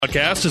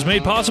Podcast is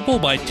made possible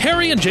by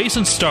Terry and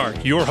Jason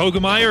Stark, your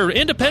Hogemeyer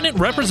independent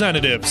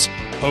representatives.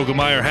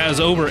 Hogemeyer has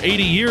over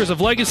 80 years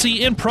of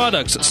legacy in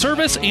products,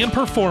 service, and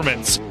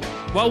performance.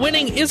 While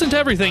winning isn't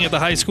everything at the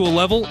high school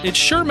level, it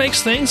sure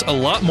makes things a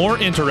lot more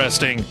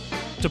interesting.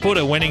 To put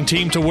a winning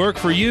team to work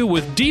for you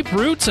with deep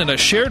roots and a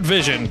shared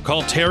vision,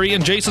 call Terry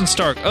and Jason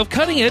Stark of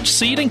Cutting Edge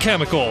Seed and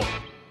Chemical.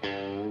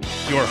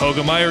 Your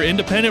Hogemeyer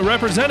independent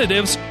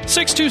representatives,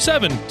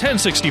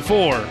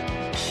 627-1064.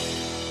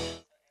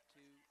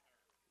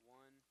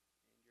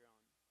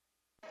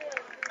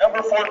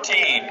 Number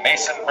 14,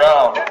 Mason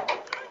Brown.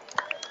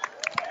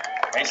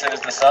 Mason is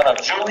the son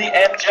of Julie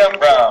and Jim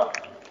Brown.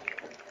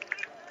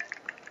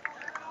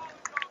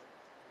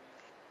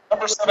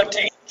 Number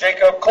 17,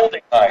 Jacob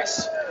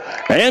Colding-Ice.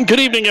 And good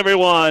evening,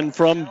 everyone,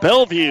 from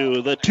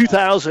Bellevue. The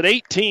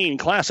 2018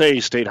 Class A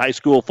State High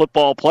School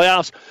Football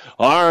Playoffs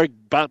are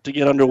about to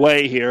get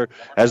underway here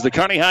as the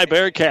Kearney High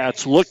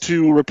Bearcats look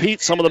to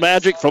repeat some of the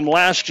magic from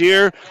last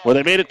year where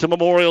they made it to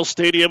Memorial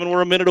Stadium and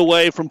were a minute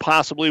away from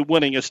possibly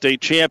winning a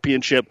state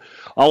championship.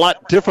 A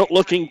lot different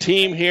looking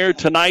team here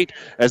tonight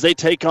as they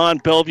take on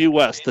Bellevue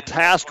West. The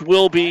task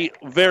will be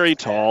very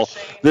tall.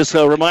 This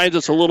reminds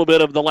us a little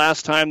bit of the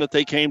last time that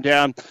they came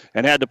down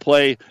and had to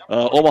play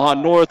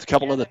Omaha North, a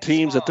couple of the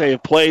teams that they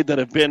have played that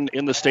have been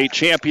in the state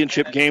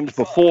championship games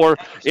before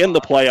in the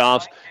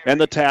playoffs. And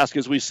the task,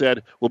 as we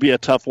said, will be a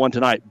tough one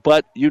tonight.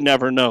 But you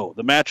never know.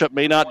 The matchup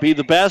may not be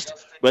the best,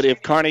 but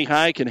if Kearney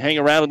High can hang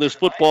around in this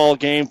football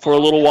game for a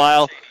little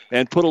while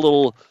and put a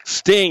little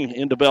sting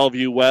into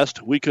Bellevue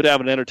West, we could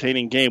have an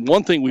entertaining game.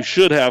 One thing we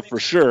should have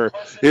for sure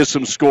is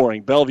some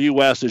scoring. Bellevue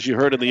West, as you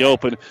heard in the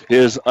open,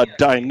 is a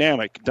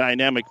dynamic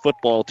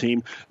football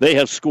team. They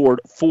have scored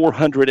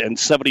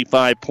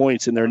 475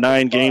 points in their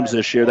 9 games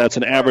this year. That's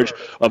an average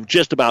of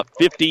just about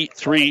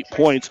 53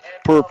 points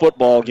per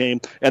football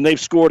game, and they've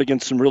scored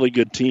against some really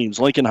good teams.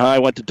 Lincoln High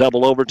went to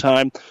double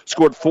overtime,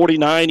 scored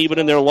 49 even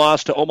in their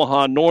loss to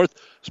Omaha North.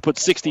 Put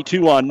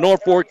 62 on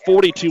Norfolk,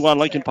 42 on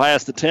Lincoln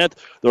Pius X.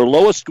 Their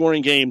lowest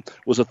scoring game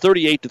was a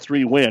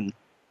 38-3 win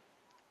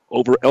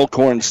over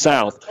Elkhorn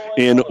South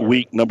in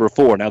week number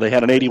 4. Now, they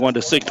had an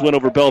 81-6 win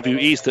over Bellevue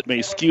East that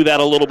may skew that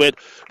a little bit,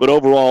 but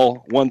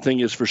overall, one thing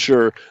is for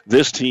sure,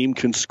 this team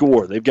can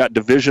score. They've got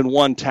Division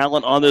I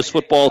talent on this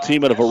football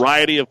team and a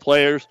variety of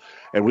players,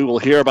 and we will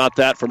hear about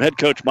that from head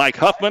coach Mike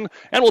Huffman,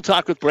 and we'll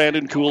talk with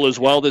Brandon Kuhl as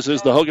well. This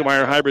is the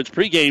Hogemeyer Hybrids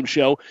pregame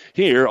show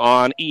here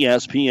on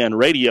ESPN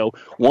Radio.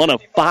 One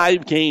of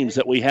 5 games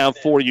that we have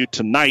for you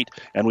tonight,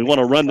 and we want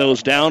to run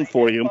those down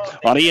for you.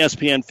 On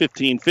ESPN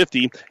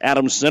 1550,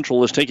 Adams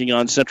Central is taking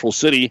on Central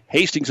City.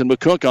 Hastings and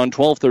McCook on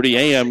 1230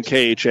 AM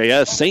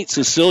KHAS. St.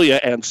 Cecilia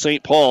and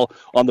St. Paul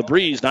on the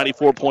Breeze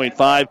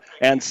 94.5,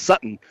 and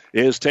Sutton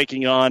is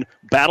taking on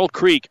Battle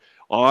Creek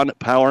on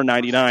Power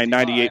 99,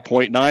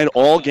 98.9.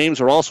 All games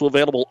are also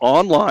available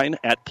online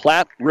at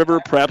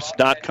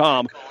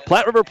PlatteRiverPreps.com.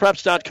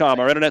 PlatteRiverPreps.com,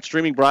 our internet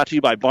streaming brought to you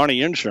by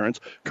Barney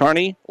Insurance.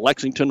 Kearney,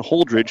 Lexington,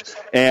 Holdridge,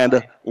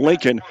 and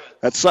Lincoln.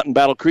 That Sutton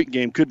Battle Creek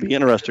game could be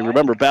interesting.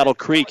 Remember, Battle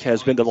Creek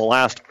has been to the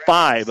last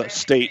 5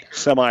 state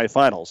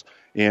semifinals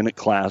in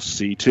Class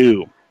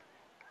C2.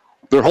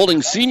 They're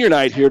holding senior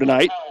night here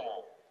tonight,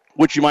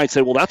 which you might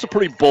say, well, that's a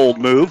pretty bold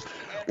move.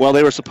 Well,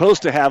 they were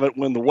supposed to have it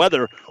when the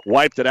weather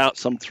wiped it out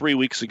some 3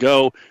 weeks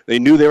ago. They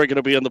knew they were going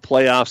to be in the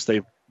playoffs.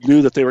 They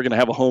knew that they were going to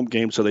have a home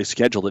game, so they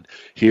scheduled it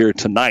here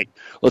tonight.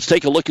 Let's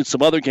take a look at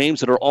some other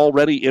games that are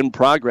already in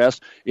progress.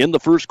 In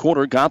the first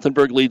quarter,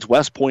 Gothenburg leads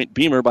West Point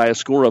Beamer by a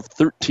score of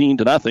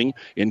 13-0.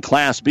 In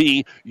Class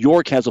B,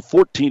 York has a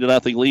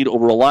 14-0 lead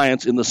over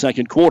Alliance in the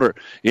second quarter.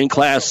 In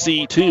Class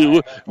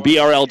C2,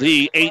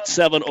 BRLD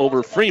 8-7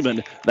 over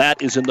Freeman.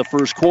 That is in the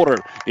first quarter.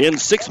 In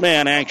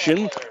 6-man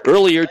action,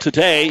 earlier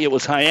today, it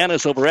was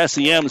Hyannis over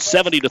SEM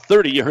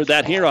 70-30. You heard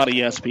that here on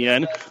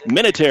ESPN.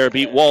 Minutair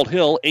beat Walt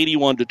Hill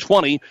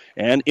 81-20.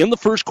 And in the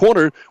first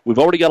quarter, we've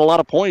already got a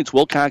lot of points.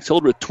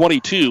 Wilcox-Hildreth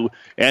 22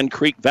 and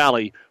Creek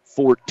Valley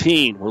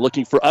 14. We're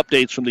looking for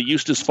updates from the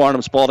Eustis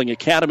Farnham Spalding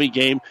Academy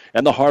game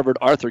and the Harvard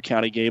Arthur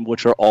County game,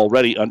 which are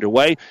already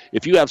underway.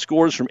 If you have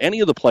scores from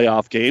any of the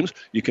playoff games,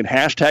 you can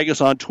hashtag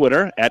us on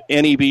Twitter at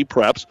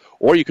NEBPreps,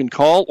 or you can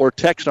call or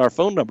text our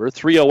phone number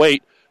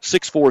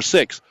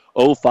 308-646-0506.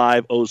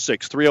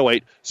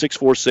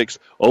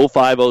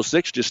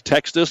 308-646-0506. Just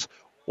text us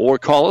or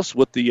call us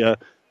with the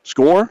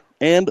score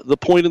and the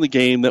point in the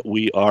game that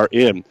we are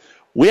in.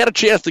 We had a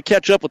chance to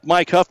catch up with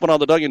Mike Huffman on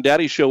the Doug and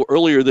Daddy Show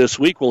earlier this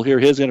week. We'll hear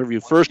his interview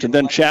first and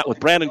then chat with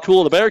Brandon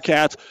Kuhl of the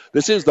Bearcats.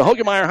 This is the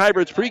Hogemeyer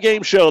Hybrids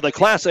pregame show, the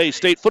Class A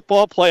State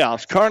Football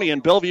Playoffs, Kearney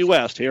and Bellevue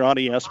West here on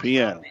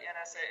ESPN.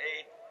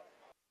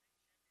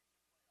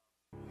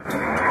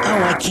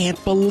 Oh, I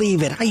can't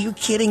believe it. Are you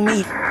kidding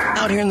me?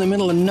 Out here in the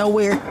middle of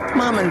nowhere,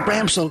 Mom and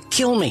Bramps will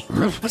kill me.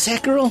 What's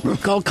that, girl?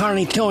 Call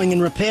Kearney Towing and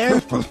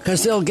Repair?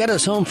 Because they'll get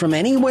us home from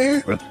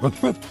anywhere?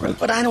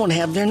 But I don't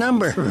have their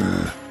number.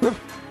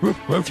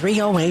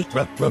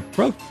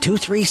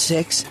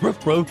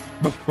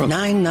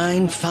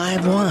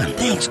 308-236-9951.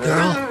 Thanks,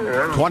 girl.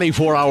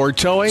 24-hour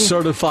towing,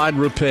 certified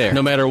repair.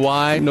 No matter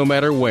why, no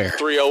matter where.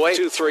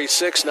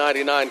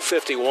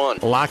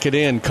 308-236-9951. Lock it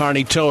in,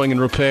 Kearney Towing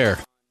and Repair.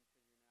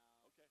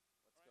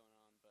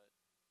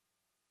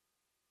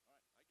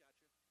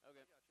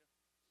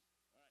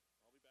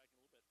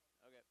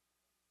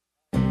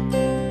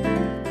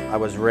 I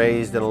was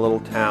raised in a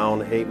little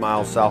town 8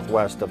 miles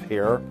southwest of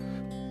here.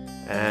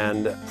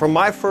 And from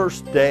my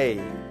first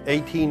day,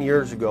 18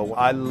 years ago,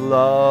 I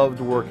loved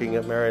working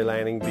at Mary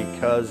Lanning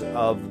because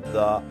of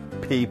the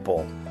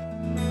people.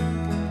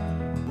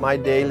 My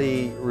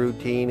daily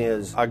routine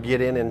is I get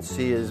in and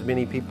see as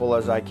many people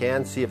as I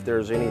can, see if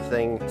there's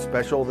anything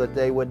special that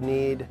they would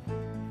need.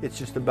 It's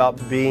just about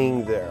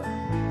being there.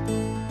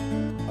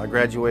 I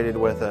graduated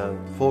with a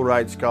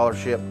full-ride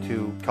scholarship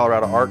to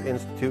Colorado Art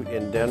Institute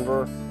in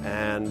Denver,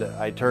 and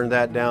I turned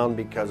that down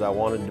because I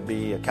wanted to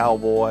be a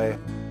cowboy.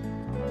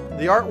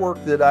 The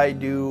artwork that I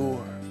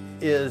do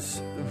is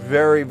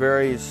very,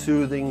 very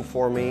soothing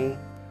for me,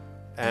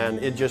 and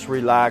it just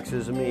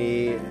relaxes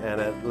me, and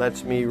it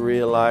lets me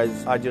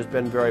realize I've just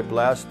been very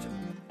blessed.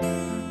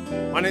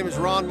 My name is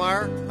Ron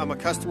Meyer. I'm a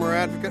customer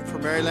advocate for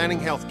Mary Lanning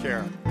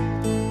Healthcare.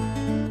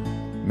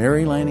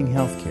 Mary Lanning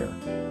Healthcare.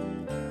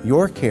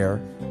 Your care,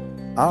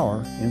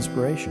 our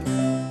inspiration.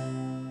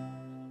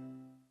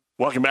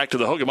 Welcome back to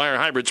the Hogemeyer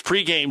Hybrids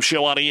pregame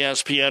show on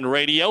ESPN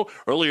Radio.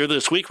 Earlier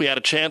this week, we had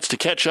a chance to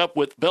catch up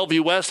with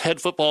Bellevue West head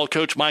football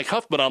coach Mike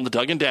Huffman on the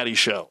Doug and Daddy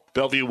Show.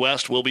 Bellevue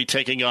West will be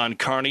taking on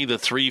Kearney, the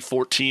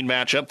 3-14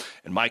 matchup.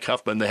 And Mike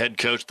Huffman, the head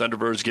coach,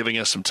 Thunderbirds, giving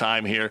us some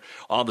time here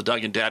on the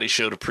Doug and Daddy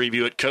Show to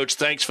preview it. Coach,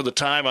 thanks for the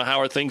time. How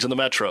are things in the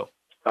Metro?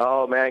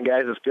 Oh, man,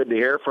 guys, it's good to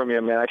hear from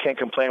you, man. I can't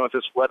complain with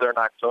this weather in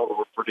October.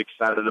 We're pretty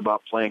excited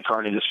about playing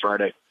Kearney this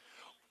Friday.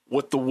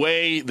 With the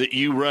way that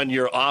you run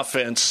your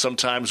offense,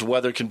 sometimes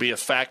weather can be a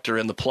factor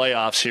in the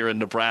playoffs here in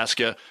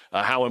Nebraska.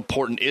 How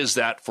important is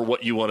that for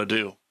what you want to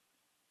do?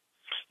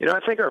 You know, I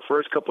think our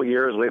first couple of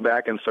years, way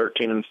back in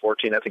 13 and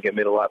 14, I think it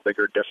made a lot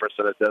bigger difference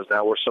than it does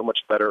now. We're so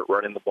much better at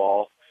running the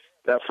ball.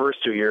 That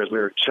first 2 years, we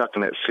were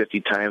chucking it 50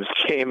 times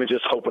a game and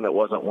just hoping it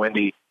wasn't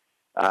windy.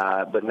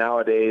 But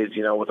nowadays,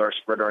 you know, with our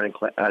spread running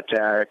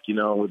attack, you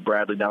know, with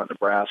Bradley down at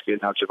Nebraska,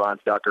 now Javon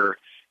Ducker,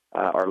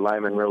 our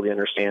linemen really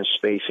understand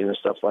spacing and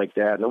stuff like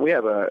that. And then we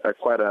have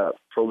quite a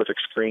prolific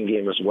screen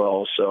game as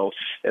well. So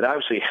it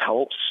obviously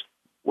helps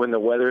when the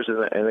weather's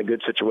in a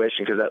good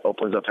situation because that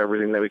opens up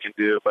everything that we can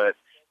do. But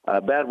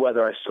bad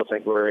weather, I still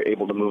think we're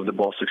able to move the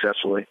ball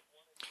successfully.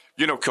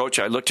 You know, Coach,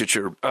 I looked at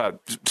your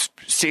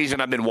season.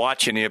 I've been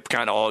watching it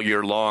kind of all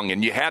year long,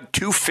 and you had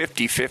two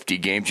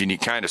 50-50 games, and you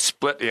kind of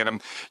split in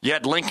them. You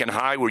had Lincoln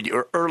High where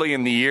you, early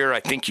in the year, I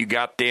think you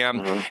got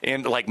them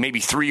in like maybe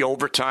 3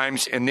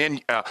 overtimes, and then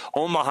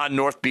Omaha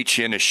North beat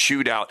you in a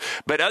shootout.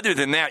 But other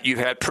than that, you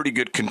had pretty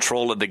good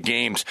control of the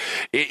games.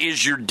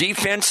 Is your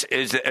defense,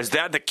 is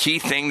that the key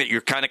thing that you're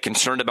kind of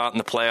concerned about in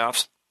the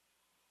playoffs?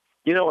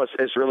 You know,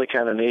 it's really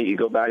kind of neat. You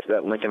go back to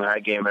that Lincoln High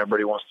game,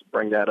 everybody wants to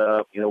bring that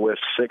up. You know, with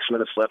 6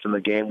 minutes left in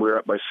the game, we were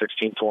up by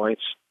 16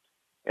 points.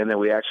 And then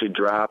we actually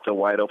dropped a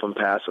wide-open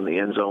pass in the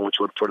end zone, which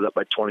would put it up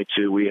by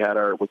 22. We had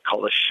we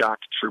call it shock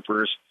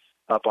troopers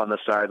up on the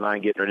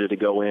sideline getting ready to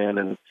go in.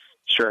 And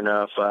sure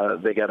enough,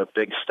 they got a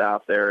big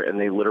stop there, and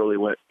they literally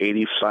went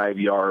 85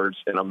 yards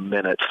in a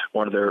minute.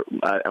 One of their,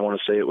 I want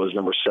to say it was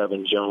number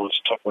 7, Jones,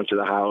 went to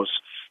the house.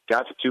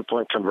 Got the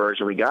 2-point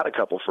conversion. We got a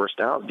couple first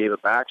downs, gave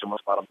it back to them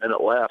with about a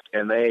minute left,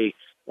 and they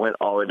went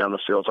all the way down the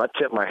field. So I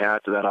tip my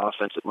hat to that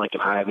offense at Lincoln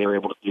High. They were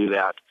able to do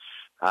that.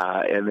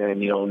 And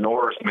then, you know,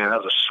 North, man,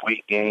 that was a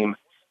sweet game.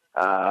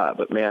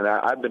 But, man,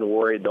 I've been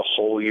worried the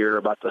whole year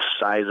about the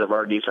size of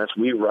our defense.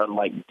 We run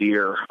like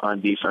deer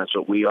on defense,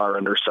 but we are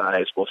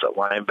undersized, both at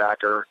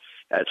linebacker,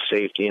 at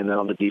safety, and then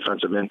on the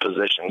defensive end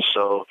position.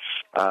 So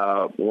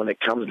when it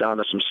comes down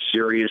to some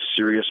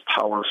serious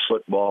power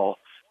football,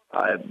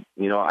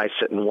 you know, I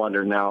sit and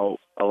wonder now,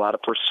 a lot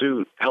of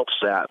pursuit helps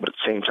that, but at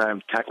the same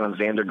time, tackling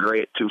Xander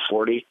Gray at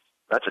 240,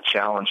 that's a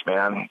challenge,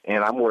 man.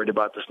 And I'm worried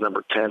about this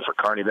number 10 for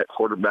Kearney, that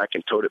quarterback,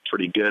 and towed it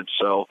pretty good.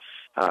 So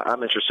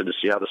I'm interested to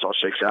see how this all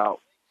shakes out.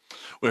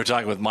 We were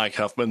talking with Mike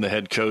Huffman, the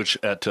head coach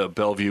at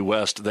Bellevue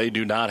West. They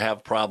do not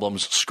have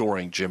problems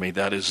scoring, Jimmy.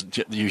 That is,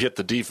 you hit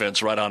the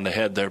defense right on the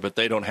head there, but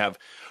they don't have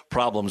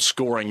problems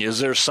scoring. Is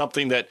there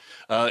something that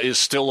is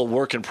still a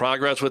work in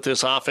progress with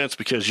this offense?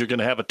 Because you're going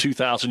to have a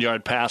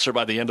 2,000-yard passer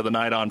by the end of the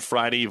night on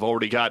Friday. You've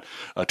already got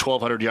a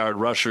 1,200-yard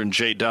rusher in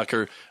Jay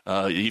Ducker.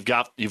 You've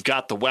got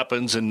the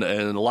weapons, and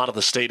a lot of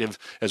the state,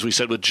 as we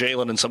said with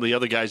Jalen and some of the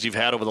other guys you've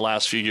had over the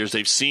last few years,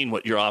 they've seen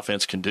what your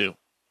offense can do.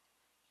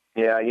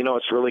 Yeah, you know,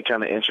 it's really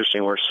kind of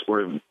interesting. We're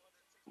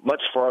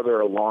much farther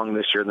along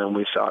this year than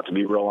we thought, to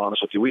be real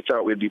honest with you. We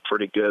thought we'd be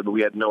pretty good, but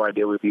we had no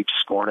idea we'd be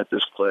scoring at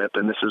this clip.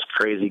 And this is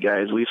crazy,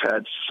 guys. We've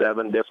had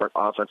 7 different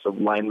offensive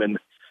lineman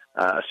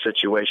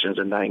situations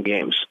in 9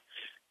 games.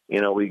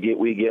 You know,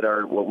 we get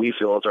our what we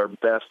feel is our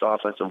best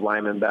offensive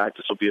lineman back.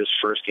 This will be his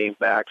first game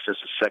back since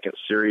the second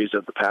series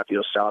of the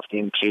Papio South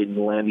game. Caden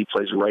Lynn, he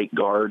plays right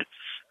guard.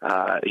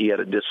 He had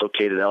a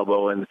dislocated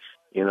elbow, and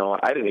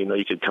I didn't even know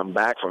you could come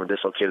back from a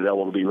dislocated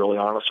elbow, to be really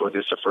honest with you.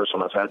 It's the first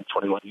one I've had in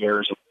 21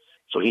 years.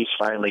 So he's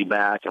finally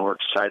back, and we're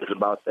excited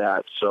about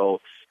that.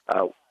 So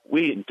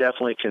we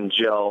definitely can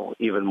gel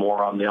even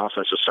more on the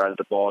offensive side of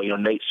the ball.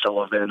 Nate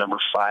Sullivan, number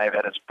 5,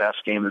 had his best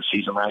game of the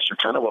season last year,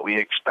 kind of what we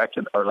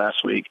expected, or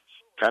last week,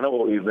 kind of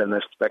what we've been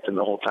expecting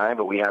the whole time,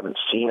 but we haven't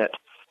seen it.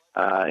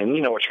 And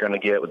you know what you're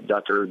going to get with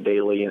Ducker,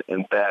 Daly,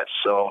 and Betts.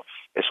 So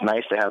it's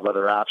nice to have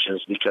other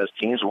options because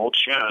teams will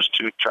choose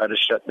to try to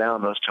shut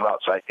down those two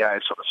outside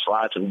guys. So the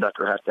Slots and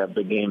Ducker have to have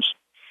big games.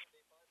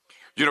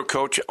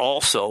 Coach,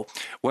 also,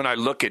 when I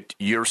look at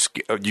your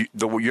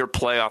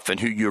playoff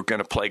and who you're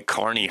going to play,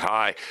 Kearney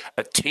High,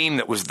 a team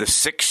that was the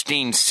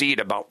 16 seed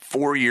about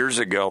 4 years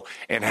ago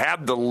and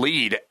had the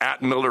lead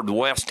at Millard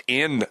West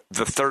in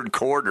the third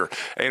quarter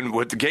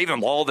and gave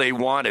them all they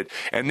wanted.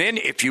 And then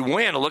if you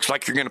win, it looks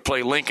like you're going to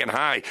play Lincoln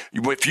High.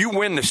 If you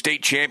win the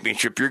state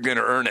championship, you're going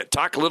to earn it.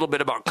 Talk a little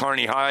bit about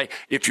Kearney High,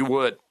 if you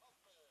would.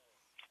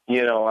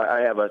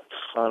 I have a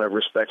ton of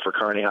respect for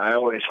Kearney High.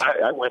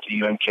 I went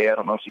to UNK. I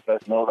don't know if you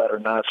guys know that or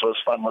not, so it's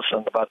fun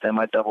listening about them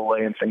at AA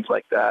and things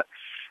like that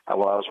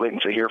while I was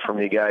waiting to hear from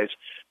you guys.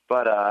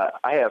 But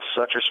I have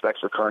such respect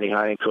for Kearney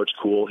High and Coach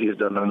Cool. He's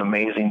done an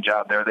amazing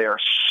job there. They are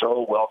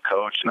so well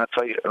coached. And I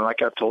tell you,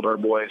 like I've told our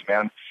boys,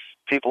 man,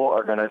 people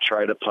are going to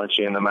try to punch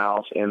you in the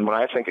mouth. And when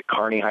I think of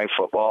Kearney High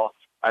football,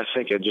 I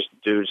think of just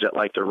dudes that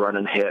like to run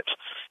and hit.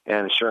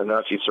 And sure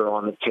enough, you throw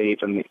on the tape,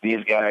 and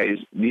these guys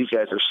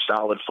are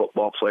solid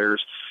football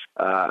players.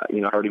 I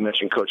already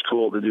mentioned Coach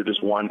Cool. The dude has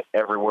won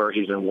everywhere.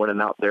 He's been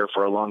winning out there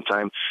for a long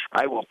time.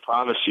 I will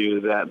promise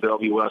you that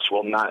Bellevue West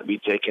will not be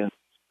taking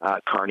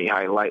Kearney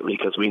High lightly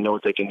because we know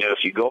what they can do.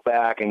 If you go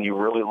back and you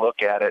really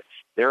look at it,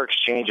 they're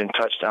exchanging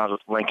touchdowns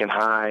with Lincoln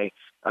High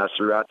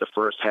throughout the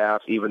first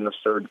half, even the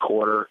third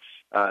quarter.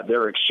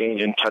 They're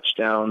exchanging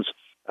touchdowns.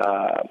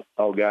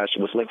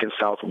 With Lincoln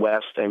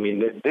Southwest. I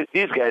mean,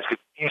 these guys could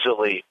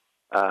easily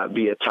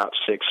be a top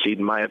 6 seed,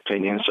 in my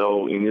opinion.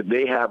 So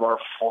they have our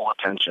full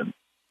attention.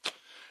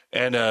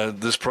 And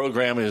this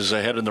program is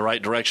headed in the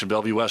right direction.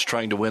 Bellevue West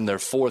trying to win their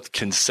 4th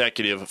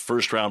consecutive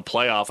first-round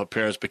playoff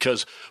appearance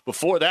because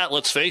before that,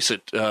 let's face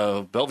it,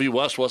 Bellevue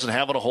West wasn't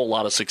having a whole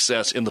lot of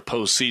success in the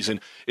postseason.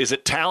 Is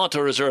it talent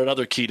or is there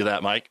another key to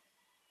that, Mike?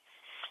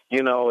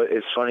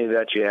 It's funny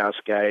that you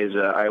ask, guys.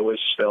 I always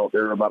felt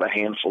there were about a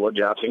handful of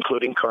jobs,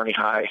 including Kearney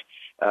High,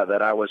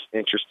 that I was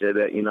interested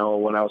at,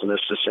 when I was an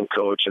assistant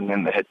coach and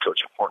then the head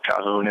coach at Port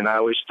Calhoun. And I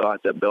always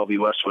thought that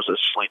Bellevue West was a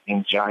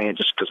sleeping giant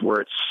just because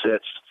where it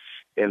sits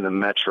in the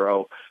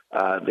metro.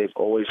 They've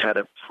always had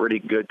a pretty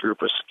good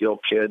group of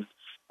skilled kids.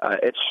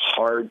 It's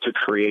hard to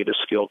create a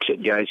skilled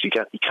kid, guys. You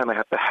kind of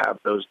have to have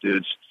those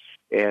dudes.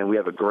 And we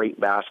have a great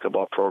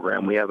basketball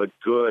program. We have a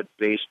good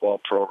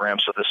baseball program.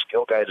 So the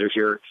skilled guys are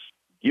here.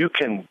 You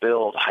can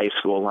build high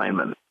school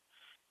linemen.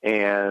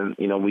 And,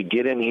 we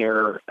get in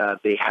here,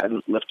 they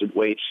hadn't lifted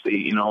weights,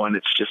 and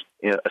it's just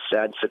a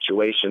sad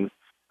situation.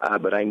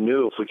 But I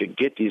knew if we could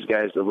get these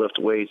guys to lift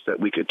weights that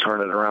we could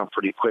turn it around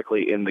pretty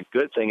quickly. And the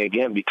good thing,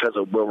 again, because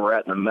of where we're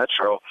at in the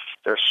metro,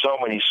 there's so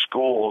many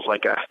schools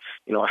like a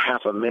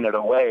half a minute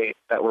away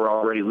that were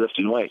already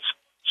lifting weights.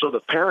 So the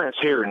parents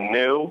here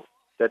knew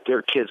that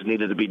their kids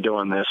needed to be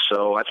doing this.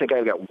 So I think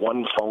I got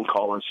one phone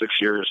call in 6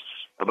 years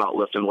about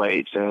lifting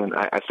weights. And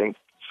I think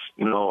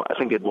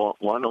it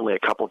won only a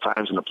couple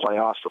times in the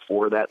playoffs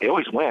before that. They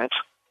always went.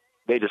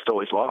 They just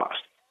always lost.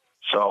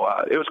 So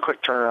it was a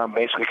quick turnaround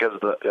basically because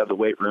of the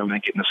weight room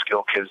and getting the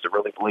skilled kids to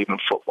really believe in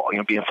football,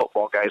 being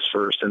football guys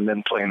first and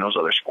then playing those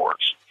other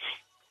sports.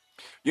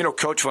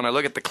 Coach, when I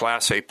look at the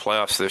Class A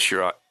playoffs this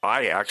year,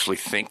 I actually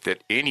think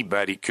that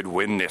anybody could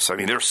win this. I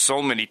mean, there's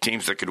so many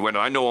teams that could win.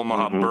 I know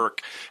Omaha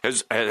Burke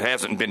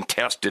hasn't been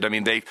tested. I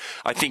mean,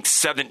 I think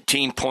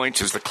 17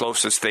 points is the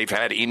closest they've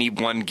had any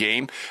one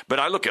game. But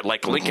I look at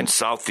like Lincoln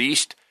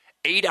Southeast.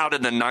 8 out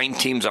of the 9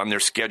 teams on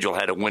their schedule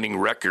had a winning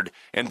record,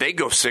 and they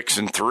go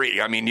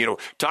 6-3. I mean,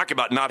 talk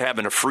about not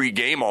having a free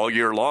game all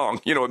year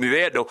long.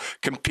 They had to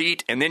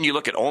compete. And then you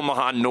look at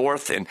Omaha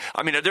North, and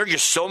I mean, there are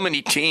just so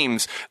many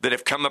teams that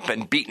have come up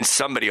and beaten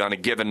somebody on a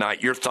given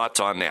night. Your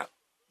thoughts on that?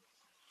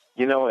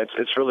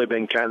 It's really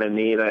been kind of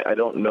neat. I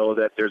don't know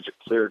that there's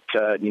a clear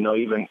cut.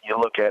 Even you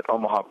look at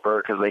Omaha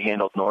Burke because they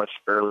handled North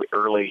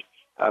early.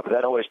 But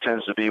that always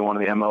tends to be one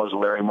of the MOs of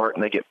Larry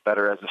Martin. They get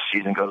better as the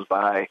season goes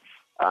by.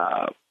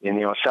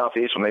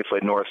 Southeast, when they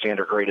played North,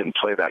 Sander Gray didn't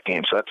play that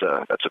game, so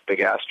that's a big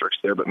asterisk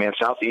there. But man,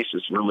 Southeast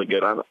is really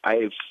good.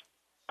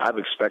 I've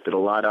expected a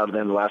lot out of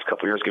them the last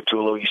couple of years.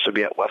 Gattulo used to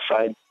be at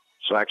Westside,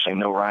 so I actually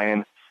know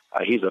Ryan.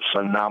 He's a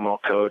phenomenal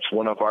coach.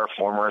 One of our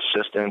former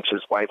assistants,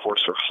 his wife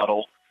works for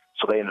Huddle,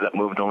 so they ended up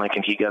moving to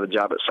Lincoln. He got a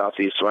job at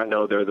Southeast, so I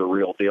know they're the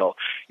real deal.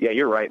 Yeah,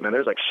 you're right, man.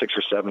 There's like 6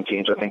 or 7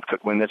 teams I think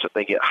could win this if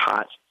they get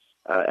hot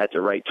at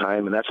the right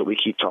time, and that's what we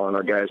keep telling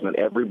our guys, man.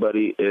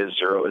 Everybody is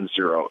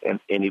 0-0, and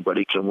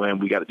anybody can win.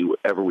 We got to do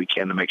whatever we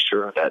can to make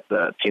sure that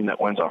the team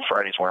that wins on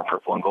Friday is wearing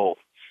purple and gold.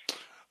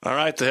 All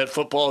right, the head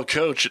football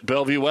coach at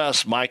Bellevue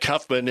West, Mike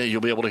Huffman.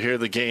 You'll be able to hear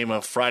the game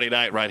of Friday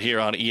night right here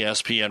on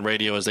ESPN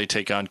Radio as they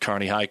take on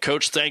Kearney High.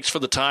 Coach, thanks for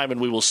the time,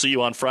 and we will see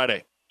you on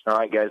Friday. All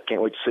right, guys.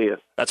 Can't wait to see you.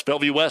 That's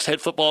Bellevue West head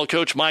football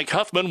coach Mike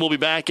Huffman. We'll be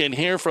back and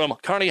hear from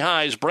Kearney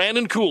High's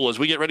Brandon Kuhl as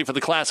we get ready for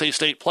the Class A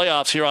state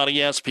playoffs here on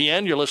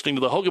ESPN. You're listening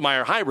to the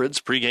Hogemeyer Hybrids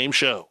pregame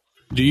show.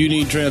 Do you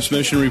need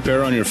transmission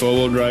repair on your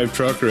four-wheel drive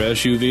truck or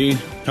SUV?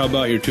 How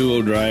about your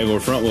two-wheel drive or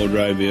front-wheel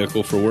drive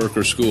vehicle for work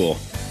or school?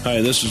 Hi,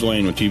 this is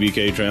Wayne with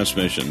TBK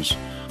Transmissions.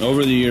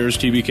 Over the years,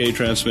 TBK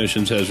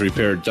Transmissions has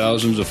repaired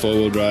thousands of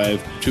four-wheel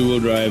drive,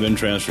 two-wheel drive, and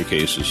transfer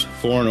cases,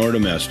 foreign or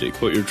domestic.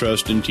 Put your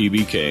trust in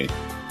TBK.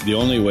 The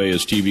only way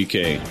is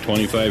TBK,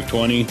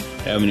 2520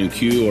 Avenue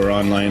Q or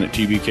online at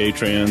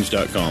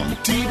tbktrans.com.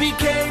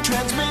 TBK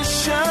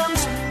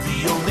Transmissions,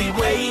 the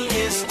only way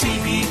is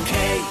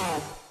TBK.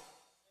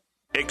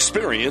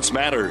 Experience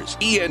matters.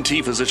 ENT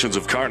Physicians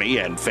of Kearney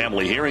and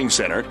Family Hearing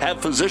Center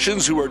have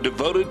physicians who are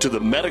devoted to the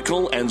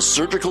medical and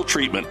surgical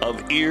treatment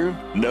of ear,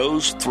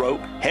 nose, throat,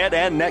 head,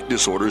 and neck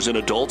disorders in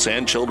adults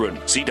and children.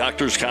 See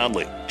Doctors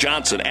Conley,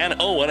 Johnson, and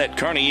Owen at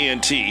Kearney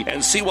ENT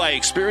and see why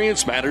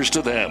experience matters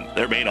to them.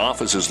 Their main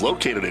office is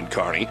located in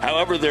Kearney.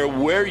 However, they're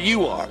where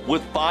you are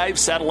with 5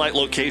 satellite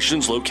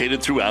locations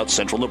located throughout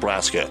central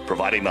Nebraska,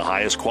 providing the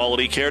highest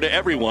quality care to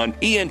everyone.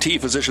 ENT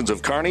Physicians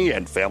of Kearney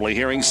and Family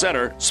Hearing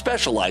Center,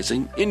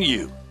 specializing in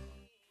you.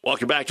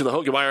 Welcome back to the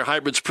Hogemeyer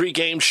Hybrids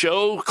pregame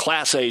show.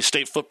 Class A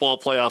state football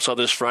playoffs on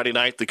this Friday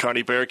night. The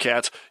Kearney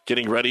Bearcats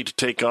getting ready to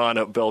take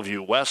on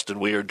Bellevue West, and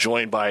we are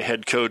joined by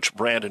head coach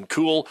Brandon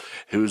Kuhl,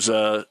 whose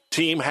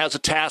team has a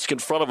task in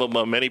front of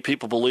them. Many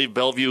people believe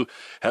Bellevue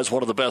has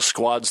one of the best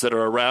squads that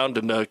are around,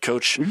 and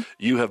Coach,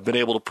 you have been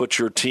able to put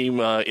your team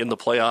in the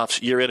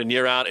playoffs year in and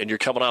year out, and you're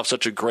coming off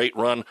such a great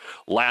run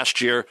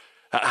last year.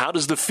 How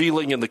does the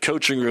feeling in the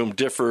coaching room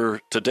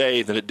differ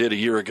today than it did a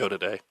year ago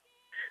today?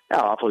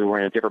 Obviously, we're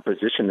in a different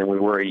position than we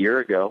were a year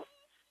ago.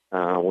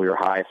 We were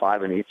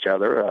high-fiving each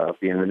other,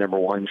 being the number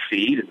 1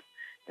 seed,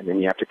 and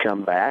then you have to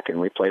come back, and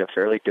we played a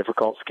fairly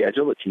difficult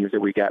schedule. The teams that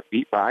we got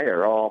beat by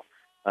are all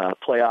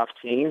playoff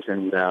teams,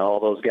 and all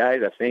those guys,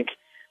 I think,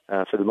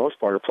 for the most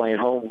part, are playing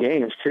home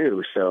games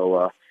too.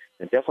 So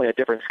definitely a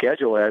different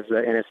schedule as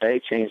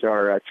NSA changed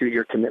our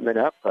 2-year commitment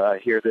up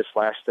here this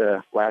last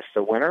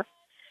winter.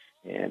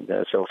 And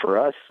so for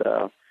us,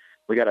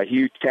 we got a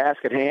huge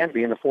task at hand,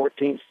 being the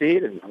 14th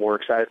seed, and we're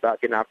excited about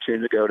getting an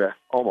opportunity to go to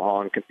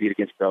Omaha and compete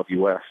against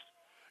Bellevue West.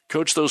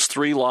 Coach, those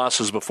 3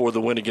 losses before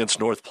the win against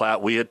North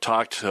Platte, we had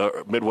talked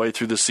midway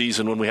through the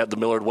season when we had the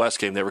Millard West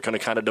game. They were going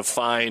to kind of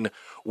define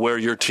where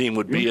your team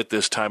would be at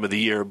this time of the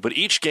year. But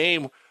each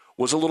game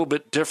was a little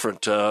bit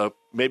different.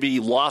 Maybe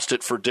you lost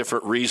it for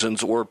different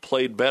reasons or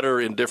played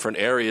better in different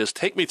areas.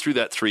 Take me through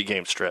that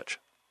 3-game stretch.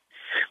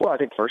 Well, I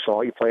think, first of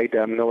all, you played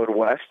Millard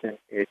West, and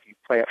if you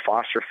play at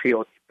Foster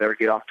Field, you better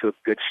get off to a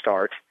good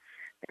start.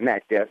 And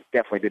that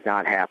definitely did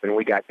not happen.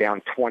 We got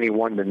down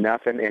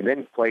 21-0 and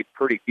then played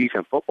pretty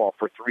decent football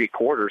for 3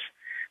 quarters,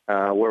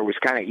 where it was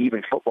kind of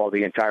even football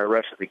the entire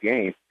rest of the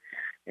game.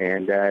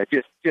 And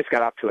just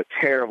got off to a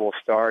terrible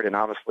start, and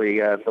obviously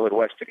Millard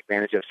West took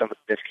advantage of some of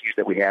the miscues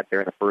that we had there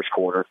in the first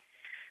quarter.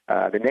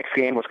 The next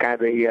game was kind of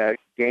the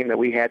game that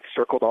we had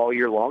circled all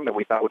year long that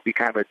we thought would be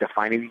kind of a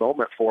defining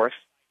moment for us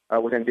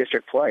within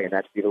district play, and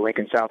that's the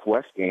Lincoln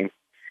Southwest game.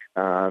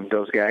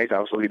 Those guys,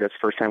 obviously, that's the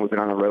first time we've been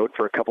on the road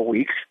for a couple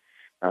weeks.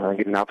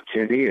 Get an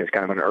opportunity. It's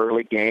kind of an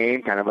early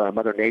game, kind of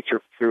Mother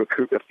Nature threw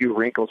a few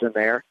wrinkles in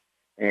there.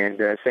 And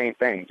same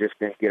thing, just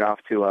didn't get off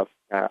to a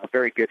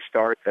very good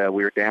start.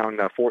 We were down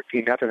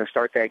 14-0 to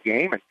start that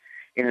game and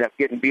ended up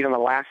getting beat on the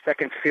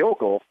last-second field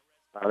goal.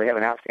 They have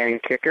an outstanding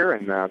kicker,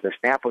 and the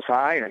snap was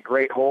high and a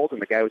great hold, and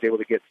the guy was able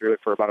to get through it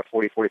for about a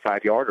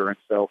 40-45-yarder. And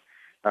so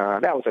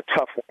that was a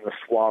tough one to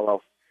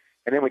swallow.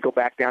 And then we go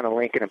back down to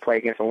Lincoln and play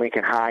against a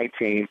Lincoln High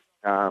team,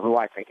 who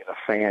I think is a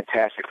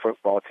fantastic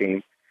football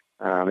team.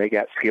 They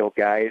got skilled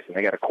guys, and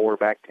they got a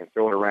quarterback that can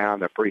throw it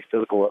around. They're pretty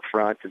physical up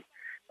front. And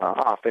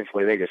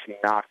offensively, they just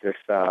knocked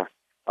us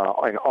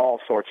in all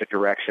sorts of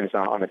directions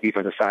on the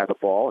defensive side of the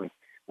ball. And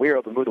we were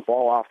able to move the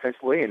ball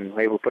offensively and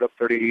able to put up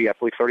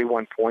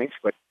 31 points.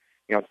 But,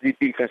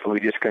 defensively, we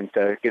just couldn't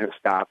get it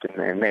stopped.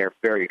 And they are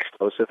very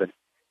explosive. And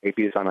they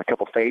beat us on a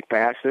couple fade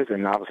passes.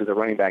 And obviously, the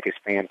running back is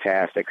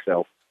fantastic.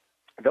 So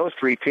those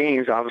 3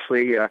 teams,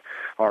 obviously,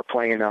 are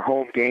playing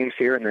home games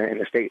here in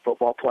the state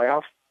football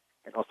playoffs.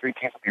 And those 3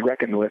 teams will be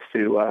reckoned with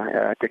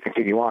to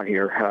continue on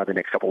here the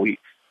next couple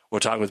weeks. We're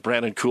talking with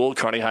Brandon Kuhl,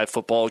 Kearney High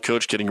football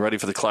coach, getting ready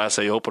for the Class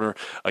A opener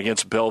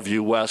against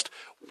Bellevue West.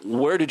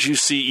 Where did you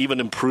see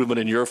even improvement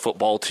in your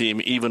football team,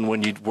 even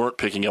when you weren't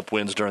picking up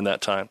wins during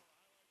that time?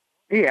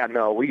 Yeah,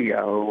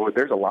 no,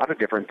 there's a lot of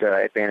different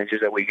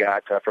advantages that we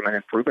got from an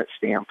improvement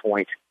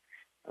standpoint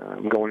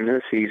going into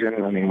the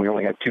season. I mean, we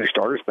only had 2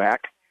 starters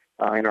back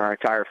in our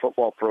entire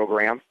football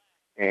program.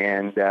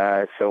 And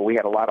so we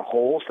had a lot of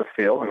holes to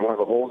fill, and one of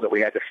the holes that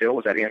we had to fill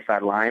was that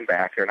inside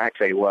linebacker. And I'd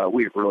say, well,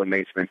 we've really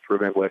made some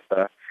improvement with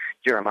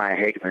Jeremiah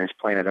Hageman is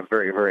playing at a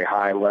very, very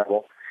high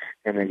level.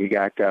 And then you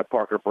got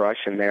Parker Brush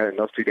in there, and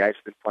those two guys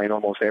have been playing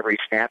almost every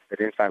snap at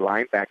inside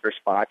linebacker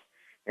spot.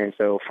 And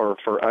so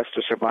for us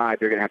to survive,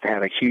 they're going to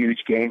have a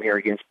huge game here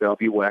against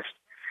Bellevue West.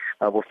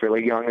 We're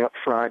fairly young up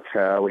front.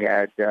 We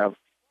had, a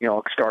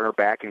starter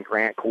back in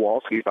Grant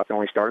Kowalski, about the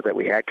only starter that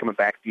we had coming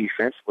back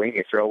defensively.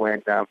 You throw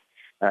in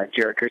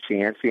Jared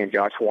Christiansi and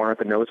Josh Warner at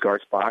the nose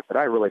guard spot. But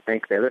I really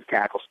think the other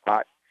tackle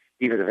spot,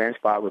 defensive end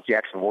spot with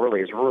Jackson Worley,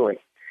 has really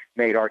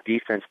made our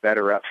defense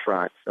better up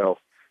front. So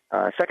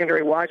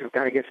secondary-wise, we've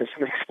kind of get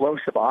some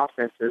explosive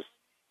offenses.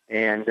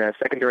 And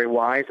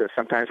secondary-wise,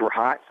 sometimes we're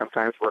hot,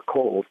 sometimes we're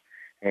cold.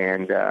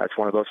 And it's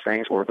one of those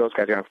things where those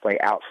guys are going to play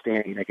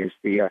outstanding against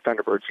the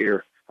Thunderbirds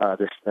here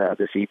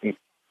this evening.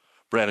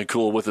 Brandon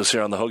Kuhl with us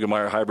here on the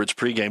Hogemeyer Hybrids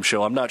pregame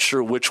show. I'm not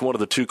sure which one of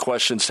the two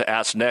questions to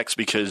ask next,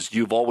 because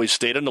you've always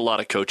stated, and a lot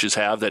of coaches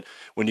have, that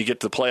when you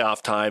get to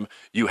playoff time,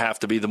 you have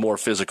to be the more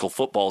physical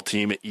football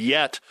team.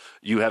 Yet,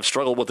 you have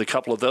struggled with a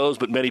couple of those,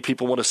 but many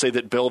people want to say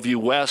that Bellevue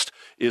West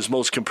is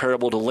most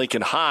comparable to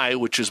Lincoln High,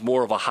 which is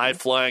more of a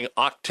high-flying,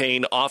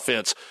 octane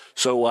offense.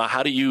 So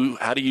how do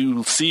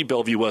you see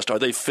Bellevue West? Are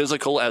they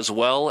physical as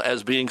well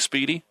as being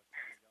speedy?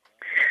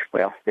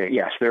 Well,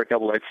 yes, they're a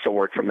double-edged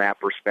sword from that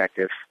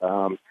perspective.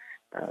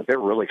 They're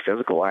really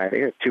physical.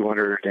 They have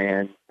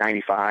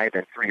 295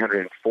 and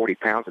 340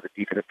 pounds at the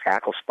defensive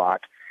tackle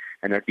spot,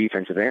 and their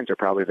defensive ends are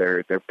probably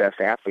their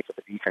best athletes at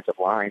the defensive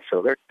line.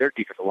 So their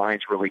defensive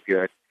line's really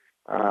good.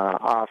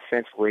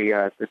 Offensively,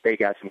 they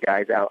got some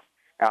guys out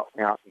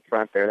in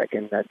front there that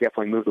can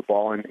definitely move the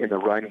ball in the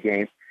run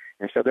game,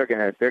 and so they're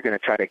gonna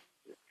try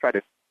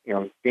to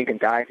dink and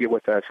dive you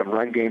with some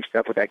run game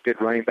stuff with that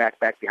good running back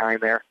behind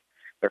there.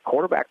 Their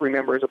quarterback,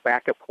 remember, is a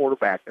backup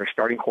quarterback. Their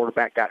starting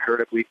quarterback got hurt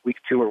at week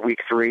 2 or week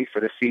 3 for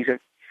the season.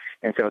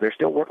 And so they're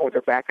still working with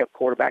their backup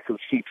quarterback, who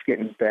keeps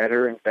getting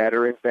better and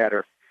better and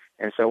better.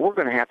 And so we're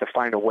going to have to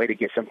find a way to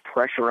get some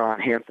pressure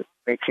on him to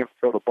make him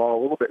throw the ball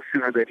a little bit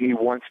sooner than he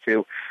wants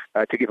to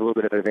give a little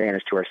bit of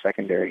advantage to our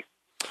secondary.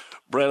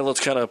 Brandon, let's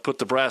kind of put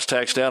the brass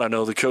tacks down. I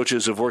know the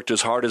coaches have worked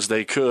as hard as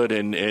they could,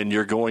 and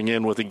you're going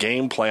in with a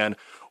game plan.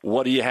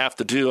 What do you have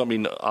to do? I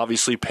mean,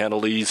 obviously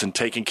penalties and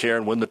taking care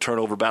and win the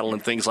turnover battle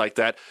and things like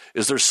that.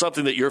 Is there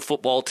something that your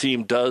football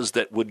team does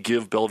that would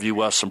give Bellevue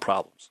West some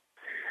problems?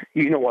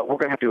 You know what? We're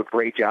going to have to do a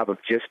great job of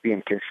just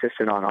being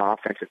consistent on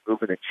offense and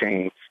moving the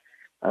chains.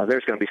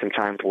 There's going to be some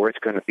times where it's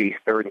going to be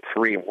 3rd and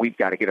 3, and we've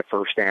got to get a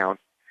first down.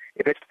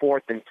 If it's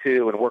 4th and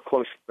 2 and we're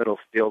close to the middle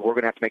field, we're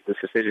going to have to make those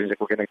decisions if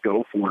we're going to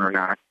go for it or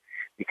not,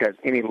 because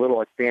any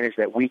little advantage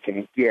that we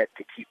can get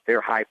to keep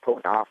their high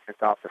potent offense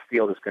off the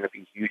field is going to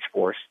be huge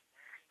for us.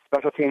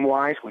 Special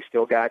team-wise, we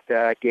still got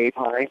Gabe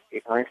Hines.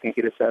 Gabe Hines can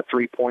get us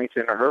 3 points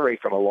in a hurry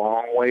from a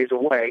long ways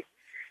away.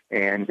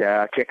 And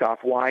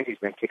kickoff-wise, he's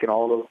been kicking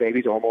all of those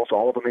babies, almost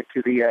all of them,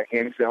 into the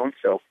end zone.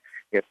 So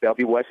if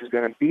Bellevue West is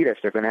going to beat us,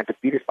 they're going to have to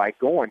beat us by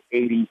going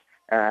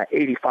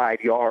 85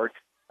 yards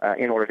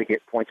in order to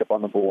get points up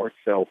on the board.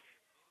 So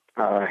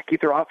keep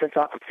their offense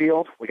off the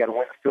field. We got to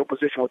win the field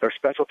position with our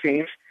special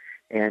teams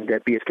and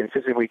be as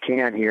consistent as we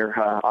can here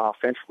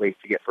offensively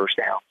to get first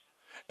down.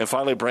 And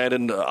finally,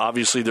 Brandon,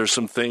 obviously there's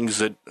some things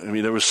that,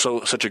 there was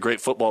such a great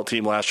football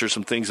team last year,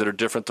 some things that are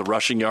different. The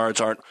rushing yards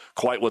aren't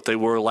quite what they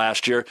were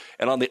last year.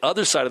 And on the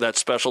other side of that,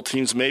 special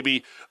teams,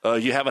 maybe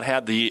you haven't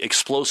had the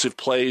explosive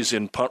plays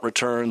in punt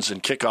returns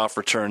and kickoff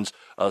returns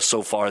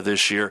so far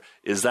this year.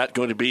 Is that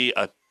going to be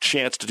a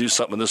chance to do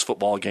something in this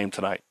football game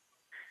tonight?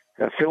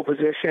 Field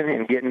position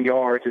and getting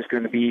yards is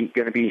going to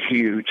be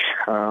huge.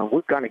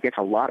 We've gone against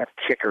a lot of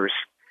kickers,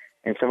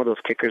 and some of those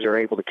kickers are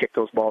able to kick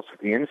those balls to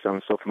the end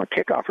zone. So from a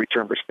kickoff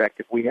return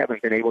perspective, we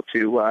haven't been able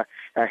to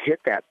hit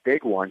that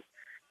big one.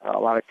 A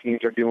lot of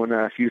teams are doing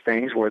a few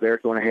things where they're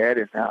going ahead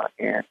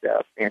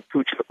and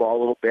pooch the ball a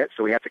little bit,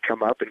 so we have to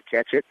come up and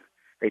catch it.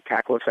 They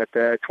tackle us at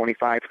the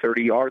 25,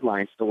 30-yard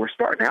line. So we're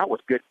starting out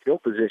with good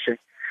field position.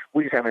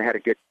 We just haven't had a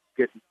get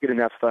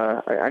enough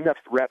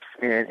reps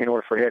in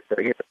order for it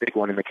to hit the big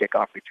one in the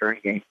kickoff return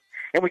game.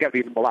 And we got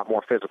to be a lot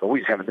more physical. We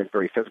just haven't been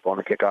very physical on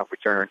the kickoff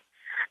return.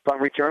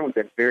 Punt return, we've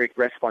been very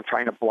aggressive on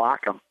trying to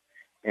block them.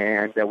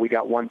 And we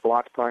got one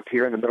blocked punt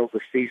here in the middle of the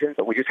season,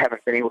 but we just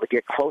haven't been able to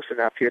get close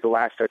enough here the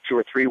last 2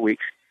 or 3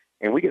 weeks.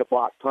 And we get a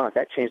blocked punt.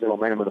 That changed the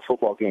momentum of the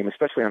football game,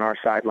 especially on our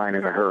sideline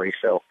in a hurry.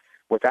 So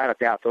without a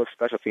doubt, those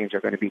special teams are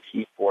going to be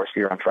key for us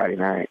here on Friday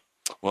night.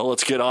 Well,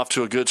 let's get off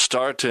to a good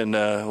start, and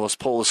let's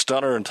pull the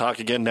stunner and talk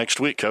again next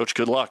week, Coach.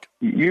 Good luck.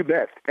 You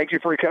bet. Thank you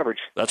for your coverage.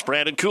 That's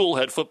Brandon Kuhl,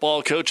 head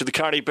football coach of the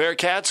Kearney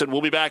Bearcats, and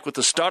we'll be back with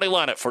the starting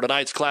lineup for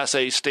tonight's Class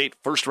A state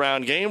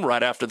first-round game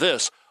right after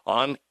this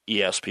on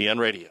ESPN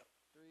Radio.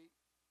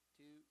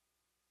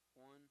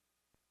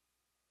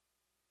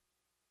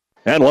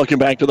 And welcome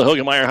back to the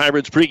Hogemeyer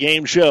Hybrids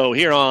pregame show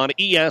here on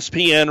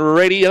ESPN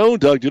Radio.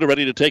 Doug Duda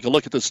ready to take a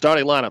look at the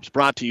starting lineups,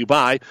 brought to you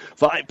by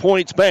 5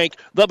 Points Bank,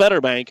 the better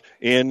bank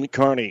in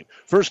Kearney.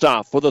 First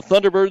off, for the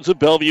Thunderbirds of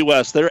Bellevue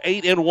West, they're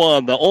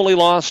 8-1. The only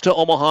loss to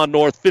Omaha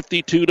North,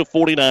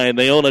 52-49.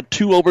 They own a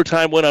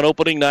 2-overtime win on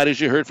opening night, as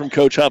you heard from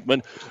Coach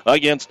Huffman,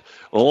 against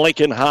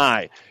Lincoln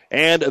High.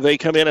 and they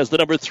come in as the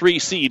number 3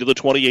 seed of the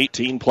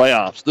 2018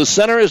 playoffs. The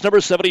center is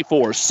number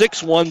 74,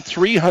 6'1",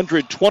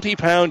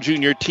 320-pound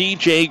junior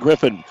T.J.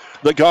 Griffin.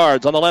 The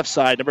guards on the left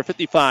side, number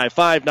 55,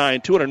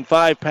 5'9",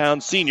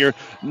 205-pound senior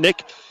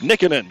Nick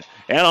Nikkinen.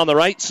 And on the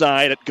right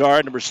side at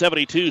guard, number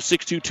 72,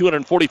 6'2",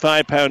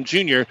 245-pound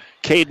junior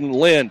Caden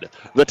Lind.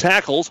 The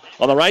tackles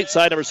on the right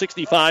side, number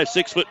 65,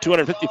 6',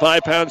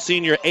 255-pound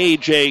senior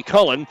A.J.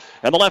 Cullen.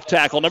 And the left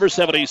tackle, number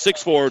 70,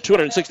 6'4",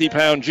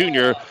 260-pound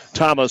junior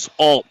Thomas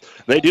Alt.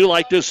 They do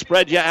like to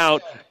spread you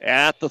out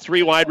at the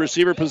 3 wide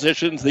receiver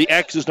positions. The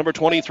X is number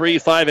 23,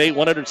 5'8",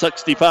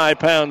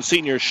 165-pound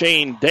senior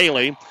Shane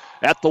Daly.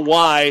 At the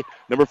Y,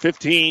 number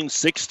 15,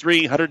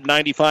 6'3",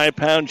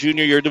 195-pound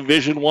junior, your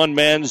Division I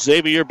man,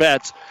 Xavier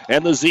Betts.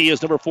 And the Z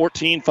is number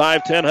 14,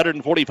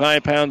 5'10",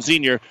 145-pound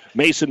senior,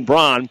 Mason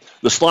Braun.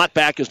 The slot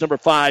back is number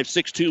 5,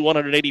 6'2",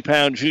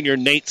 180-pound junior,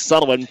 Nate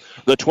Sullivan.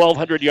 The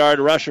 1,200-yard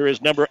rusher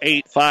is number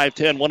 8,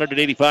 5'10",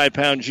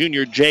 185-pound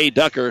junior, Jay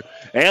Ducker.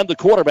 And the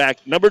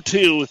quarterback, number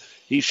 2,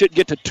 he should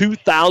get to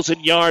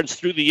 2,000 yards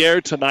through the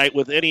air tonight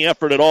with any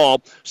effort at all.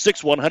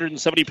 6'1",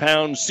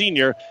 170-pound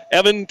senior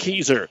Evan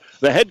Keyser.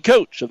 The head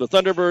coach of the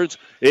Thunderbirds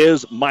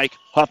is Mike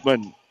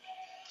Huffman.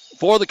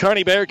 For the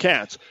Kearney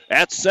Bearcats,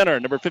 at center,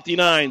 number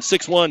 59,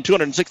 6'1",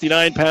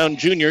 269-pound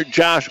junior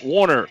Josh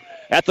Warner.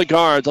 At the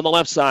guards on the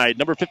left side,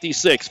 number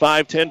 56,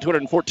 5'10",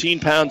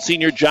 214-pound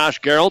senior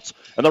Josh Geraltz.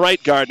 And the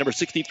right guard, number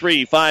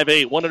 63,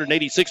 5'8",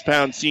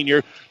 186-pound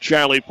senior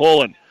Charlie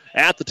Poland.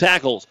 At the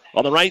tackles,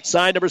 on the right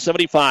side, number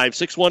 75,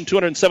 6'1",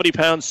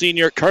 270-pound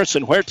senior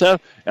Carson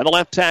Huerta. And the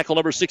left tackle,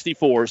 number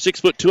 64,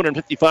 6',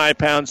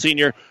 255-pound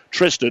senior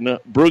Tristan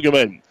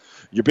Brueggemann.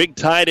 Your big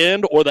tight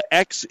end, or the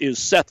X, is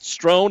Seth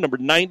Strone, number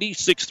 90,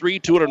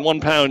 6'3",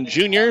 201-pound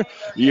junior.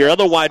 Your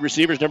other wide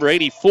receivers, number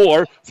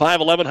 84,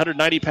 5'11",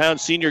 190-pound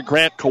senior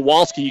Grant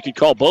Kowalski. You could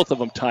call both of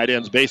them tight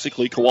ends,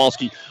 basically.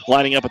 Kowalski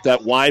lining up at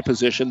that Y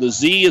position. The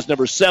Z is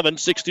number 7,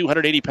 6'2",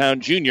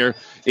 180-pound junior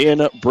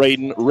in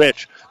Braden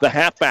Rich. The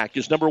halfback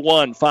is number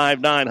 1,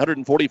 5'9",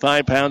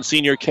 145-pound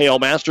senior Cale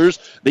Masters.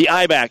 The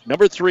I-back,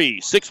 number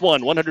 3,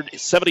 6'1",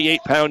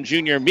 178-pound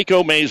junior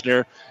Miko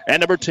Maisner.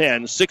 And number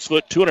 10, 6',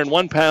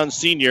 201-pound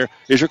senior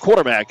is your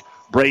quarterback,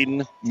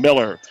 Braden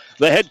Miller.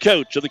 The head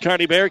coach of the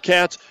Kearney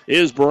Bearcats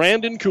is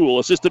Brandon Kuhl,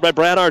 assisted by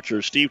Brad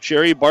Archer, Steve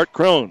Cherry, Bart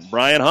Crone,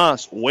 Brian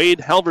Haas, Wade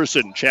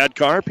Halverson, Chad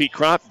Carr, Pete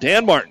Kropp,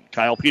 Dan Martin,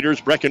 Kyle Peters,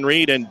 Brecken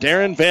Reed, and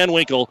Darren Van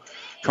Winkle.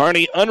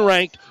 Kearney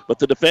unranked, but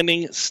the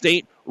defending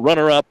state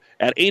runner-up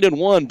at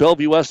 8-1.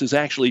 Bellevue West is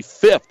actually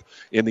 5th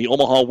in the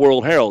Omaha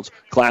World Herald's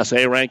Class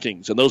A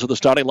rankings. And those are the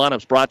starting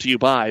lineups brought to you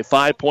by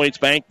 5 Points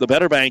Bank, the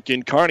better bank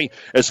in Kearney.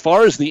 As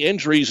far as the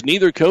injuries,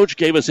 neither coach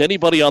gave us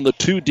anybody on the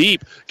 2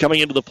 deep coming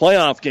into the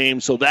playoff game,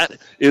 so that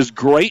is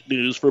great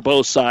news for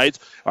both sides.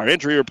 Our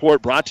injury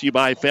report brought to you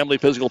by Family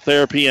Physical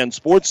Therapy and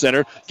Sports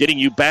Center, getting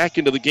you back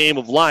into the game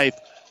of life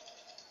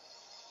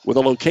with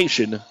a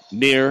location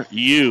near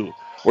you.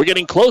 We're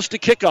getting close to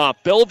kickoff.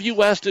 Bellevue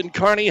West and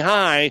Kearney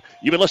High.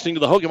 You've been listening to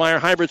the Hogemeyer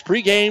Hybrids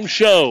pregame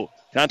show.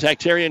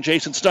 Contact Terry and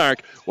Jason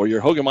Stark or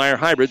your Hogemeyer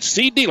Hybrids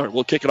seed dealer.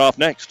 We'll kick it off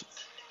next.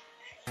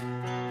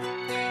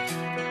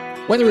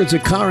 Whether it's a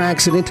car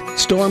accident,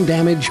 storm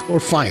damage, or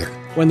fire,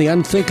 when the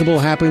unthinkable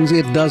happens,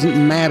 it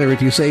doesn't matter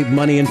if you save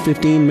money in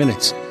 15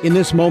 minutes. In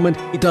this moment,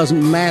 it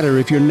doesn't matter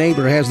if your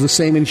neighbor has the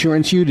same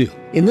insurance you do.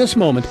 In this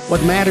moment,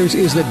 what matters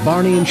is that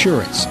Barney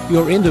Insurance,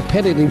 your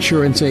independent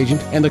insurance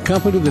agent, and the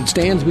company that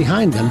stands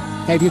behind them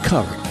have you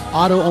covered.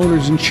 Auto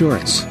Owners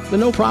Insurance, the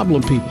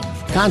no-problem people.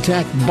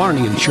 Contact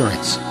Barney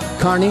Insurance.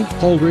 Kearney,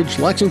 Holdridge,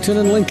 Lexington,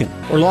 and Lincoln.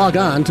 Or log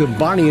on to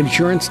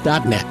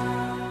barneyinsurance.net.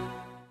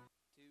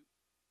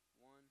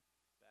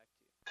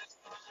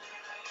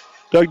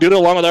 Doug Duda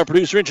along with our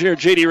producer engineer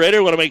J.D.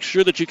 Rader. Want to make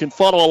sure that you can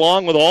follow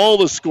along with all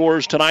the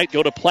scores tonight.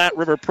 Go to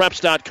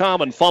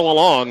PlatteRiverPreps.com and follow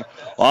along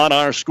on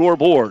our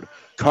scoreboard.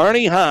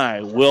 Kearney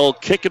High will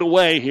kick it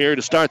away here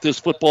to start this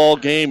football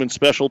game, and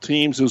special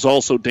teams is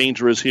also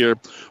dangerous here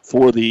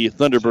for the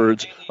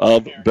Thunderbirds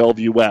of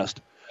Bellevue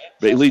West.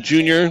 Bailey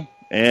Jr.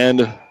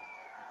 and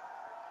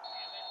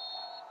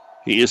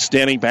he is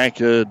standing back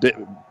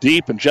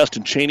deep, and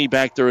Justin Cheney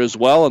back there as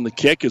well. And the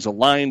kick is a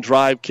line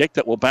drive kick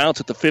that will bounce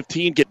at the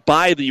 15, get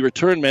by the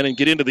return men, and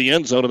get into the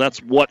end zone. And that's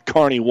what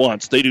Kearney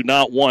wants. They do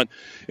not want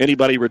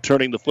anybody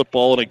returning the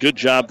football. And a good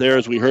job there,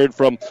 as we heard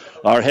from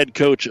our head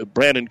coach,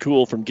 Brandon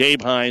Kuhl, from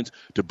Gabe Hines,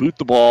 to boot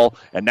the ball.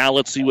 And now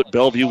let's see what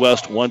Bellevue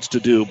West wants to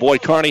do. Boy,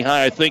 Kearney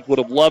High, I think, would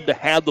have loved to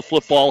have the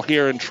football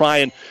here and try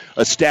and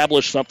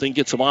establish something,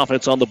 get some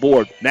offense on the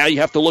board. Now you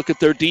have to look at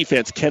their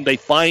defense. Can they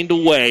find a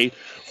way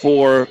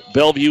for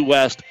Bellevue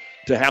West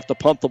to have to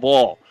punt the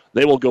ball?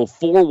 They will go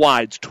 4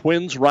 wides,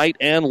 twins right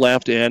and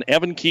left, and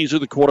Evan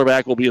Keyser, the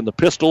quarterback, will be in the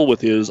pistol with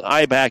his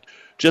eye back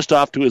just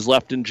off to his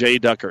left and Jay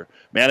Ducker.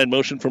 Man in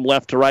motion from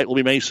left to right will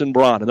be Mason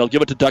Braun, and they'll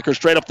give it to Ducker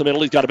straight up the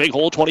middle. He's got a big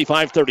hole,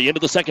 25-30, into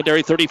the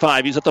secondary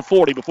 35. He's at the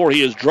 40 before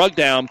he is drugged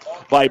down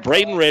by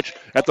Braden Rich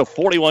at the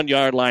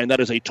 41-yard line. That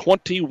is a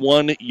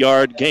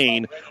 21-yard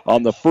gain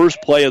on the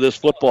first play of this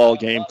football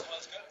game.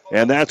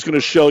 And that's going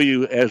to show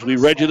you, as we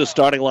read you the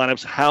starting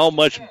lineups, how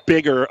much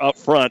bigger up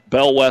front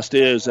Bell West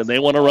is, and they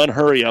want to run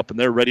hurry up, and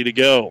they're ready to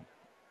go.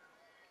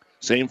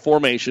 Same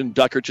formation.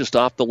 Ducker just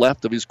off the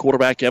left of his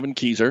quarterback, Evan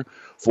Keyser.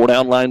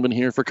 4-down lineman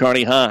here for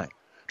Kearney High.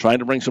 Trying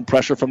to bring some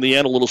pressure from the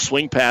end. A little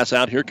swing pass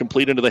out here,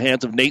 complete into the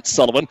hands of Nate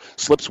Sullivan.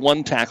 Slips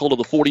one tackle to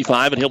the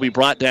 45, and he'll be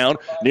brought down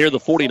near the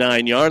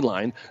 49-yard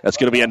line. That's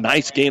going to be a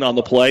nice gain on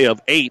the play of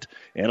 8,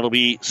 and it'll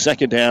be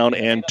 2nd down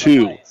and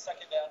 2.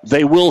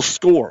 They will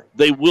score.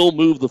 They will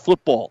move the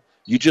football.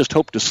 You just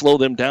hope to slow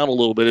them down a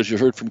little bit, as you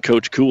heard from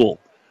Coach Kuhl,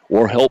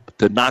 or help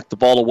to knock the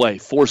ball away,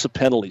 force a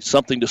penalty,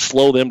 something to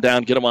slow them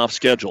down, get them off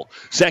schedule.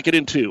 2nd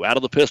and 2, out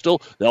of the pistol.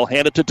 They'll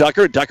hand it to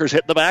Ducker. Ducker's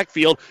hitting the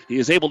backfield. He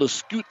is able to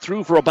scoot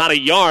through for about a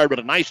yard, but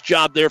a nice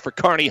job there for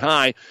Kearney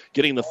High,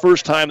 getting the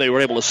first time they were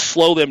able to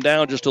slow them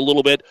down just a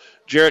little bit.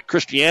 Jarrett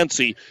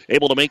Christianci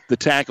able to make the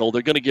tackle.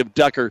 They're going to give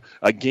Ducker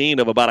a gain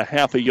of about a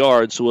half a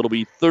yard, so it'll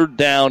be 3rd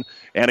down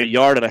and a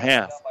yard and a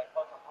half.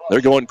 They're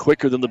going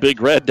quicker than the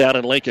Big Red down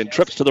in Lincoln.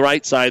 Trips to the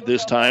right side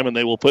this time, and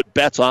they will put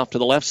Betts off to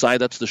the left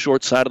side. That's the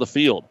short side of the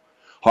field.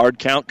 Hard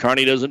count.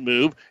 Kearney doesn't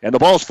move, and the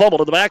ball's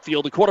fumbled in the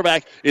backfield. The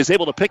quarterback is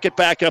able to pick it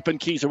back up, and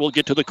Keyser will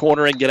get to the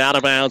corner and get out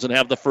of bounds and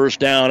have the first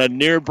down. A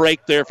near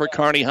break there for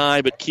Kearney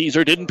High, but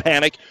Keyser didn't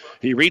panic.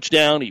 He reached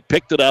down, he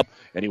picked it up,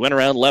 and he went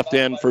around left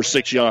end for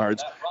 6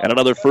 yards. And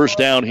another first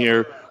down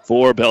here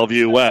for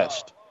Bellevue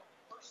West.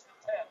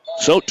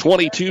 So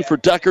 22 for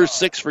Ducker,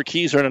 6 for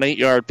Keyser, and an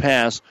 8-yard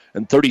pass,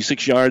 and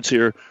 36 yards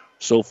here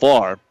so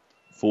far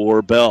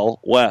for Bell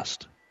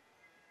West.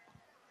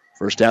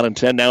 First down and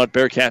 10 now at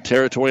Bearcat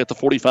territory at the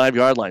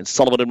 45-yard line.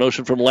 Sullivan in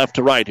motion from left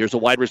to right. Here's a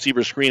wide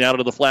receiver screen out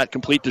into the flat,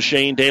 complete to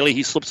Shane Daly.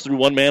 He slips through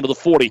one man to the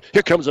 40.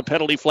 Here comes a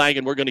penalty flag,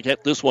 and we're going to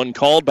get this one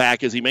called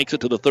back as he makes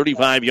it to the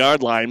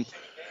 35-yard line.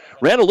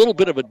 Ran a little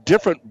bit of a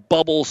different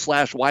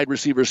bubble/wide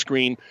receiver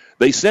screen.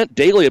 They sent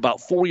Daly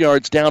about 4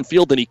 yards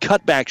downfield, then he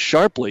cut back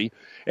sharply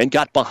and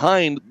got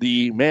behind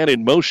the man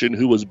in motion,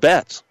 who was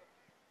Betts.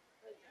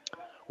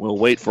 We'll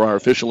wait for our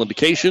official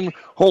indication.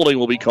 Holding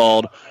will be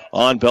called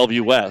on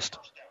Bellevue West.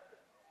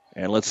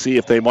 And let's see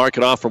if they mark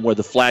it off from where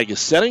the flag is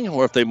setting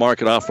or if they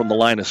mark it off from the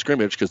line of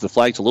scrimmage, because the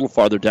flag's a little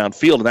farther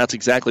downfield, and that's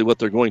exactly what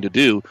they're going to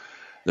do.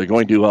 They're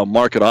going to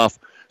mark it off,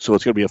 so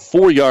it's going to be a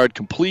 4-yard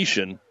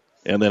completion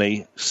and then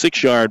a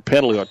 6-yard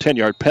penalty or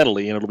 10-yard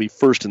penalty, and it'll be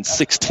 1st and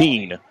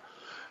 16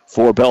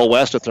 for Bell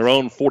West at their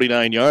own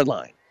 49-yard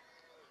line.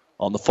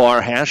 On the far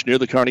hash near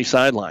the Kearney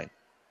sideline.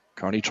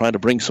 Kearney trying to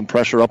bring some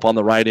pressure up on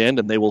the right end,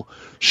 and they will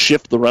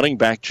shift the running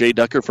back, Jay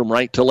Ducker, from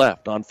right to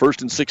left. On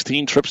 1st and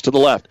 16, trips to the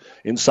left.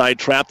 Inside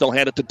trap, they'll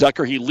hand it to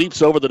Ducker. He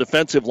leaps over the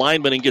defensive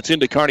lineman and gets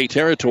into Kearney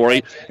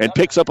territory and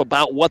picks up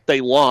about what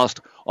they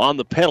lost on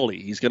the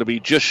penalty. He's going to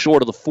be just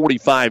short of the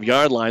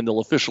 45-yard line. They'll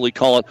officially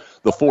call it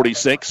the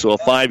 46, so a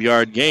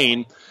 5-yard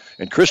gain.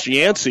 And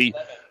Christianci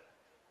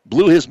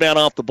blew his man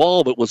off the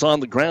ball, but was on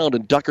the ground,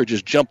 and Ducker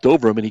just jumped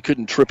over him, and he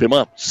couldn't trip him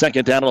up.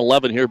 2nd down and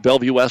 11 here,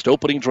 Bellevue West,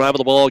 opening drive of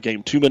the ball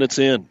game, 2 minutes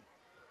in.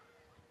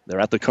 They're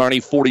at the Kearney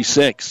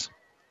 46.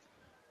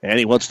 And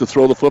he wants to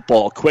throw the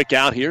football. Quick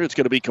out here. It's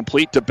going to be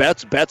complete to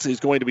Betts. Betts is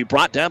going to be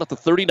brought down at the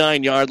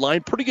 39-yard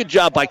line. Pretty good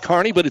job by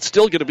Kearney, but it's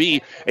still going to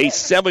be a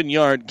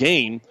 7-yard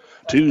gain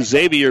to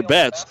Xavier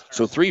Betts.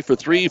 So 3 for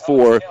 3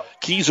 for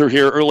Keyser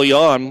here early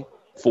on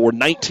for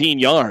 19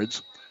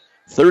 yards.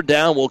 3rd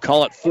down, we'll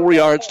call it 4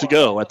 yards to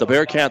go at the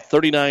Bearcat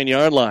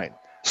 39-yard line.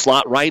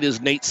 Slot right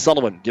is Nate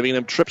Sullivan, giving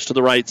them trips to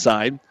the right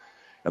side.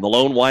 And the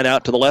lone wide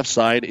out to the left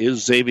side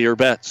is Xavier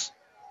Betts.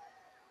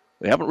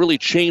 They haven't really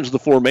changed the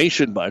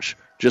formation much,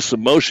 just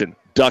some motion.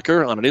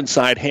 Ducker on an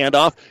inside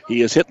handoff.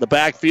 He is hit in the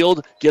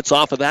backfield, gets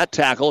off of that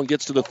tackle and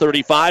gets to the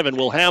 35, and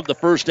will have the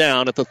first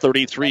down at the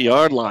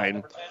 33-yard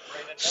line.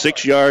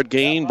 6-yard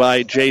gain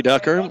by Jay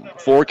Ducker.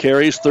 4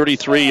 carries,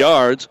 33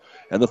 yards.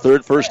 And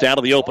the first down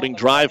of the opening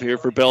drive here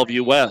for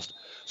Bellevue West.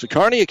 So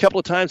Kearney a couple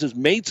of times has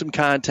made some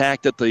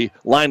contact at the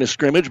line of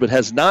scrimmage, but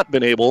has not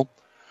been able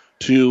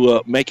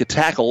to make a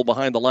tackle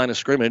behind the line of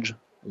scrimmage.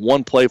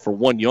 1 play for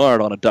 1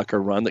 yard on a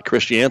Ducker run that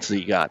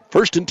Christianci got.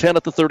 1st and 10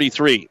 at the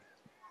 33.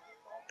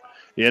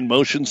 In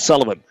motion,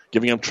 Sullivan,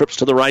 giving him trips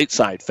to the right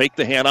side. Fake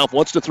the handoff,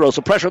 wants to throw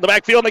some pressure in the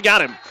backfield, and they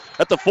got him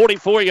at the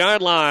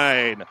 44-yard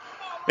line.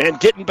 And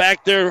getting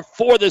back there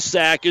for the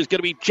sack is going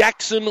to be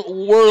Jackson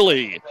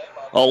Worley.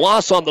 A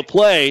loss on the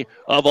play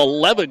of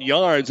 11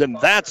 yards, and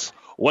that's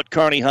what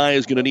Kearney High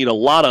is going to need a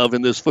lot of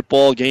in this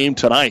football game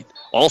tonight.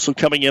 Also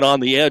coming in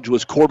on the edge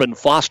was Corbin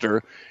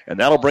Foster,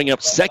 and that'll bring up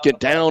 2nd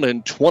down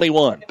and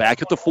 21.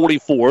 Back at the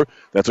 44.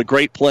 That's a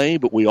great play,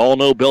 but we all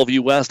know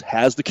Bellevue West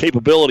has the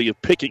capability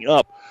of picking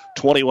up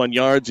 21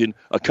 yards in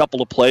a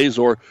couple of plays,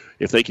 or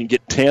if they can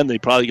get 10, they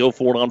probably go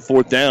for it on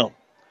 4th down.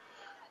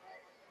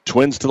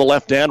 Twins to the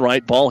left and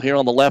right. Ball here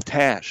on the left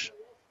hash.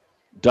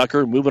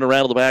 Ducker moving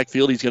around in the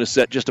backfield. He's going to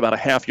set just about a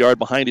half yard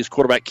behind his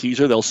quarterback,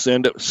 Keyser. They'll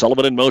send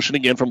Sullivan in motion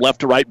again from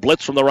left to right.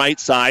 Blitz from the right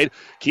side.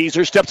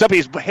 Keyser steps up.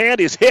 His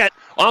hand is hit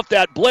off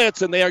that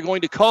blitz, and they are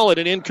going to call it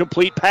an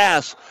incomplete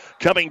pass.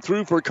 Coming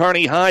through for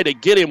Kearney High to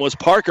get him was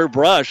Parker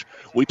Brush.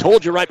 We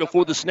told you right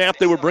before the snap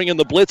they were bringing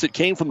the blitz. It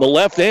came from the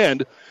left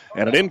end,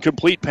 and an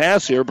incomplete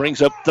pass here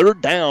brings up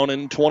 3rd down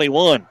and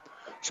 21.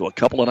 So a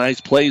couple of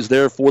nice plays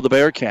there for the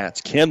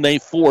Bearcats. Can they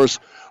force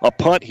a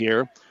punt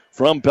here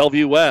from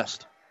Bellevue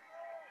West?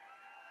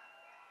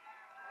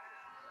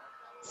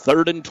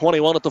 3rd and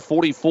 21 at the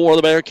 44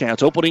 of the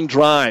Bearcats. Opening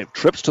drive.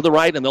 Trips to the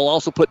right, and they'll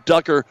also put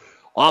Ducker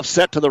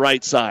offset to the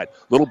right side.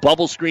 Little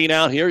bubble screen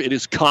out here. It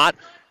is caught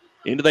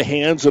into the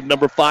hands of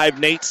number 5,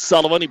 Nate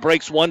Sullivan. He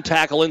breaks one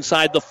tackle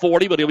inside the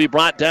 40, but he'll be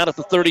brought down at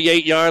the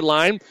 38-yard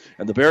line.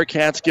 And the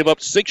Bearcats give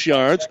up 6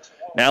 yards.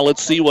 Now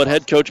let's see what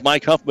head coach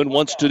Mike Huffman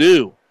wants to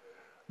do.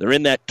 They're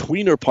in that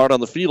tweener part on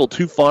the field,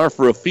 too far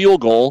for a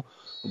field goal,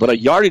 but a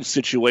yardage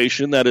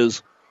situation that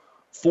is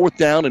 4th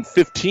down and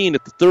 15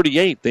 at the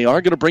 38. They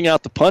are going to bring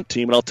out the punt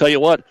team, and I'll tell you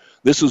what,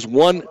 this is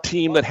one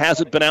team that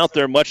hasn't been out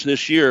there much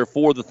this year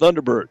for the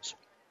Thunderbirds.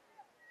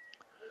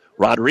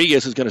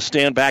 Rodriguez is going to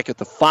stand back at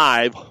the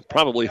 5,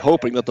 probably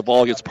hoping that the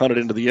ball gets punted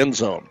into the end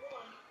zone.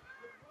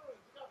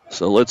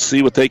 So let's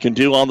see what they can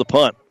do on the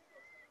punt.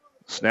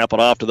 Snap it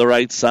off to the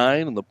right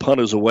side, and the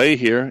punt is away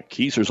here.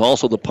 Kieser's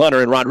also the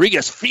punter, and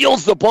Rodriguez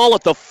fields the ball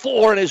at the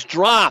 4 and is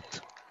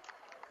dropped.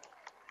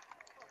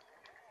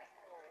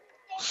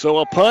 So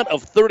a punt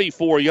of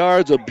 34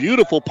 yards, a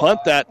beautiful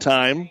punt that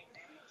time.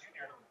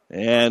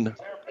 And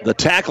the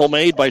tackle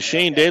made by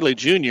Shane Daly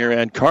Jr.,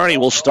 and Kearney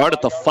will start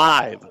at the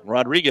 5.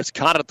 Rodriguez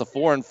caught it at the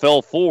 4 and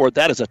fell forward.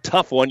 That is a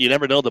tough one. You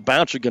never know the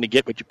bounce you're going to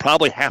get, but you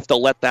probably have to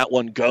let that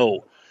one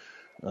go.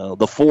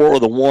 The 4 or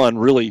the 1,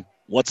 really,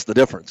 what's the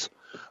difference?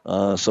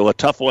 So a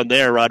tough one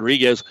there.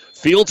 Rodriguez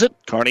fields it.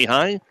 Kearney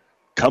High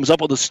comes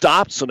up with a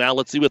stop, so now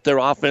let's see what their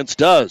offense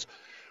does.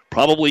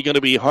 Probably going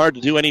to be hard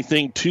to do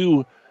anything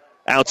too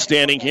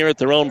outstanding here at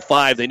their own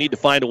 5. They need to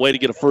find a way to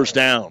get a first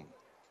down.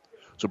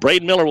 So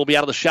Braden Miller will be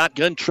out of the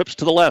shotgun, trips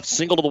to the left,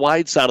 single to the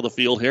wide side of the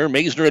field here.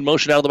 Maisner in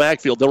motion out of the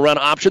backfield. They'll run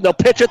option. They'll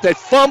pitch it. They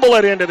fumble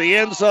it into the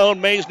end zone.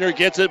 Maisner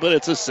gets it, but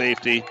it's a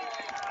safety.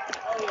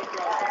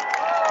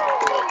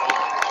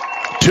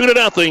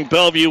 2-0,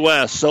 Bellevue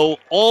West. So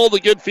all the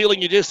good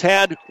feeling you just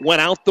had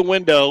went out the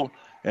window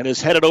and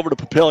is headed over to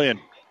Papillion.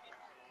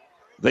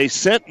 They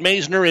sent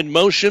Maisner in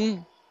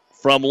motion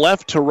from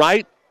left to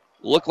right.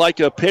 Looked like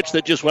a pitch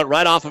that just went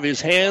right off of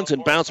his hands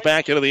and bounced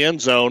back into the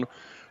end zone.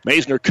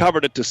 Maisner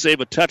covered it to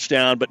save a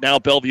touchdown, but now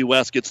Bellevue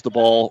West gets the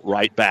ball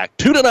right back.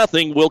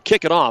 2-0. We'll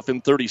kick it off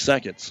in 30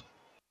 seconds.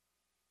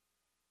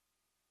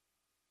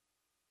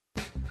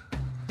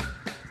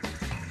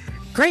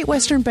 Great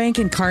Western Bank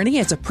in Kearney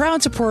is a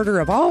proud supporter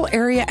of all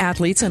area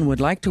athletes and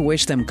would like to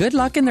wish them good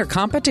luck in their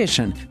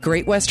competition.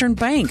 Great Western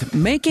Bank,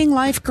 making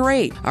life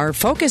great. Our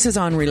focus is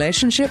on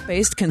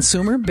relationship-based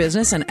consumer,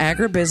 business, and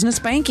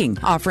agribusiness banking,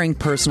 offering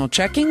personal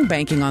checking,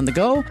 banking on the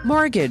go,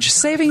 mortgage,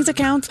 savings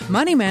accounts,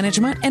 money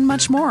management, and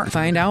much more.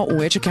 Find out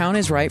which account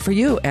is right for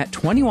you at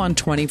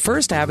 2120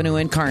 First Avenue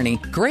in Kearney.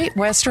 Great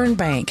Western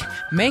Bank,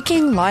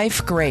 making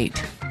life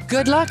great.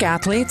 Good luck,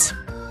 athletes.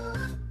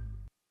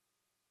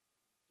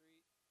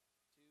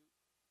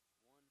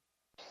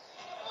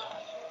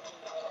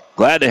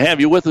 Glad to have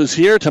you with us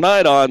here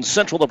tonight on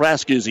Central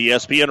Nebraska's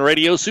ESPN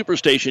Radio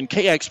Superstation,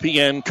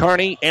 KXPN,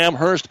 Kearney,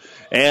 Amherst,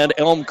 and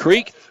Elm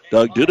Creek.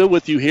 Doug Duda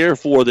with you here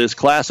for this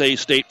Class A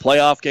state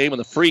playoff game and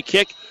the free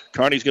kick.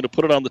 Kearney's going to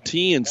put it on the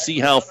tee and see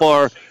how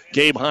far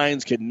Gabe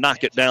Hines can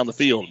knock it down the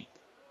field.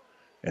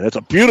 And it's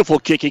a beautiful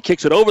kick. He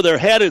kicks it over their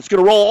head. It's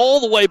going to roll all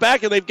the way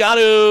back, and they've got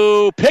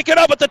to pick it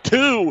up at the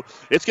 2.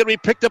 It's going to be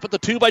picked up at the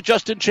 2 by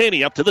Justin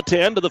Cheney, up to the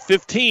 10, to the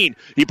 15.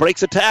 He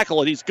breaks a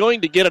tackle, and he's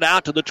going to get it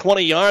out to the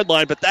 20-yard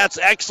line, but that's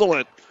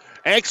excellent.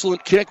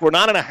 Excellent kick. We're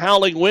not in a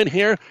howling wind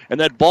here,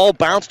 and that ball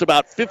bounced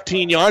about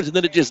 15 yards, and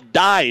then it just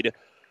died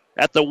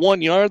at the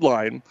 1-yard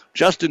line.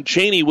 Justin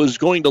Cheney was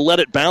going to let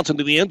it bounce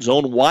into the end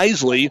zone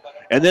wisely,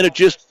 and then it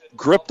just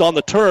gripped on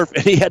the turf,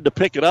 and he had to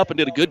pick it up and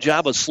did a good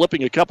job of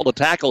slipping a couple of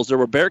tackles. There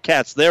were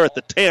Bearcats there at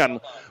the 10,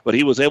 but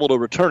he was able to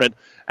return it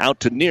out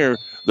to near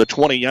the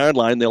 20-yard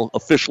line. They'll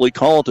officially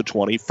call it the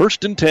 20.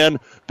 1st and 10,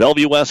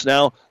 Bellevue West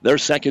now, their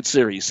second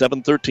series.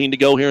 7:13 to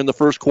go here in the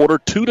first quarter,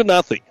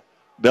 2-0.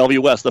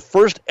 Bellevue West, the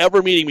first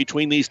ever meeting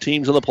between these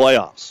teams in the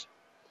playoffs.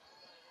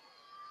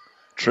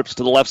 Trips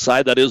to the left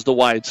side, that is the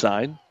wide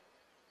side.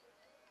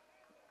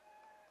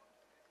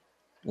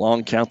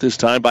 Long count this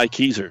time by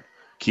Kieser.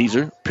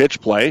 Kieser,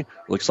 pitch play.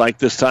 Looks like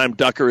this time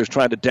Ducker is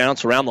trying to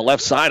dance around the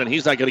left side, and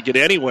he's not going to get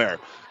anywhere.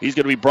 He's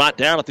going to be brought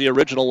down at the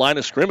original line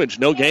of scrimmage.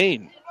 No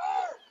gain.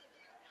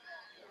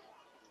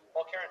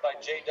 Ball carried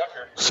by Jay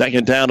Ducker.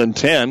 2nd down and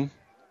 10.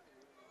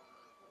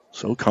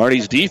 So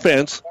Kearney's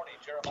defense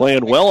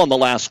playing well on the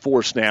last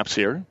 4 snaps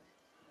here.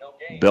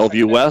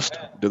 Bellevue West,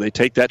 do they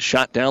take that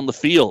shot down the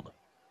field?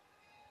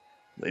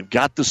 They've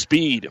got the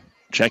speed.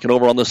 Checking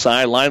over on the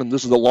sideline, and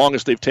this is the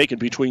longest they've taken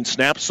between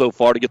snaps so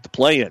far to get the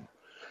play in.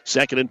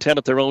 2nd and 10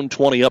 at their own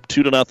 20, up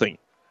 2-0.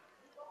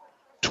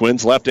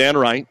 Twins left and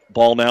right.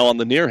 Ball now on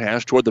the near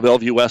hash toward the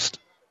Bellevue West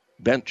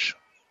bench.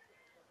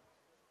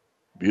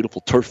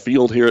 Beautiful turf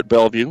field here at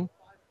Bellevue.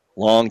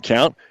 Long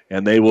count,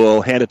 and they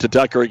will hand it to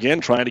Ducker again,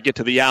 trying to get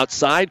to the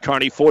outside.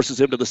 Kearney forces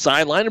him to the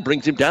sideline and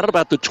brings him down at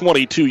about the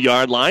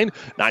 22-yard line.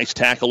 Nice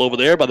tackle over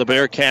there by the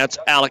Bearcats'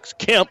 Alex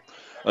Kemp.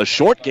 A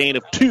short gain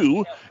of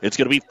 2. It's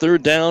going to be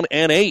 3rd down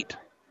and 8.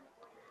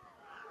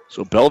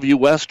 So Bellevue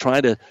West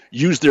trying to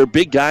use their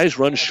big guys,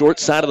 run short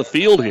side of the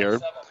field here.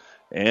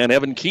 And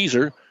Evan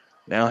Keyser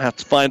now have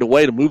to find a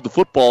way to move the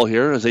football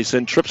here as they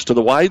send trips to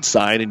the wide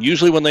side. And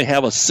usually when they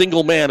have a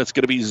single man, it's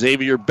going to be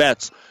Xavier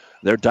Betts,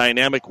 their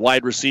dynamic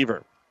wide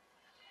receiver.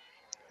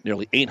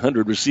 Nearly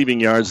 800 receiving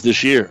yards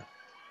this year.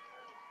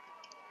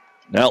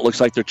 Now it looks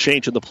like they're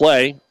changing the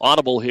play.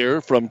 Audible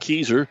here from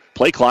Keyser.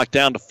 Play clock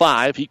down to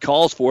 5. He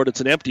calls for it.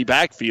 It's an empty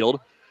backfield.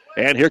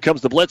 And here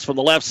comes the blitz from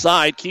the left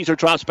side. Keyser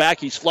drops back.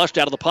 He's flushed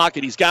out of the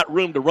pocket. He's got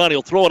room to run.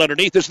 He'll throw it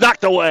underneath. It's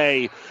knocked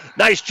away.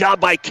 Nice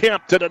job by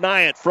Kemp to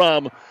deny it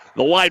from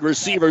the wide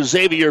receiver,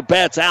 Xavier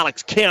Betts.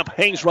 Alex Kemp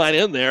hangs right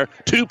in there.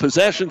 2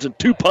 possessions and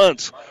 2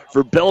 punts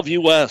for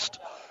Bellevue West.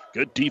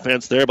 Good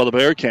defense there by the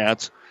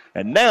Bearcats.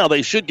 And now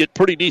they should get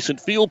pretty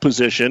decent field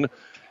position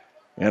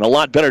and a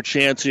lot better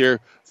chance here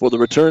for the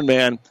return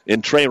man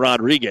in Trey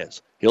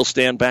Rodriguez. He'll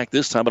stand back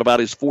this time at about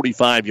his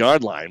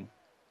 45-yard line.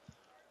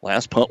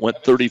 Last punt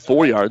went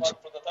 34 yards.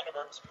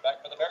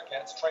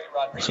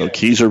 So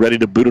Keyser ready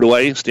to boot it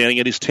away, standing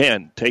at his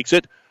 10. Takes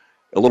it.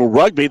 A little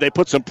rugby. They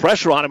put some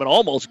pressure on him and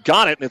almost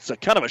got it. And it's a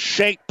kind of a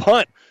shank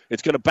punt.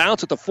 It's going to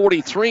bounce at the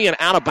 43 and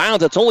out of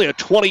bounds. That's only a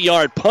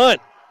 20-yard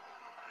punt.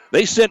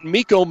 They sent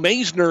Miko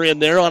Maisner in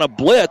there on a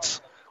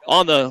blitz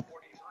on the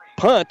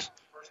punt,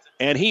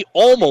 and he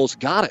almost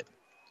got it.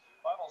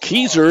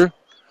 Keyser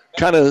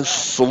kind of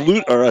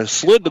slid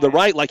to the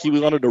right like he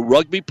wanted to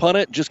rugby punt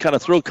it, just kind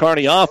of throw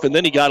Kearney off, and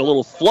then he got a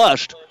little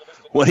flushed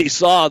when he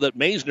saw that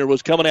Maisner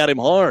was coming at him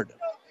hard.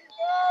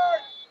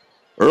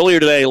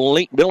 Earlier today,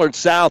 Millard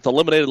South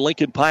eliminated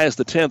Lincoln Pius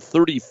X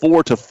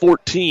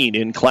 34-14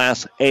 in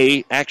Class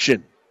A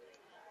action.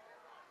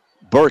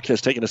 Burke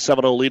has taken a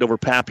 7-0 lead over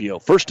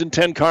Papio. 1st and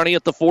 10, Kearney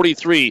at the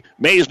 43.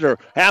 Maisner,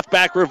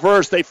 halfback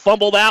reverse. They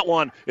fumble that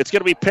one. It's going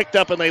to be picked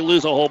up, and they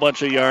lose a whole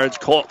bunch of yards.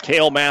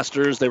 Cale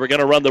Masters, they were going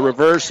to run the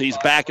reverse. He's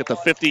back at the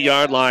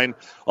 50-yard line,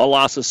 a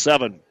loss of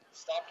 7.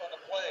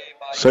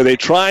 So they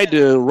tried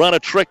to run a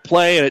trick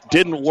play, and it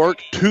didn't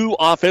work. 2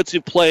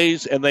 offensive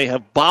plays, and they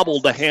have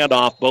bobbled the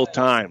handoff both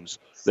times.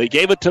 They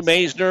gave it to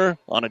Maisner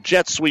on a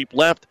jet sweep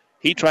left.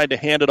 He tried to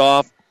hand it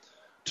off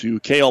to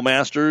Cale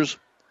Masters,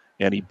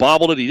 and he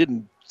bobbled it. He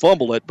didn't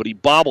fumble it, but he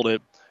bobbled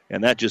it,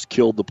 and that just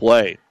killed the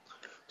play.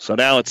 So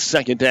now it's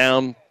 2nd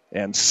down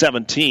and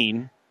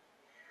 17.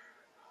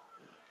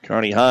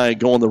 Kearney High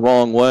going the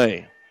wrong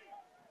way.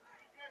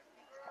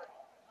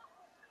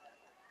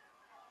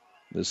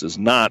 This is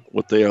not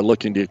what they are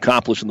looking to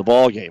accomplish in the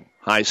ballgame.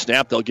 High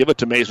snap. They'll give it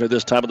to Maisner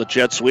this time on the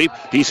jet sweep.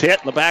 He's hit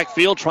in the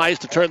backfield, tries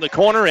to turn the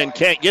corner, and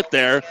can't get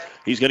there.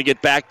 He's going to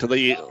get back to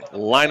the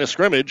line of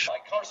scrimmage.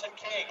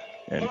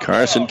 And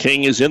Carson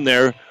King is in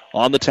there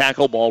on the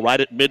tackle ball right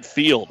at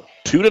midfield.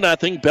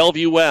 2-0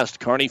 Bellevue West.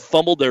 Kearney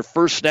fumbled their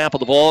first snap of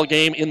the ball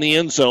game in the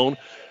end zone.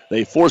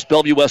 They forced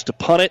Bellevue West to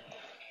punt it.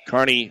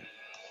 Kearney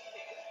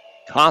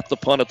caught the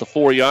punt at the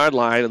 4-yard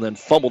line and then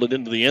fumbled it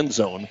into the end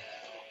zone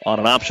on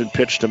an option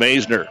pitch to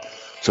Maisner.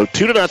 So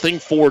 2-0,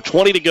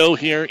 4:20 to go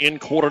here in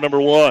quarter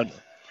number 1.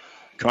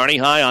 Kearney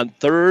High on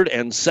 3rd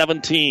and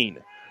 17.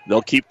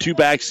 They'll keep 2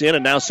 backs in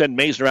and now send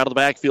Maisner out of the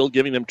backfield,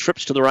 giving them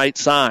trips to the right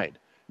side.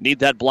 Need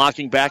that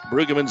blocking back.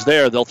 Brueggemann's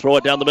there. They'll throw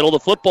it down the middle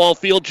of the football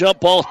field. Jump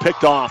ball's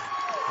picked off.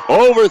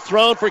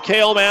 Overthrown for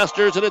Cale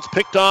Masters, and it's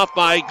picked off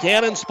by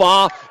Gannon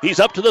Spa. He's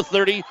up to the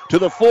 30, to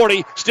the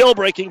 40, still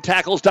breaking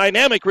tackles.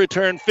 Dynamic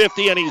return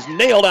 50, and he's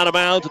nailed out of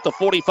bounds at the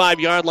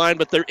 45-yard line,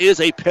 but there is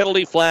a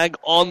penalty flag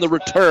on the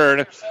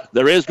return.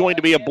 There is going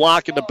to be a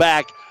block in the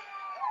back.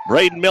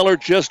 Braden Miller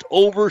just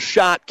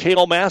overshot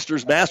Cale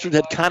Masters. Masters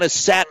had kind of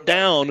sat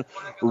down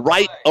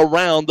right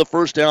around the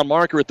first down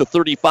marker at the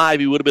 35.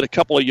 He would have been a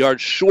couple of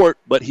yards short,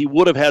 but he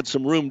would have had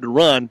some room to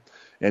run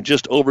and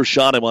just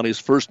overshot him on his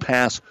first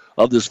pass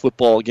of this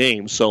football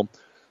game. So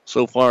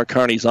far,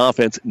 Kearney's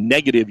offense,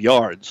 negative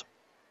yards.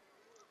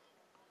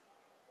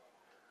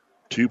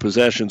 2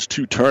 possessions,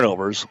 2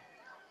 turnovers.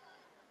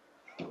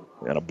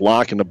 And a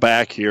block in the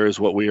back here is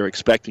what we are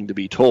expecting to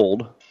be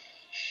told.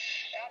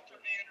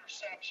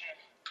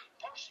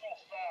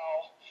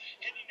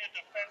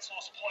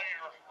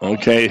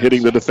 Okay,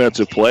 hitting the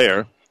defensive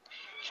player.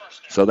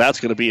 So that's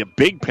going to be a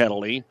big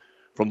penalty.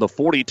 From the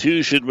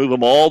 42, should move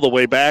them all the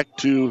way back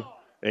to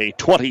a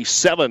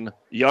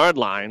 27-yard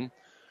line.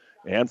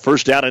 And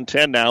 1st down and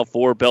 10 now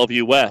for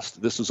Bellevue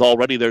West. This is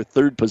already their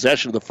 3rd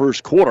possession of the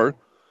first quarter.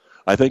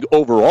 I think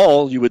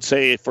overall, you would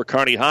say for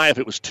Kearney High, if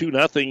it was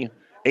 2-0,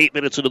 8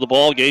 minutes into the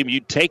ball game,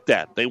 you'd take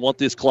that. They want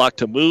this clock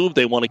to move.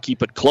 They want to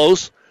keep it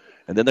close.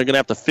 And then they're going to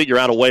have to figure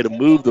out a way to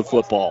move the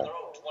football.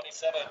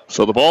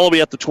 So the ball will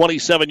be at the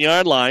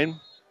 27-yard line.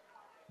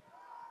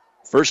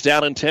 1st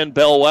down and 10,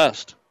 Bell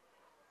West.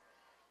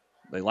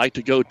 They like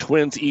to go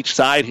twins each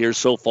side here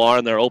so far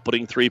in their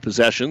opening 3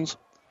 possessions.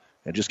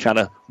 and just kind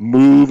of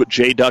move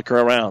Jay Ducker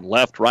around.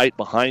 Left, right,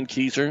 behind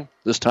Keyser.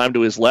 This time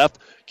to his left.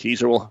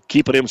 Keyser will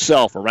keep it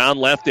himself. Around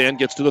left end,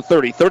 gets to the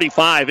 30,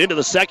 35, into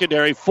the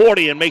secondary,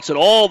 40, and makes it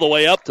all the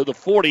way up to the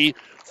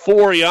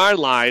 44-yard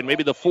line.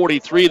 Maybe the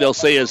 43, they'll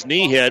say his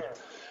knee hit.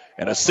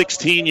 And a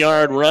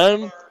 16-yard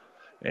run,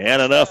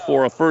 and enough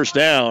for a first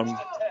down.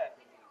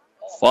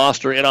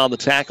 Foster in on the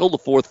tackle, the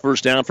 4th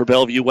first down for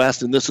Bellevue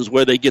West, and this is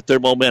where they get their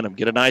momentum.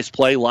 Get a nice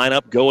play, line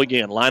up, go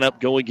again. Line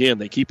up, go again.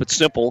 They keep it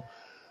simple.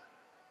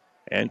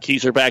 And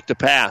Keyser back to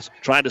pass.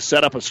 Trying to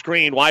set up a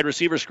screen. Wide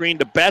receiver screen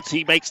to Betts.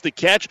 He makes the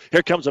catch.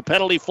 Here comes a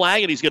penalty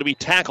flag, and he's going to be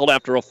tackled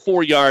after a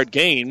 4-yard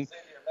gain.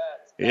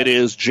 It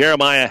is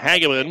Jeremiah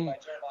Hageman,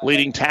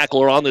 leading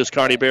tackler on this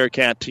Kearney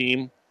Bearcat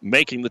team,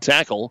 making the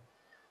tackle.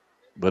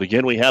 But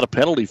again, we had a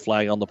penalty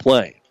flag on the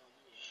play.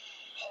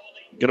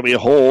 Going to be a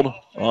hold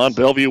on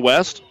Bellevue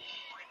West.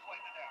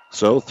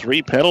 So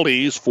 3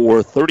 penalties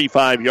for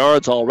 35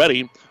 yards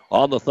already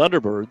on the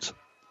Thunderbirds.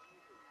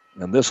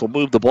 And this will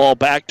move the ball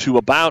back to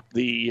about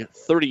the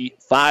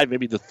 35,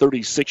 maybe the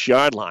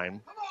 36-yard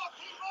line.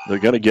 They're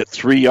going to get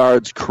 3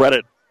 yards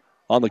credit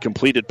on the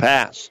completed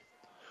pass.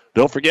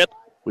 Don't forget,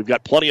 we've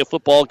got plenty of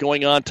football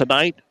going on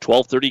tonight.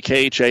 12:30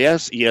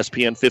 KHAS,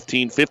 ESPN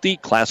 1550,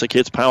 Classic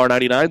Hits Power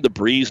 99, The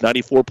Breeze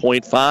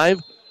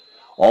 94.5.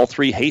 All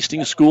 3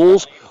 Hastings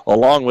schools,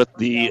 along with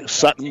the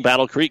Sutton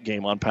Battle Creek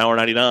game on Power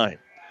 99.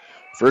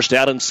 First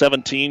down and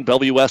 17,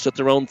 Bellevue West at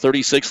their own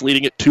 36,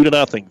 leading it 2-0.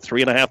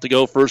 3.5 to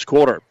go first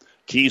quarter.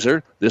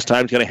 Keyser, this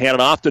time is going to hand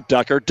it off to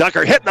Ducker.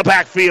 Ducker hit in the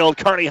backfield.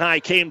 Kearney High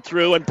came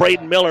through, and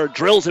Braden Miller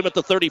drills him at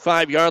the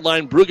 35-yard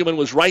line. Brueggemann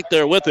was right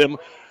there with him.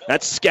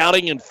 That's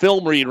scouting and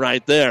film read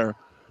right there.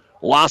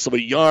 Loss of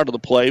a yard of the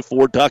play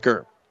for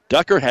Ducker.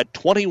 Ducker had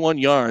 21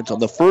 yards on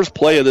the first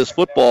play of this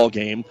football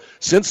game.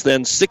 Since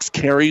then, 6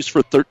 carries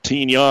for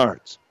 13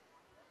 yards.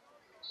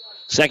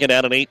 Second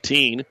down and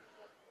 18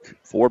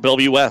 for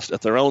Bellevue West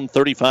at their own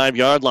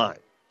 35-yard line.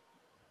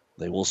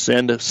 They will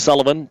send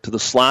Sullivan to the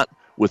slot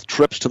with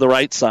trips to the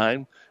right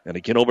side. And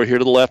again, over here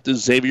to the left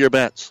is Xavier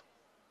Betts.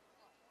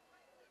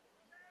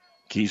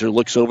 Keyser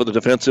looks over the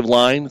defensive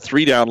line,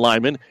 3-down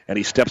lineman, and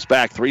he steps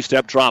back,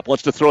 3-step drop,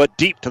 wants to throw it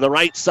deep to the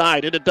right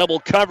side into double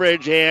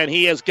coverage, and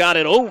he has got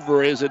it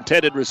over his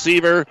intended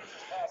receiver.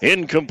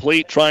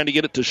 Incomplete, trying to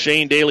get it to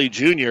Shane Daly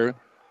Jr.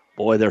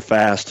 Boy, they're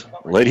fast.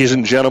 Ladies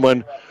and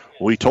gentlemen,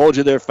 we told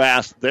you they're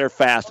fast. They're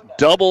fast.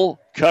 Double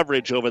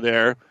coverage over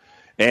there,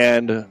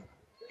 and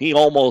he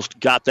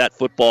almost got that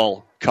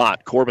football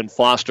caught. Corbin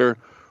Foster,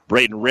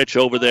 Braden Rich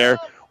over there,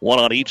 one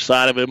on each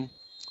side of him.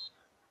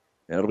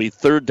 And it'll be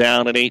 3rd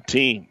down and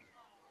 18.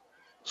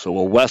 So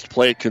will West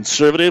play it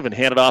conservative and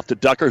hand it off to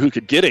Ducker, who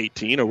could get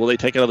 18, or will they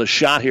take another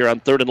shot here on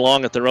 3rd and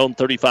long at their own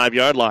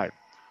 35-yard line?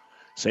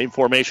 Same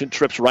formation,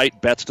 trips right,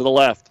 Betts to the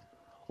left.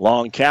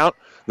 Long count.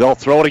 They'll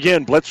throw it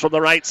again. Blitz from the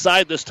right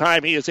side. This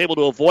time he is able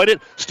to avoid it.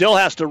 Still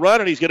has to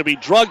run, and he's going to be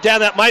drugged down.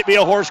 That might be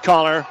a horse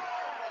collar.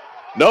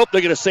 Nope,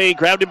 they're going to say he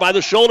grabbed him by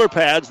the shoulder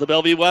pads. The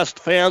Bellevue West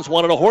fans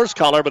wanted a horse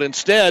collar, but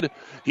instead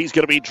he's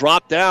going to be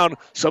dropped down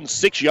some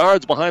 6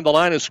 yards behind the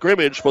line of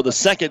scrimmage for the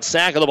second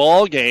sack of the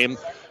ball game.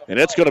 And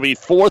it's going to be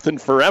 4th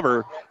and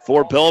forever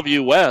for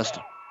Bellevue West.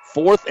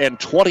 4th and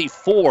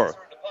 24.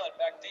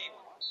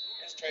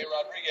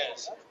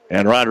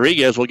 And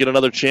Rodriguez will get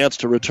another chance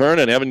to return,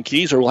 and Evan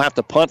Keyser will have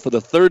to punt for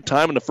the 3rd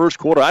time in the first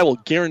quarter. I will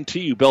guarantee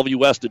you Bellevue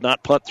West did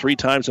not punt 3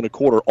 times in a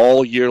quarter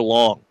all year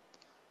long.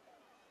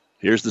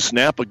 Here's the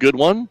snap, a good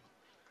one.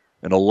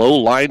 And a low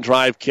line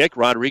drive kick.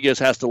 Rodriguez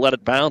has to let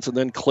it bounce and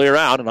then clear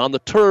out. And on the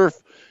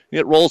turf,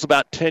 it rolls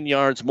about 10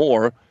 yards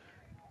more.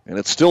 And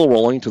it's still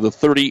rolling to the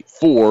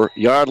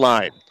 34-yard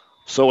line.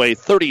 So a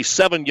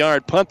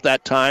 37-yard punt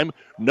that time.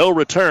 No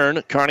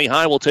return. Kearney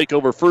High will take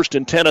over 1st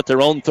and 10 at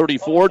their own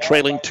 34,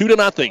 trailing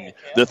 2-0.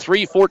 The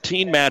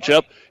 3-14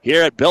 matchup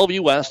here at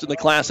Bellevue West in the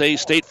Class A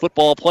State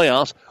Football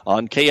Playoffs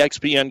on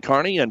KXPN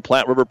Kearney and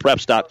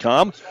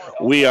PlatteRiverPreps.com.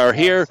 We are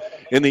here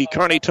in the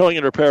Kearney Towing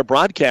and Repair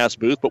broadcast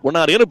booth, but we're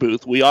not in a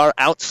booth. We are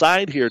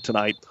outside here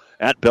tonight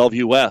at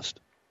Bellevue West.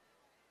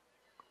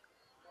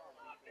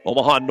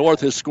 Omaha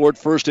North has scored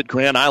first at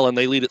Grand Island.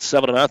 They lead at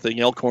 7-0.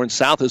 Elkhorn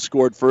South has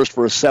scored first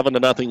for a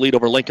 7-0 lead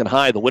over Lincoln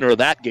High. The winner of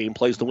that game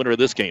plays the winner of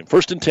this game.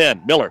 1st and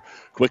 10. Miller,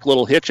 quick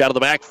little hitch out of the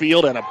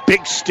backfield and a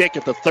big stick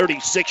at the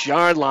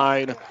 36-yard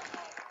line.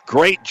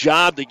 Great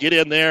job to get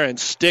in there and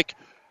stick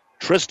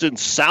Tristan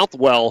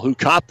Southwell, who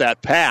caught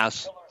that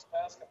pass.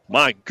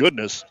 My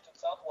goodness.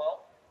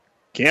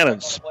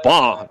 Cannon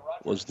Spa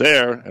was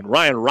there, and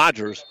Ryan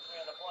Rogers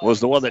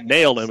was the one that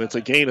nailed him. It's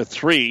a gain of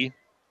 3.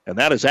 And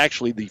that is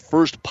actually the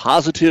first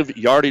positive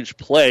yardage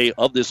play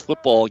of this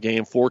football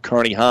game for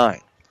Kearney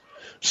High.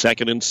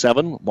 2nd and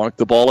 7. Mark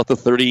the ball at the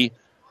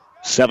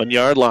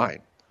 37-yard line.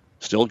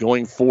 Still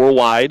going 4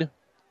 wide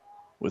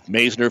with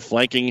Maisner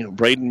flanking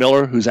Braden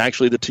Miller, who's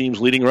actually the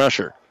team's leading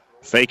rusher.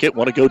 Fake it,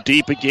 want to go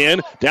deep again.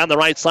 Down the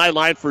right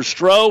sideline for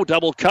Stroh.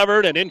 Double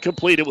covered and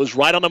incomplete. It was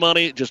right on the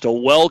money. Just a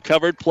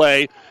well-covered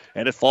play,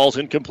 and it falls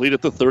incomplete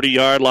at the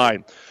 30-yard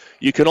line.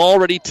 you can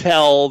already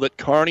tell that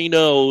Kearney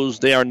knows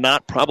they are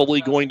not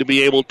probably going to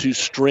be able to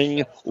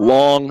string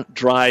long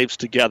drives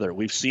together.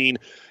 We've seen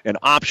an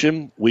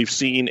option. We've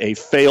seen a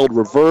failed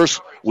reverse.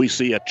 We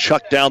see a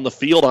chuck down the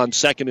field on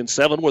 2nd and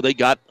 7 where they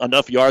got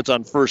enough yards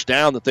on first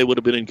down that they would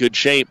have been in good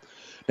shape.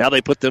 Now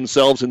they put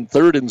themselves in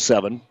 3rd and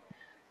 7,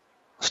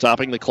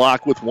 stopping the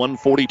clock with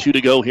 1:42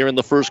 to go here in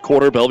the first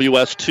quarter. Bellevue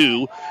West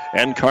 2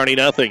 and Kearney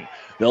nothing.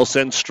 They'll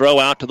send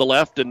Stroh out to the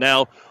left and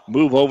now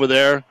move over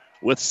there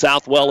with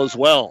Southwell as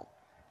well.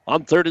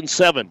 On 3rd and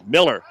 7,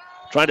 Miller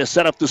trying to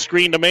set up the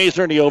screen to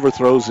Maisner, and he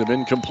overthrows him.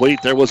 Incomplete.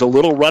 There was a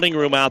little running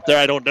room out there.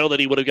 I don't know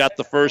that he would have got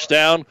the first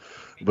down,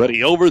 but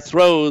he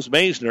overthrows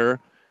Maisner.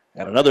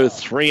 And another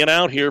 3 and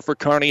out here for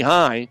Kearney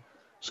High.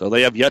 So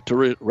they have yet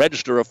to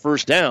register a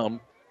first down.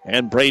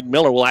 And Braden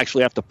Miller will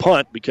actually have to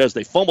punt because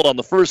they fumbled on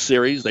the first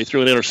series. They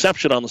threw an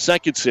interception on the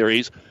second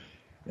series.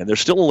 And they're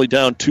still only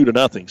down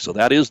 2-0. So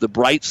that is the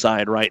bright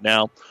side right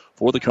now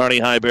for the Kearney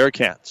High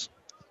Bearcats.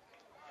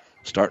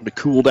 Starting to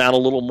cool down a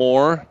little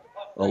more.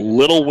 A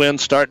little wind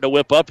starting to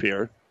whip up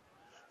here.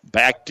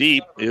 Back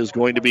deep is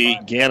going to be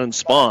Gannon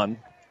Spahn.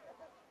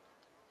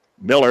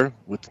 Miller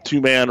with the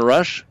 2-man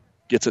rush.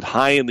 Gets it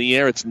high in the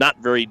air. It's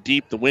not very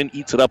deep. The wind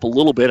eats it up a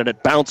little bit, and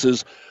it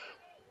bounces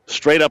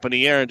straight up in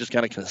the air and just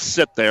kind of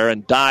sit there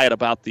and die at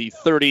about the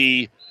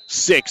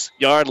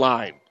 36-yard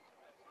line.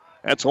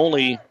 That's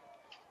only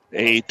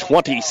a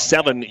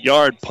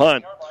 27-yard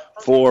punt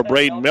for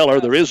Braden Miller.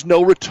 There is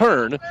no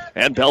return,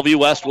 and Bellevue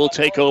West will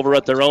take over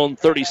at their own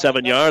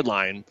 37-yard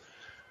line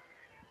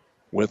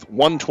with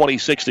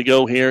 1:26 to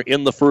go here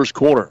in the first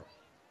quarter.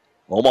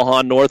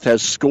 Omaha North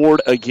has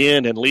scored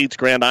again and leads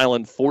Grand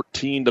Island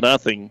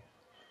 14-0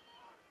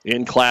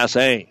 in Class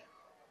A.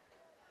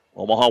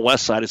 Omaha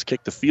West Side has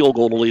kicked the field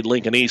goal to lead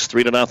Lincoln East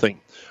 3-0.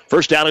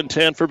 First down and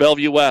 10 for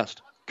Bellevue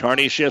West.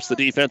 Kearney shifts the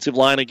defensive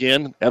line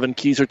again. Evan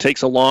Kieser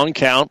takes a long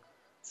count.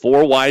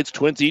 4 wides,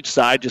 twins each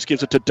side. Just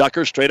gives it to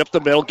Ducker straight up the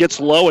middle. Gets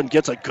low and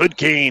gets a good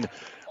gain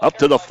up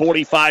to the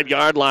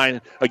 45-yard line.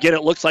 Again,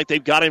 it looks like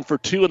they've got him for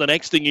 2, and the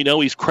next thing you know,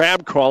 he's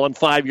crab crawling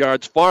 5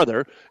 yards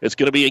farther. It's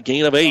going to be a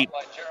gain of 8.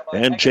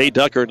 And Jay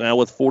Ducker now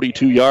with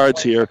 42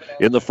 yards here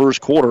in the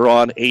first quarter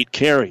on 8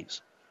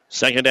 carries.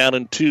 Second down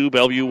and 2,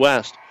 Bellevue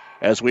West,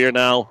 as we are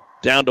now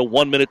down to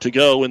 1 minute to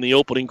go in the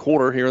opening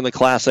quarter here in the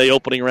Class A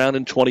opening round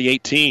in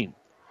 2018.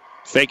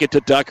 Fake it to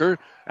Ducker.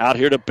 Out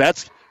here to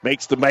Betts.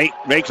 Makes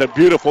a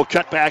beautiful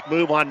cutback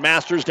move on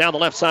Masters down the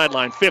left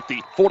sideline.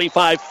 50,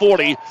 45,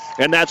 40,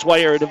 and that's why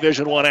you're a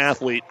Division I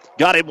athlete.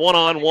 Got him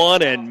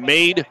one-on-one and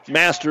made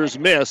Masters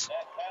miss,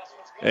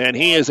 and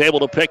he is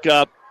able to pick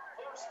up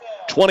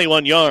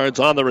 21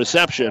 yards on the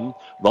reception.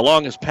 The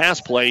longest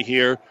pass play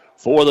here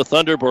for the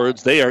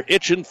Thunderbirds. They are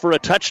itching for a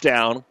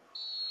touchdown.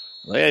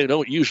 They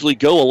don't usually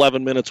go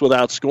 11 minutes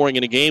without scoring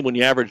in a game when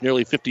you average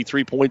nearly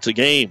 53 points a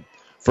game.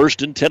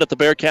 First and 10 at the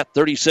Bearcat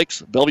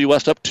 36. Bellevue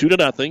West up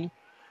 2-0.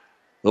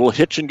 Little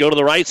hitch and go to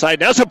the right side.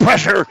 Now some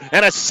pressure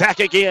and a sack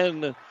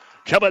again.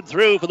 Coming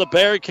through for the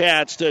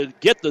Bearcats to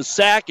get the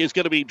sack is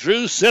going to be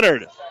Drew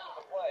Sinnard.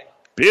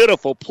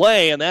 Beautiful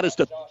play, and that is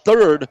the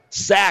 3rd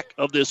sack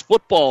of this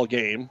football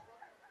game.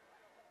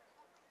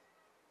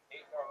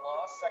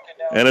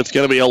 And it's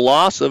going to be a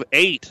loss of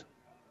 8.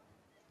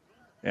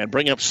 And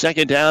bring up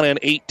second down and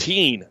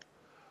 18.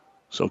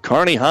 So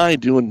Kearney High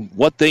doing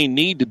what they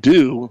need to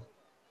do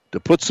to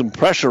put some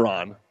pressure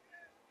on.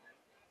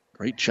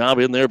 Great job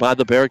in there by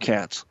the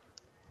Bearcats.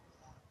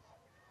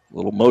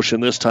 Little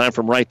motion this time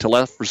from right to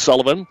left for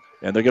Sullivan.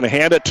 And they're going to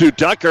hand it to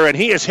Ducker, and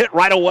he is hit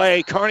right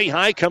away. Kearney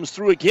High comes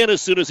through again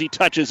as soon as he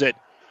touches it.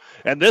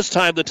 And this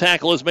time the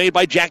tackle is made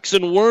by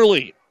Jackson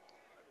Worley.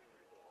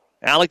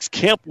 Alex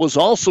Kemp was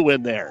also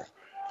in there.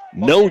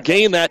 No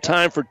gain that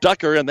time for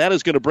Ducker, and that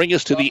is going to bring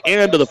us to the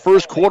end of the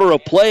first quarter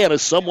of play and a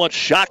somewhat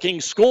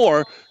shocking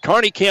score.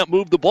 Kearney can't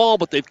move the ball,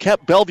 but they've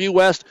kept Bellevue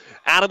West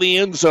out of the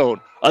end zone.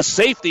 A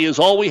safety is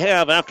all we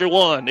have after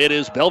 1. It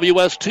is Bellevue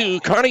West 2,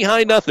 Kearney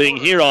High nothing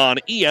here on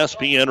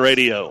ESPN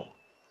Radio.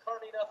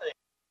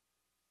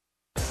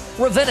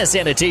 Ravenna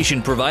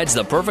Sanitation provides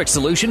the perfect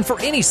solution for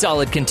any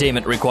solid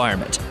containment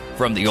requirement.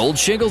 From the old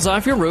shingles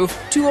off your roof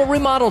to a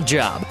remodel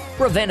job,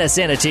 Ravenna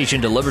Sanitation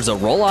delivers a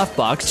roll-off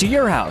box to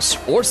your house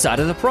or side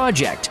of the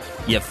project.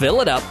 You fill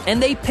it up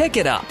and they pick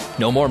it up.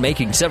 No more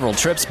making several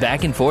trips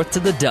back and forth to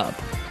the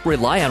dump.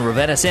 Rely on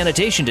Ravenna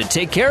Sanitation to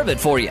take care of it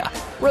for you.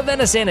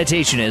 Ravenna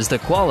Sanitation is the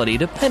quality,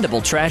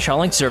 dependable trash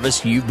hauling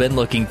service you've been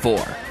looking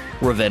for.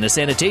 Ravenna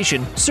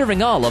Sanitation,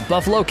 serving all of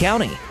Buffalo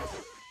County.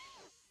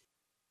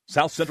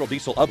 South Central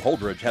Diesel of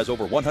Holdridge has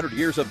over 100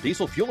 years of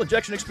diesel fuel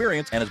injection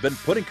experience and has been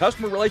putting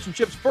customer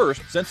relationships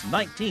first since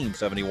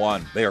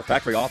 1971. They are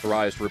factory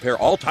authorized to repair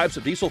all types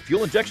of diesel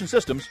fuel injection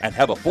systems and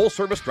have a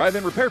full-service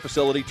drive-in repair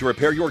facility to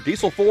repair your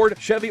diesel Ford,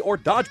 Chevy, or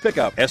Dodge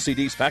pickup.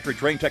 SCD's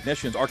factory-trained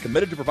technicians are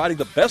committed to providing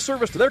the best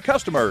service to their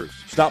customers.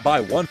 Stop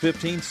by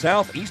 115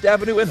 South East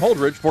Avenue in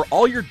Holdridge for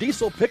all your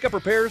diesel pickup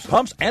repairs,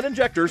 pumps and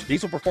injectors,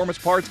 diesel performance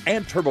parts,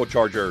 and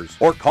turbochargers.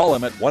 Or call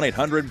them at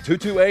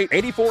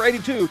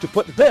 1-800-228-8482 to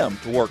put them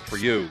to work for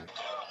you.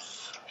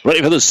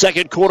 Ready for the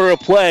second quarter of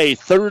play.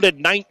 3rd and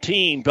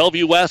 19.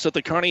 Bellevue West at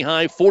the Kearney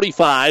High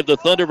 45. The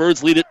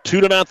Thunderbirds lead it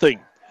 2-0.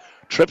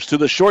 Trips to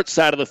the short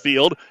side of the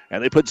field,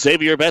 and they put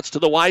Xavier Betts to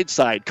the wide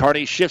side.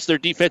 Kearney shifts their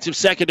defensive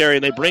secondary,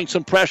 and they bring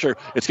some pressure.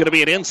 It's going to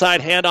be an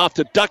inside handoff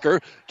to Ducker.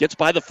 Gets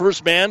by the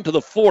first man to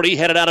the 40,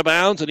 headed out of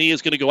bounds, and he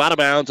is going to go out of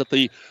bounds at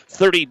the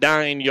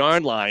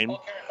 39-yard line.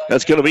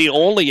 That's going to be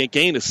only a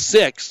gain of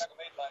 6.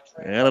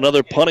 And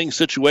another punting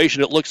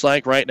situation, it looks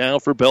like right now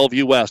for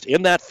Bellevue West.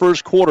 In that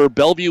first quarter,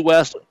 Bellevue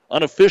West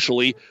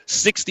unofficially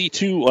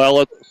 62.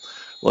 Well,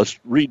 let's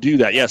redo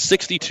that. Yeah,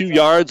 62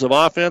 yards of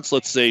offense.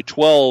 Let's say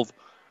 12,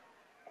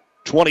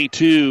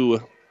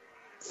 22,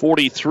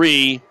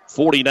 43,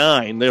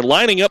 49. They're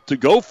lining up to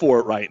go for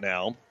it right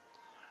now.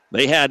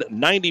 They had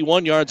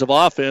 91 yards of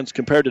offense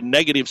compared to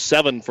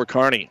 -7 for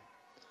Kearney.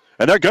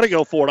 And they're going to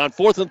go for it on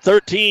 4th and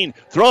 13.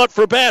 Throw it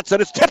for Betts,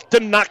 and it's tipped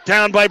and knocked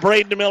down by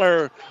Braden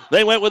Miller.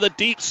 They went with a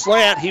deep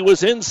slant. He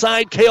was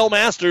inside Cale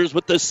Masters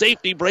with the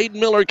safety. Braden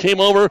Miller came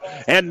over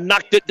and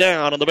knocked it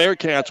down, and the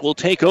Bearcats will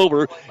take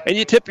over. And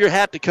you tip your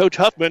hat to Coach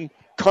Huffman.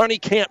 Kearney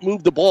can't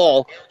move the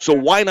ball, so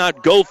why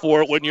not go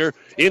for it when you're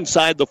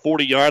inside the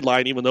 40-yard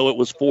line, even though it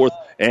was 4th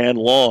and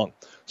long.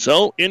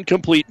 So,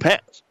 incomplete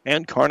pass,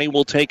 and Kearney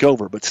will take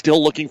over, but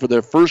still looking for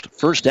their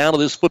first down of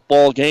this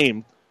football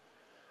game.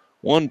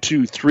 1,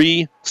 2,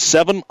 3,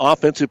 7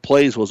 offensive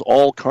plays was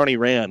all Kearney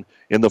ran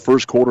in the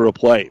first quarter of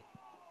play.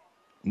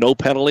 No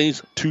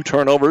penalties, 2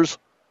 turnovers,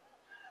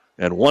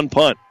 and 1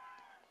 punt.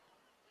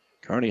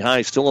 Kearney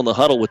High still in the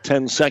huddle with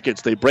 10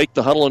 seconds. They break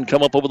the huddle and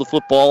come up over the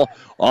football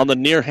on the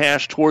near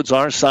hash towards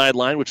our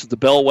sideline, which is the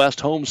Bell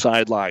West home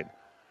sideline.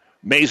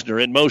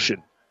 Maisner in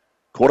motion.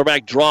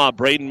 Quarterback draw,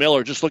 Braden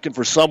Miller just looking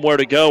for somewhere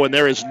to go, and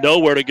there is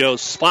nowhere to go.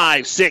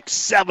 5, 6,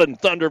 7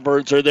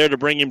 Thunderbirds are there to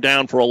bring him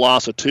down for a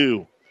loss of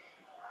 2.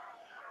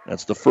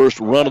 That's the first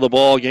run of the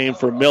ball game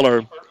for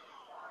Miller.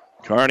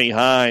 Kearney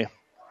High,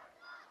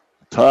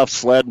 tough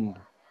sledding.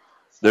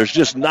 There's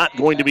just not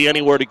going to be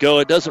anywhere to go.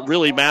 It doesn't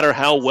really matter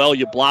how well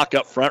you block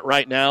up front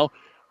right now.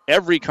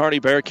 Every Kearney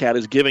Bearcat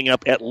is giving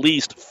up at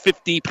least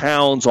 50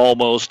 pounds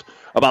almost.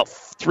 About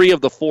 3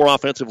 of the 4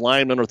 offensive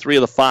linemen or 3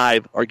 of the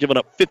 5 are giving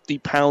up 50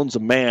 pounds a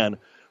man.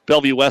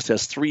 Bellevue West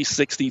has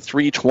 360,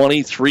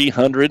 320,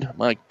 300.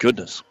 My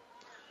goodness.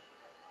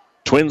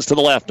 Twins to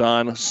the left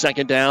on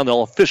second down.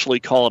 They'll officially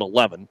call it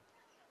 11.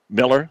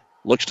 Miller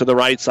looks to the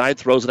right side,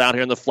 throws it out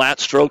here in the flat.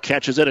 Stroh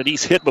catches it, and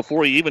he's hit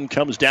before he even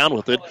comes down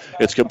with it.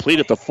 It's complete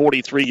at the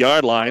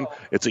 43-yard line.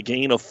 It's a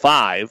gain of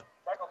 5.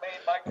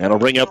 And it'll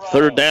bring up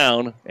 3rd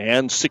down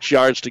and 6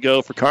 yards to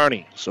go for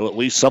Kearney. So at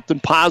least something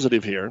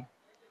positive here.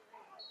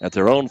 At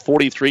their own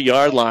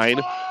 43-yard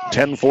line,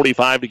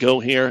 10:45 to go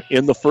here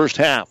in the first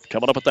half.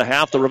 Coming up at the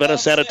half, the Ravenna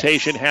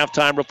Sanitation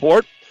halftime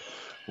report.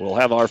 We'll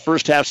have our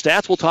first half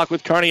stats. We'll talk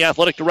with Kearney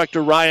Athletic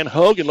Director Ryan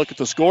Hogue and look at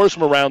the scores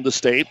from around the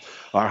state.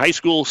 Our high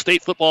school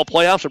state football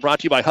playoffs are brought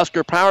to you by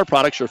Husker Power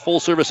Products, your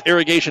full-service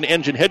irrigation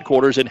engine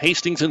headquarters in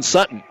Hastings and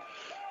Sutton.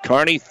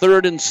 Kearney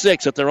 3rd and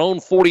 6 at their own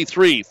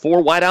 43.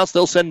 4 wideouts.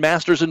 They'll send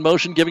Masters in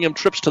motion, giving them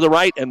trips to the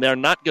right, and they're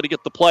not going to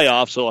get the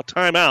playoff, so a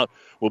timeout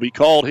will be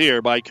called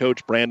here by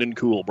Coach Brandon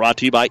Kuhl. Brought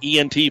to you by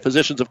ENT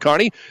Physicians of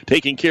Kearney,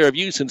 taking care of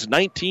you since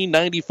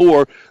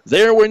 1994.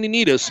 There when you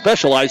need us,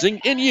 specializing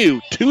in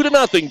you.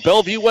 2-0,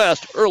 Bellevue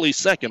West, early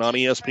second on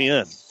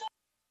ESPN.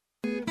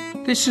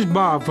 This is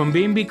Bob from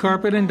B&B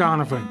Carpet and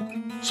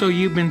Donovan. So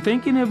you've been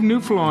thinking of new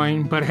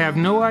flooring, but have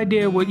no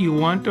idea what you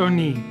want or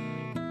need.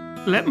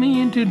 Let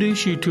me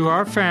introduce you to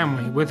our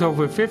family with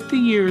over 50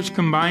 years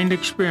combined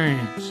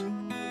experience.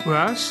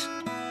 Russ,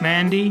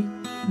 Mandy,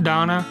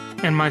 Donna,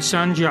 and my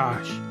son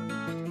Josh.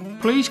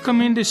 Please come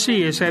in to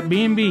see us at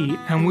B&B,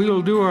 and we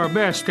will do our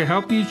best to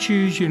help you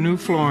choose your new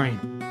flooring.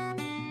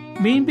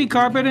 B&B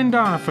Carpet and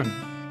Donovan,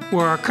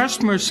 where our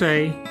customers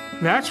say,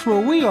 that's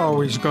where we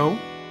always go.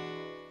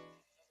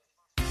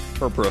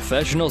 For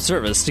professional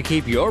service to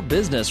keep your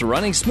business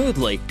running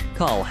smoothly,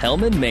 call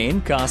Hellman,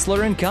 Maine,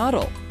 Kostler, and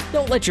Cottle.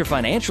 Don't let your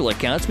financial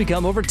accounts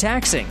become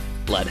overtaxing.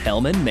 Let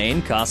Hellman,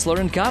 Maine, Kostler,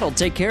 and Cottle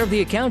take care of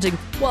the accounting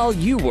while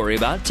you worry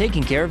about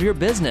taking care of your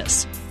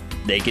business.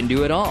 They can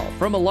do it all,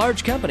 from a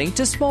large company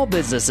to small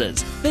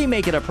businesses. They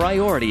make it a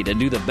priority to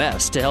do the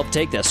best to help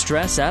take the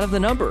stress out of the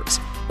numbers.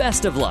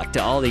 Best of luck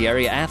to all the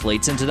area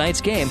athletes in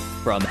tonight's game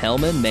from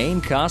Hellman,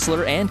 Maine,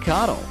 Kostler, and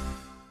Cottle.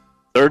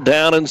 3rd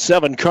down and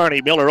 7.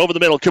 Kearney, Miller over the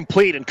middle,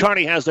 complete, and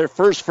Kearney has their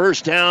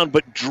first down,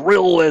 but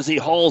drill as he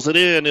hauls it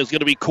in is going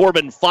to be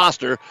Corbin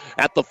Foster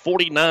at the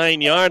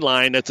 49-yard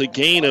line. That's a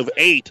gain of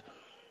 8.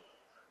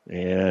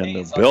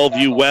 And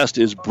Bellevue West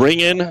is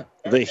bringing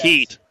the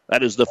heat.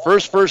 That is the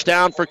first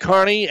down for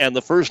Kearney and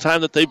the first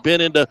time that they've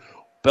been into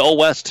Bell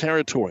West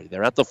territory.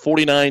 They're at the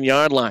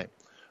 49-yard line,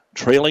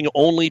 trailing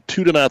only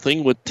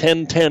 2-0 with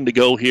 10:10 to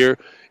go here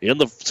in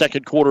the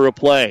second quarter of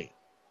play.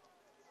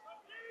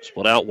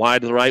 Split out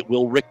wide to the right,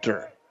 Will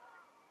Richter.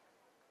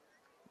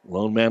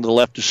 Lone man to the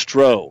left is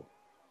Stroh.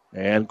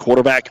 And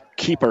quarterback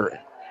keeper.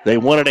 They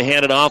wanted to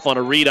hand it off on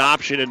a read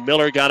option, and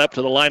Miller got up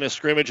to the line of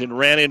scrimmage and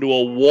ran into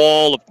a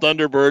wall of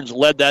Thunderbirds,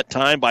 led that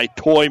time by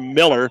Toy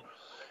Miller.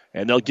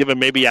 and they'll give him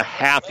maybe a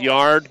half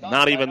yard.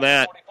 Not even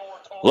that.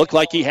 Looked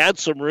like he had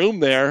some room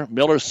there.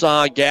 Miller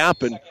saw a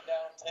gap, and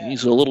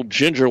he's a little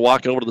ginger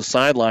walking over to the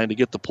sideline to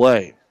get the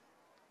play.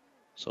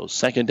 So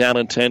 2nd down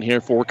and 10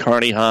 here for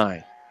Kearney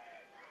High.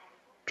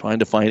 Trying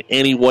to find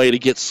any way to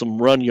get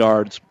some run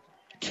yards.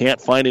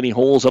 Can't find any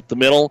holes up the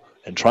middle,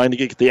 and trying to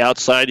get the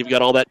outside, you've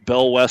got all that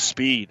Bell West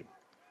speed.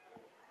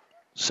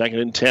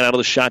 2nd and 10 out of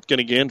the shotgun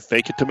again.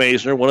 Fake it to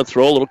Maisner. Want to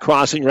throw a little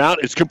crossing route.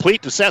 It's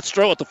complete to Seth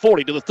Stroh at the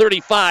 40, to the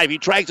 35. He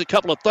drags a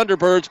couple of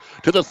Thunderbirds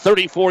to the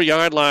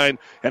 34-yard line,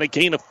 and a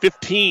gain of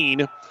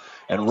 15.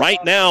 And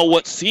right now,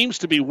 what seems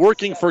to be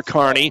working for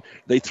Kearney,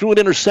 they threw an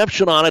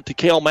interception on it to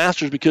Cale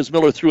Masters because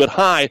Miller threw it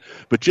high,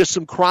 but just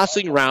some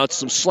crossing routes,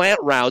 some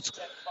slant routes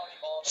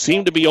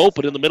seem to be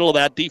open in the middle of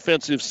that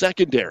defensive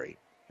secondary.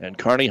 And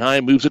Kearney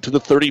High moves it to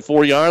the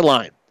 34-yard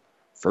line.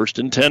 1st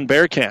and 10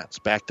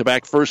 Bearcats.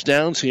 Back-to-back first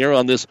downs here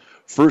on this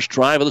first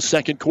drive of the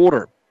second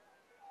quarter.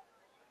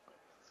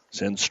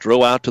 Send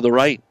Stroh out to the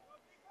right.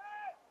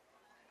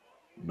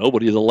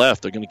 Nobody to the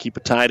left. They're going to keep a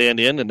tight end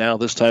in, and now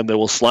this time they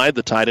will slide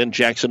the tight end.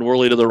 Jackson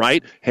Worley to the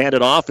right. Hand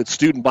it off. It's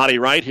student body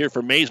right here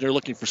for Maisner,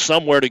 looking for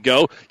somewhere to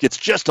go. Gets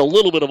just a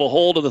little bit of a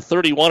hole to the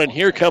 31, and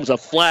here comes a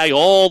flag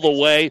all the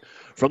way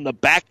from the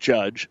back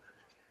judge.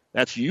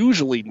 That's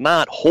usually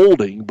not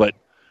holding, but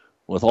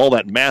with all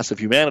that massive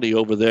humanity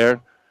over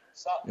there,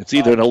 it's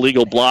either an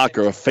illegal block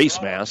or a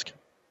face mask.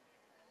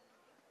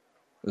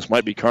 This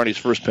might be Kearney's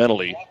first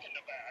penalty.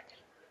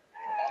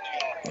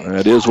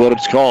 That is what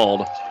it's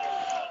called.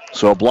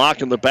 So a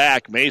block in the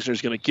back.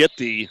 Maisner's going to get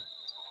the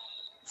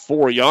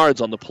 4 yards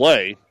on the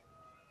play.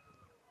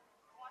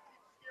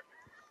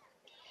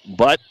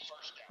 But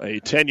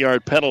a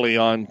 10-yard penalty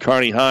on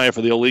Kearney High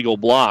for the illegal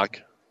block.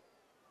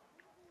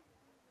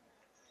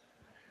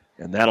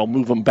 And that'll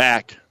move them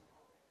back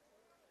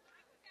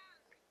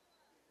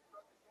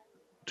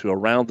to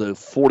around the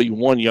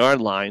 41-yard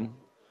line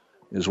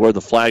is where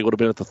the flag would have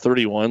been at the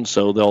 31.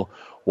 So they'll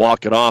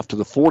walk it off to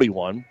the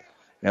 41.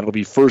 And it'll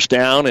be 1st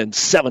down and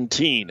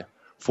 17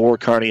 for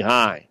Kearney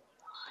High.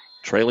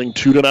 Trailing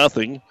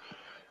 2-0.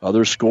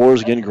 Other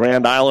scores, again,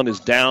 Grand Island is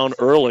down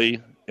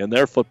early in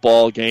their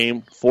football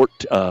game,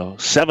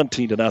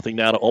 17-0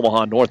 now to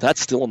Omaha North.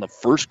 That's still in the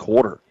first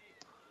quarter.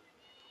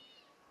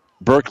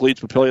 Burke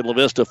leads Papillion La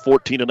Vista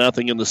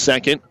 14-0 in the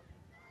second.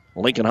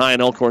 Lincoln High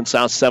and Elkhorn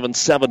South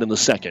 7-7 in the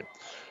second.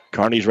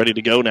 Kearney's ready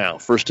to go now.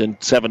 1st and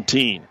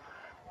 17.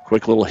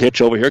 Quick little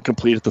hitch over here,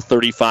 complete at the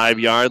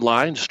 35-yard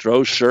line.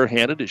 Stroh,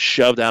 sure-handed, is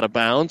shoved out of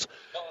bounds.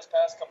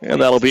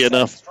 And that'll be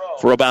enough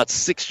for about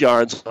 6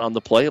 yards on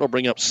the play. It'll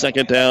bring up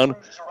 2nd down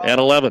and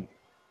 11.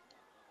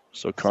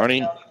 So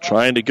Kearney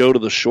trying to go to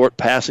the short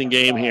passing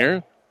game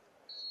here.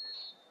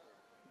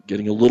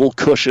 Getting a little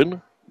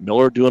cushion.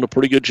 Miller doing a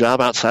pretty good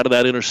job outside of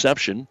that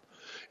interception.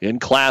 In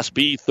Class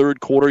B, third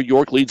quarter,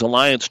 York leads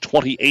Alliance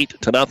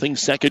 28-0.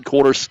 Second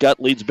quarter, Scott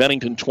leads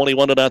Bennington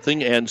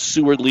 21-0. And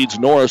Seward leads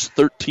Norris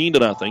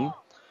 13-0.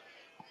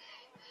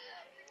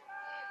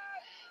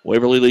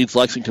 Waverly leads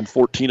Lexington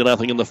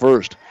 14-0 in the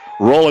first.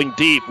 Rolling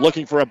deep,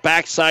 looking for a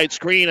backside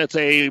screen. It's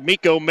a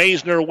Miko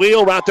Maisner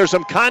wheel route. There's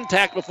some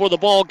contact before the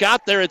ball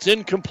got there. It's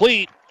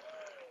incomplete.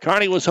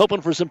 Kearney was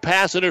hoping for some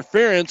pass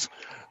interference.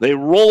 They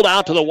rolled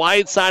out to the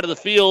wide side of the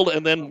field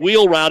and then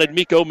wheel routed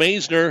Miko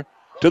Maisner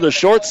to the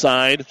short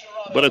side,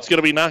 but it's going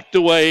to be knocked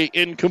away,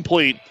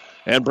 incomplete,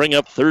 and bring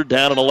up 3rd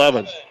down and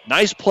 11.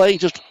 Nice play,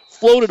 just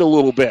floated a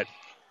little bit.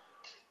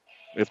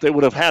 If they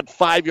would have had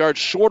 5 yards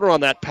shorter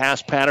on that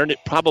pass pattern, it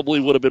probably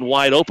would have been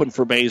wide open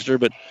for Maisner,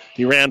 but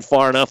he ran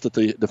far enough that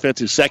the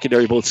defensive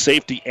secondary, both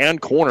safety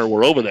and corner,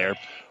 were over there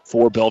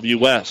for Bellevue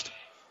West.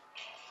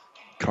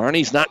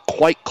 Kearney's not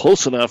quite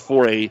close enough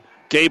for a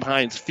Gabe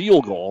Hines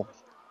field goal.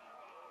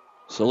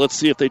 So let's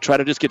see if they try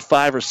to just get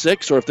 5 or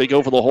 6 or if they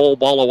go for the whole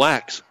ball of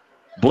wax.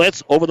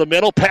 Blitz over the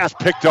middle, pass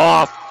picked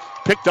off.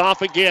 Picked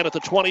off again at the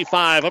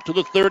 25, up to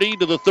the 30,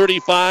 to the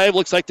 35.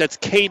 Looks like that's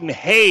Caden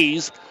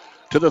Hayes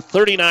to the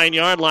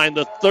 39-yard line,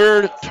 the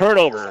 3rd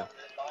turnover.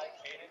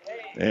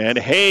 And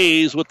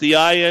Hayes with the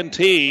INT.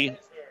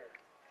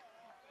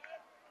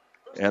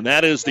 And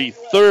that is the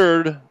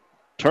 3rd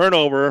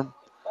turnover.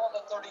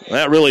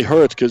 That really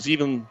hurts because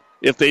even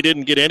if they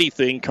didn't get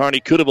anything, Kearney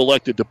could have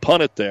elected to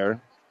punt it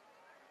there.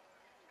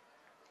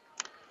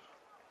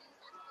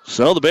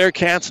 So the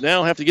Bearcats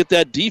now have to get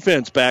that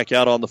defense back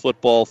out on the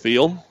football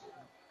field.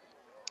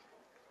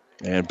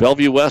 And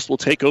Bellevue West will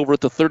take over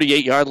at the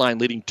 38-yard line,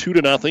 leading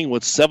 2-0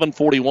 with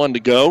 7:41 to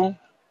go.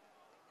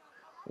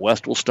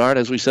 West will start,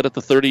 as we said, at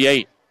the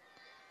 38.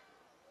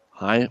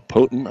 High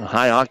potent,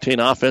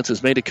 high-octane offense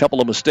has made a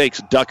couple of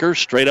mistakes. Ducker,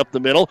 straight up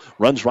the middle,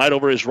 runs right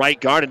over his right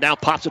guard and now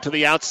pops it to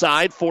the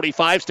outside.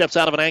 45, steps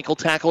out of an ankle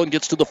tackle and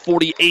gets to the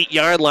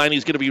 48-yard line.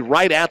 He's going to be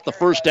right at the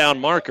first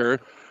down marker.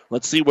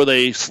 Let's see where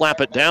they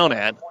slap it down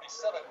at.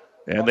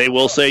 And they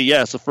will say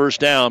yes, a first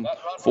down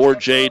for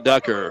Jay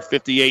Ducker.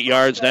 58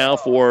 yards now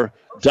for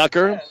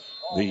Ducker,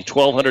 the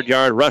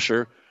 1,200-yard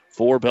rusher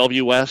for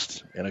Bellevue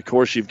West. And, of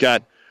course, you've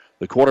got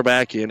the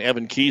quarterback in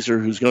Evan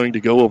Kieser, who's going to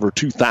go over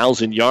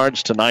 2,000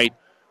 yards tonight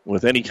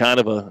with any kind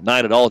of a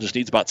night at all. Just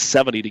needs about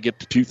 70 to get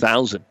to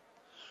 2,000.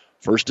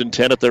 1st and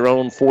 10 at their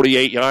own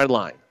 48-yard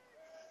line.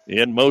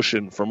 In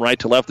motion from right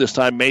to left this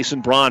time,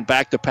 Mason Braun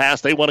back to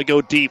pass. They want to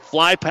go deep.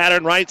 Fly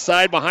pattern right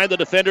side behind the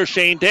defender,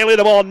 Shane Daly.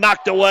 The ball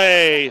knocked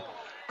away.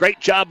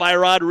 Great job by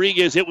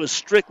Rodriguez. It was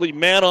strictly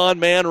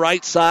man-on-man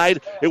right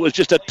side. It was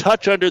just a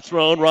touch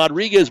underthrown.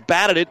 Rodriguez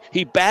batted it.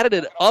 He batted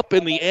it up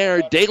in the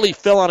air. Daly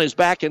fell on his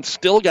back and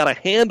still got a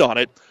hand on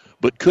it,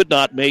 but could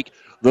not make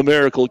the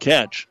miracle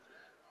catch.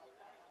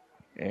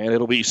 And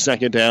it'll be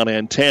 2nd down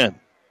and 10.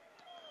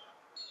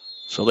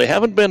 So they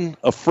haven't been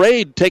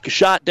afraid to take a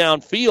shot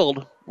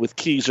downfield with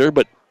Keyser,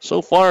 but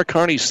so far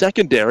Kearney's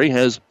secondary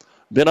has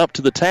been up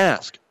to the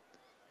task.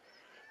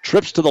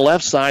 Trips to the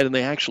left side, and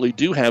they actually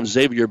do have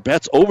Xavier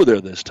Betts over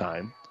there this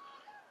time.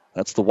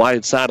 That's the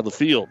wide side of the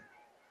field.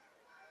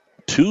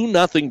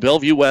 2-0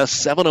 Bellevue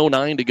West,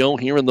 7:09 to go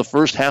here in the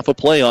first half of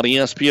play on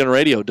ESPN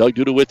Radio. Doug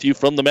Duda with you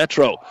from the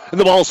Metro. And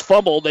the ball's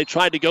fumbled. They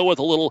tried to go with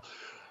a little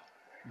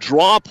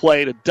draw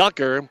play to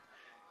Ducker,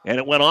 and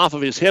it went off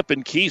of his hip,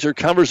 and Keyser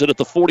covers it at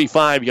the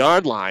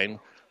 45-yard line.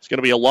 It's going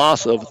to be a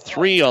loss of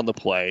 3 on the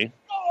play.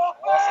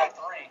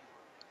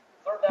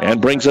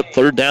 And brings up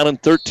 3rd down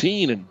and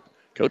 13, and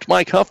Coach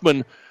Mike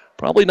Huffman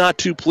probably not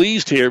too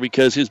pleased here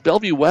because his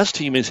Bellevue West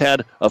team has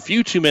had a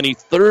few too many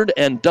 3rd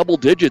and double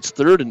digits,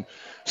 3rd and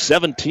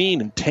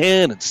 17 and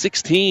 10 and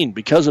 16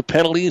 because of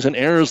penalties and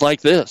errors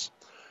like this.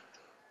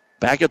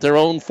 Back at their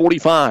own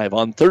 45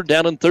 on 3rd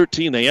down and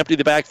 13. They empty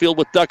the backfield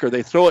with Ducker.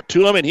 They throw it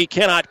to him, and he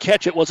cannot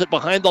catch it. Was it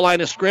behind the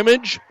line of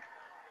scrimmage?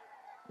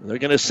 They're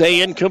going to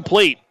say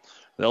incomplete.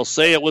 They'll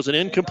say it was an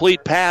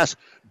incomplete pass.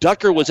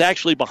 Ducker was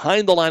actually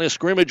behind the line of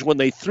scrimmage when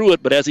they threw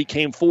it, but as he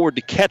came forward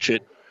to catch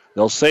it,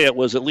 they'll say it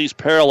was at least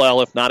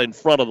parallel, if not in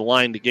front of the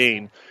line to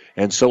gain.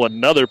 And so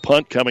another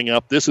punt coming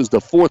up. This is the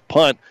 4th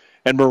punt.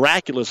 And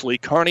miraculously,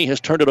 Kearney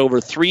has turned it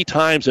over 3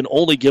 times and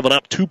only given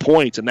up 2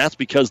 points. And that's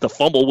because the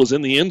fumble was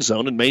in the end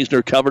zone and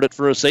Maisner covered it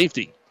for a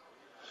safety.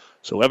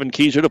 So Evan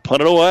Keyser to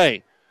punt it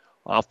away.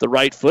 Off the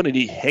right foot, and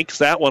he hanks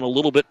that one a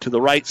little bit to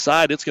the right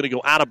side. It's going to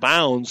go out of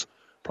bounds,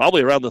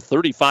 probably around the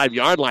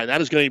 35-yard line.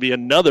 That is going to be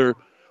another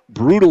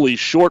brutally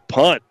short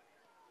punt.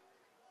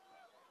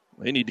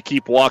 They need to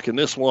keep walking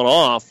this one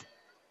off.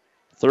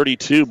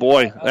 32,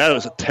 boy, that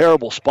was a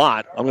terrible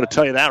spot. I'm going to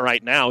tell you that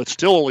right now. It's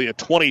still only a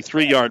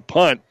 23-yard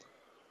punt.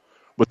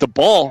 But the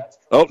ball,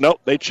 oh, no,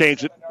 they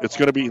changed it. It's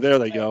going to be, there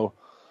they go,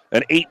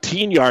 an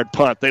 18-yard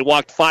punt. They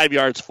walked 5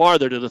 yards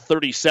farther to the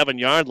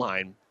 37-yard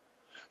line.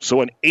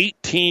 So an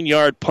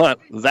 18-yard punt,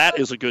 that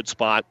is a good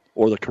spot,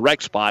 or the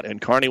correct spot,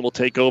 and Kearney will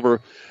take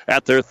over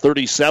at their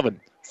 37.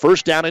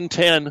 1st down and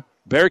 10.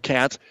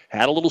 Bearcats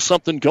had a little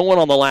something going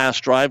on the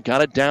last drive,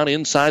 got it down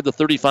inside the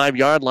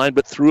 35-yard line,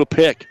 but threw a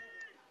pick.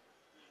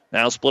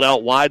 Now split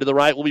out wide to the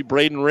right will be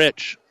Braden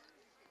Rich.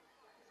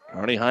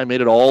 Kearney High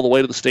made it all the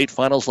way to the state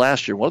finals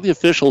last year. One of the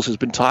officials has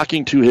been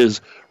talking to his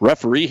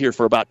referee here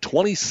for about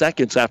 20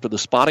 seconds after the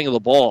spotting of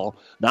the ball.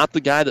 Not the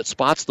guy that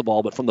spots the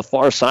ball, but from the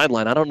far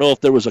sideline. I don't know if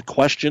there was a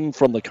question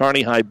from the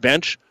Kearney High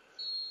bench,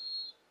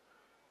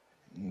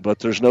 but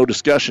there's no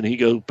discussion. He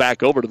goes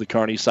back over to the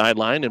Kearney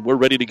sideline, and we're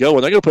ready to go.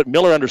 And they're going to put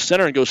Miller under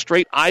center and go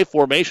straight I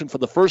formation for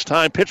the first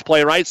time. Pitch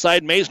play right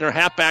side. Maisner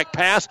halfback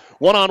pass.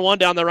 One-on-one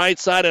down the right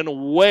side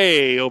and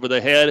way over the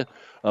head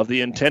of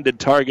the intended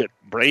target,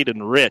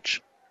 Braden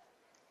Rich.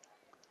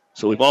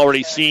 So we've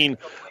already seen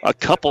a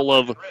couple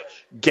of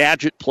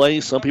gadget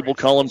plays. Some people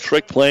call them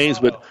trick plays,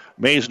 but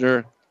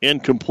Maisner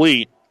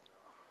incomplete.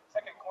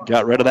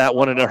 Got rid of that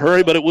one in a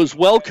hurry, but it was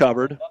well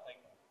covered.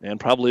 And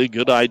probably a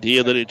good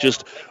idea that it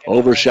just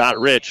overshot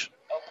Rich.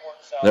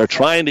 They're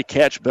trying to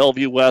catch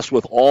Bellevue West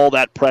with all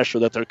that pressure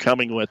that they're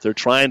coming with. They're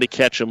trying to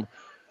catch them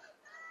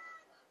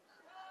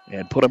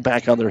and put them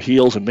back on their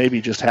heels and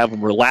maybe just have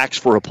them relax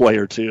for a play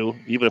or two,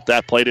 even if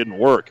that play didn't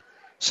work.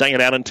 2nd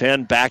down and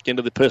 10, back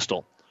into the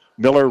pistol.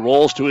 Miller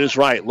rolls to his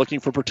right, looking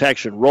for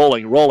protection.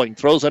 Rolling,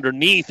 throws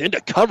underneath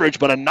into coverage,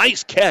 but a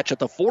nice catch at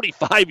the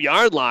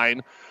 45-yard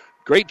line.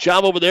 Great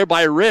job over there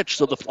by Rich.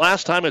 So the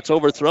last time it's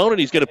overthrown, and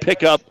he's going to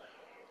pick up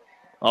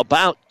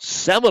about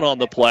 7 on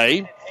the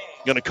play.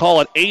 Going to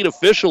call it 8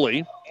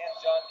 officially.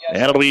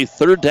 And it'll be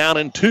 3rd down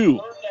and 2.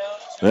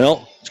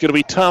 Well, it's going to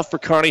be tough for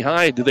Kearney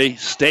High. Do they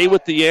stay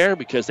with the air?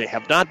 Because they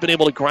have not been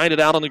able to grind it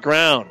out on the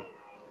ground.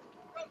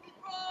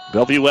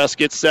 Bellevue West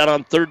gets set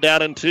on 3rd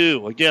down and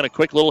 2. Again, a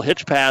quick little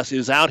hitch pass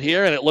is out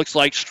here, and it looks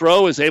like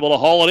Stroh is able to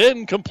haul it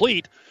in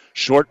complete.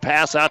 Short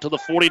pass out to the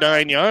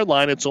 49-yard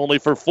line. It's only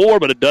for 4,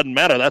 but it doesn't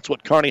matter. That's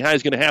what Kearney High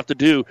is going to have to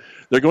do.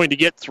 They're going to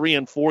get 3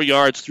 and 4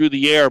 yards through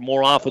the air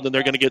more often than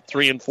they're going to get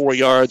 3 and 4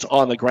 yards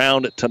on the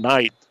ground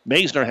tonight.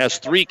 Maisner has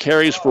 3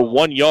 carries for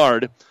 1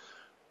 yard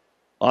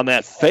on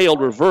that failed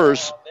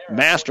reverse.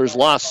 Masters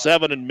lost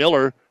 7, and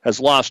Miller has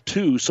lost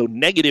 2, so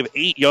negative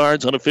 8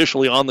 yards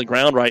unofficially on the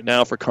ground right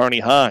now for Kearney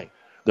High.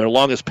 Their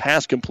longest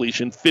pass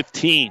completion,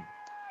 15.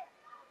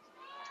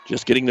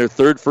 Just getting their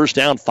 3rd first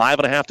down,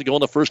 5.5 to go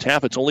in the first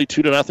half. It's only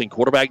 2-0.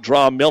 Quarterback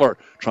draw. Miller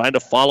trying to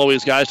follow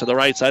his guys to the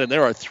right side, and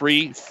there are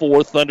 3-4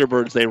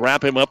 Thunderbirds. They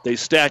wrap him up, they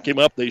stack him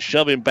up, they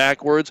shove him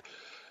backwards.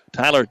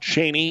 Tyler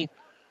Cheney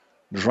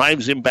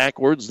drives him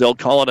backwards. They'll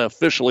call it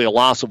officially a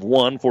loss of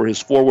 1 for his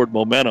forward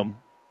momentum.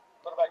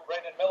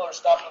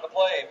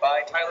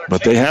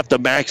 But they have to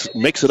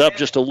mix it up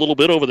just a little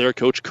bit over there.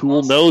 Coach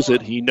Kuhl knows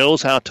it. He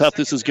knows how tough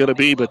this is going to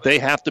be, but they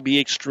have to be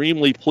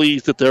extremely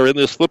pleased that they're in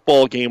this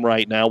football game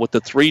right now with the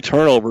 3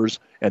 turnovers,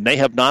 and they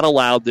have not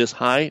allowed this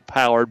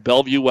high-powered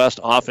Bellevue West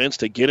offense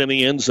to get in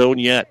the end zone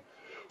yet.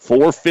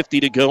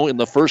 4:50 to go in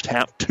the first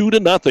half,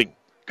 2-0.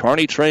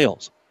 Kearney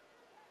trails.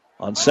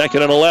 On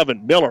 2nd and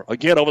 11, Miller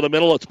again over the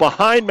middle. It's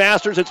behind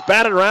Masters. It's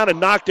batted around and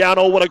knocked down.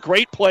 Oh, what a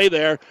great play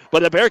there by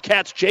the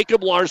Bearcats'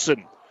 Jacob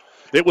Larson.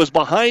 It was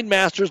behind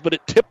Masters, but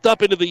it tipped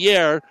up into the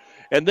air.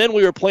 And then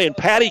we were playing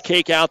patty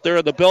cake out there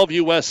in the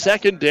Bellevue West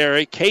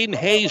secondary. Caden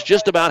Hayes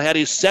just about had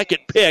his second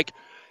pick.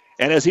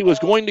 And as he was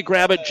going to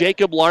grab it,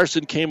 Jacob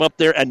Larson came up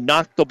there and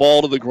knocked the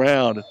ball to the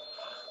ground.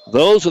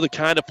 Those are the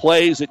kind of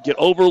plays that get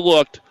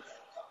overlooked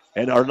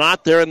and are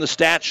not there in the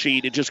stat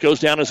sheet. It just goes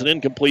down as an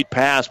incomplete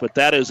pass, but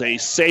that is a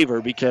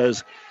saver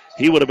because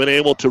he would have been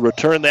able to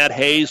return that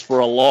Hayes for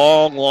a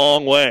long,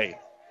 long way.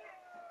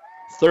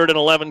 3rd and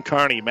 11,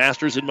 Kearney.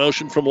 Masters in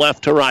motion from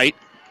left to right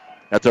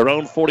at their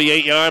own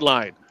 48-yard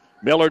line.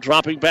 Miller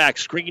dropping back,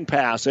 screen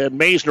pass, and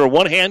Maisner,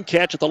 one-hand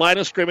catch at the line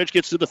of scrimmage,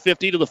 gets to the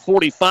 50 to the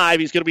 45.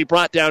 He's going to be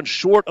brought down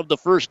short of the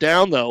first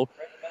down, though.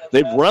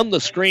 They've run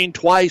the screen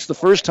twice. The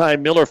first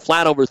time, Miller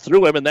flat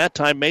overthrew him, and that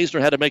time Maisner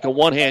had to make a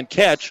one-hand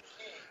catch.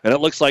 And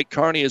it looks like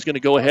Kearney is going to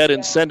go ahead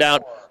and send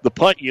out the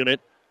punt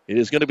unit. It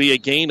is going to be a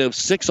gain of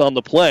 6 on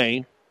the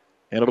play,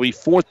 and it'll be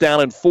 4th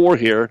down and 4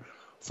 here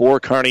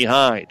for Kearney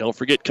High. Don't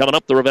forget, coming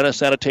up, the Ravenna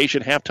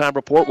Sanitation halftime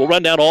report. We'll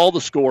run down all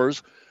the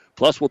scores.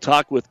 Plus, we'll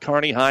talk with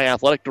Kearney High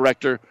Athletic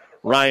Director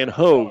Ryan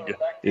Hogue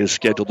is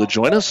scheduled to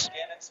join us.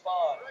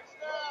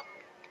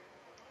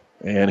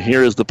 And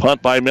here is the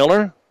punt by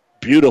Miller.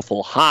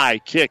 Beautiful high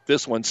kick.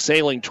 This one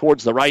sailing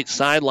towards the right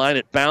sideline.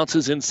 It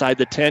bounces inside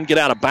the 10. Get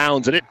out of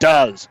bounds, and it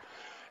does.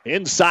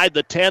 Inside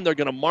the 10, they're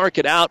going to mark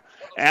it out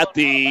at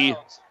the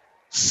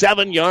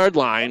 7-yard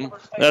line.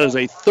 That is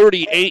a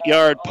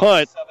 38-yard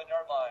punt.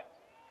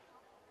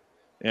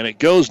 And it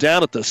goes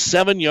down at the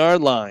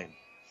 7-yard line.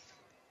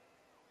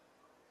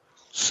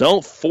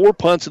 So 4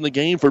 punts in the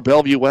game for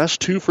Bellevue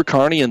West, 2 for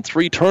Kearney, and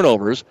 3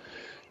 turnovers.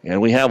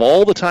 And we have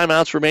all the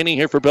timeouts remaining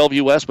here for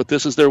Bellevue West, but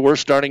this is their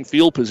worst starting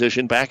field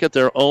position back at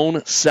their own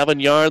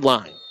 7-yard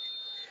line.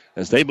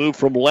 As they move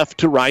from left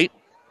to right.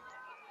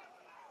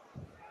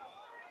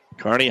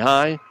 Kearney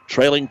High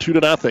trailing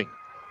 2-0.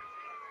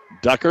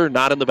 Ducker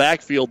not in the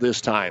backfield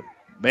this time.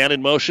 Man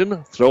in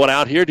motion, throw it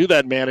out here, do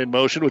that man in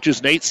motion, which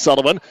is Nate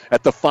Sullivan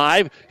at the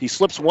 5. He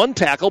slips one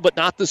tackle, but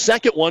not the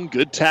second one.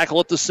 Good tackle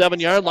at the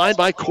 7-yard line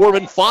by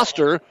Corbin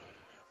Foster.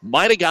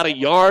 Might have got a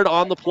yard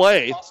on the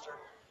play.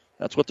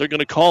 That's what they're going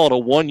to call it, a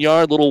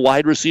 1-yard little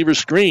wide receiver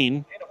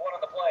screen.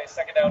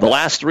 The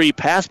last 3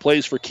 pass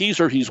plays for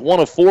Keyser, he's 1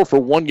 of 4 for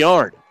 1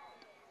 yard.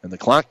 And the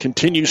clock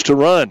continues to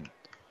run.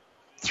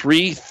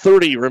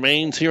 3:30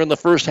 remains here in the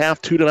first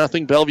half,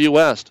 2-0 Bellevue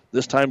West.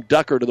 This time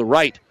Ducker to the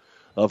right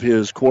of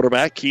his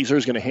quarterback. Keyser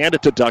is going to hand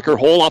it to Ducker.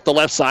 Hole off the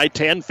left side,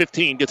 10,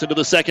 15, gets into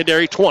the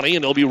secondary, 20,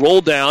 and they'll be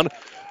rolled down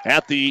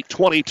at the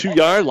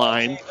 22-yard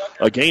line.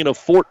 A gain of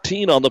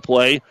 14 on the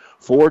play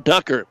for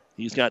Ducker.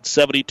 He's got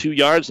 72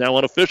 yards now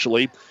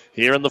unofficially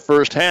here in the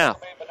first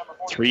half.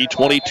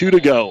 3:22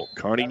 to go.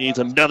 Kearney needs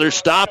another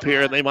stop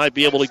here, and they might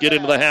be able to get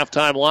into the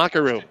halftime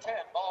locker room.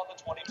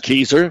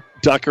 Keyser,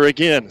 Ducker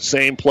again,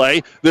 same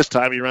play. This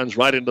time he runs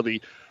right into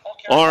the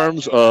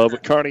arms of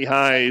Kearney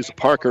High's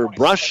Parker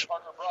Brush.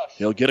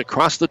 He'll get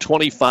across the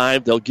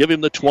 25. They'll give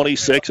him the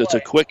 26. It's a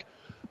quick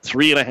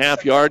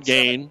 3.5-yard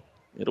gain.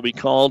 It'll be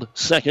called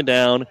 2nd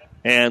down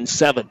and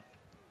 7.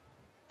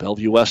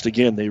 Bellevue West,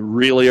 again, they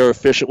really are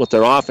efficient with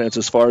their offense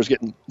as far as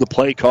getting the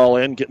play call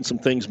in, getting some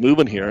things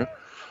moving here.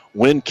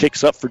 Wind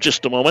kicks up for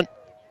just a moment.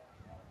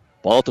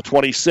 Ball at the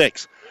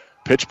 26.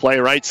 Pitch play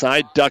right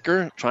side.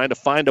 Ducker trying to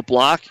find a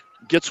block.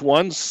 Gets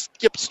one,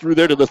 skips through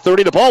there to the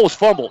 30. The ball was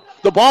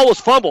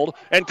fumbled.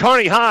 And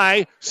Kearney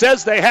High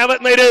says they have it,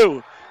 and they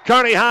do.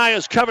 Kearney High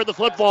has covered the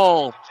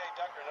football.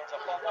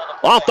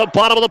 Off the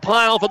bottom of the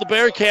pile for the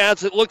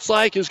Bearcats, it looks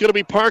like is going to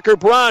be Parker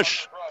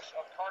Brush.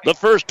 The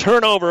first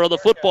turnover of the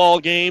football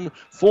game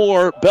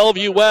for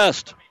Bellevue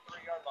West.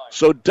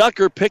 So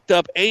Ducker picked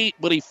up 8,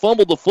 but he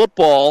fumbled the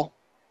football.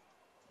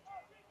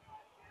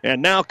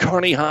 And now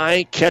Kearney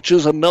High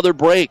catches another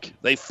break.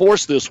 They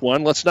force this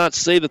one. Let's not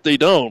say that they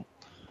don't.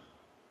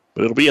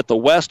 But it'll be at the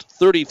West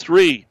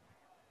 33.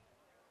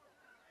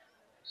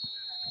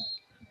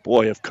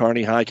 Boy, if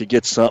Kearney High could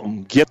get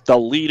something, get the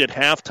lead at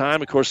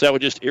halftime. Of course, that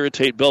would just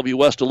irritate Bellevue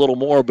West a little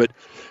more. But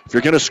if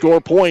you're going to score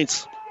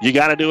points, you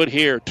got to do it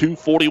here.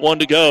 2:41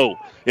 to go.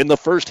 In the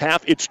first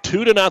half, it's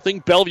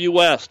 2-0 Bellevue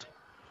West.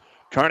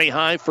 Kearney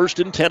High,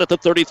 1st and 10 at the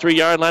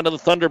 33-yard line of the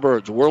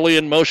Thunderbirds. Worley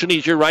in motion.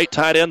 He's your right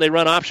tight end. They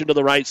run option to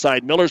the right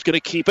side. Miller's going to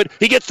keep it.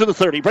 He gets to the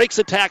 30, breaks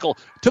the tackle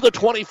to the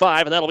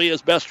 25, and that'll be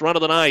his best run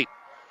of the night.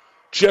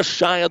 Just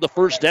shy of the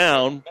first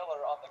down.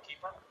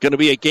 Going to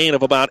be a gain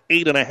of about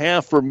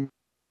 8.5 for.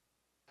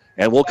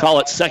 And we'll call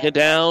it 2nd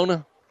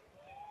down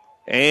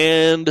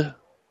and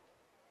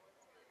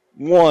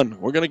 1.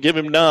 We're going to give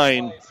him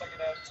 9.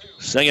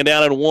 Second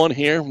down and 1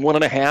 here,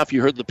 1.5.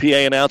 You heard the PA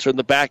announcer in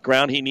the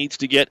background. He needs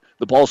to get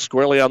the ball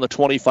squarely on the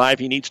 25.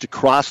 He needs to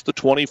cross the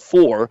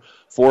 24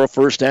 for a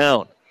first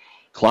down.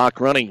 Clock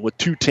running with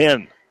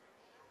 2:10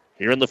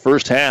 here in the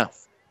first half.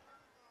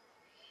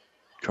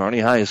 Kearney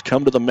High has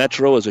come to the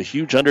Metro as a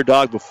huge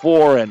underdog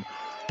before and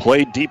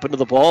played deep into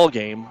the ball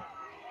game.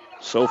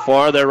 So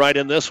far, they're right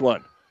in this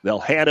one. They'll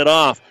hand it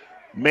off.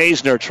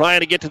 Maisner trying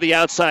to get to the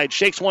outside.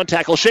 Shakes one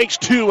tackle, shakes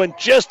two, and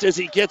just as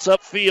he gets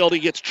upfield, he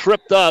gets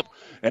tripped up,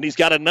 and he's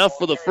got enough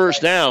for the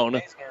first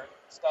down.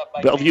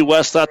 Bellevue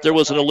West thought there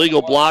was an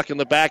illegal block in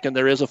the back, and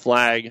there is a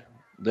flag.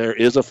 There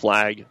is a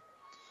flag.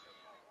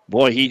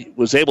 Boy, he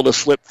was able to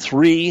slip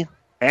 3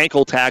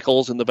 ankle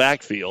tackles in the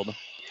backfield.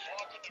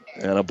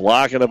 And a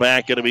block in the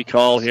back going to be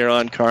called here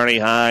on Kearney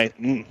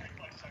High.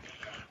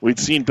 We'd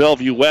seen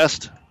Bellevue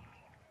West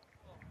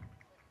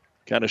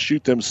kind of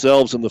shoot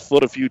themselves in the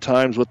foot a few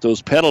times with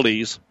those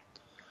penalties.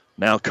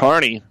 Now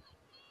Kearney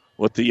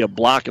with the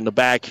block in the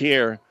back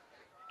here,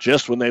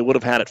 just when they would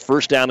have had it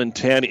first down and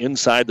 10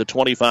 inside the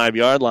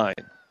 25-yard line.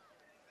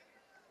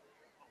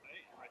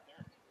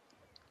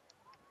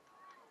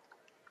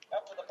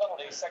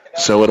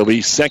 So it'll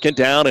be second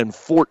down and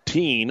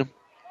 14.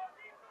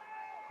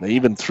 They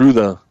even threw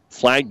the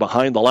flag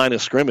behind the line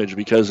of scrimmage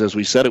because, as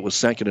we said, it was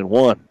second and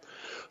 1.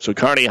 So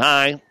Kearney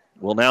High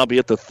will now be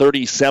at the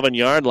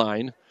 37-yard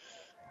line.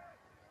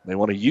 They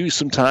want to use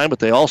some time, but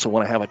they also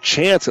want to have a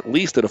chance at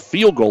least at a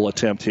field goal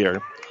attempt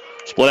here.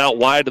 Split out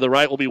wide to the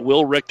right will be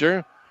Will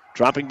Richter.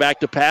 Dropping back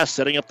to pass,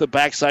 setting up the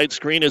backside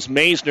screen is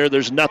Maisner.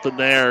 There's nothing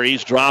there.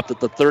 He's dropped at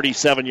the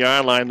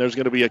 37-yard line. There's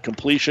going to be a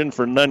completion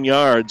for none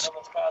yards.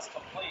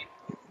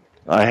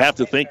 I have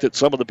to think that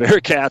some of the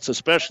Bearcats,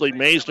 especially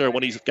Maisner,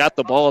 when he's got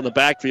the ball in the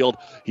backfield,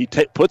 he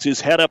puts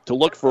his head up to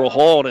look for a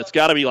hole, and it's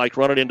got to be like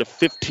running into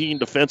 15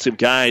 defensive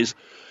guys.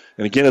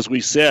 And again, as we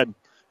said,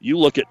 you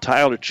look at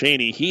Tyler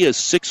Cheney. He is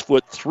 6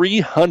 foot,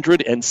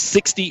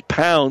 360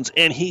 pounds,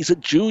 and he's a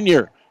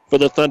junior for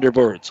the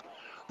Thunderbirds.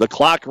 The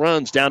clock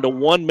runs down to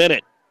 1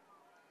 minute.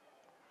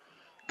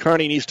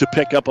 Kearney needs to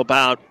pick up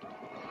about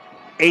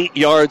 8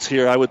 yards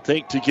here, I would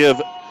think, to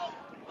give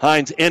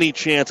Hines any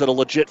chance at a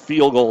legit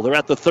field goal. They're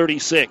at the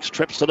 36.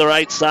 Trips to the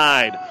right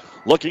side.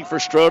 Looking for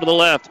Stroh to the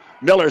left.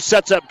 Miller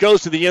sets up,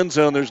 goes to the end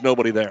zone. There's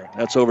nobody there.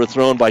 That's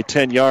overthrown by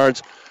 10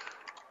 yards.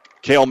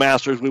 Cale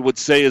Masters, we would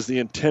say, is the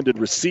intended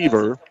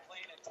receiver.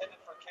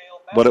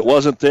 But it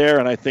wasn't there,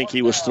 and I think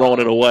he was throwing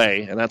it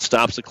away. And that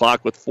stops the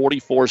clock with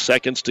 44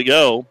 seconds to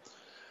go.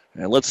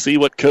 And let's see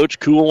what Coach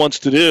Kuhl wants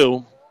to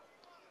do.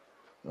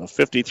 A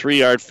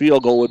 53-yard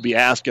field goal would be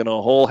asking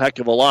a whole heck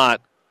of a lot.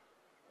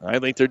 I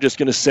think they're just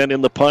going to send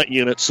in the punt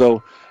unit.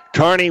 So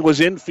Kearney was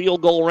in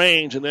field goal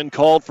range and then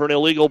called for an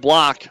illegal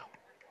block.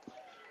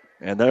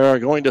 And they're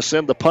going to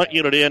send the punt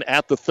unit in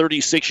at the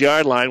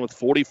 36-yard line with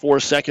 44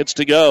 seconds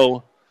to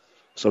go.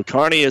 So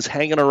Kearney is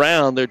hanging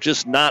around. They're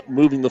just not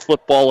moving the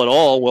football at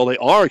all. Well, they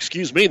are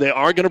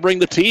going to bring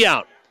the tee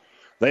out.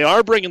 They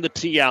are bringing the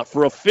tee out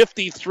for a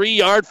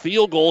 53-yard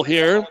field goal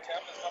here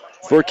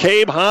for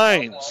Cabe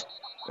Hines.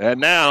 And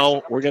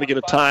now we're going to get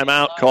a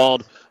timeout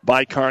called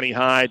by Kearney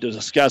High to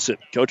discuss it.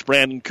 Coach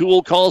Brandon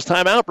Kuhl calls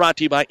timeout, brought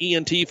to you by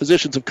ENT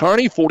Physicians of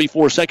Kearney.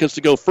 44 seconds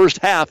to go first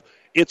half.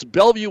 It's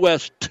Bellevue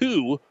West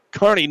 2,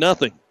 Kearney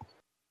nothing.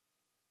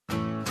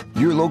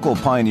 Your local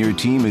Pioneer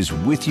team is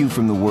with you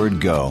from the word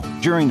go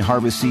during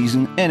harvest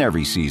season and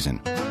every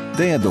season.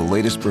 They have the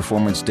latest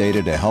performance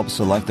data to help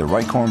select the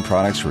right corn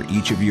products for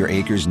each of your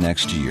acres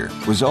next year.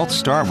 Results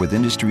start with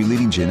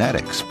industry-leading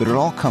genetics, but it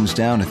all comes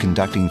down to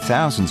conducting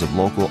thousands of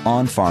local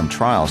on-farm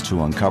trials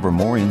to uncover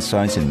more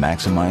insights and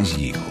maximize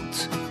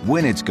yields.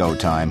 When it's go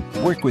time,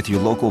 work with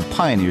your local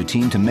Pioneer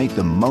team to make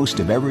the most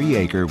of every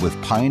acre with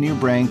Pioneer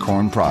brand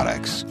corn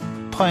products.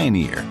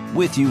 Pioneer,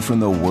 with you from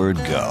the word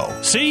go.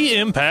 See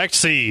Impact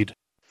Seed.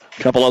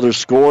 A couple other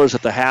scores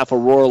at the half.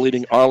 Aurora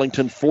leading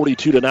Arlington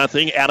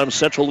 42-0. Adams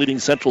Central leading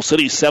Central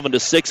City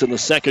 7-6 in the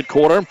second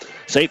quarter.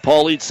 St.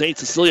 Paul leads St.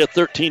 Cecilia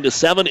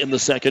 13-7 in the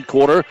second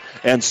quarter.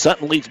 And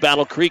Sutton leads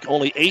Battle Creek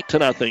only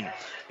 8-0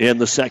 in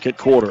the second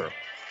quarter.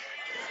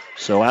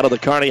 So out of the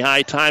Kearney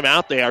High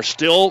timeout, they are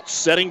still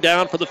setting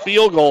down for the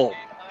field goal.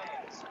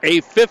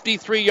 A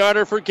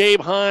 53-yarder for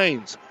Gabe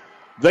Hines.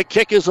 The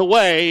kick is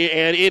away,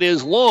 and it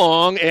is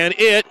long, and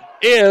it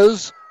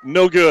is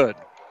no good.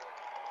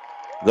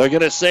 They're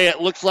going to say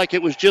it looks like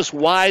it was just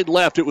wide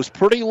left. It was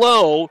pretty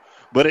low,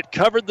 but it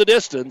covered the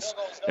distance,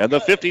 and the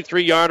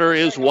 53-yarder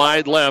is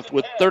wide left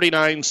with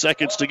 39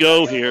 seconds to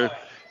go here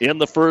in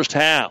the first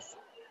half.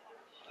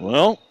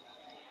 Well,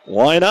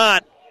 why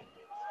not?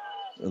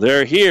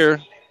 They're here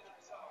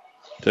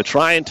to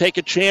try and take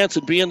a chance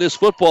and be in this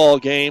football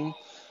game.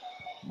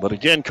 But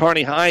again,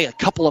 Kearney High, a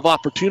couple of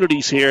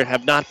opportunities here,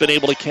 have not been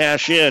able to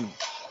cash in.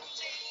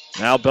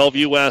 Now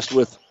Bellevue West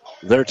with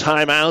their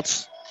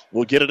timeouts.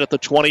 We'll get it at the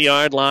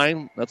 20-yard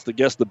line. That's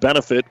the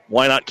benefit.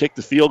 Why not kick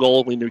the field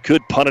goal when you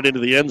could punt it into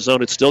the end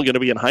zone? It's still going to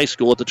be in high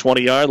school at the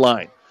 20-yard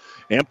line.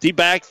 Empty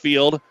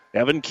backfield.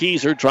 Evan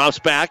Keyser drops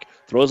back,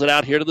 Throws it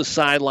out here to the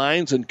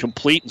sidelines, and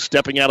complete and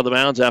stepping out of the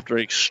bounds after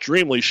an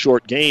extremely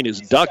short gain is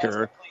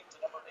Ducker.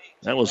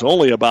 That was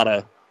only about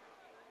a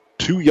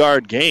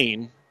 2-yard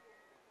gain.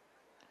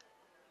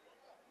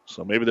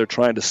 So maybe they're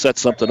trying to set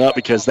something up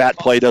because that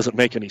play doesn't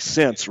make any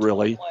sense,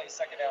 really.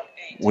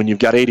 When you've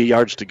got 80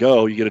 yards to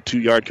go, you get a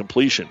 2-yard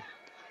completion.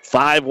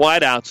 5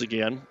 wideouts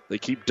again. They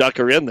keep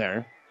Ducker in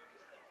there.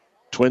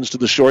 Twins to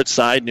the short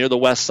side near the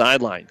west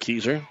sideline.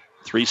 Keyser,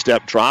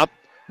 3-step drop.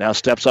 Now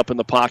steps up in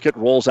the pocket,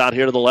 rolls out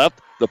here to the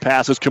left. The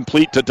pass is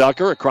complete to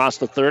Ducker across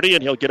the 30,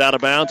 and he'll get out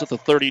of bounds at the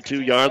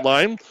 32-yard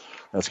line.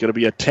 That's going to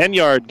be a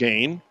 10-yard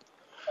gain.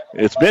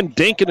 It's been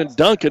dinking and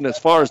dunking as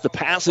far as the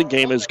passing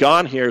game has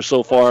gone here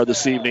so far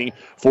this evening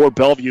for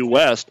Bellevue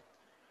West.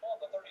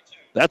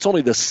 That's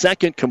only the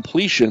second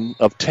completion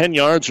of 10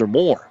 yards or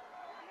more.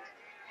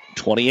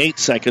 28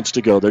 seconds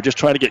to go. They're just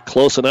trying to get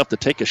close enough to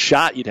take a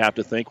shot, you'd have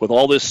to think. With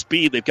all this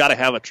speed, they've got to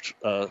have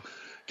a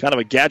kind of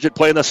a gadget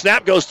play. And the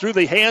snap goes through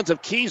the hands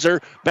of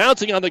Keyser.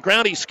 Bouncing on the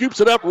ground, he scoops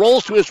it up,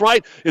 rolls to his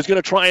right, is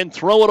going to try and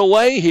throw it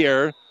away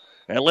here.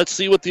 And let's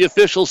see what the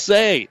officials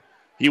say.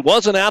 He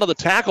wasn't out of the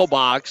tackle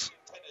box,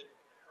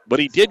 but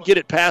he did get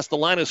it past the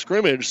line of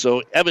scrimmage,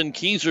 so Evan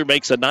Keyser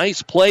makes a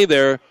nice play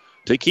there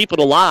to keep it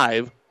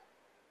alive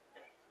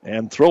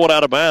and throw it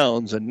out of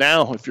bounds. And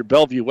now, if you're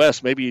Bellevue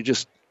West, maybe you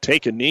just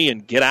take a knee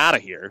and get out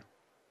of here.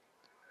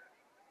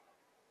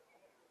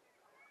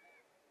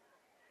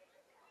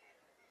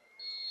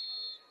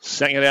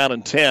 Second down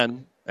and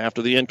 10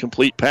 after the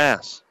incomplete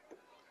pass.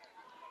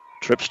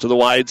 Trips to the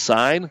wide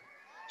side,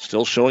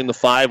 still showing the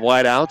 5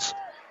 wideouts.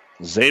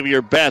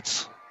 Xavier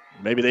Betts.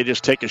 Maybe they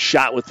just take a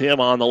shot with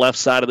him on the left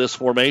side of this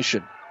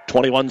formation.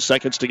 21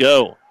 seconds to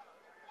go.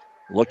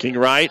 Looking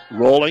right,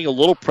 rolling, a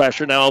little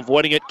pressure, now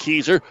avoiding it.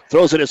 Keyser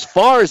throws it as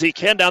far as he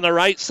can down the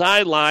right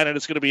sideline, and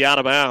it's going to be out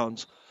of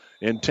bounds.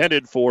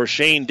 Intended for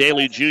Shane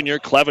Daly Jr.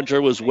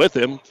 Clevenger was with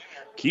him.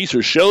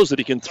 Keyser shows that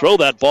he can throw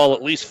that ball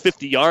at least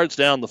 50 yards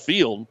down the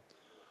field.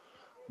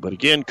 But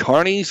again,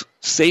 Kearney's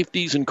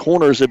safeties and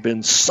corners have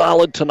been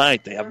solid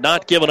tonight. They have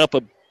not given up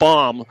a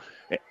bomb.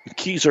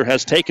 Keyser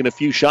has taken a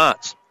few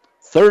shots.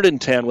 3rd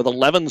and 10 with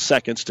 11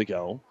 seconds to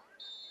go.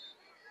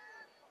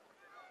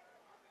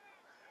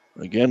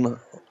 Again,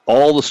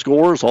 all the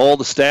scores, all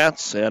the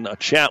stats, and a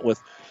chat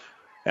with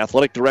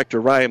Athletic Director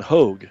Ryan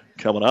Hogue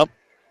coming up.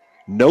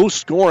 No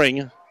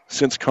scoring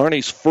since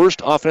Kearney's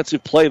first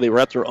offensive play. They were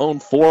at their own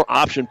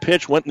 4-option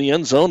pitch, went in the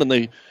end zone, and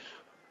they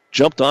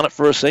jumped on it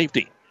for a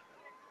safety.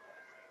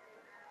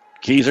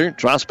 Keyser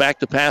drops back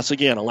to pass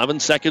again. 11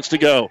 seconds to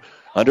go.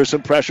 Under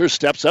some pressure,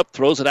 steps up,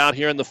 throws it out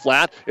here in the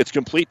flat. It's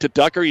complete to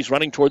Ducker. He's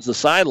running towards the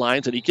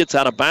sidelines, and he gets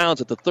out of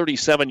bounds at the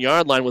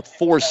 37-yard line with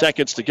 4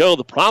 seconds to go.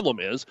 The problem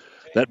is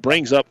that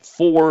brings up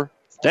 4th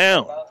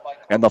down.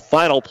 And the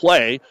final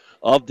play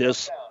of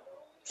this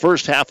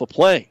first half of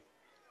play.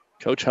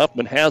 Coach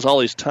Huffman has all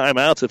his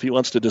timeouts if he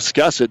wants to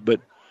discuss it, but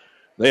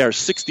they are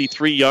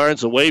 63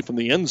 yards away from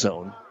the end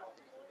zone.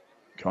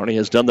 Kearney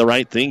has done the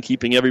right thing,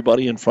 keeping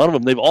everybody in front of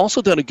them. They've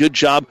also done a good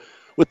job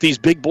with these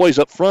big boys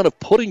up front of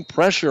putting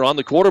pressure on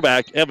the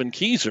quarterback, Evan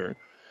Keyser.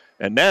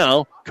 And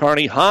now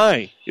Kearney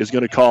High is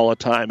going to call a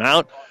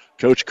timeout.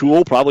 Coach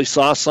Kuhl probably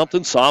saw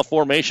something, saw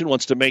formation,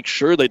 wants to make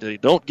sure that they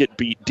don't get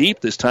beat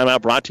deep. This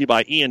timeout brought to you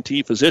by ENT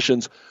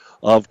Physicians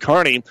of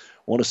Kearney.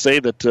 I want to say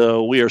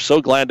that we are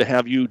so glad to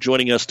have you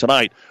joining us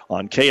tonight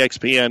on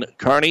KXPN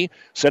Kearney,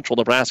 Central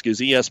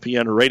Nebraska's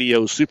ESPN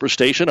radio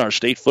superstation. Our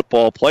state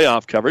football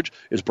playoff coverage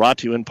is brought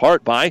to you in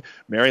part by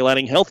Mary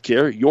Lanning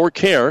Healthcare, your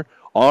care,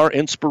 our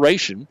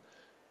inspiration.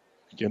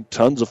 Again,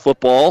 tons of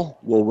football.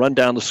 We'll run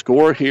down the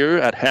score here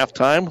at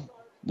halftime.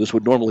 This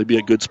would normally be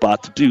a good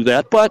spot to do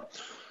that, but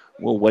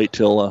we'll wait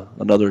till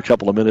another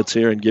couple of minutes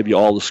here and give you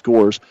all the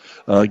scores.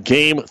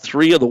 Game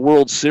 3 of the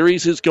World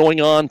Series is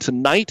going on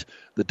tonight.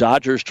 The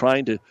Dodgers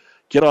trying to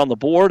get on the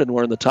board, and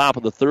we're in the top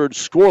of the 3rd,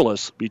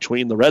 scoreless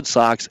between the Red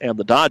Sox and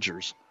the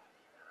Dodgers.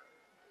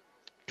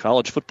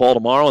 College football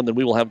tomorrow, and then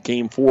we will have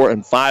Game 4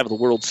 and 5 of the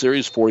World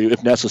Series for you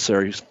if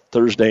necessary.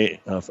 Saturday,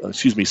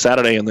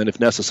 and then if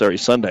necessary,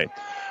 Sunday.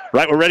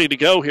 Right, we're ready to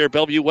go here.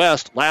 Bellevue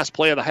West, last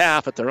play of the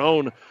half at their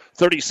own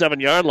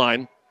 37-yard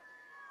line.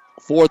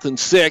 4th and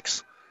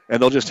 6.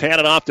 And they'll just hand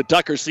it off to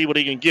Ducker, see what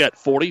he can get.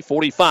 40,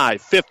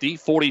 45, 50,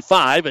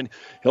 45, and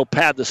he'll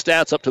pad the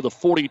stats up to the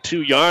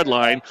 42-yard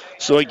line.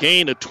 So a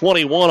gain of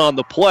 21 on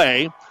the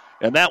play,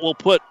 and that will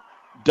put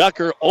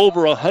Ducker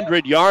over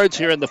 100 yards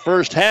here in the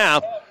first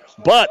half.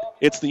 But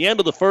it's the end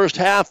of the first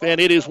half, and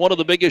it is one of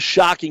the biggest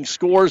shocking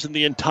scores in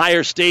the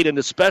entire state, and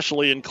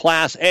especially in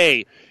Class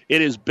A.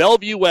 It is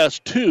Bellevue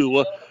West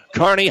 2,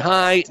 Kearney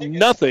High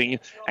nothing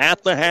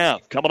at the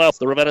half. Coming up,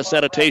 the Ravenna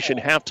Sanitation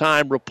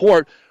halftime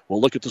report. We'll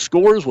look at the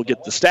scores, we'll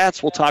get the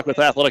stats, we'll talk with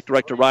Athletic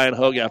Director Ryan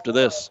Hogue after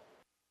this.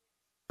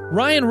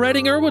 Ryan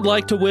Redinger would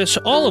like to wish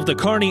all of the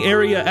Kearney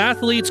area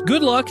athletes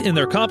good luck in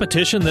their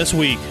competition this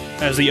week.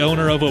 As the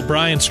owner of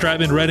O'Brien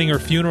Stratman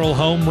Redinger Funeral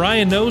Home,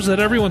 Ryan knows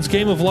that everyone's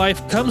game of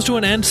life comes to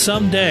an end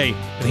someday,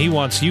 and he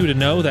wants you to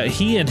know that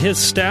he and his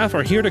staff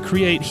are here to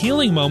create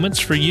healing moments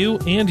for you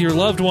and your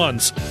loved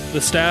ones.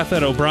 The staff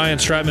at O'Brien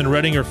Stratman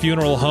Redinger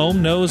Funeral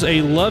Home knows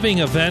a loving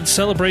event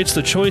celebrates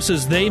the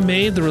choices they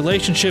made, the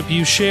relationship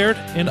you shared,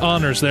 and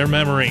honors their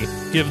memory.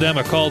 Give them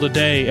a call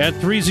today at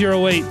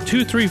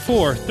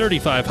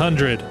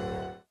 308-234-3500.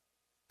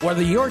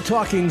 Whether you're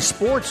talking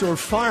sports or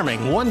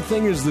farming, one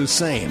thing is the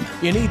same.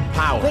 You need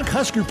power. Think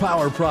Husker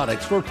Power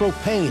products for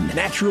propane,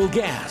 natural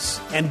gas,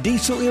 and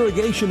diesel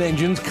irrigation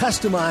engines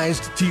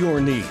customized to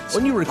your needs.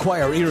 When you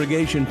require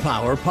irrigation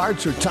power,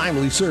 parts, or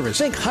timely service,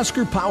 think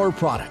Husker Power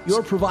products,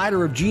 your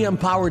provider of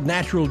GM-powered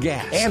natural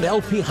gas and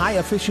LP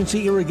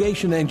high-efficiency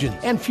irrigation engines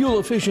and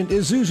fuel-efficient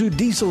Isuzu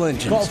diesel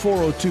engines. Call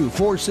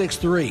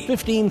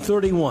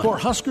 402-463-1531 for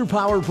Husker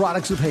Power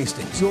products of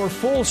Hastings, your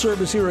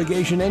full-service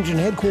irrigation engine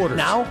headquarters.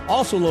 Now,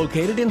 also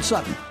located in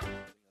Sutton.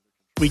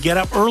 We get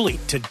up early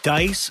to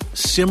dice,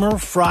 simmer,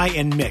 fry,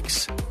 and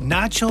mix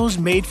nachos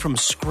made from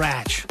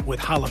scratch with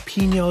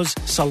jalapenos,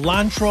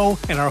 cilantro,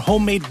 and our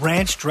homemade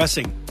ranch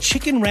dressing.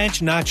 Chicken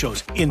ranch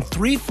nachos in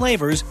 3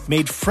 flavors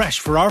made fresh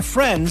for our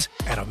friends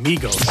at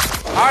Amigos.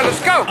 All right,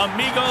 let's go.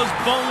 Amigos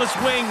Boneless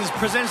Wings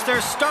presents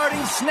their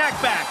starting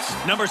snack backs.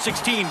 Number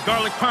 16,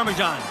 Garlic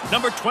Parmesan.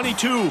 Number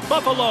 22,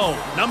 Buffalo.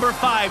 Number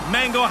 5,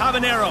 Mango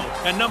Habanero.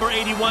 And number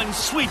 81,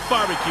 Sweet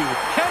Barbecue.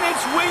 And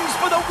it's wings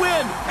for the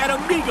win at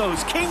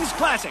Amigos King's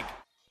Classic.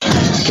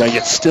 Gotta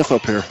get stiff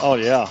up here. Oh,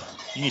 yeah.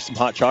 You need some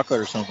hot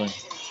chocolate or something.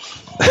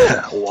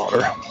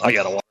 Water. I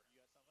got a water.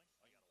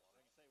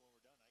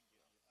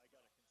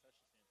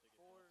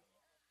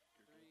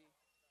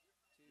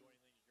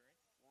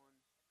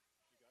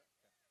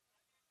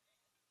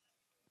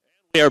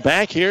 We are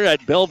back here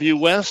at Bellevue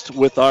West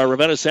with our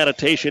Ravenna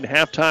Sanitation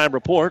halftime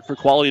report. For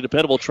quality,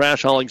 dependable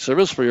trash hauling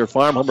service for your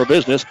farm, home, or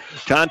business,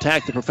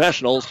 contact the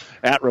professionals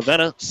at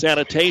Ravenna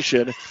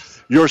Sanitation.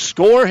 Your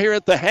score here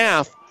at the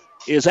half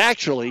is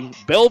actually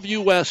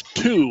Bellevue West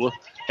 2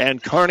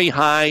 and Kearney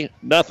High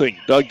nothing.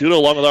 Doug Duda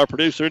along with our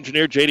producer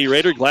engineer J.D.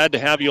 Rader, glad to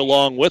have you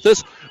along with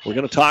us. We're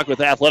going to talk with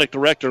athletic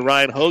director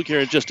Ryan Hogue here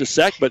in just a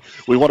sec, but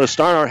we want to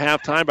start our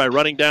halftime by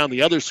running down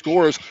the other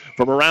scores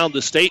from around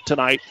the state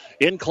tonight.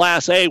 In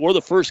Class A, we're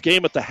the first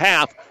game at the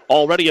half,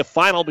 already a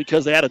final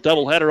because they had a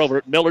doubleheader over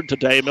at Millard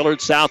today.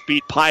 Millard South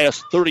beat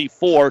Pius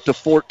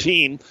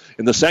 34-14.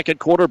 In the second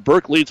quarter,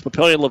 Burke leads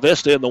Papillion La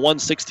Vista in the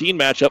 1-16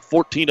 matchup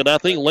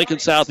 14-0. Lincoln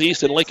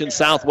Southeast and Lincoln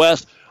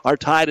Southwest are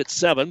tied at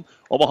 7.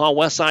 Omaha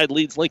Westside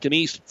leads Lincoln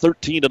East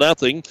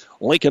 13-0.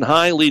 Lincoln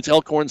High leads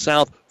Elkhorn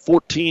South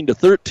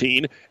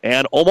 14-13,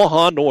 and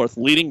Omaha North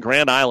leading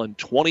Grand Island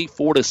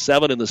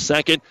 24-7 in the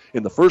second.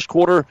 In the first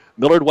quarter,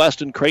 Millard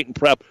West and Creighton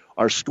Prep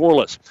are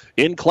scoreless.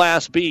 In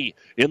Class B,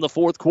 in the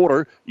fourth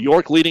quarter,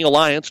 York leading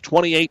Alliance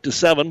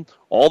 28-7.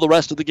 All the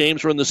rest of the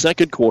games are in the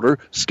second quarter.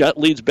 Scott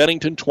leads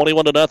Bennington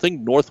 21-0.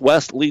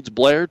 Northwest leads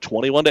Blair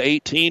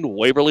 21-18.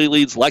 Waverly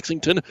leads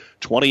Lexington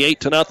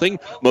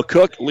 28-0.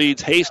 McCook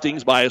leads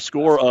Hastings by a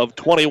score of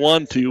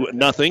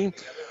 21-0.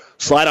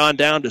 Slide on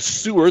down to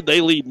Seward.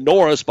 They lead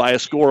Norris by a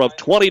score of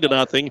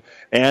 20-0.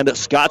 And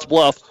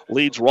Scottsbluff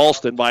leads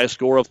Ralston by a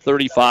score of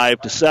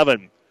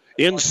 35-7.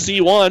 In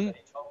C1,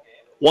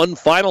 one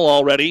final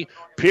already.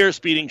 Pierce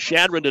beating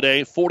Shadron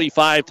today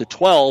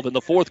 45-12. In the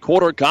fourth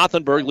quarter,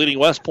 Gothenburg leading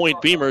West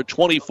Point Beamer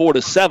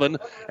 24-7.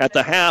 At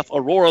the half,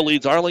 Aurora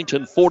leads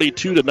Arlington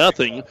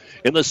 42-0.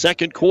 In the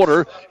second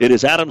quarter, it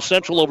is Adams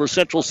Central over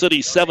Central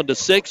City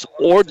 7-6.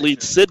 Ord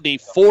leads Sidney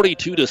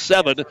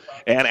 42-7.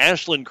 And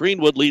Ashland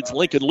Greenwood leads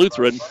Lincoln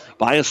Lutheran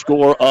by a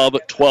score of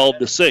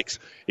 12-6.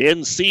 In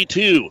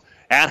C2,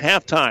 at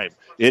halftime,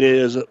 it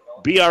is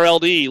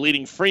BRLD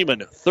leading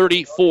Freeman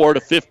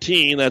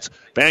 34-15. That's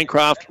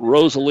Bancroft,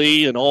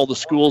 Rosalie, and all the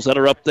schools that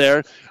are up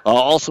there.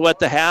 Also at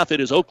the half,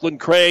 it is Oakland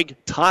Craig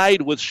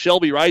tied with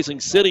Shelby Rising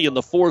City in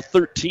the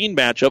 4-13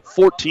 matchup,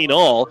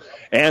 14-all.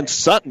 And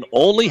Sutton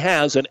only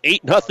has an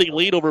 8-0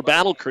 lead over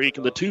Battle Creek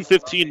in the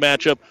 2-15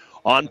 matchup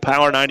on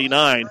Power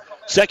 99.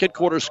 Second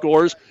quarter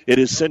scores, it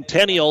is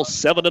Centennial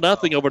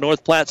 7-0 over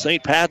North Platte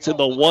St. Pat's in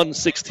the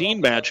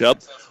 1-16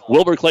 matchup.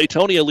 Wilbur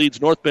Claytonia leads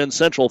North Bend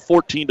Central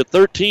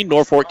 14-13.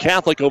 Norfolk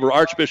Catholic over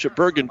Archbishop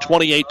Bergen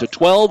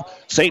 28-12.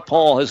 St.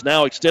 Paul has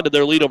now extended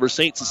their lead over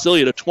St.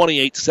 Cecilia to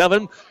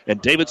 28-7.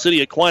 And David City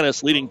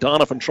Aquinas leading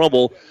Donovan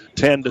Trumbull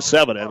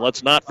 10-7. And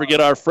let's not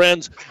forget our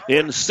friends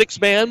in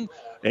six-man.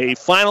 A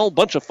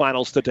bunch of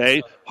finals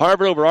today.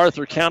 Harvard over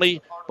Arthur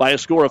County by a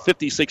score of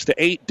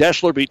 56-8.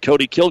 Deschler beat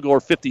Cody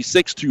Kilgore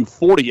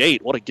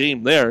 56-48. What a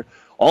game there.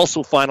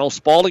 Also final,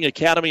 Spalding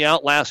Academy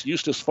outlast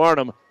Eustis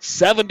Farnham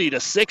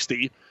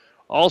 70-60.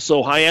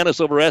 Also,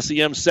 Hyannis over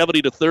SEM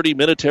 70-30.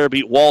 Minutair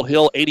beat Wall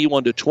Hill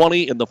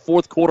 81-20. In the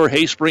fourth quarter,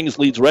 Hay Springs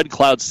leads Red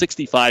Cloud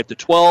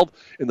 65-12.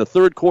 In the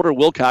third quarter,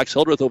 Wilcox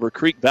Hildreth over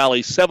Creek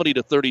Valley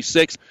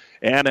 70-36.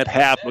 And at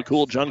half,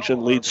 McCool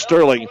Junction leads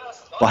Sterling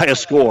by a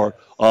score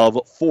of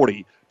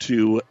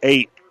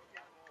 40-8.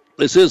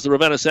 This is the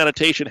Ravenna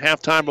Sanitation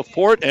Halftime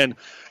Report, and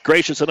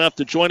gracious enough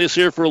to join us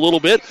here for a little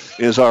bit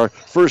is our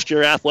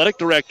first-year athletic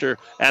director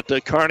at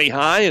Kearney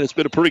High, and it's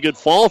been a pretty good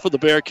fall for the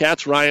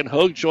Bearcats. Ryan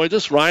Hogue joins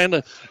us.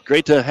 Ryan,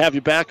 great to have you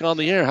back on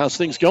the air. How's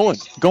things going?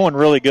 Going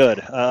really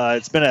good.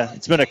 It's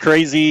been a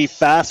crazy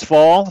fast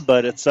fall,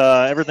 but it's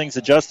everything's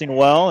adjusting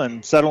well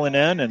and settling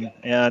in, and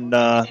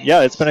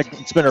it's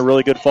been a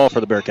really good fall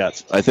for the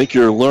Bearcats. I think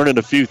you're learning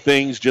a few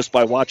things just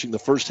by watching the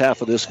first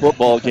half of this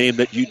football game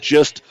that you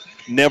just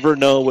never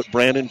know what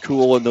Brandon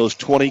Kuhl and those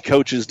 20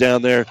 coaches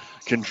down there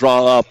can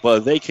draw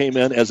up. They came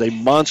in as a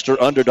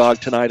monster underdog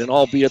tonight, and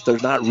albeit they're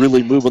not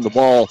really moving the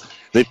ball,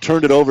 they've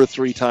turned it over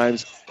 3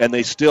 times, and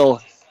they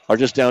still are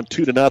just down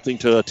 2-0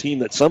 to a team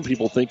that some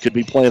people think could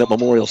be playing at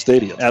Memorial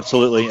Stadium.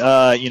 Absolutely.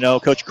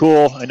 Coach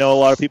Kuhl, I know a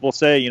lot of people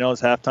say,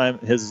 his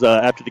halftime, his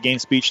after the game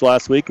speech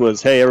last week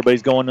was, hey,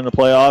 everybody's going in the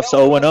playoffs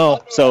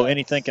 0-0, so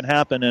anything can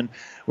happen. And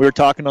we were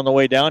talking on the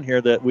way down here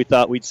that we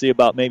thought we'd see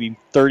about maybe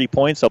 30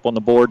 points up on the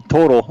board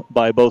total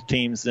by both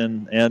teams,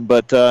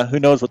 but who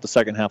knows what the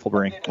second half will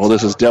bring. Well,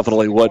 this is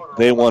definitely what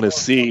they want to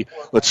see.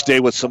 Let's stay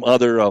with some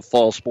other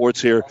fall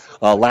sports here.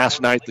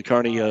 Last night, the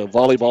Kearney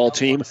volleyball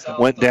team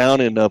went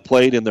down and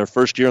played in their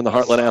first year in the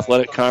Heartland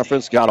Athletic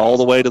Conference, got all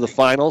the way to the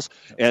finals,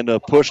 and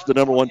pushed the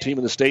number 1 team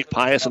in the state,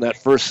 Pius, in that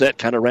first set.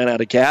 Kind of ran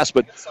out of gas,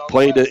 but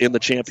played in the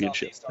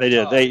championship. They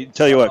did. They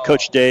tell you what,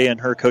 Coach Day and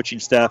her coaching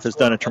staff has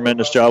done a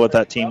tremendous job with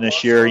that team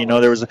this year.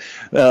 There was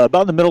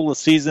about in the middle of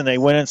the season, they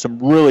went in some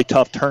really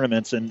tough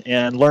tournaments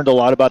and learned a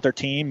lot about their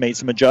team, made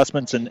some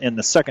adjustments, and in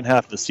the second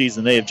half of the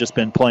season, they have just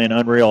been playing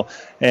unreal.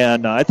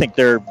 And I think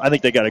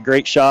they got a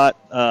great shot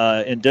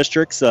in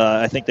districts.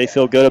 I think they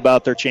feel good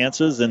about their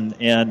chances, and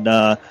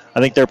I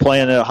think they're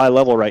playing at a high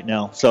level right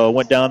now. So I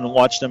went down and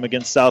watched them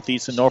against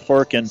Southeast and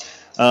Norfolk, and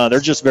they're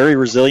just very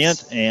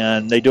resilient,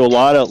 and they do a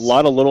lot of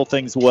little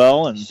things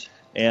well,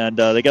 and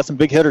they got some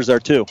big hitters there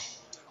too.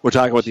 We're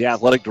talking with the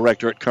athletic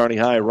director at Kearney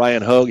High,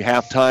 Ryan Hogue.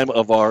 Halftime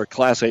of our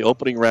Class A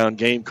opening round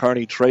game,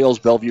 Kearney trails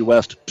Bellevue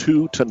West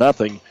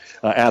 2-0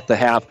 at the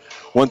half.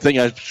 One thing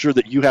I'm sure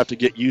that you have to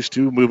get used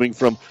to, moving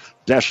from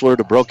Deschler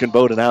to Broken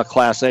Bow to now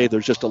Class A,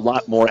 there's just a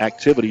lot more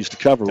activities to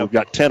cover. We've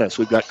got tennis,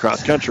 we've got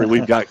cross country,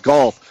 we've got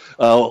golf.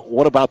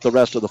 What about the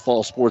rest of the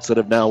fall sports that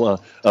have now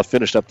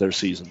finished up their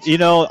seasons?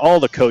 All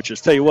the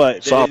coaches, tell you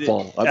what.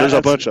 Softball, there's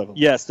a bunch of them.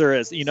 Yes, there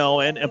is.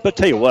 But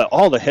tell you what,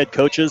 all the head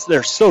coaches,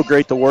 they're so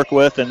great to work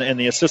with, and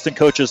the assistant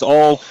coaches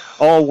all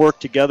work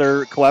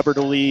together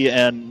collaboratively,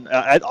 and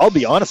I'll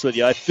be honest with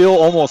you, I feel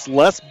almost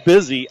less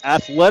busy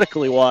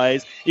athletically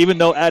wise, even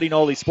though adding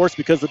all these sports,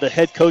 because of the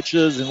head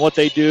coaches and what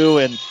they do,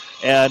 and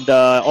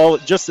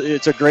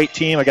it's a great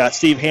team. I got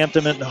Steve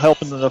Hampton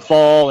helping in the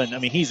fall,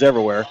 and he's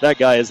everywhere. That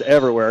guy is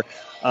everywhere.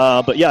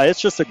 But yeah,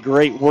 it's just a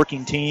great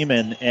working team,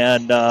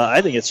 and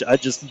I think I'm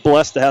just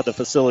blessed to have the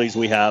facilities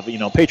we have.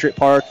 Patriot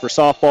Park for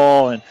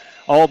softball, and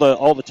all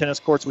the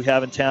tennis courts we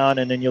have in town,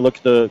 and then you look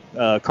at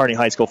the Kearney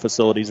High School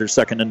facilities; they're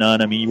second to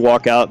none. You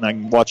walk out and I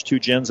can watch 2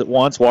 gyms at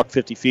once, walk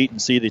 50 feet,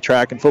 and see the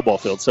track and football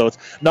field. So it's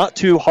not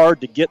too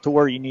hard to get to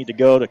where you need to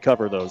go to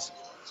cover those.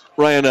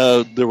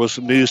 Ryan, there was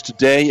some news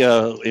today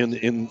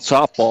in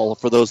softball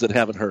for those that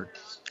haven't heard.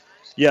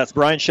 Yes,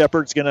 Brian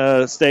Shepard's going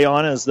to stay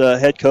on as the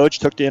head coach.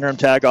 Took the interim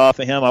tag off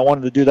of him. I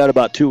wanted to do that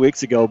about 2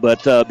 weeks ago,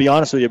 but be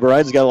honest with you,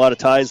 Brian's got a lot of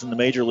ties in the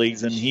major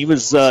leagues, and he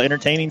was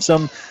entertaining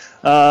some.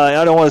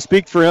 I don't want to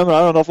speak for him.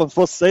 I don't know if I'm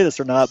supposed to say this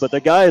or not, but the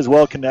guy is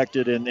well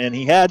connected, and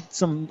he had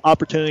some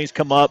opportunities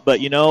come up, but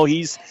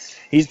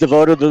he's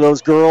devoted to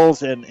those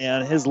girls, and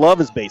his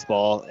love is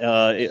baseball.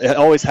 It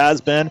always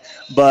has been.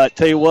 But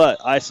tell you what,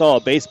 I saw a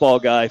baseball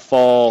guy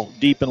fall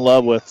deep in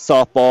love with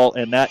softball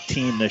and that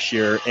team this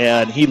year,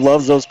 and he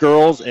loves those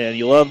girls, and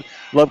he loved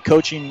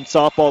coaching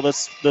softball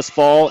this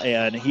fall,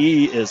 and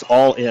he is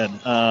all in.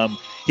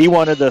 He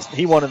wanted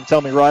to tell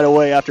me right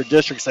away after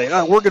district, saying,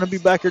 we're going to be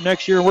back here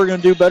next year, and we're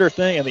going to do better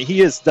things. He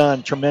has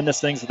done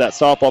tremendous things with that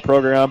softball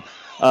program.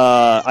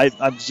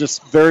 I'm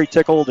just very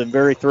tickled and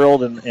very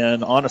thrilled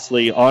and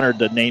honestly honored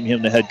to name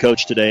him the head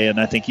coach today, and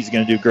I think he's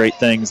going to do great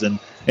things, and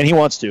he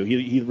wants to.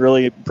 He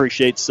really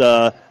appreciates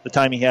the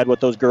time he had with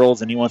those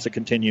girls, and he wants to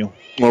continue.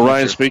 Well,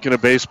 Ryan, speaking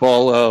of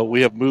baseball,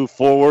 we have moved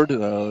forward.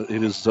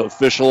 It is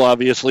official,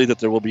 obviously, that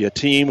there will be a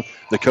team.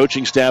 The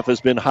coaching staff has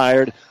been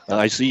hired.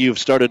 I see you've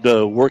started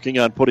working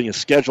on putting a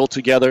schedule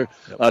together.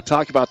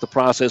 Talk about the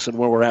process and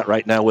where we're at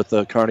right now with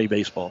Kearney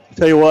baseball. I'll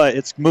tell you what,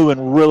 it's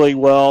moving really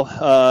well.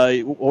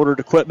 Ordered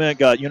equipment,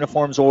 got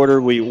uniforms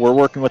ordered. We're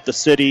working with the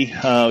city,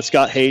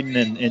 Scott Hayden,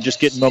 and just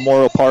getting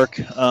Memorial Park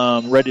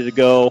ready to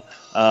go.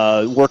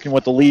 Working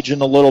with the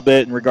Legion a little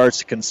bit in regards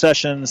to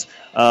concessions.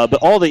 But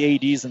all the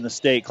ADs in the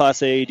state,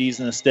 Class A ADs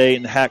in the state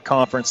and the HAC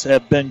Conference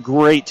have been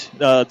great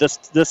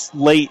this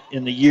late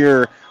in the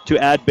year to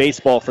add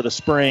baseball for the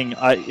spring.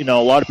 A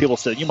lot of people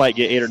said you might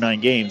get 8 or 9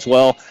 games.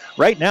 Well,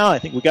 right now I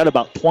think we got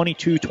about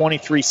 22,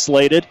 23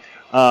 slated.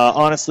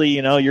 Honestly,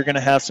 you're going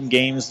to have some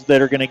games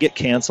that are going to get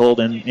canceled,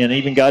 and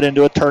even got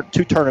into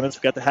 2 tournaments.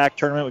 We got the HAC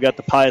tournament, we got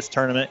the Pius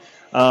tournament,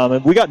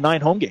 and we got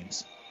 9 home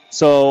games.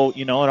 So,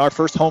 and our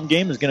first home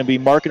game is going to be,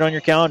 mark it on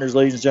your calendars,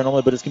 ladies and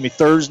gentlemen, but it's going to be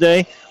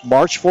Thursday,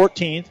 March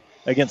 14th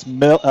against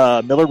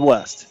Millard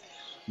West.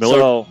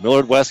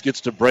 Millard West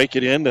gets to break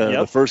it in,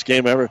 the first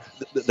game ever.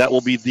 That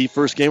will be the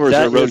first game, or is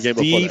there a road game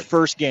before that? The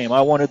first game.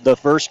 I wanted the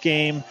first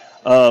game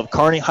of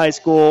Kearney High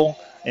School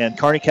and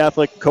Kearney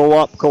Catholic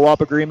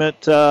co-op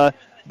agreement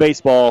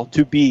baseball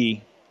to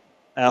be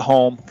at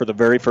home for the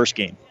very first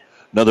game.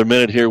 Another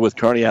minute here with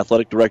Kearney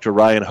Athletic Director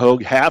Ryan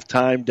Hogue.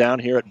 Halftime down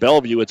here at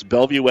Bellevue. It's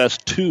Bellevue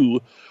West 2,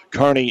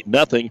 Kearney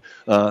nothing.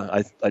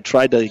 I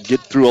tried to get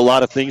through a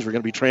lot of things. We're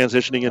going to be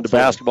transitioning into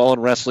basketball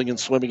and wrestling and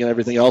swimming and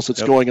everything else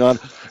that's going on.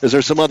 Is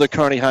there some other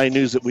Kearney High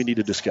news that we need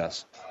to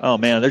discuss? Oh,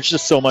 man, there's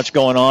just so much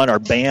going on. Our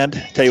band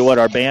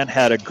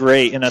had a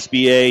great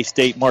NSBA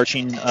state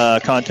marching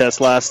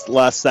contest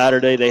last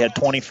Saturday. They had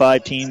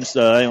 25 teams.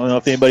 I don't know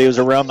if anybody was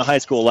around the high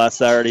school last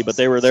Saturday, but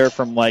they were there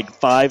from like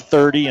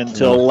 5:30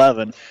 until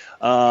 11.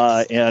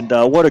 And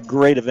what a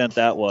great event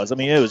that was. I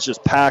mean, it was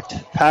just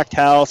packed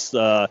house,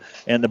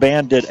 and the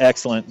band did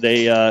excellent.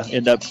 They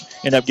end up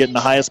getting the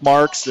highest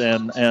marks,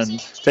 and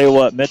tell you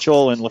what,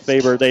 Mitchell and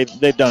LeFaber,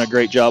 they've done a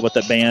great job with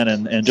that band,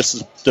 and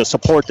just the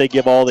support they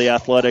give all the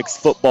athletics,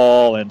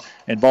 football and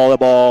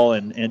volleyball,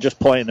 and just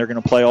playing. They're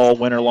going to play all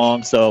winter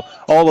long. So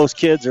all those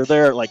kids are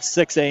there at like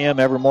 6 a.m.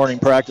 every morning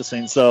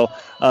practicing. So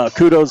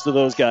kudos to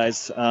those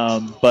guys.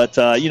 But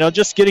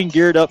just getting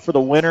geared up for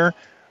the winter.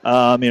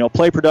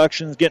 Play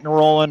productions getting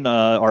rolling.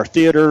 Our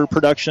theater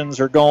productions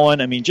are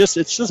going. I mean,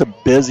 it's just a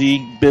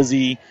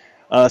busy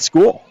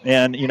school.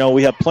 And,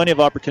 we have plenty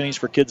of opportunities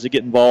for kids to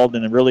get involved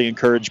and really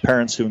encourage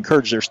parents to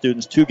encourage their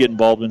students to get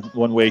involved in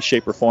one way,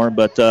 shape, or form.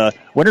 But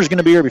winter's going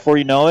to be here before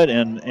you know it,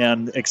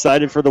 and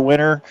excited for the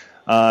winter.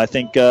 I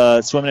think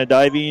swimming and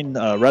diving,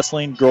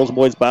 wrestling, girls and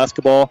boys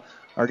basketball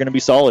are going to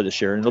be solid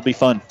this year, and it'll be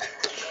fun.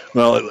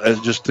 Well, I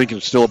was just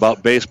thinking still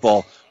about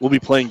baseball. We'll be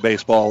playing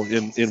baseball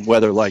in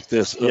weather like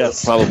this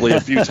probably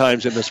a few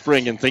times in the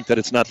spring and think that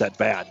it's not that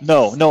bad.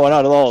 No, not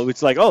at all.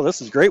 It's like, oh,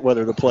 this is great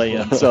weather to play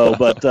in. So,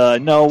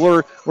 but no,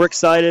 we're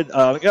excited.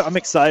 I'm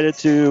excited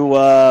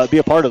to be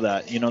a part of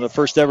that. The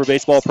first ever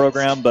baseball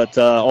program, but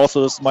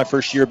also this is my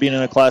first year being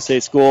in a Class A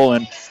school,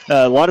 and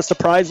a lot of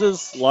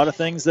surprises, a lot of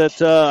things that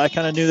I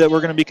kind of knew that were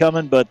going to be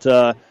coming, but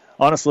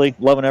honestly,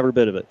 loving every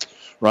bit of it.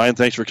 Ryan,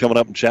 thanks for coming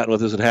up and chatting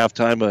with us at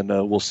halftime,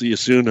 and we'll see you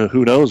soon.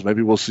 Who knows?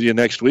 Maybe we'll see you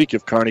next week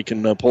if Kearney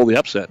can pull the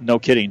upset. No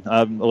kidding.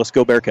 Let's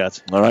go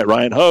Bearcats. All right,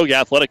 Ryan Hogue,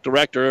 Athletic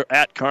Director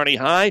at Kearney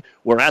High.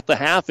 We're at the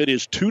half. It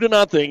is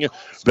 2-0.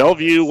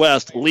 Bellevue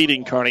West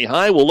leading Kearney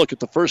High. We'll look at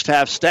the first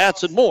half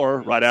stats and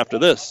more right after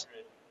this.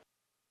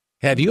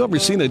 Have you ever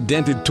seen a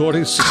dented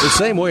tortoise? The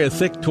same way a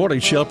thick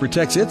tortoise shell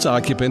protects its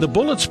occupant, the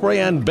bullet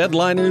spray-on bed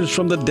liners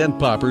from the Dent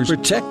Poppers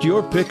protect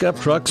your pickup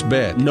truck's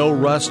bed. No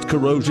rust,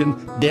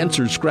 corrosion, dents,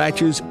 or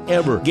scratches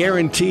ever.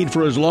 Guaranteed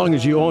for as long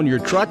as you own your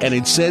truck, and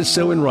it says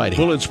so in writing.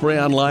 Bullet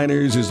spray-on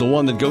liners is the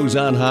one that goes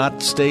on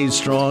hot, stays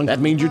strong. That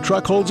means your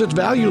truck holds its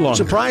value longer.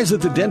 Surprised that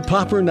the Dent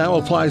Popper now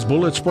applies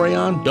bullet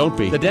spray-on? Don't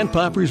be. The Dent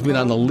Popper's been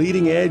on the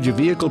leading edge of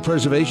vehicle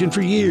preservation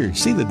for years.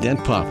 See the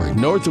Dent Popper,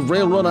 north of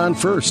Railroad on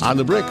First, on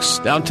the Bricks,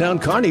 downtown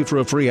Kearney for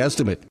a free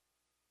estimate.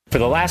 For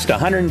the last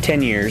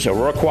 110 years,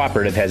 Aurora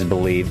Cooperative has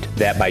believed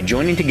that by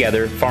joining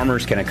together,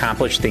 farmers can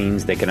accomplish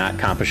things they cannot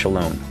accomplish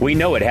alone. We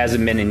know it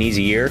hasn't been an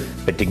easy year,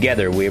 but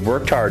together we have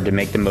worked hard to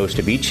make the most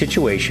of each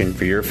situation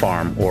for your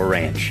farm or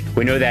ranch.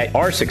 We know that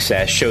our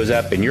success shows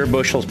up in your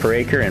bushels per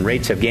acre and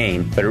rates of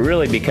gain, but it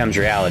really becomes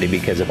reality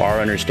because of our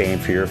understanding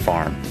for your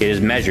farm. It is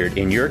measured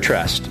in your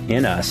trust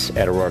in us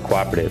at Aurora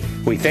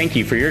Cooperative. We thank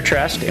you for your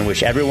trust and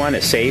wish everyone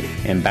a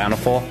safe and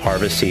bountiful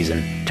harvest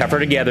season. Tougher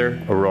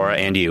together, Aurora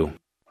and you.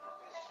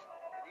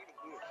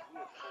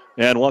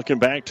 And welcome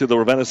back to the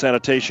Ravenna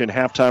Sanitation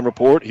Halftime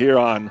Report here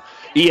on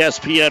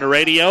ESPN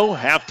Radio.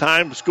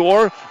 Halftime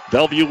score,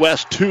 Bellevue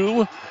West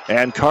 2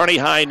 and Kearney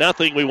High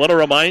nothing. We want to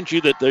remind you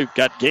that they've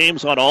got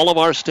games on all of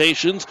our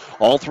stations,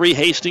 all three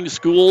Hastings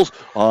schools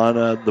on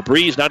the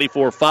Breeze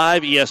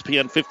 94.5,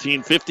 ESPN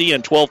 1550,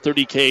 and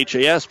 1230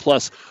 KHAS,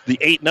 plus the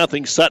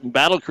 8-0 Sutton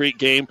Battle Creek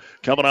game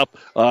coming up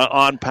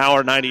on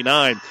Power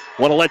 99.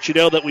 Want to let you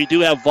know that we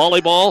do have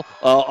volleyball.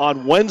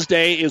 On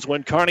Wednesday is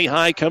when Kearney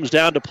High comes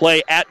down to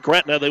play at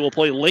Gretna. They will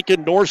play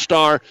Lincoln North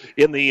Star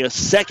in the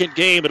second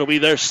game. It'll be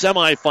their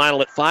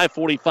semifinal at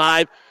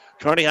 5:45.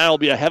 Kearney High will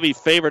be a heavy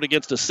favorite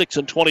against a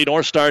 6-20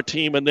 North Star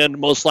team, and then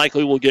most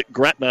likely we'll get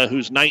Gretna,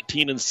 who's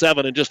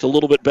 19-7 and just a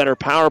little bit better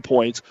power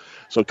points.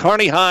 So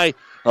Kearney High,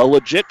 a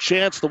legit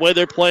chance the way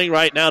they're playing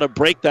right now to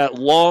break that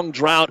long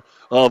drought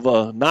of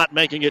not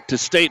making it to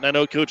state. And I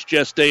know Coach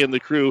Jess Day and the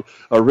crew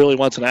really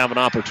wants to have an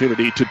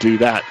opportunity to do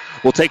that.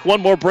 We'll take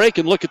one more break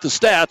and look at the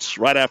stats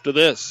right after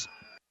this.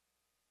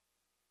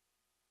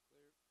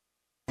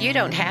 You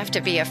don't have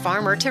to be a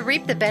farmer to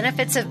reap the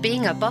benefits of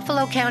being a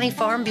Buffalo County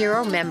Farm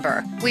Bureau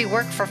member. We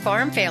work for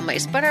farm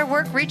families, but our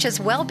work reaches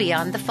well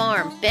beyond the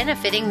farm,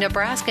 benefiting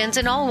Nebraskans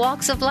in all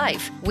walks of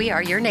life. We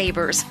are your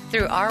neighbors.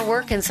 Through our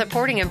work in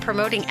supporting and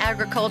promoting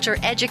agriculture,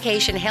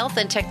 education, health,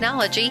 and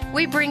technology,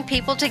 we bring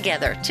people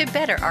together to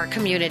better our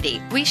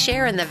community. We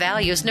share in the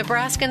values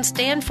Nebraskans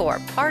stand for: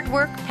 hard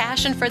work,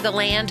 passion for the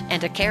land,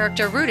 and a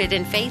character rooted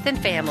in faith and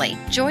family.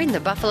 Join the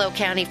Buffalo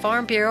County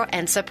Farm Bureau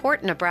and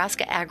support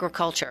Nebraska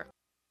agriculture.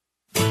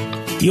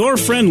 Your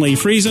friendly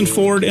Friesen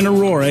Ford in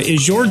Aurora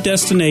is your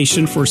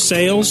destination for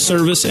sales,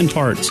 service, and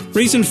parts.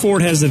 Friesen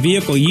Ford has the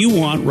vehicle you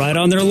want right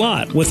on their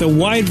lot, with a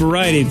wide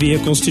variety of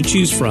vehicles to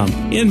choose from,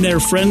 in their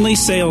friendly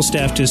sales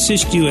staff to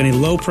assist you in a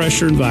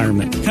low-pressure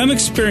environment. Come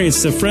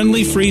experience the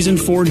friendly Friesen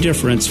Ford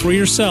difference for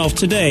yourself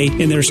today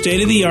in their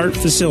state-of-the-art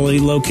facility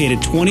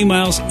located 20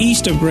 miles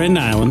east of Grand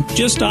Island,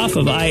 just off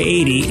of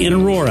I-80 in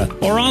Aurora,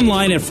 or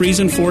online at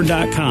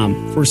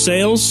FriesenFord.com. For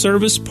sales,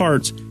 service,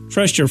 parts,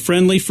 trust your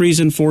friendly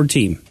Friesen Ford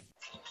team.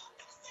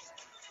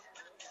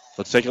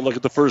 Let's take a look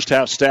at the first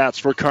half stats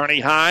for Kearney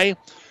High.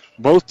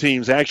 Both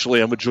teams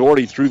actually a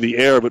majority through the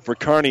air, but for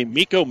Kearney,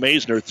 Miko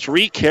Maisner,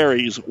 3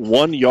 carries,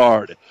 1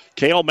 yard.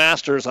 Kale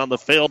Masters on the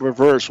failed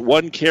reverse,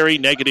 1 carry,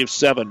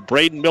 -7.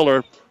 Braden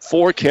Miller,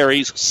 4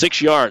 carries, 6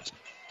 yards.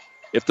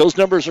 If those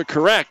numbers are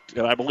correct,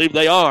 and I believe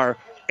they are,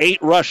 8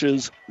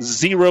 rushes,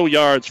 0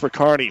 yards for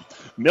Kearney.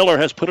 Miller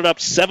has put it up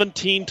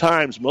 17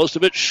 times, most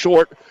of it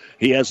short.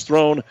 He has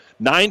thrown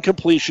 9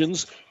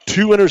 completions,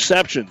 2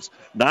 interceptions.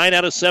 9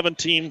 out of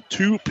 17,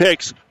 2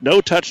 picks,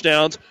 no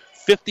touchdowns,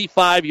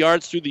 55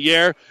 yards through the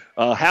air.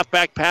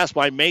 Halfback pass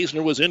by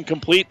Maisner was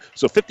incomplete,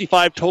 so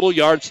 55 total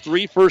yards,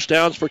 3 first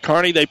downs for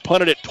Kearney. They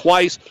punted it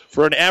twice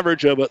for an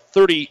average of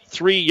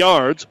 33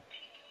 yards.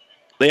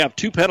 They have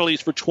 2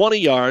 penalties for 20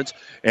 yards,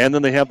 and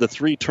then they have the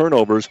 3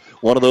 turnovers.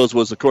 One of those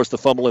was, of course, the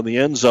fumble in the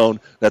end zone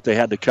that they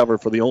had to cover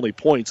for the only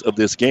points of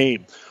this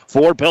game.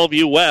 For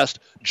Bellevue West,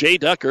 Jay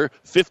Ducker,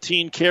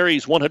 15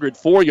 carries,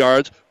 104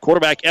 yards.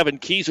 Quarterback Evan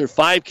Keyser,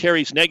 5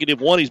 carries,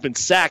 -1. He's been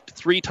sacked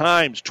 3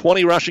 times.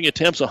 20 rushing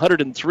attempts,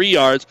 103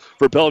 yards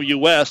for Bellevue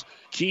West.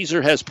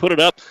 Keyser has put it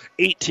up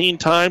 18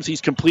 times.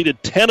 He's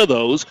completed 10 of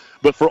those,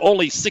 but for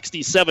only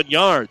 67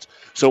 yards.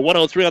 So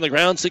 103 on the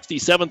ground,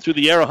 67 through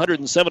the air,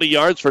 170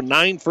 yards for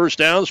 9 first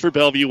downs for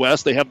Bellevue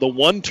West. They have the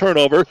 1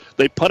 turnover.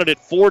 They punted it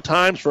 4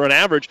 times for an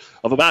average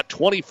of about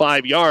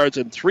 25 yards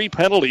and 3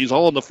 penalties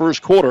all in the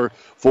first quarter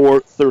for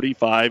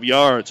 35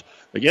 yards.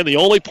 Again, the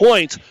only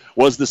point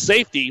was the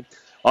safety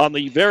on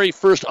the very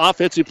first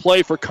offensive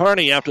play for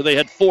Kearney after they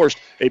had forced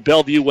a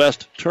Bellevue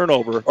West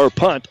turnover or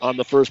punt on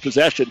the first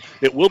possession.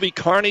 It will be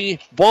Kearney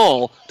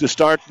ball to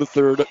start the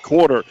third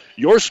quarter.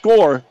 Your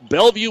score,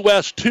 Bellevue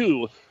West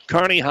 2,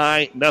 Kearney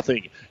High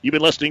nothing. You've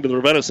been listening to the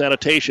Ravenna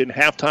Sanitation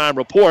Halftime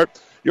Report.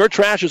 Your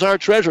trash is our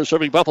treasure,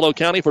 serving Buffalo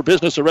County for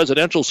business or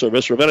residential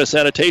service. Ravenna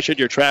Sanitation,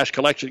 your trash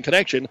collection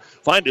connection.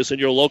 Find us in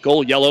your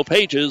local Yellow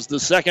Pages. The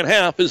second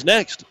half is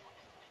next.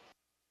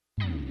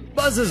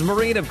 Buzz's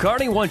Marine of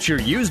Kearney wants your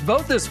used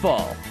boat this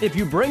fall. If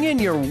you bring in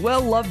your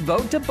well-loved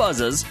boat to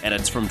Buzz's, and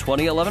it's from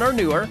 2011 or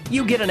newer,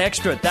 you get an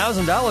extra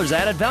 $1,000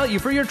 added value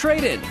for your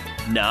trade-in.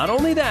 Not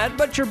only that,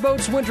 but your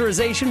boat's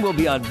winterization will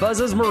be on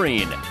Buzz's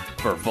Marine.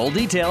 For full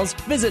details,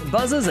 visit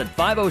Buzz's at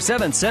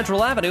 507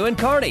 Central Avenue in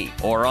Kearney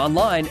or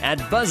online at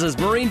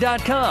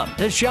buzzesmarine.com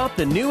to shop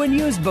the new and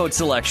used boat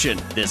selection.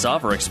 This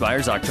offer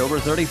expires October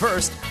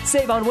 31st.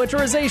 Save on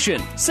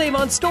winterization, save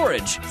on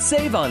storage,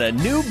 save on a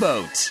new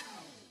boat.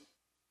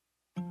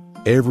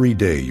 Every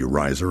day you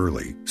rise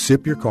early,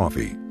 sip your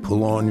coffee,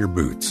 pull on your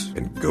boots,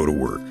 and go to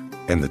work.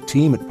 And the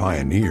team at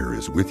Pioneer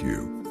is with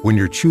you. When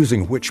you're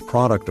choosing which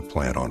product to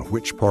plant on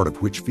which part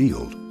of which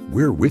field,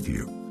 we're with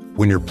you.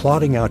 When you're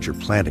plotting out your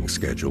planting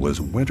schedule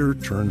as winter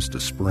turns to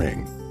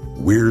spring,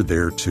 we're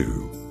there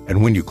too.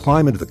 And when you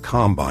climb into the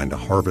combine to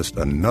harvest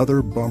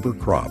another bumper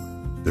crop,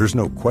 there's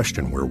no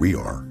question where we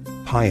are.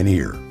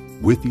 Pioneer,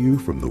 with you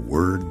from the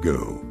word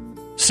go.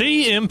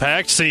 See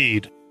Impact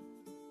Seed.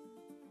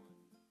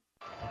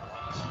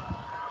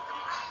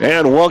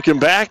 And welcome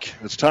back.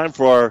 It's time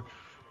for our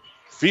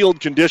field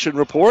condition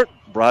report,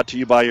 brought to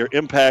you by your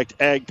Impact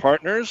Ag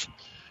Partners.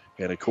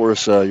 And, of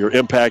course, your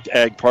Impact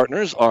Ag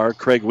Partners are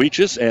Craig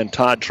Weeches and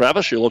Todd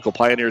Travis, your local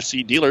Pioneer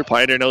seed dealer.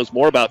 Pioneer knows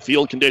more about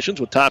field conditions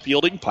with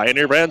top-yielding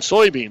Pioneer brand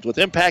soybeans. With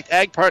Impact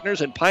Ag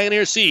Partners and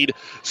Pioneer Seed,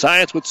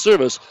 science with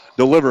service,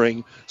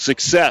 delivering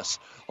success.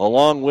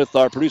 Along with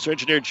our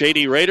producer-engineer,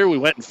 J.D. Rader, we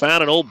went and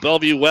found an old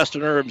Bellevue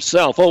Westerner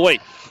himself. Oh,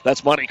 wait,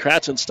 that's Monty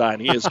Kratzenstein.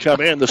 He has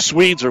come in. The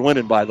Swedes are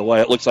winning, by the way.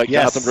 It looks like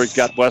Gothenburg's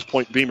got West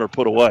Point Beamer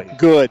put away.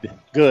 Good.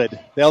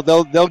 They'll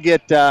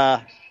get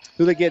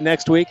who they get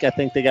next week. I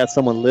think they got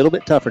someone a little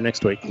bit tougher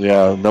next week.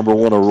 Yeah, number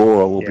 1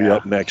 Aurora will be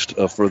up next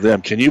for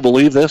them. Can you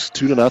believe this?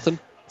 2-0?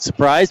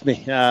 Surprised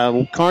me.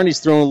 Kearney's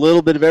thrown a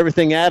little bit of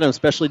everything at him,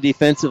 especially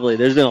defensively.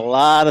 There's been a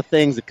lot of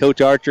things that Coach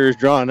Archer has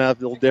drawn up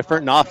a little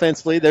different, and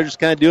offensively, they're just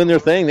kind of doing their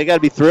thing. They got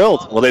to be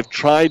thrilled. Well, they've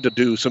tried to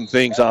do some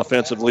things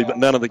offensively, but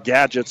none of the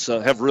gadgets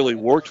have really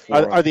worked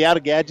for them. Are they out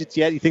of gadgets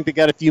yet? You think they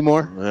got a few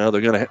more? Well,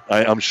 they're going to.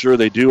 I'm sure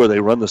they do, or they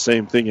run the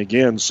same thing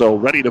again. So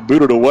ready to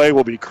boot it away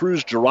will be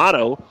Cruz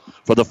Gerardo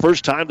for the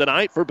first time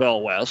tonight for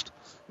Bell West.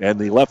 And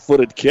the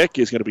left-footed kick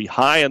is going to be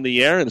high in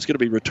the air, and it's going to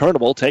be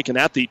returnable, taken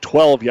at the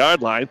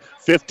 12-yard line.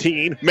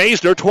 15,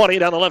 Maisner 20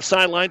 down the left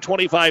sideline,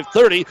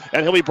 25-30,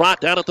 and he'll be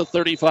brought down at the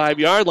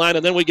 35-yard line.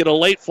 And then we get a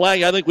late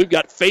flag. I think we've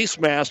got face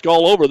mask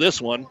all over this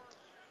one.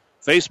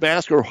 Face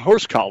mask or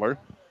horse collar.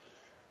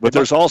 But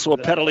there's also a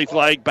penalty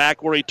flag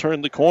back where he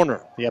turned the corner.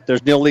 Yep,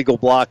 there's no legal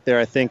block there.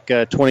 I think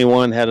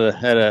 21 had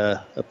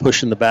a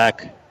push in the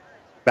back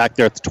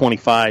there at the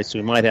 25, so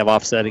we might have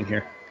offsetting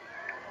here.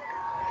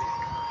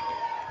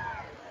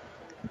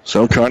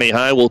 So Kearney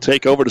High will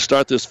take over to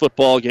start this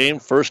football game.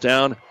 First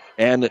down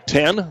and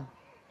 10.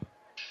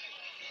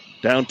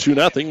 Down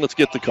 2-0. Let's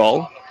get the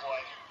call.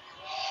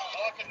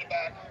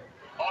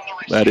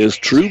 That is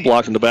true.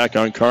 Blocking the back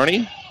on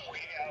Kearney.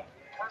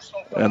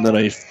 And then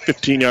a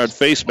 15-yard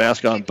face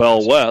mask on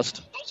Bell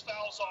West.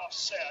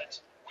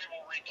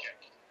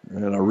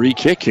 And a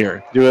re-kick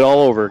here. Do it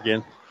all over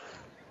again.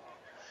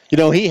 You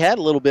know, he had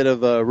a little bit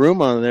of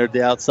room on there at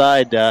the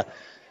outside.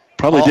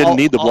 Probably didn't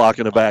need the block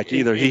in the back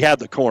either. He had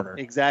the corner.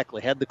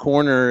 Exactly, had the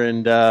corner,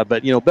 and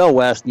but you know, Bell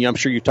West, I'm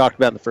sure you talked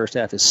about in the first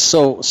half, is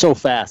so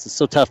fast. It's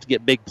so tough to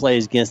get big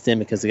plays against him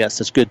because they got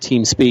such good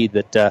team speed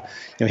that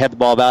had the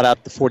ball about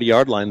out the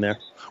 40-yard line there.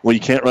 Well, you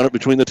can't run it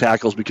between the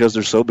tackles because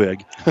they're so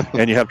big,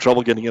 and you have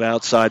trouble getting it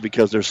outside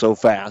because they're so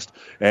fast.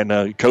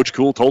 And Coach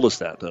Kuhl told us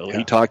that, though. Yeah.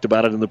 He talked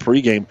about it in the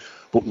pregame.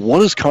 But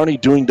what is Kearney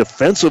doing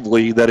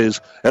defensively that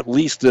is at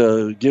least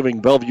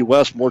giving Bellevue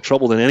West more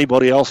trouble than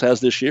anybody else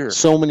has this year?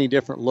 So many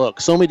different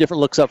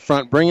looks up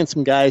front, bringing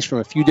some guys from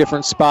a few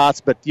different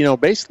spots, but,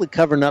 basically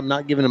covering up,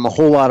 not giving them a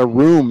whole lot of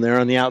room there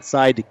on the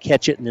outside to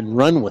catch it and then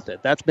run with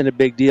it. That's been a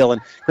big deal.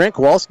 And Grant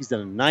Kowalski's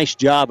done a nice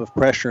job of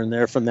pressuring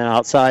there from the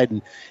outside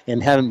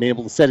and haven't been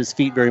able to set his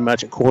feet very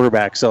much at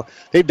quarterback. So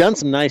they've done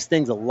some nice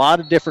things, a lot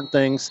of different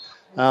things.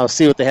 I'll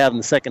see what they have in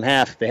the second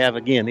half. If they have,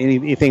 again,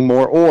 anything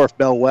more, or if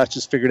Bell West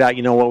just figured out,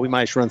 we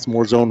might just run some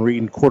more zone read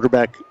and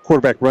quarterback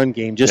run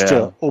game just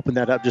to open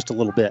that up just a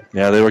little bit.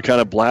 Yeah, they were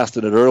kind of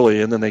blasting it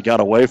early, and then they got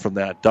away from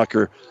that.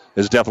 Ducker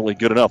is definitely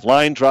good enough.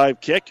 Line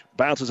drive kick,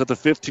 bounces at the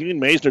 15.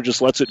 Maisner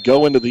just lets it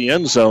go into the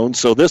end zone.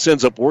 So this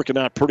ends up working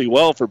out pretty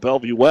well for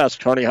Bellevue West.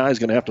 Kearney High is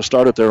going to have to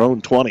start at their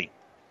own 20.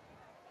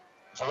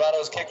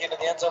 Gerardo's kick into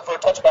the end zone for a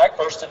touchback.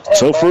 First and 10.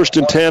 So first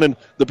and 10, and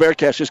the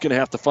Bearcats just going to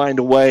have to find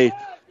a way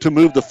to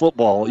move the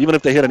football. Even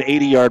if they hit an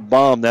 80-yard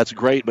bomb, that's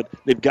great, but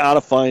they've got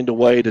to find a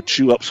way to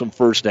chew up some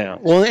first downs.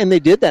 Well, and they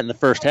did that in the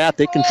first half.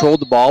 They controlled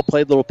the ball,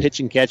 played a little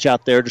pitch and catch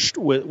out there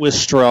with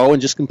Stroh,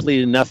 and just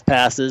completed enough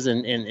passes.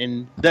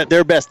 And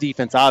their best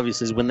defense,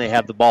 obviously, is when they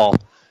have the ball.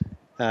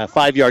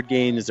 5-yard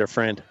gain is their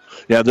friend.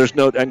 Yeah,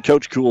 and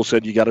Coach Kuhl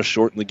said you got to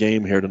shorten the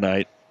game here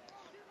tonight.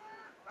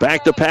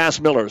 Back to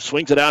pass, Miller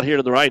swings it out here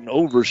to the right and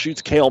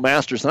overshoots Cale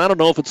Masters. And I don't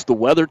know if it's the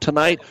weather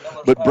tonight,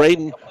 but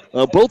Braden,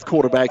 both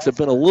quarterbacks have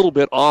been a little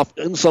bit off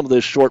in some of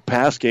this short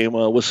pass game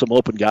with some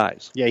open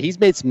guys. Yeah, he's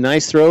made some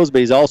nice throws, but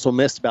he's also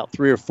missed about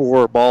 3 or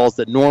 4 balls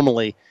that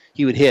normally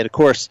he would hit. Of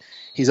course,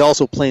 he's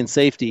also playing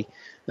safety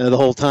the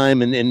whole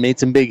time and made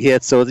some big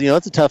hits. So,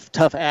 it's a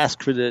tough ask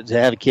to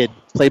have a kid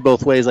play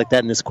both ways like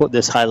that in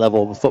this high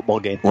level of a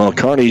football game. Well,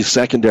 Kearney's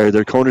secondary,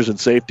 their corners and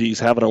safeties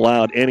haven't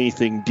allowed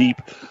anything deep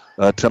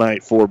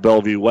tonight for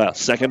Bellevue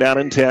West. Second down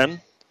and 10.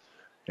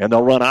 And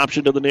they'll run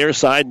option to the near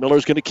side.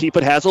 Miller's going to keep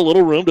it, has a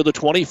little room to the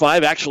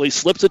 25, actually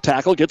slips a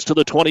tackle, gets to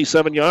the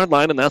 27-yard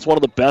line, and that's one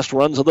of the best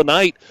runs of the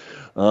night.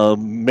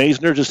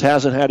 Maisner just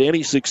hasn't had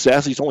any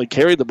success. He's only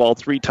carried the ball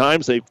 3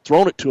 times. They've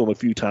thrown it to him a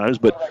few times,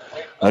 but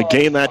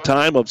gained that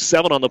time of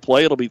 7 on the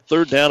play. It'll be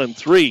 3rd down and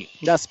 3.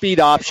 That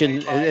speed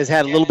option has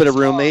had a little bit of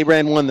room. They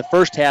ran one in the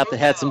first half that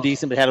had some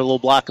decent, but had a little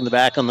block in the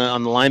back on the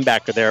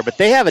linebacker there. But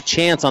they have a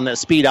chance on that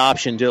speed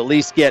option to at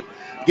least get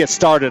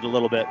started a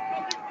little bit.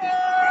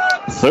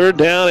 3rd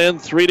down and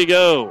 3 to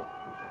go.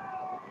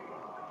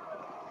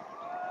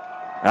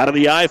 Out of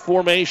the I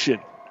formation.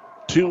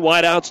 2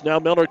 wideouts. Now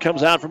Miller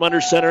comes out from under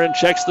center and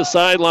checks the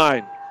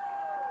sideline.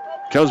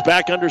 Comes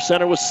back under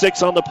center with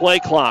 6 on the play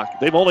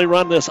clock. They've only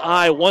run this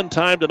I one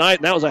time tonight,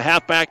 and that was a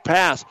halfback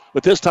pass.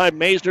 But this time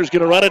Maisner's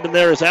going to run it, and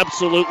there is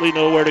absolutely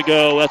nowhere to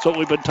go. That's what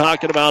we've been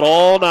talking about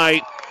all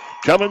night.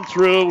 Coming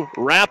through,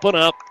 wrapping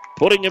up,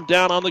 putting him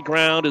down on the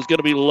ground is going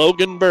to be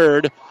Logan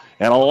Bird.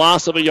 And a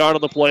loss of a yard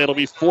on the play. It'll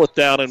be 4th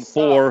down and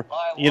 4.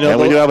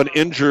 And we do have an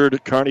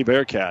injured Kearney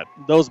Bearcat.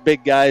 Those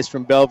big guys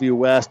from Bellevue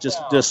West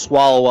just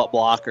swallow up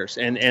blockers.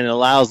 And it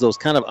allows those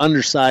kind of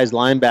undersized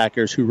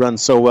linebackers who run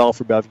so well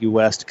for Bellevue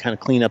West to kind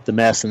of clean up the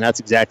mess. And that's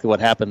exactly what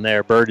happened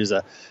there. Bird is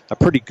a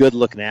pretty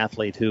good-looking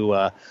athlete who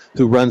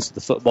runs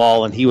the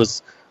football. And he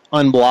was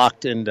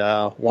unblocked and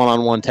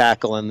one-on-one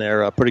tackle in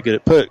there. Pretty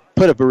good. Put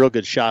up a real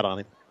good shot on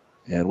him.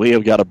 And we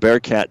have got a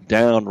Bearcat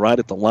down right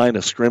at the line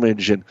of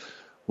scrimmage. And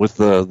with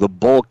the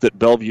bulk that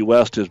Bellevue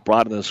West has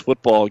brought in this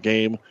football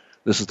game,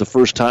 this is the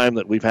first time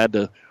that we've had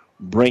to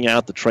bring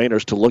out the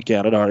trainers to look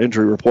at it. Our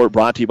injury report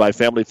brought to you by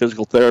Family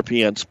Physical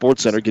Therapy and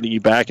Sports Center, getting you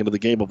back into the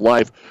game of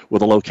life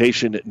with a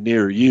location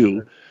near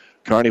you.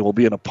 Kearney will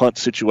be in a punt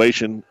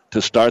situation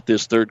to start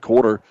this third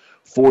quarter,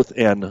 4th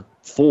and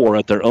 4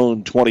 at their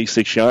own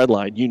 26-yard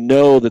line. You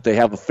know that they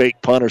have a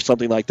fake punt or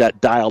something like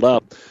that dialed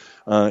up.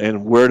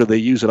 And where do they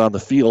use it on the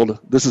field?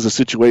 This is a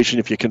situation,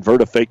 if you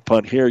convert a fake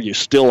punt here, you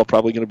still are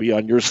probably going to be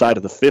on your side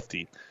of the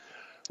 50.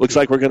 Looks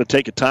like we're going to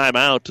take a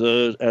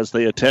timeout as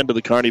they attend to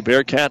the Kearney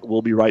Bearcat.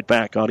 We'll be right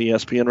back on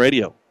ESPN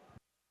Radio.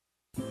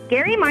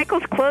 Gary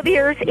Michaels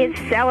Clothiers is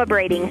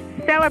celebrating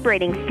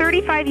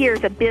 35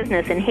 years of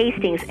business in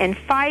Hastings and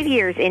 5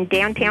 years in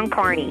downtown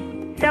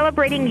Kearney.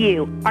 Celebrating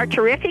you, our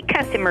terrific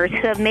customers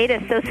who have made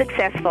us so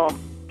successful.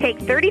 Take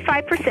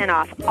 35%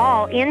 off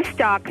all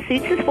in-stock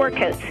suits and sport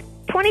coats,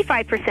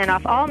 25%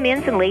 off all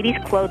men's and ladies'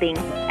 clothing,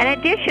 an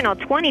additional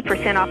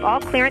 20% off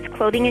all clearance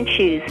clothing and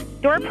shoes,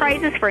 door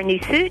prizes for a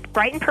new suit,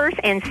 Brighton purse,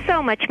 and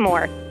so much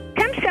more.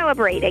 Come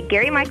celebrate at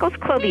Gary Michaels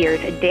Clothiers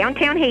at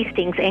downtown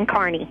Hastings and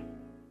Kearney.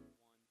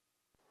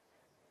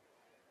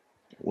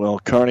 Well,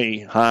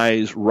 Kearney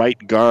High's right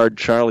guard,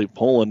 Charlie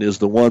Poland, is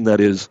the one that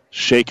is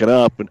shaken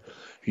up, and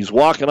he's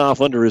walking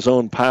off under his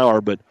own power,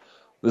 but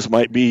this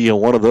might be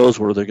one of those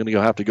where they're going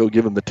to have to go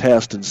give him the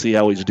test and see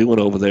how he's doing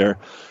over there.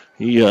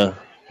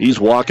 He's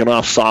walking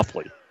off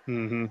softly.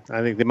 Mm-hmm.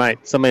 I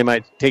think somebody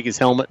might take his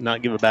helmet and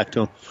not give it back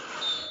to him.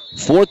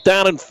 4th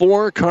down and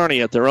 4,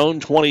 Kearney at their own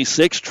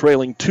 26,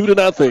 trailing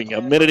 2-0,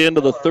 a minute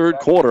into the third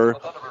quarter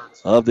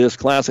of this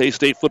Class A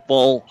state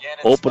football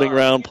opening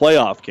round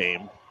playoff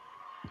game.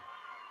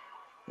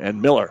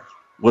 And Miller,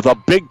 with a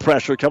big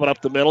pressure coming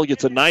up the middle,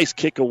 gets a nice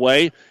kick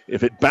away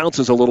if it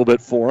bounces a little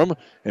bit for him.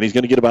 And he's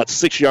going to get about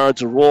 6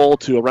 yards of roll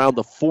to around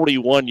the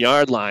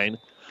 41-yard line.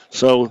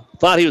 So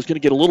thought he was going to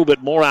get a little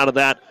bit more out of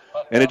that,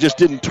 and it just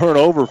didn't turn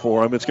over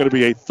for him. It's going to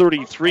be a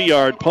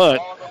 33-yard punt,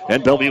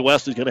 and Bellevue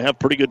West is going to have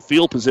pretty good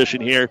field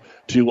position here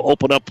to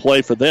open up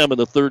play for them in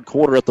the third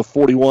quarter at the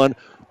 41.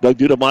 Doug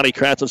Duda, Monty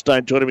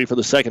Kratzenstein joining me for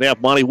the second half.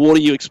 Monty, what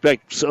do you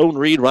expect? Zone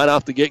read right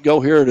off the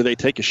get-go here, or do they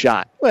take a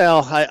shot?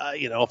 Well,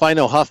 if I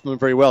know Huffman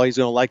very well, he's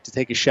going to like to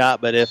take a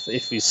shot. But if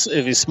he's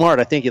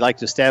smart, I think he'd like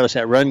to establish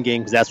that run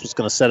game because that's what's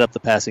going to set up the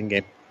passing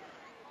game.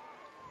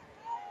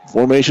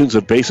 Formations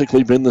have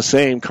basically been the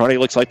same. Kearney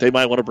looks like they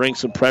might want to bring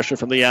some pressure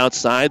from the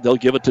outside. They'll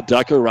give it to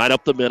Ducker right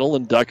up the middle,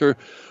 and Ducker,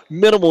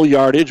 minimal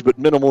yardage, but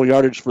minimal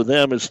yardage for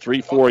them is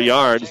 3-4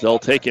 yards. They'll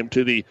take him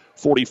to the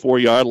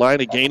 44-yard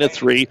line, a gain of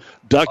 3.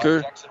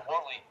 Ducker,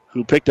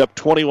 who picked up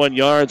 21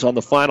 yards on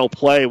the final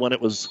play when it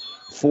was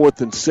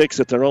 4th and 6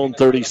 at their own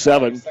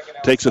 37,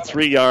 takes a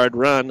 3-yard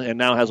run and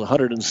now has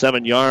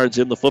 107 yards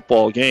in the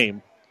football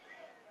game.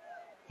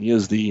 He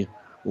is the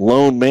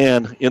lone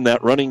man in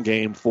that running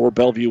game for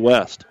Bellevue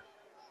West.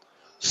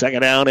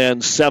 2nd down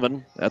and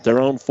 7 at their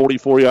own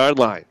 44-yard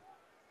line.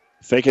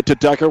 Fake it to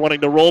Ducker,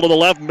 wanting to roll to the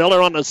left. Miller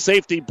on the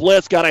safety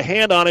blitz, got a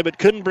hand on him, but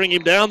couldn't bring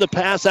him down. The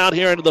pass out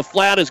here into the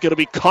flat is going to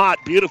be caught.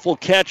 Beautiful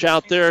catch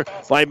out there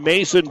by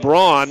Mason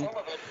Braun.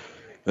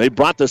 They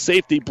brought the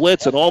safety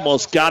blitz and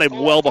almost got him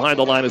well behind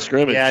the line of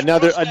scrimmage. Yeah,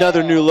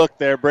 another new look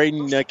there.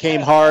 Braden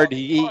came hard.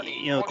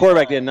 The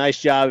quarterback did a nice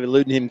job of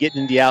eluding him,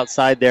 getting into the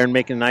outside there and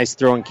making a nice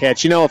throw and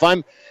catch. If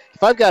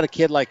I've got a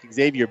kid like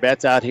Xavier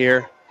Betts out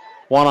here,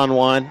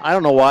 one-on-one, I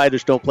don't know why I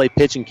just don't play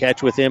pitch and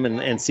catch with him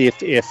and see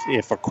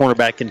if a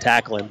cornerback can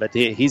tackle him. But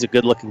he's a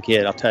good-looking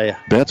kid, I'll tell you.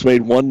 Betts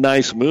made one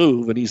nice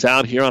move, and he's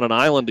out here on an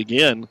island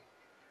again.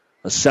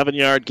 A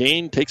 7-yard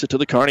gain takes it to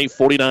the Kearney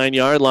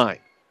 49-yard line.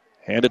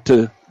 Hand it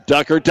to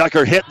Ducker.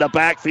 Ducker hit in the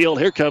backfield.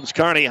 Here comes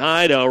Kearney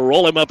High to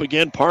roll him up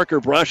again. Parker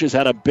Brush has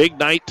had a big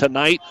night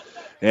tonight,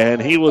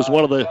 and he was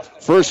one of the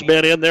first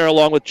men in there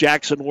along with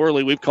Jackson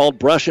Worley. We've called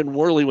Brush and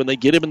Worley when they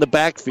get him in the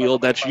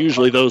backfield. That's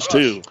usually those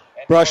two.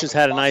 Brush has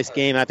had a nice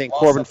game. I think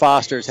Corbin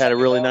Foster has had a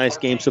really nice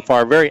game so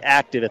far. Very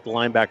active at the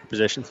linebacker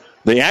position.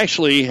 They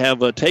actually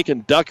have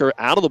taken Ducker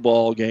out of the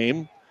ball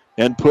game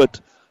and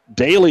put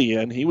Daly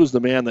in. He was the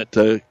man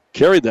that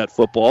carried that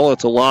football.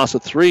 It's a loss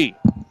of 3.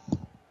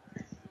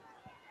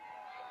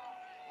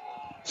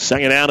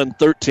 2nd down and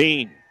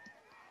 13.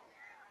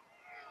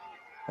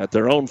 At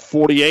their own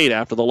 48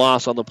 after the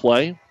loss on the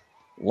play.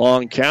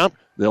 Long count.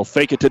 They'll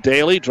fake it to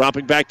Daly,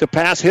 dropping back to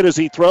pass. Hit as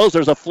he throws.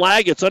 There's a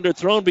flag. It's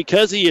underthrown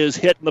because he is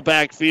hit in the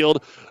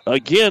backfield.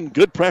 Again,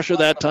 good pressure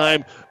that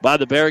time by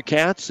the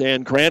Bearcats.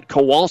 And Grant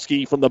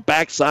Kowalski from the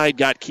backside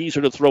got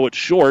Kieser to throw it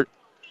short.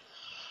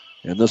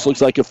 And this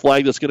looks like a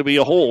flag that's going to be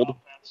a hold.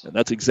 And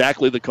that's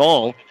exactly the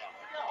call.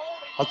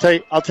 I'll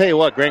tell you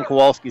what, Grant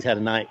Kowalski's had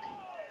a night.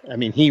 I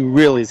mean, he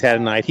really has had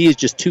a night. He is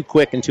just too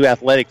quick and too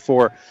athletic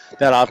for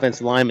that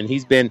offensive lineman.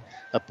 He's been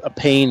a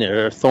pain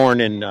or a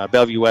thorn in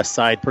Bellevue West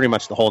side pretty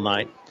much the whole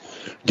night.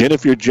 Again,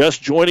 if you're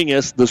just joining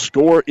us, the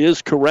score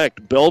is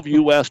correct.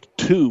 Bellevue West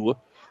 2,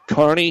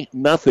 Kearney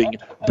nothing.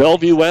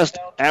 Bellevue West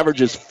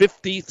averages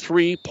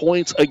 53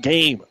 points a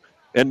game,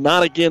 and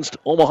not against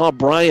Omaha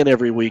Bryan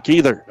every week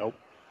either. Nope.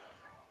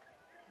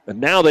 And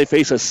now they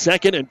face a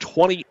 2nd and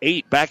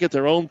 28 back at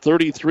their own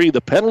 33.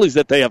 The penalties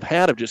that they have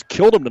had have just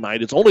killed them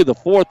tonight. It's only the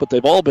 4th, but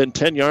they've all been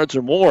 10 yards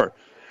or more.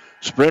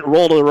 Sprint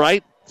roll to the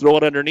right, throw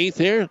it underneath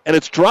here, and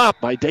it's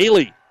dropped by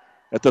Daly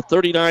at the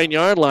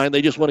 39-yard line.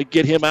 They just want to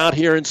get him out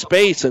here in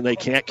space, and they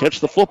can't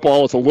catch the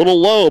football. It's a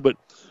little low, but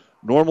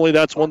normally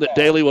that's one that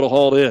Daly would have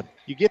hauled in.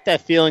 You get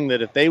that feeling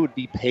that if they would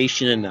be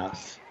patient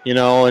enough, you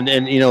know, and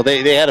you know,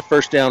 they had a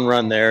first down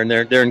run there, and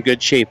they're in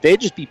good shape.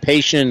 They'd just be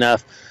patient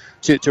enough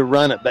to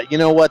run it. But you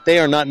know what? They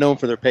are not known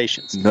for their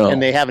patience. No. And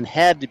they haven't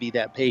had to be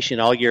that patient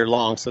all year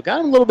long. So got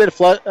them a little bit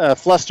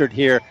flustered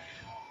here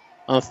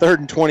on 3rd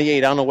and 28. I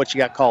don't know what you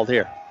got called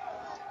here.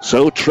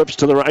 So trips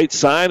to the right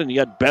side, and you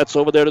got Betts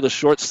over there to the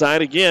short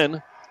side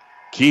again.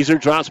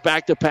 Keyser drops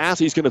back to pass.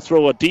 He's going to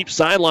throw a deep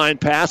sideline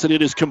pass, and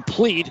it is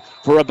complete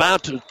for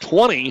about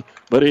 20,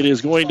 but it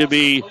is going to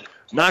be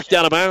knocked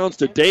out of bounds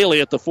to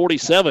Daly at the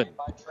 47.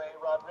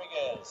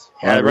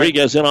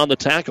 Rodriguez in on the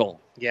tackle.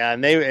 Yeah,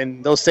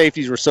 and those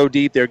safeties were so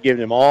deep, they're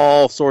giving him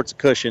all sorts of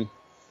cushion.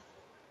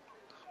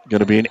 Going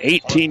to be an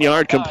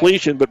 18-yard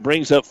completion, but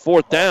brings up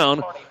 4th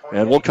down,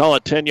 and we'll call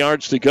it 10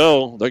 yards to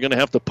go. They're going to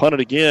have to punt it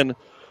again.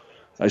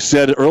 I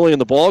said early in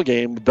the ball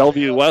game,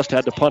 Bellevue West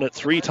had to punt it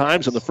 3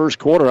 times in the first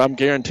quarter. I'm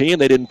guaranteeing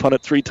they didn't punt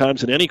it 3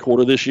 times in any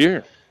quarter this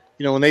year.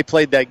 You know, when they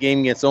played that game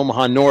against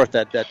Omaha North,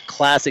 that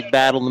classic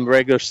battle in the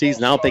regular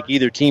season, I don't think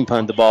either team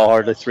punted the ball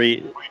hardly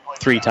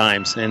three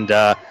times. And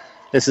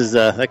this is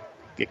the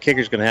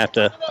kicker's going to have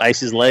to ice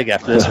his leg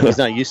after this. He's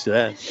not used to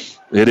that.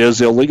 It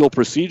is illegal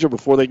procedure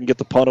before they can get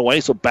the punt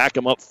away, so back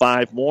them up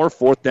 5 more.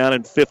 4th down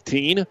and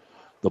 15.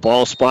 The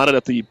ball spotted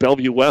at the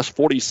Bellevue West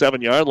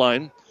 47-yard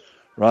line.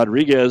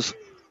 Rodriguez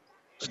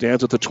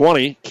stands at the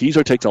 20.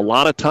 Keyser takes a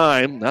lot of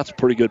time. That's a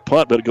pretty good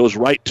punt, but it goes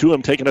right to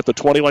him, taken at the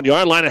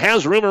 21-yard line. It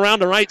has room around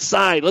the right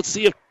side. Let's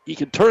see if he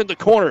can turn the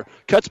corner.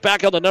 Cuts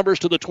back on the numbers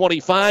to the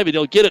 25, and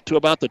he'll get it to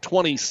about the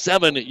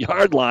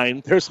 27-yard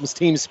line. There's some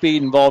team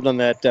speed involved on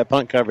that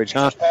punt coverage,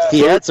 huh?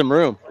 He had some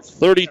room.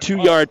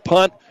 32-yard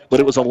punt, but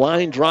it was a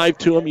line drive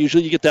to him.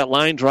 Usually you get that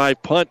line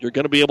drive punt, you're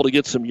going to be able to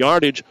get some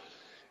yardage.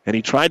 And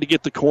he tried to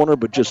get the corner,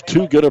 but just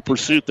too good a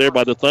pursuit there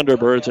by the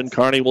Thunderbirds, and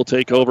Kearney will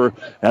take over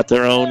at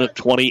their own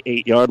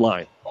 28-yard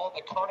line.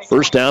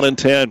 1st down and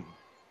 10.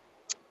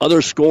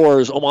 Other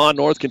scores, Omaha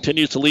North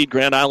continues to lead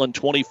Grand Island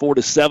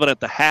 24-7 at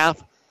the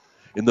half.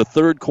 In the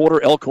 3rd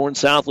quarter, Elkhorn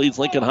South leads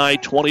Lincoln High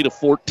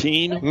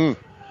 20-14.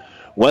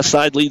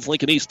 Westside leads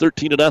Lincoln East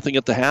 13-0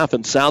 at the half,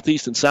 and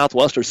Southeast and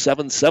Southwest are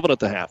 7-7 at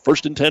the half.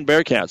 1st and 10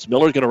 Bearcats.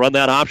 Miller's going to run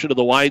that option to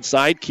the wide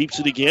side, keeps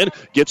it again,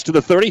 gets to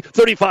the 30,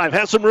 35,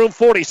 has some room,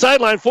 40,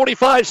 sideline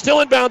 45,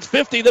 still inbounds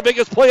 50, the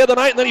biggest play of the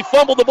night, and then he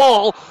fumbled the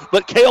ball,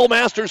 but Cale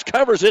Masters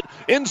covers it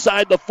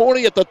inside the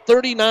 40 at the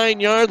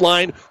 39-yard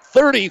line.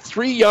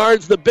 33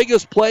 yards, the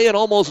biggest play, and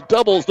almost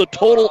doubles the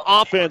total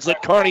offense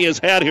that Kearney has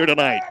had here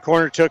tonight.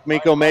 Corner took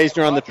Miko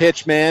Maisner on the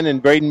pitch, man,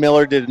 and Braden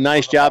Miller did a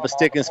nice job of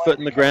sticking his foot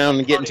in the ground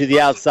and getting to the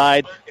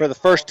outside. For the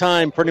first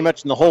time pretty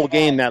much in the whole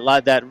game,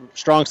 that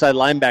strong side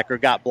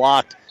linebacker got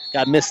blocked,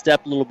 got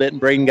misstepped a little bit,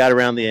 and Braden got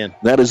around the end.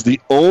 That is the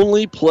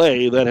only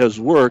play that has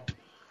worked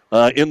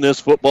in this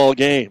football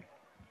game.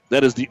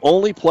 That is the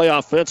only play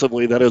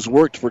offensively that has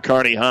worked for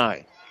Kearney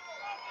High.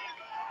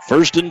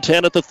 1st and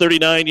 10 at the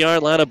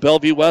 39-yard line of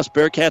Bellevue West.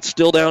 Bearcats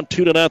still down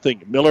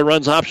 2-0. Miller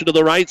runs option to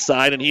the right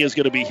side, and he is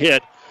going to be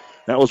hit.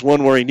 That was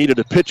one where he needed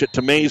to pitch it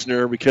to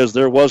Maisner because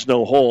there was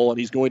no hole, and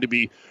he's going to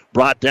be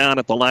brought down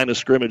at the line of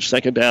scrimmage,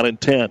 2nd down and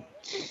 10.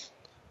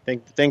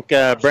 Think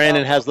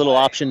Brandon has a little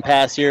option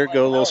pass here.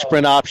 Go a little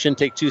sprint option,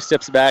 take 2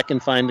 steps back,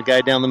 and find the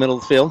guy down the middle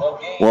of the field.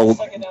 Well,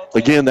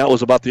 again, that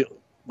was about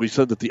we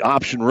said that the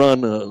option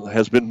run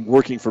has been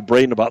working for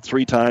Braden about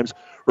 3 times.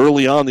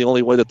 Early on, the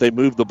only way that they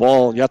moved the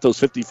ball and got those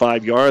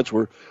 55 yards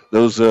were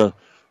those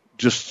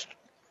just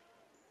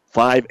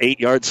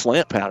 5-8-yard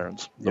slant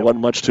patterns. There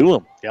wasn't much to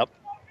them. Yep.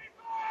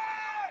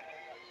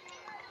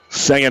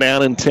 2nd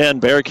down and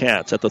 10,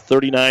 Bearcats at the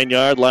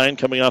 39-yard line,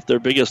 coming off their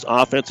biggest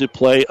offensive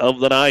play of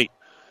the night.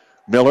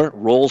 Miller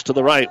rolls to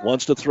the right,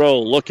 wants to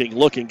throw,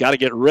 looking, got to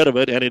get rid of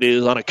it, and it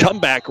is on a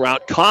comeback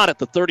route, caught at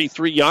the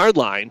 33-yard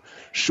line,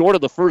 short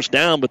of the 1st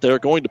down, but they're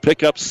going to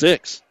pick up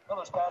 6.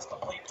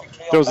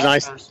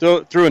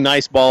 Threw a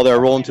nice ball there,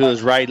 rolling to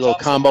his right, little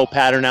combo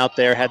pattern out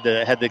there. Had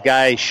the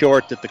guy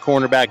short that the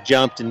cornerback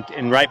jumped,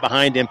 and right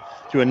behind him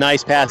threw a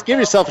nice pass. Give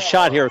yourself a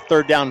shot here,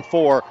 3rd down and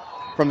 4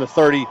 from the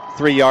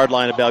 33-yard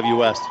line of Bellevue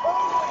West.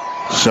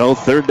 So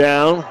 3rd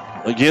down.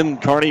 Again,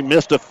 Kearney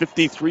missed a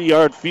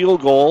 53-yard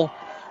field goal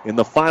in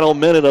the final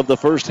minute of the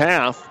first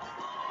half.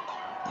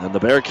 And the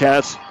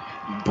Bearcats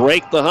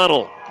break the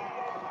huddle.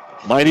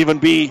 Might even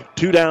be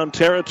 2-down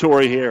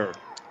territory here.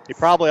 They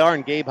probably are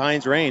in Gabe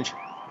Hines' range.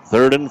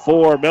 3rd and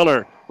 4,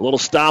 Miller. A little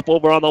stop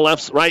over on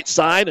the right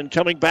side and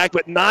coming back,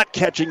 but not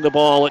catching the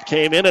ball. It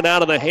came in and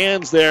out of the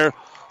hands there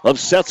of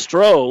Seth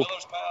Stroh.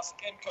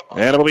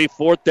 And it'll be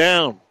 4th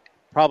down.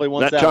 Probably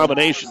wants that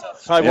combination.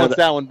 Wants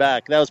that one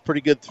back. That was pretty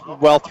good,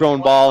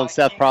 well-thrown ball, and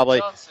Seth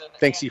probably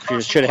thinks he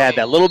should have had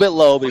that. A little bit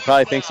low, but he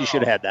probably thinks he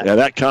should have had that. Yeah,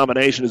 that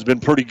combination has been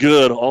pretty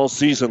good all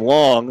season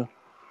long.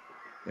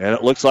 And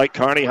it looks like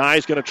Kearney High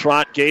is going to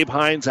trot Gabe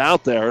Hines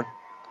out there.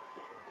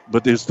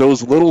 But there's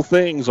those little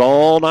things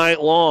all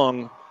night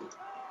long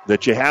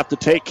that you have to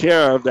take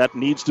care of that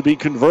needs to be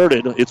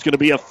converted. It's going to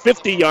be a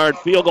 50-yard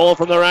field goal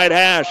from the right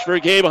hash for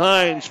Gabe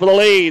Hines for the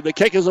lead. The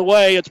kick is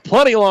away. It's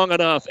plenty long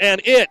enough,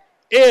 and it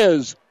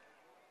is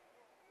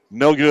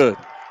no good.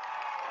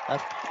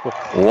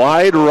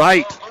 Wide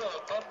right.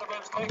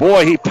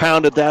 Boy, he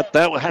pounded that.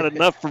 That had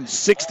enough from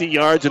 60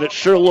 yards, and it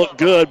sure looked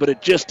good, but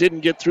it just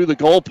didn't get through the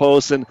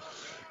goalposts. And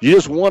you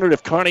just wondered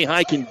if Kearney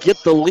High can get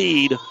the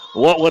lead,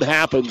 what would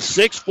happen.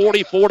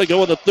 6:44 to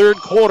go in the third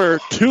quarter,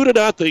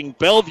 2-0,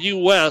 Bellevue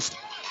West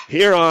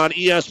here on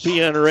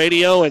ESPN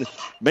Radio. And,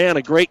 man,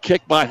 a great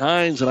kick by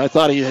Hines, and I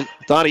thought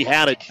he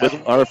had it,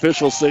 but our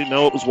officials say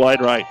no, it was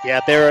wide right. Yeah,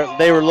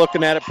 they were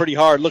looking at it pretty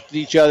hard, looked at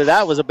each other.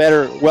 That was a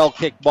better,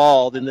 well-kicked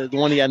ball than the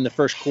one he had in the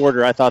first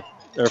quarter, I thought,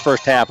 or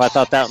first half. I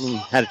thought that one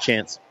had a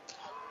chance.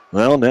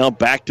 Well, now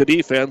back to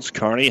defense.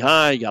 Kearney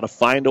High got to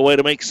find a way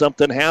to make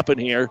something happen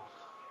here.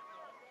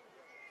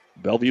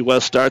 Bellevue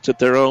West starts at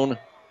their own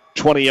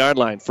 20-yard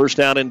line. First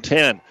down and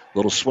 10.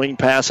 Little swing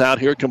pass out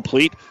here,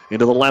 complete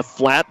into the left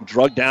flat.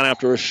 Drugged down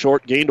after a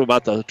short gain to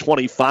about the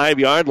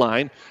 25-yard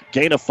line.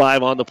 Gain of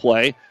 5 on the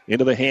play.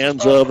 Into the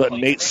hands of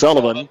Nate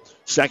Sullivan.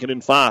 2nd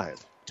and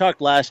 5.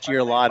 Talked last year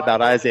a lot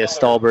about Isaiah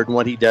Stallbird and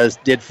what he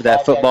did for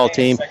that football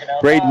team.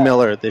 Braden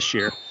Miller this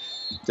year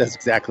does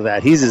exactly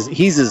that. He's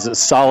as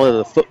solid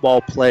a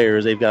football player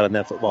as they've got on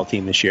that football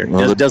team this year.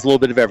 He does a little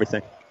bit of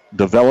everything.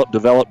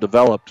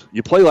 Developed.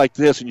 You play like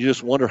this, and you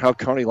just wonder how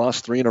Kearney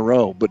lost 3 in a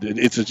row. But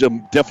it's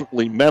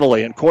definitely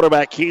mentally. And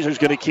quarterback Keyser's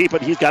going to keep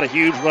it. He's got a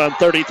huge run,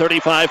 30,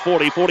 35,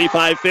 40,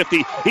 45,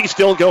 50. He's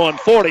still going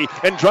 40,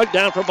 and drugged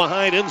down from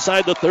behind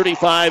inside the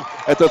 35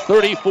 at the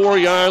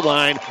 34-yard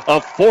line. A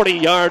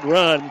 40-yard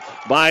run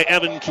by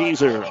Evan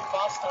Keyser.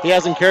 He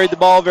hasn't carried the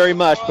ball very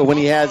much, but when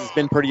he has, it's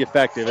been pretty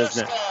effective,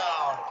 isn't it?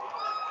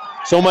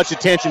 So much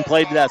attention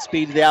played to that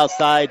speed to the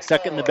outside,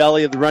 stuck it in the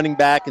belly of the running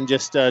back, and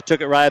just took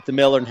it right up the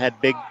middle and had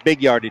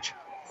big yardage.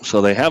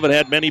 So they haven't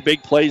had many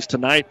big plays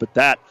tonight, but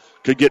that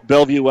could get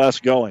Bellevue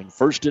West going.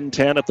 1st and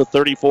 10 at the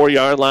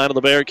 34-yard line of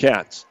the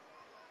Bearcats.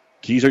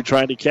 Keyser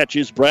trying to catch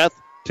his breath,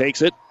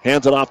 takes it,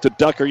 hands it off to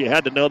Ducker. You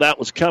had to know that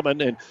was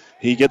coming, and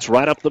he gets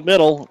right up the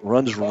middle,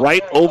 runs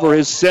right over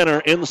his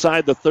center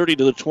inside the 30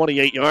 to the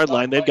 28-yard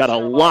line. They've got a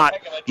lot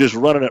just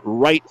running it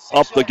right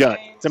up the gut.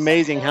 It's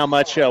amazing how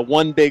much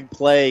one big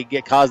play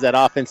caused that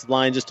offensive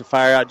line just to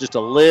fire out just a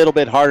little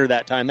bit harder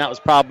that time. That was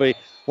probably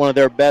one of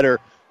their better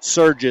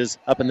surges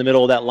up in the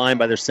middle of that line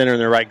by their center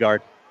and their right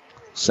guard.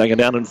 2nd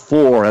down and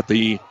 4 at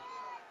the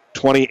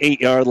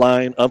 28-yard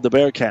line of the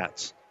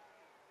Bearcats.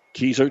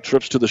 Keyser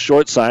trips to the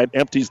short side,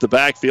 empties the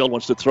backfield,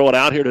 wants to throw it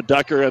out here to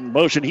Ducker in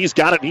motion. He's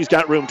got it, and he's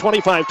got room.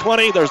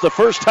 25-20, there's the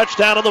first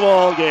touchdown of the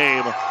ball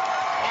game.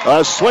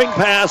 A swing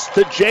pass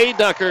to Jay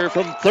Ducker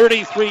from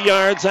 33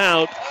 yards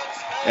out,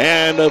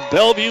 and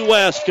Bellevue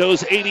West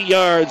goes 80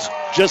 yards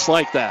just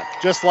like that.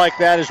 Just like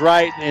that is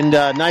right, and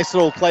nice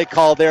little play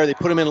call there. They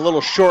put him in a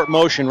little short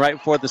motion right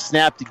before the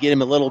snap to get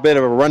him a little bit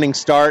of a running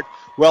start.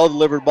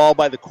 Well-delivered ball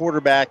by the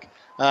quarterback.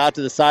 Out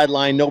to the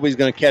sideline. Nobody's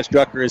going to catch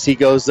Drucker as he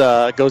goes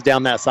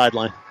down that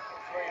sideline.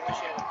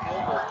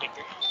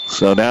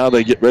 So now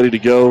they get ready to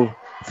go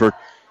for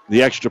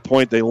the extra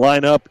point. They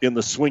line up in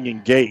the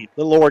swinging gate.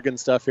 Little Oregon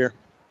stuff here.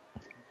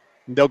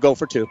 They'll go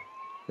for 2.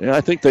 Yeah,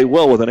 I think they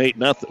will with an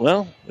 8-0.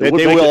 Well, they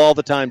will all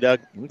the time,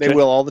 Doug. Okay. They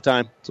will all the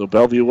time. So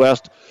Bellevue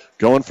West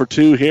going for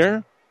 2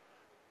 here.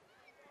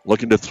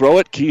 Looking to throw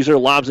it. Keyser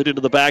lobs it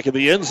into the back of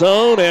the end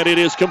zone, and it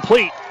is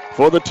complete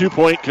for the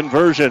 2-point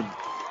conversion.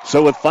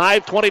 So with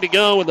 5:20 to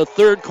go in the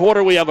third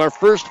quarter, we have our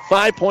first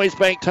 5 Points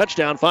Bank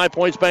touchdown. 5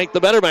 Points Bank,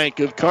 the better bank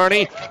of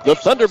Kearney. The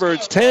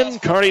Thunderbirds 10,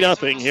 Kearney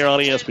nothing here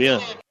on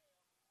ESPN.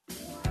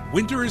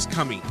 Winter is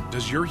coming.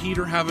 Does your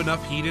heater have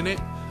enough heat in it?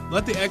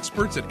 Let the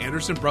experts at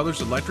Anderson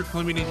Brothers Electric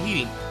Plumbing and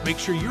Heating make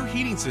sure your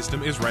heating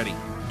system is ready.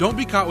 Don't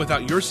be caught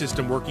without your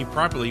system working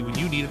properly when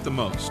you need it the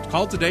most.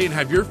 Call today and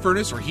have your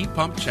furnace or heat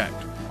pump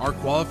checked. Our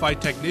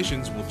qualified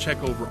technicians will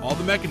check over all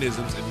the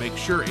mechanisms and make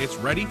sure it's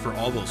ready for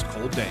all those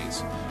cold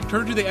days.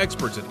 Turn to the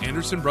experts at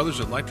Anderson Brothers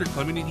Electric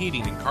Plumbing and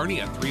Heating in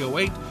Kearney at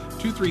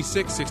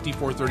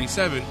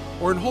 308-236-6437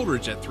 or in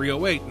Holdridge at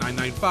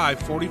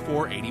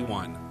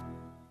 308-995-4481.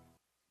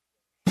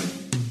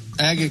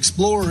 Ag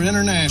Explorer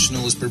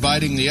International is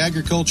providing the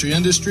agriculture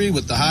industry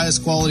with the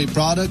highest quality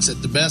products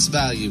at the best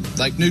value,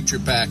 like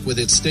NutriPack with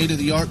its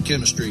state-of-the-art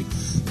chemistry.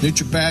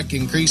 NutriPack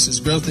increases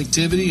growth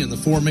activity in the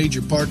 4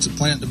 major parts of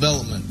plant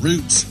development: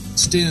 roots,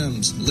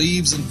 stems,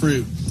 leaves, and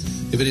fruit.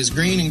 If it is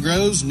green and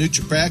grows,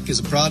 NutriPack is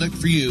a product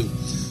for you.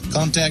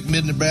 Contact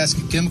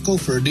Mid-Nebraska Chemical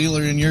for a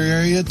dealer in your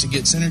area to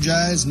get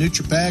Synergized,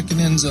 NutriPack,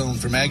 and Endzone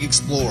from Ag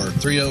Explorer.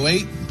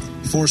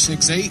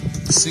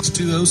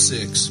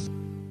 308-468-6206.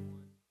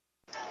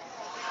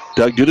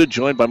 Doug Duda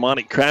joined by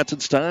Monty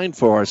Kratzenstein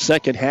for our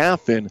second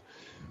half, and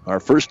our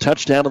first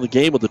touchdown of the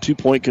game with a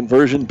 2-point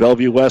conversion.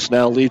 Bellevue West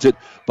now leads it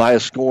by a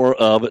score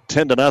of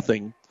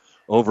 10-0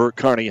 over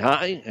Kearney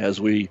High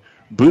as we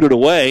boot it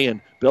away.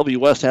 And Bellevue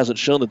West hasn't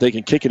shown that they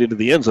can kick it into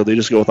the end zone. They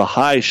just go with a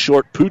high,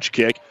 short pooch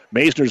kick.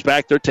 Maisner's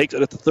back there, takes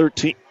it at the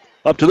 13,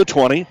 up to the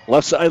 20,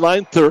 left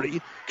sideline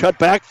 30, cut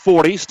back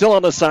 40, still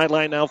on the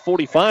sideline now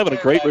 45, and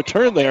a great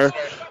return there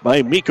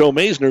by Miko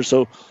Maisner.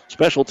 So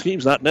special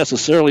teams not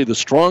necessarily the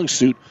strong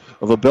suit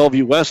of a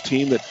Bellevue West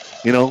team that,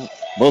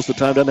 most of the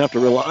time doesn't have to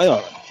rely on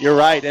it. You're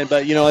right,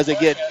 but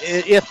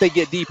if they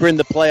get deeper in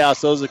the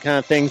playoffs, those are the kind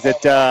of things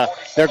that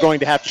they're going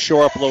to have to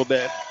shore up a little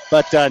bit.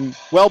 But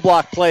well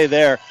blocked play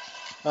there.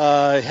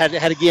 Had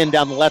again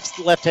down the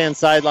left-hand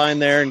sideline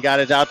there and got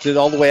it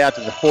all the way out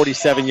to the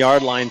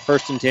 47-yard line,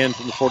 1st and 10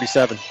 from the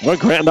 47. Well,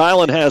 Grand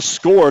Island has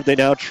scored. They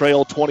now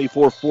trail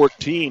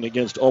 24-14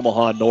 against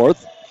Omaha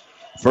North.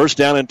 1st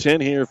down and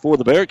 10 here for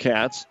the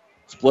Bearcats.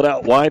 Split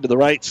out wide to the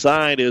right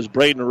side is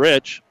Braden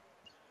Rich.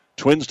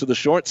 Twins to the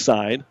short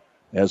side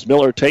as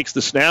Miller takes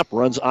the snap,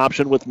 runs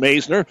option with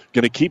Maisner.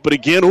 Going to keep it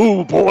again.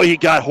 Ooh, boy, he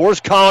got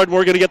horse-collared.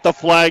 We're going to get the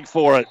flag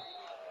for it.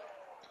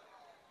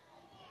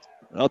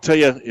 I'll tell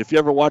you, if you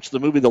ever watched the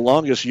movie The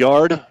Longest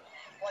Yard,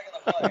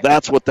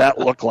 that's what that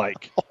looked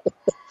like.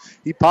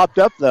 He popped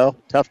up, though.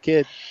 Tough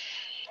kid.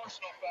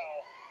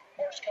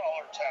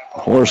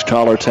 Horse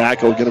collar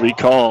tackle going to be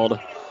called.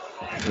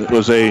 It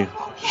was a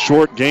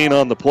short gain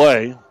on the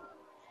play.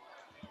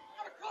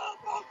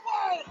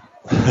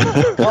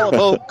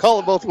 Call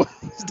it both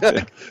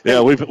ways.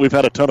 Yeah, we've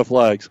had a ton of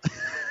flags.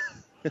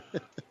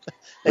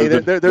 Hey,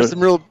 there's some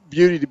real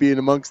beauty to being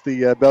amongst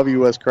the Bellevue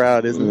West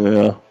crowd, isn't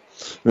there? Yeah.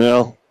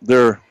 Well,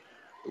 they're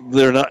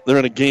in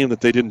a game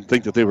that they didn't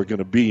think that they were going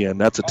to be in.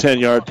 That's a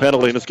 10-yard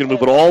penalty, and it's going to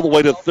move it all the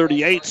way to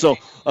 38. So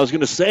I was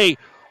going to say,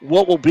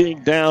 what will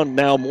being down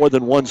now more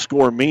than one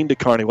score mean to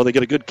Kearney? Well, they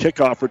get a good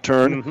kickoff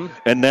return,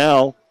 and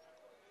now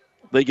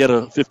they get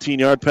a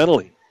 15-yard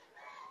penalty.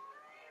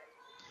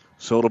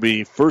 So it'll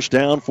be 1st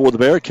down for the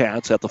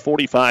Bearcats at the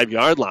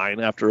 45-yard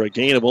line after a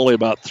gain of only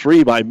about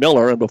 3 by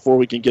Miller. And before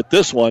we can get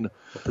this one,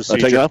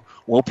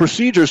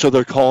 procedure, so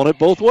they're calling it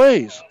both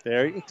ways.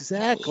 There,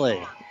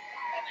 exactly.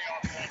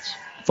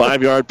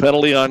 5-yard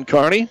penalty on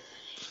Kearney.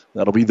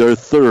 That'll be their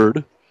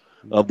 3rd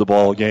of the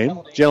ball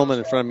game. Gentleman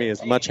in front of me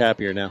is much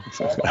happier now.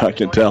 I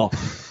can tell.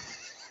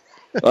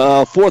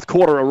 4th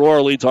quarter,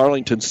 Aurora leads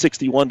Arlington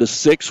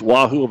 61-6.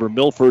 Wahoo over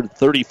Milford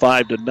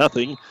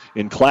 35-0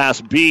 in Class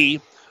B.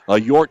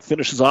 York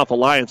finishes off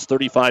Alliance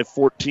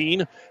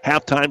 35-14.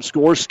 Halftime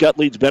score, Scott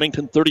leads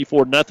Bennington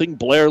 34-0.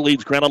 Blair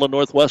leads Grand Island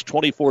Northwest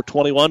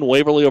 24-21.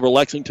 Waverly over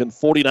Lexington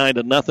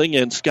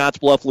 49-0. And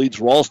Scottsbluff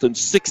leads Ralston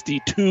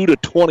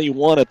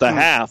 62-21 at the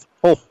half.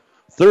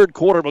 3rd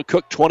quarter,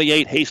 McCook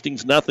 28,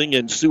 Hastings 0,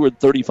 and Seward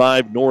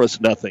 35, Norris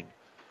 0.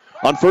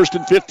 On 1st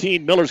and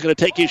 15, Miller's going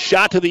to take his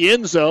shot to the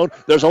end zone.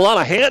 There's a lot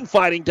of hand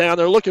fighting down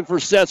there looking for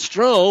Seth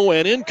Stroh,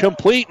 and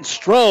incomplete, and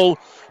Stroh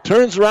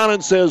turns around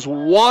and says,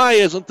 why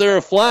isn't there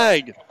a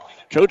flag?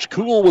 Coach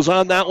Kuhl was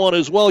on that one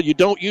as well. You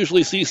don't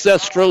usually see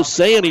Seth Stroh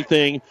say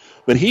anything,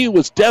 but he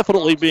was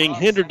definitely being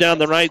hindered down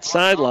the right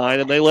sideline,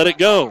 and they let it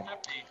go.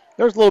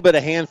 There was a little bit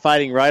of hand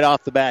fighting right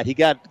off the bat. He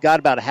got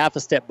about a half a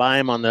step by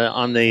him on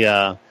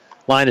the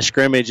line of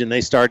scrimmage, and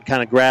they started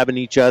kind of grabbing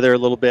each other a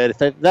little bit.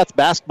 If that's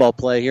basketball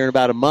play here in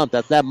about a month,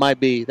 that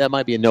might be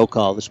a no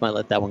call. This might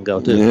let that one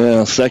go too.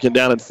 Yeah, 2nd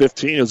down and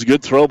 15. It was a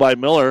good throw by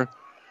Miller.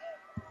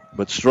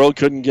 But Stroh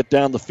couldn't get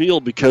down the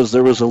field because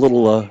there was a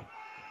little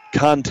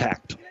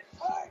contact.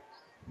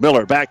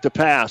 Miller back to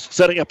pass,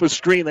 setting up a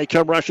screen. They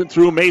come rushing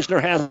through. Maisner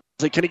has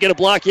it. Can he get a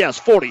block? Yes.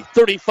 40,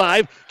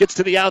 35, gets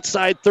to the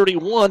outside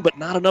 31, but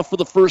not enough for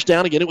the 1st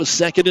down. Again, it was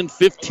 2nd and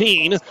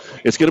 15.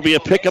 It's going to be a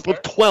pickup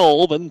of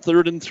 12 and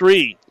 3rd and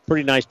 3.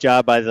 Pretty nice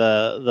job by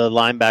the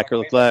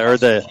linebacker, or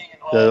the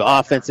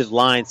offensive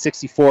line.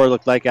 64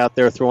 looked like out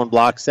there throwing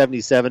blocks.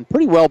 77,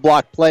 pretty well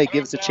blocked play.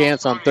 Gives a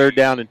chance on 3rd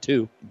down and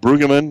 2.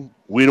 Brueggemann,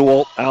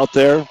 Wiedewalt out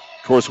there. Of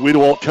course,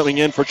 Wiedewalt coming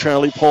in for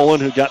Charlie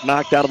Poland, who got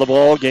knocked out of the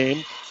ball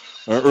game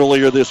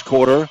earlier this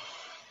quarter.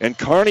 And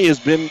Kearney has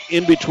been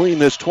in between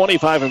this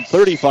 25 and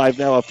 35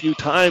 now a few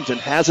times and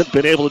hasn't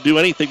been able to do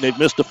anything. They've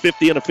missed a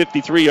 50 and a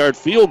 53-yard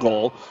field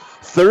goal.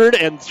 3rd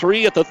and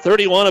 3 at the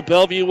 31 of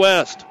Bellevue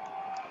West.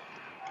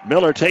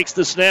 Miller takes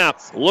the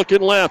snap, looking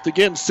left.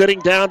 Again, sitting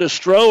down to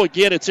Stroh.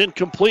 Again, it's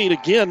incomplete.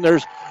 Again,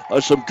 there's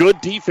some good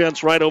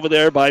defense right over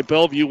there by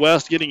Bellevue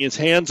West. Getting his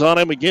hands on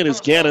him again is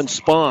Gannon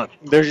Spahn.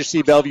 There's your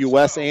see Bellevue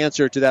West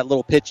answer to that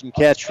little pitch and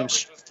catch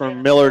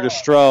from Miller to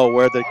Stroh,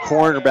 where the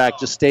cornerback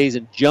just stays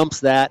and jumps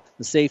that.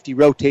 The safety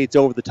rotates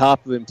over the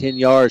top of him 10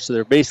 yards, so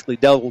they're basically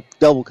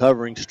double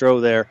covering Stroh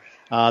there.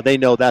 They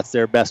know that's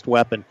their best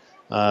weapon,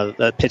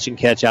 that pitch and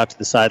catch out to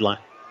the sideline.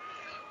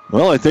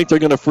 Well, I think they're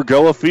going to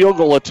forgo a field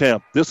goal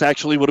attempt. This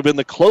actually would have been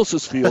the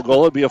closest field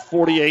goal. It would be a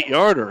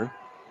 48-yarder.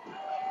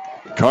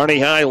 Kearney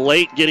High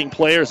late getting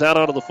players out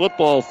onto the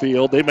football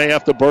field. They may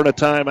have to burn a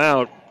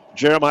timeout.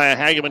 Jeremiah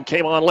Hageman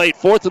came on late.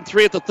 4th and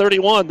 3 at the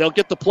 31. They'll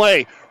get the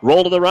play.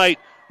 Roll to the right.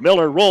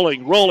 Miller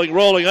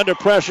rolling under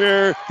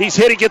pressure. He's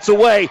hit, he gets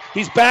away.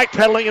 He's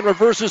backpedaling and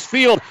reverses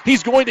field.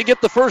 He's going to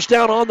get the first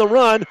down on the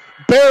run.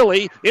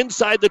 Barely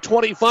inside the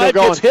 25.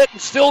 Gets hit and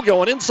still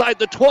going. Inside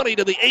the 20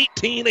 to the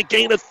 18. A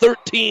gain of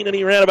 13, and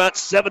he ran about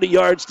 70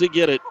 yards to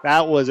get it.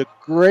 That was a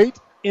great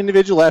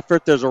individual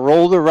effort. There's a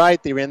roll to the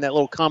right. They ran that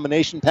little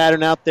combination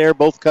pattern out there.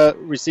 Both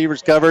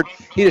receivers covered.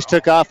 He just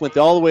took off, went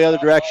all the way other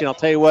direction. I'll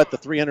tell you what, the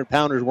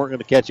 300-pounders weren't going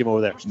to catch him over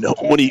there. No,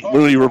 when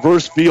he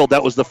reversed field,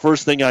 that was the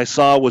first thing I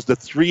saw was the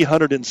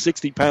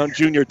 360-pound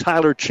junior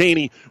Tyler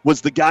Cheney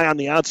was the guy on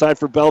the outside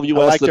for Bellevue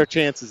West. I like their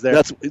chances there.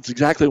 It's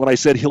exactly what I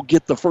said. He'll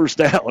get the first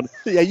down.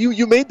 Yeah,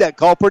 you made that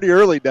call pretty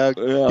early, Doug.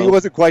 Yeah. He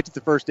wasn't quite to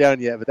the first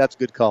down yet, but that's a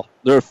good call.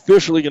 They're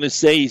officially going to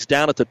say he's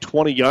down at the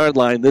 20-yard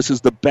line. This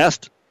is the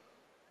best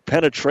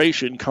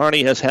penetration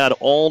Kearney has had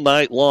all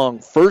night long.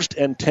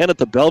 1st and 10 at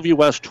the Bellevue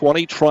West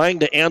 20, trying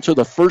to answer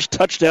the first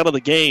touchdown of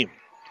the game.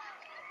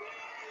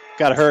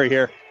 Got to hurry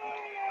here.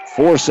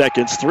 4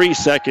 seconds, 3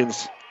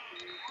 seconds,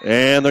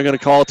 and they're going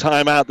to call a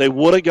timeout. They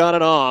would have got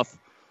it off,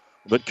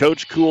 but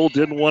Coach Kuhl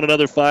didn't want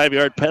another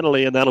 5-yard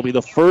penalty, and that'll be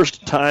the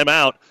first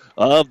timeout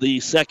of the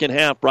second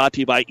half, brought to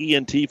you by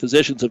ENT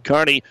Physicians of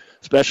Kearney,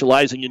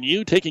 specializing in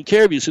you, taking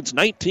care of you since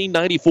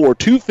 1994.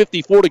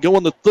 2:54 to go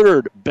in the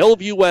third.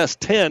 Bellevue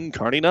West 10,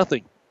 Kearney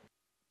nothing.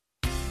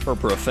 For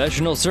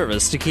professional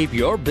service to keep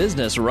your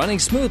business running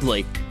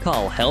smoothly,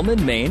 call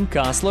Hellman, Maine,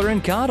 Kostler,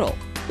 and Cottle.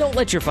 Don't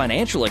let your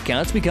financial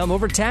accounts become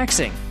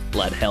overtaxing.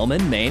 Let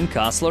Hellman, Maine,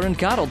 Kostler, and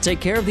Cottle take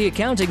care of the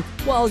accounting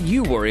while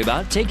you worry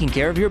about taking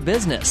care of your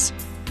business.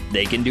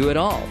 They can do it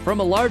all,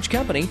 from a large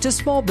company to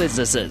small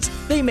businesses.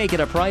 They make it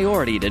a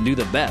priority to do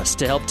the best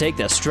to help take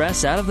the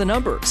stress out of the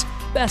numbers.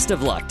 Best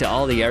of luck to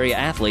all the area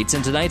athletes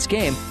in tonight's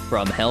game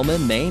from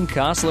Hellman, Maine,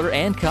 Kostler,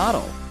 and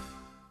Cottle.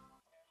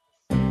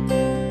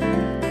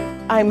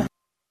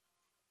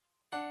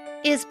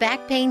 Is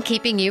back pain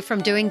keeping you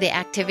from doing the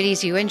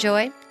activities you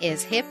enjoy?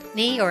 Is hip,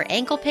 knee, or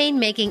ankle pain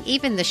making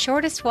even the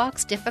shortest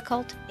walks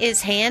difficult?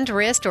 Is hand,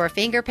 wrist, or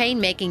finger pain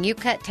making you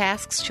cut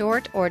tasks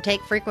short or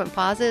take frequent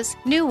pauses?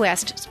 New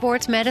West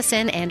Sports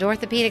Medicine and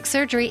Orthopedic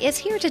Surgery is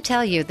here to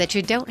tell you that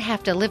you don't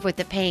have to live with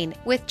the pain.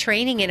 With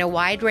training in a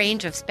wide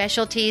range of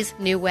specialties,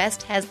 New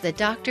West has the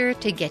doctor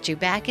to get you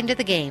back into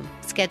the game.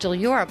 Schedule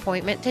your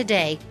appointment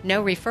today.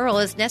 No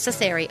referral is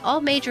necessary. All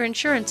major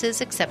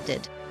insurances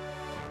accepted.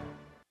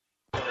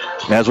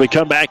 As we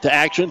come back to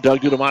action,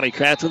 Doug Dudemonte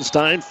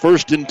Kratzenstein,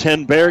 1st and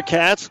 10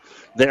 Bearcats.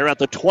 They're at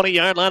the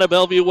 20-yard line of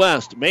Bellevue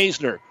West.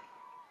 Maisner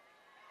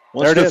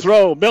wants to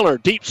throw. Miller,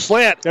 deep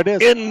slant. There it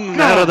is. In and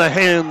out of the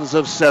hands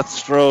of Seth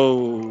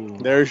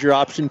Stroh. There's your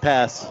option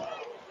pass.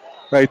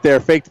 Right there.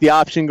 Faked the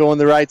option going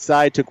the right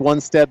side. Took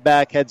one step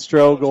back. Had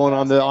Stroh going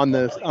on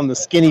the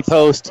skinny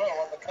post.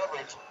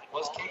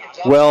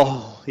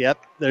 Well, yep,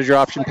 there's your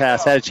option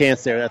pass. Had a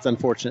chance there. That's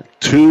unfortunate.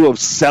 2 of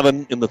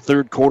 7 in the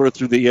third quarter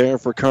through the air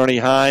for Kearney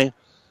High,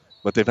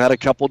 but they've had a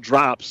couple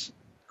drops.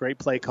 Great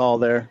play call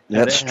there.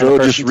 That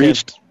Stroh just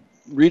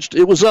reached.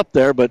 It was up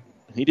there, but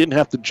he didn't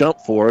have to jump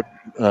for it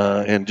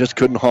and just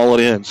couldn't haul it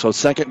in. So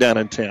 2nd down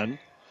and 10.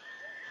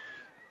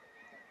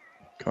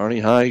 Kearney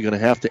High going to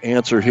have to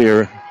answer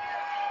here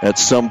at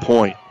some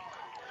point.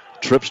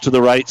 Trips to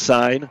the right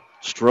side.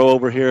 Stroh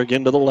over here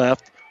again to the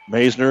left.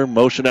 Maisner,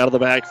 motion out of the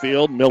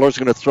backfield. Miller's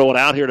going to throw it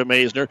out here to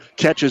Maisner.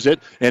 Catches it,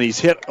 and he's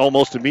hit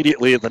almost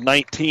immediately at the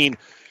 19.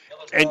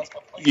 And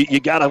you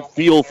got to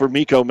feel for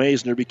Miko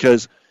Maisner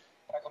because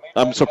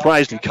I'm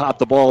surprised he caught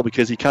the ball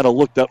because he kind of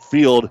looked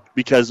upfield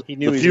because the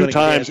few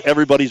times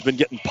everybody's been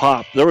getting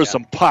popped. There was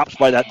some pops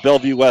by that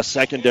Bellevue West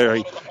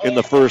secondary in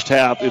the first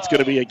half. It's going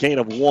to be a gain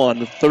of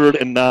 1,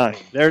 3rd and 9.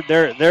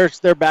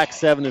 Their back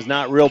seven is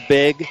not real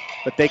big,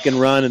 but they can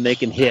run and they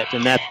can hit,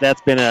 and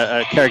that's been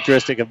a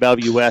characteristic of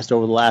Bellevue West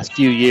over the last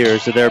few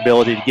years, of their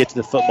ability to get to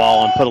the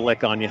football and put a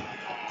lick on you.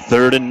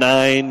 3rd and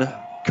 9,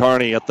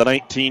 Kearney at the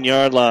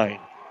 19-yard line.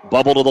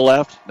 Bubble to the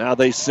left. Now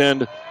they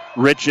send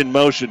Rich in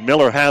motion.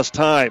 Miller has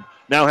time.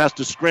 Now has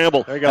to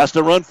scramble. Has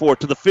to run for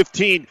it to the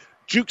 15.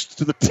 Jukes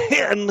to the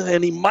 10,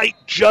 and he might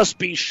just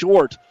be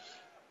short.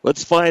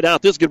 Let's find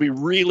out. This is going to be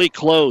really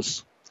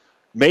close.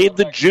 Made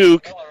the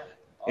juke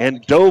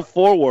and dove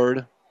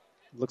forward.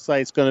 Looks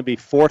like it's going to be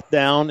 4th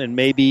down and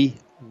maybe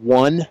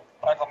 1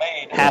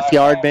 half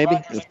yard maybe.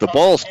 If the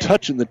ball's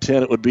touching the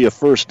 10, it would be a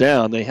first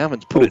down. They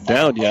haven't put it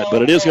down yet,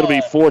 but it is going to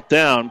be 4th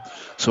down.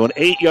 So an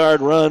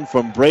 8-yard run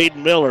from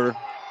Braden Miller.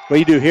 What do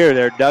you do here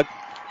there, Doug?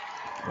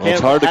 Well,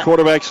 it's hard to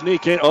quarterback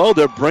sneak in. Oh,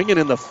 they're bringing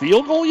in the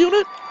field goal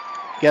unit?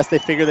 Guess they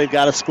figure they've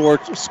got to score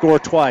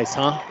twice,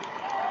 huh?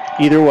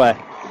 Either way.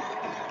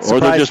 Or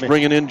they're just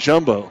bringing in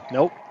Jumbo.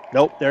 Nope.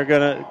 They're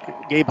going to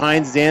 – Gabe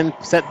Hines is in,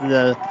 setting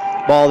the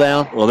ball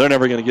down. Well, they're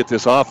never going to get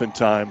this off in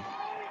time.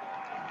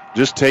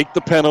 Just take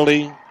the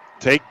penalty.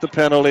 Take the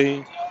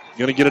penalty. You're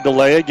going to get a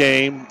delay of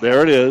game.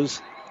 There it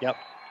is. Yep.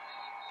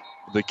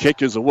 The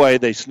kick is away.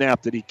 They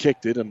snapped it. He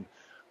kicked it, and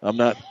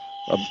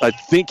I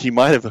think he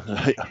might have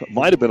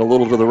been a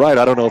little to the right.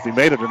 I don't know if he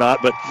made it or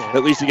not, but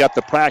at least he got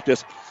the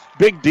practice.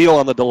 Big deal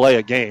on the delay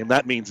of game.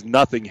 That means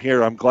nothing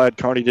here. I'm glad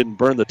Kearney didn't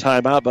burn the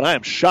timeout, but I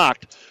am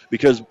shocked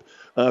because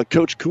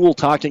Coach Kuhl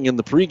talking in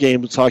the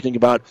pregame, talking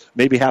about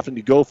maybe having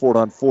to go for it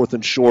on 4th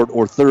and short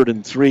or 3rd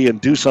and 3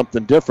 and do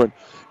something different.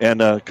 And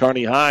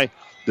Kearney High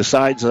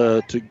decides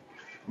to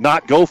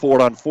not go for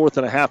it on 4th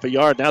and a half a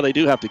yard. Now they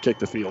do have to kick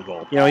the field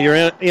goal. You know, your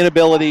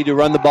inability to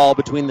run the ball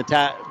between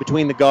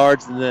the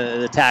guards and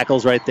the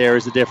tackles right there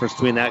is the difference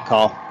between that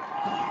call.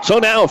 So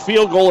now a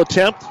field goal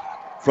attempt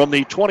from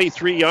the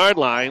 23-yard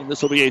line.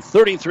 This will be a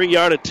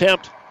 33-yard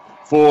attempt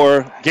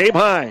for Gabe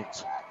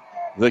Hines.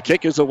 The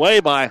kick is away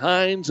by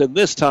Hines, and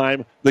this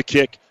time the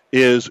kick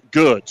is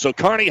good. So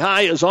Kearney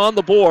High is on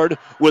the board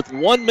with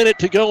 1 minute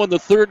to go in the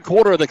third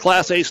quarter of the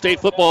Class A state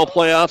football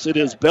playoffs. It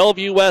is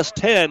Bellevue West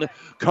 10,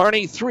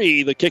 Kearney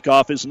 3. The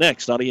kickoff is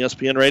next on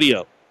ESPN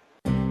Radio.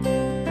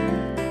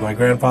 My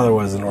grandfather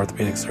was an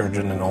orthopedic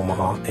surgeon in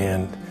Omaha,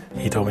 and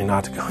he told me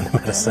not to go into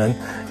medicine.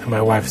 And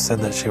my wife said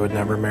that she would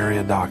never marry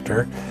a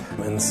doctor.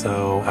 And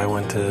so I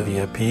went to be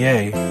a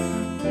PA.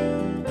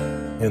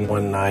 And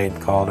one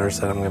night called her,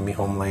 said I'm going to be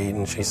home late,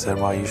 and she said,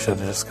 well, you should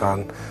have just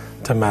gone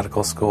to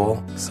medical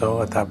school.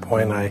 So at that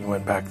point I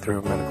went back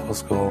through medical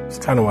school. It's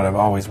kind of what I've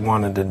always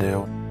wanted to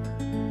do.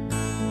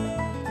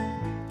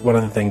 One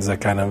of the things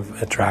that kind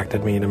of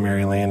attracted me to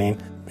Mary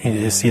Lanning,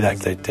 you see that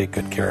they take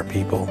good care of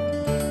people.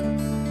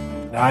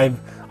 I've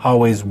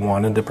always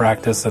wanted to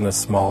practice in a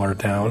smaller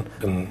town,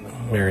 and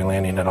Mary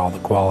Lanning had all the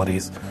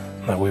qualities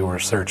that we were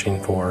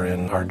searching for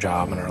in our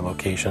job and our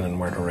location and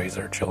where to raise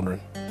our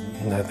children.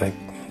 And I think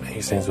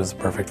Hastings was the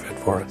perfect fit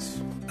for us.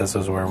 This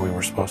is where we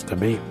were supposed to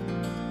be.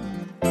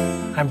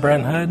 I'm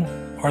Brent Hood,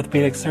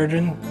 orthopedic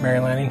surgeon, Mary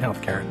Lanning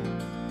Healthcare.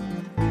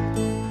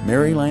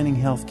 Mary Lanning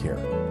Healthcare.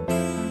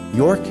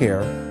 Your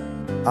care,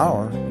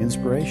 our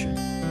inspiration.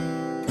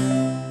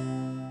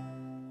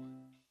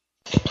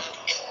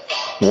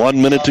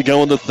 1 minute to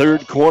go in the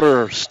third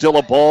quarter. Still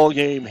a ball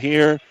game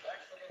here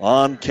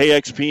on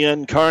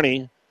KXPN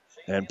Kearney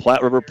and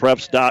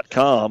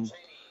PlatteRiverPreps.com.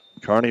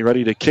 Kearney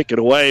ready to kick it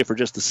away for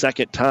just the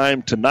second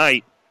time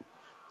tonight.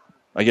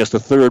 I guess the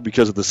third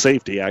because of the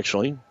safety,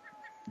 actually.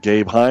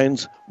 Gabe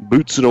Hines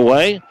boots it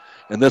away,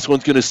 and this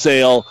one's going to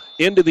sail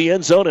into the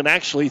end zone and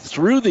actually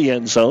through the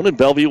end zone, and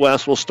Bellevue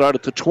West will start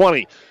at the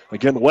 20.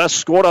 Again, West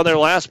scored on their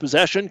last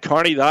possession.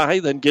 Kearney High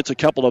then gets a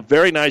couple of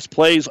very nice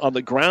plays on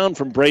the ground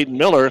from Braden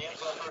Miller,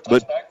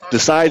 but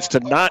decides to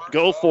not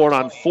go for it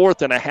on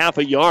 4th and a half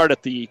a yard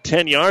at the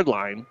 10-yard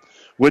line,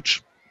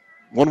 which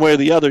one way or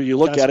the other, you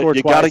look at it,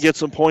 you got to get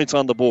some points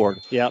on the board.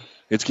 Yeah.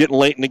 It's getting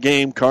late in the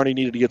game. Kearney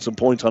needed to get some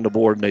points on the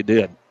board, and they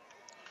did.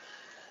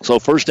 So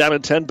first down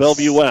and 10,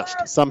 Bellevue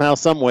West. Somehow,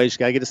 some way, you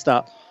got to get a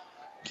stop.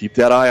 Keep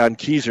that eye on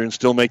Keyser and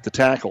still make the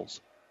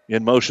tackles.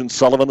 In motion,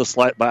 Sullivan, the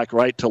slant back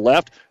right to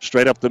left,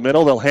 straight up the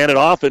middle. They'll hand it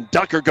off, and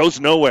Ducker goes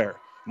nowhere.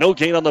 No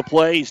gain on the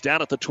play. He's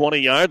down at the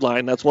 20-yard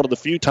line. That's one of the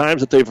few times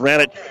that they've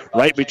ran it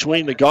right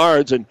between the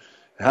guards and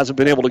hasn't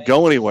been able to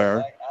go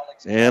anywhere.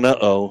 And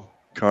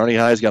Kearney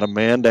High's got a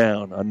man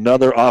down.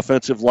 Another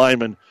offensive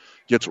lineman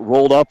gets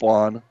rolled up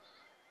on,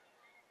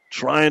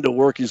 trying to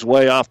work his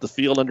way off the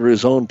field under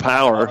his own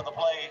power.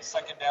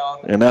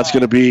 And that's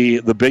going to be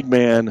the big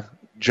man,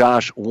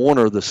 Josh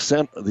Warner,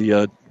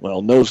 the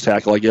nose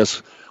tackle, I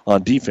guess,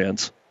 on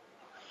defense.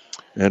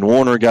 And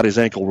Warner got his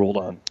ankle rolled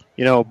on.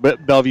 You know,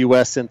 Bellevue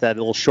West sent that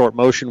little short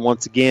motion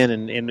once again,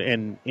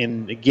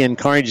 and again,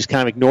 Kearney just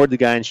kind of ignored the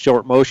guy in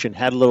short motion,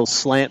 had a little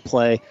slant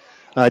play.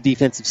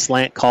 Defensive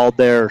slant called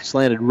there,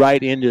 slanted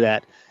right into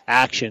that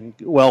action.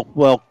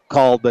 Well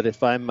called, but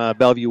if I'm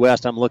Bellevue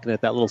West, I'm looking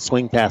at that little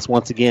swing pass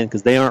once again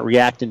because they aren't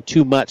reacting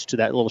too much to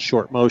that little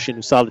short motion.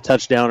 We saw the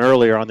touchdown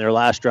earlier on their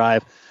last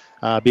drive.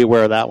 Be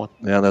aware of that one.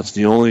 Yeah, that's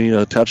the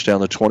only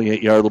touchdown, the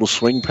 28-yard little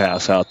swing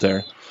pass out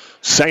there.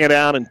 Second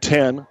down and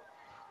 10.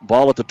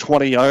 Ball at the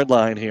 20-yard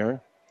line here.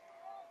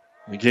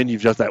 Again,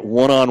 you've got that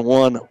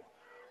one-on-one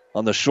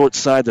on the short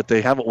side that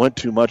they haven't went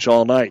too much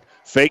all night.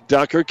 Fake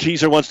Ducker.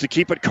 Keyser wants to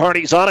keep it.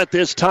 Kearney's on it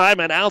this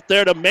time, and out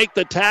there to make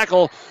the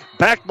tackle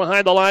back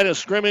behind the line of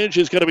scrimmage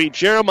is going to be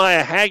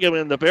Jeremiah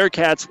Hageman. The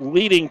Bearcats'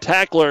 leading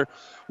tackler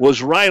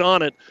was right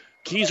on it.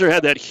 Keyser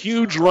had that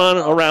huge run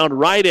around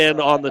right end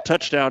on the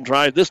touchdown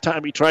drive. This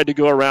time he tried to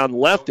go around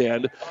left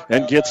end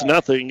and gets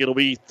nothing. It'll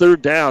be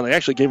third down. They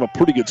actually gave him a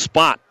pretty good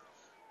spot.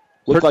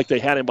 Looked like they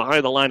had him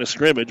behind the line of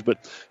scrimmage,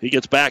 but he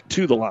gets back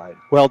to the line.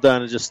 Well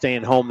done, and just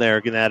staying home there.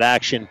 Getting that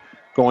action,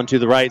 going to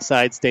the right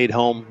side, stayed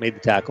home, made the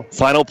tackle.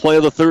 Final play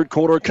of the third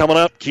quarter coming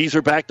up.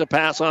 Keyser back to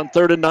pass on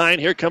 3rd and 9.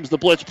 Here comes the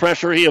blitz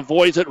pressure. He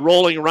avoids it,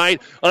 rolling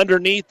right.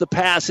 Underneath, the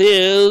pass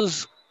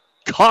is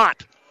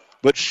caught,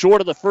 but short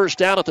of the first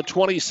down at the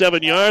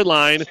 27-yard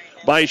line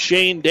by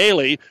Shane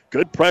Daly.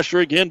 Good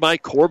pressure again by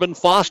Corbin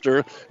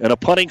Foster, and a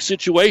punting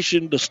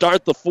situation to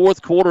start the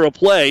fourth quarter of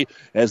play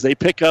as they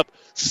pick up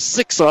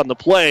 6 on the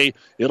play.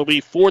 It'll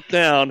be 4th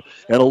down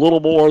and a little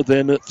more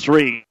than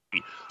 3.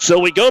 So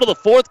we go to the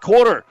fourth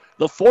quarter.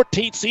 The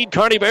 14th seed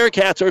Kearney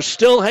Bearcats are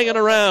still hanging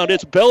around.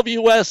 It's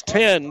Bellevue West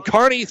 10,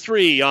 Kearney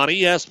 3 on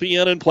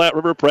ESPN and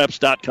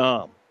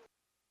PlatteRiverPreps.com.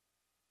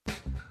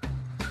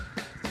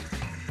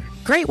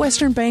 Great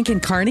Western Bank in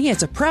Kearney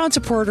is a proud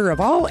supporter of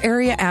all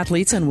area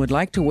athletes and would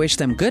like to wish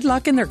them good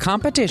luck in their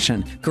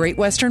competition. Great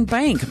Western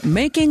Bank,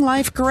 making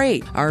life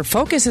great. Our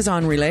focus is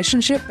on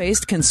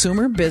relationship-based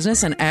consumer,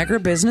 business, and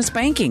agribusiness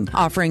banking,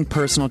 offering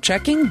personal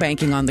checking,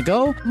 banking on the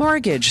go,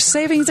 mortgage,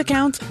 savings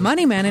accounts,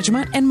 money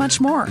management, and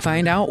much more.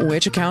 Find out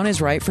which account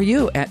is right for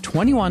you at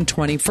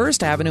 2120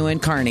 First Avenue in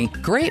Kearney.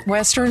 Great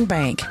Western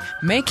Bank,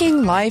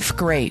 making life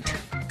great.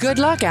 Good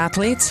luck,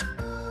 athletes.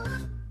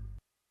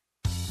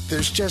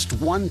 There's just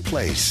one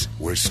place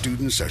where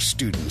students are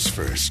students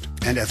first,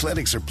 and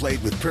athletics are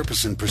played with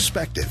purpose and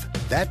perspective.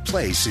 That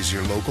place is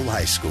your local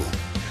high school.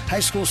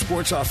 High school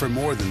sports offer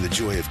more than the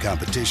joy of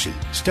competition.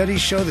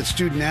 Studies show that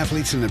student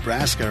athletes in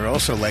Nebraska are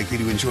also likely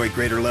to enjoy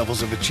greater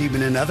levels of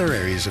achievement in other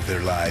areas of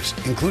their lives,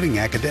 including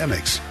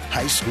academics.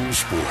 High school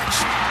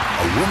sports,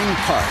 a winning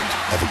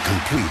part of a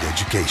complete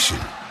education.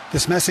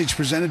 This message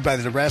presented by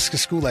the Nebraska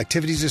School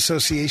Activities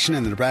Association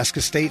and the Nebraska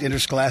State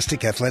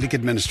Interscholastic Athletic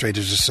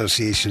Administrators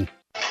Association.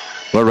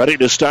 We're ready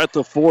to start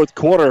the fourth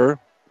quarter,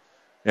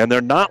 and they're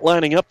not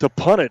lining up to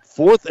punt it.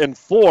 4th and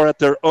 4 at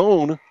their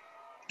own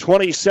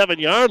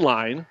 27-yard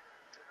line.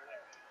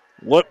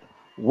 What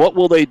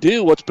will they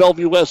do? What's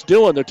Bellevue West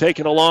doing? They're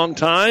taking a long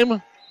time,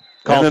 and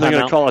then they're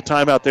going to call a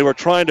timeout. They were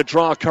trying to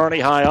draw Kearney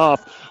High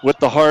off with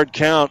the hard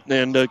count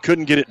and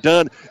couldn't get it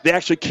done. They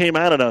actually came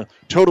out in a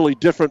totally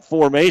different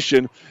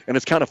formation, and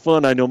it's kind of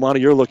fun. I know,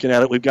 Monty, you're looking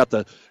at it. We've got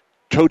the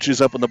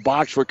coaches up in the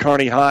box for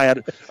Kearney High.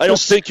 I don't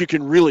think you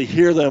can really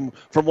hear them.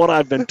 From what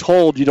I've been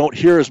told, you don't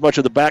hear as much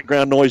of the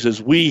background noise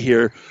as we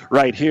hear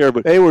right here,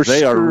 but they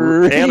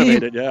are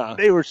animated. Yeah,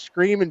 they were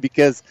screaming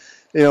because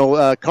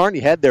Kearney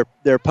had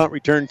their punt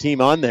return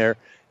team on there,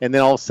 and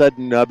then all of a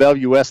sudden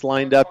Bellevue West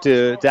lined up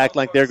to act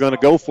like they're going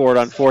to go for it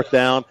on 4th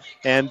down,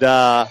 and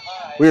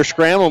we were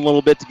scrambling a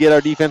little bit to get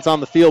our defense on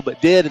the field, but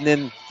did, and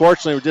then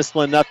fortunately we're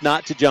disciplined enough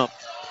not to jump.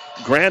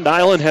 Grand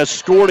Island has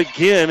scored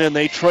again, and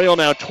they trail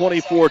now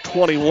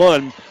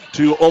 24-21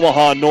 to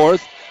Omaha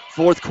North.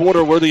 Fourth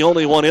quarter, we're the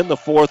only one in the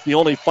fourth. The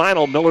only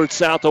final, Millard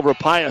South over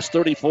Pius,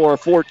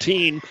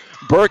 34-14.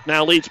 Burke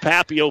now leads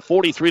Papio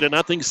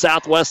 43-0.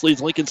 Southwest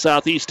leads Lincoln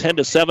Southeast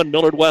 10-7.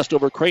 Millard West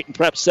over Creighton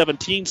Prep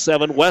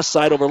 17-7. West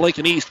Side over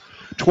Lincoln East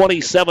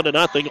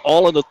 27-0.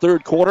 All in the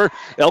third quarter.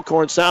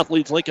 Elkhorn South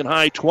leads Lincoln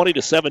High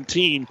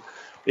 20-17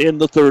 in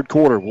the third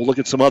quarter. We'll look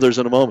at some others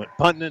in a moment.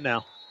 Punting it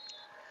now.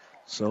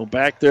 So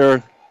back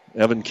there,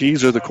 Evan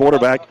Keyser, the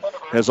quarterback,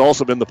 has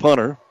also been the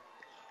punter.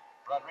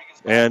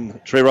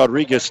 And Trey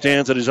Rodriguez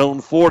stands at his own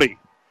 40.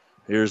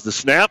 Here's the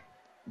snap.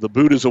 The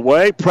boot is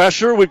away.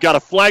 Pressure. We've got a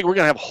flag. We're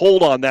going to have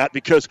hold on that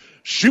because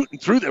shooting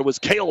through there was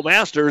Cale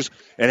Masters.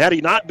 And had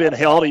he not been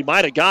held, he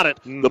might have got it.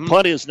 Mm-hmm. The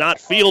punt is not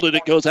fielded.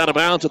 It goes out of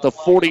bounds at the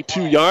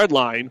 42-yard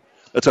line.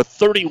 That's a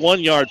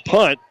 31-yard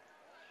punt.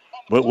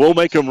 But we'll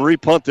make him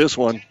repunt this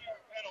one.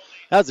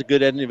 That was a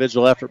good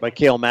individual effort by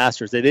Cale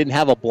Masters. They didn't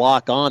have a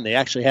block on. They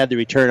actually had the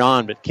return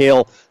on, but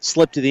Cale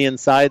slipped to the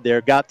inside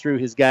there, got through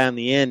his guy on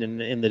the end,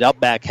 and the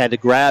upback had to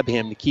grab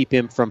him to keep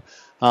him from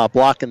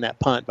blocking that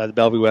punt by the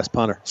Bellevue West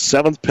punter.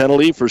 7th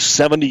penalty for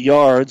 70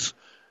 yards.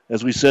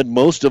 As we said,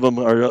 most of them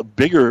are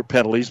bigger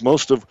penalties.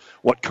 Most of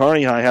what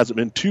Kearney High hasn't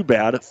been too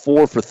bad at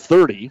 4 for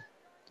 30.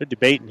 They're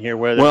debating here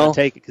whether they're going to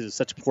take it because it's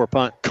such a poor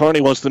punt.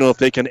 Kearney wants to know if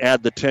they can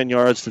add the 10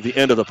 yards to the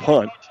end of the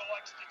punt.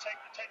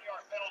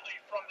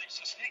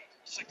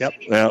 Yep.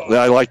 Yeah,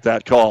 I like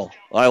that call.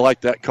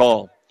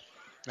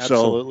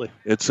 Absolutely. So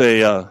it's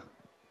a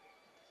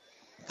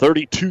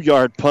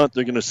 32-yard punt,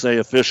 they're going to say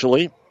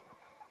officially.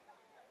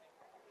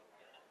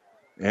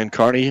 And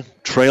Kearney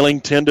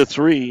trailing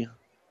 10-3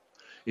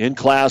 in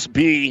Class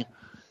B.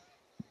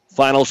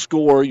 Final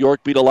score,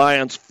 York beat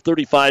Alliance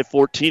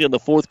 35-14 in the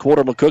fourth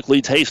quarter. McCook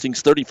leads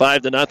Hastings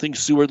 35-0.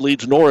 Seward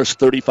leads Norris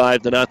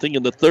 35-0.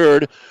 In the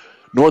third,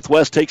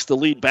 Northwest takes the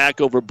lead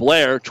back over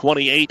Blair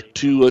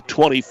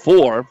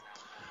 28-24.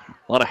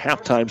 A lot of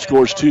halftime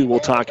scores, too, we'll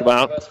talk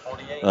about.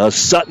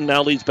 Sutton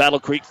now leads Battle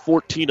Creek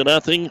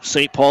 14-0.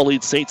 St. Paul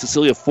leads St.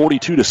 Cecilia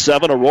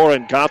 42-7. Aurora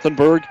and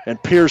Gothenburg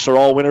and Pierce are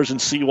all winners in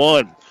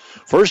C1.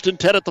 1st and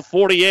 10 at the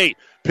 48.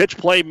 Pitch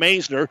play,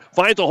 Maisner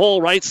finds a hole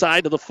right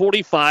side to the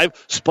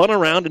 45, spun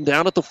around and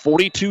down at the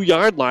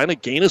 42-yard line, a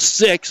gain of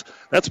 6.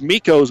 That's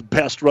Miko's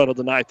best run of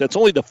the night. That's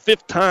only the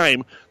 5th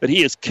time that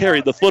he has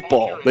carried the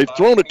football. They've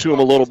thrown it to him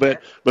a little bit,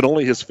 but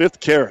only his 5th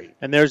carry.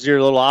 And there's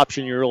your little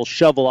option, your little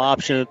shovel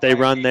option that they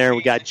run there.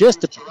 We got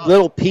just a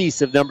little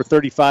piece of number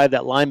 35,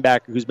 that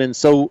linebacker who's been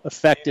so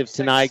effective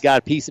tonight. Got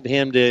a piece of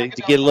him to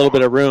get a little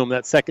bit of room.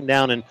 That 2nd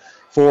down and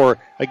 4,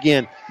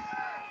 again,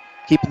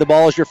 keeping the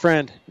ball as your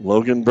friend.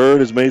 Logan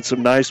Bird has made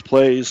some nice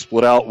plays.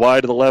 Split out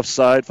wide to the left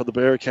side for the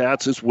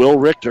Bearcats is Will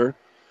Richter.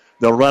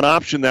 They'll run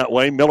option that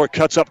way. Miller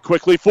cuts up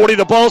quickly. 40,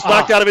 the ball's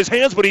knocked out of his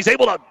hands, but he's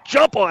able to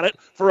jump on it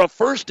for a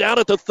 1st down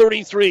at the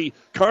 33.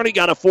 Kearney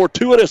got a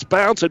fortuitous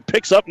bounce and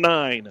picks up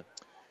 9.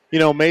 You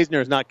know, Maisner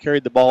has not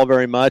carried the ball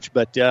very much,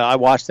 but I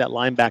watched that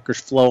linebackers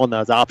flow on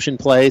those option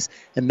plays,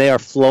 and they are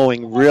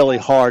flowing really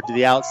hard to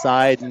the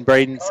outside, and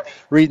Braden's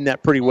reading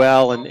that pretty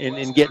well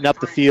and getting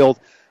up the field.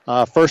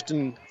 First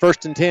and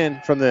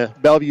 10 from the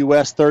Bellevue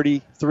West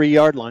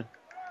 33-yard line.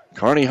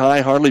 Kearney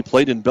High hardly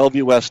played in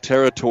Bellevue West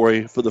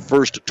territory for the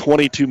first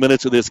 22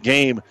 minutes of this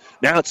game.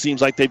 Now it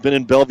seems like they've been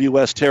in Bellevue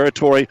West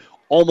territory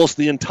almost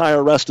the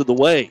entire rest of the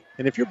way.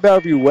 And if you're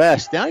Bellevue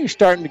West, now you're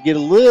starting to get a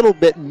little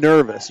bit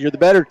nervous. You're the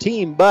better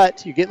team,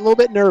 but you're getting a little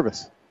bit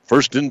nervous.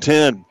 1st and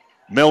 10.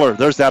 Miller,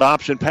 there's that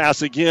option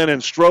pass again,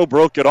 and Stroh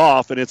broke it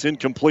off, and it's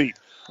incomplete.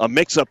 A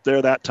mix-up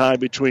there that time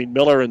between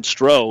Miller and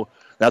Stroh.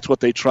 That's what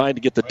they tried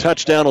to get the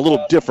touchdown, a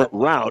little different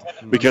route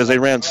because they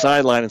ran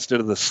sideline instead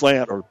of the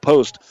slant or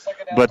post.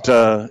 But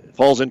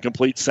falls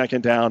incomplete,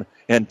 2nd down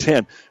and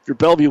 10. If you're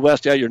Bellevue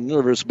West, yeah, you're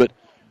nervous, but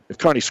if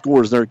Kearney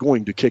scores, they're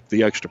going to kick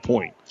the extra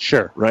point.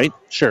 Sure. Right?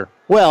 Sure.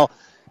 Well,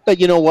 but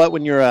you know what?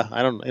 When you're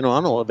I don't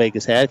know what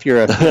Vegas had. If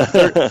you're a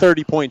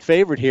 30-point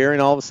favorite here,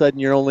 and all of a sudden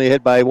you're only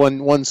ahead by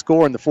one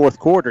score in the fourth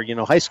quarter,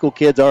 high school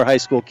kids are high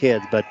school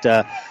kids.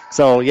 But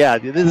so yeah,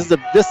 this is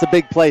a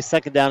big play.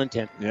 2nd down and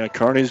 10. Yeah,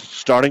 Kearney's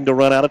starting to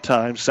run out of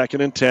time.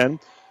 2nd and 10.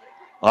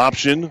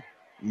 Option.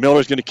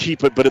 Miller's going to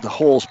keep it, but the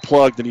hole's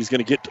plugged, and he's going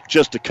to get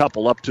just a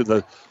couple up to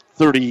the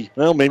 30.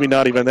 Well, maybe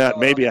not even that.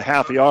 Maybe a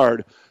half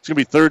yard. It's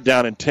going to be 3rd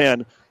down and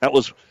 10. That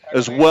was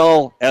as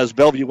well as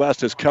Bellevue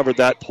West has covered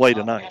that play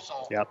tonight.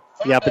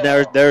 Yep,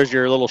 and there's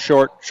your little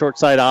short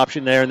side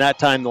option there, and that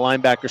time the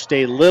linebacker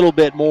stayed a little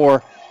bit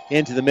more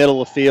into the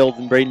middle of the field,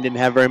 and Braden didn't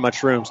have very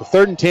much room. So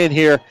 3rd and 10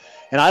 here,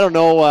 and I don't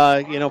know,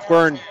 if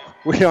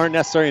we aren't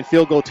necessarily in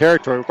field goal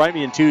territory. We might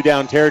be in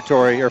 2-down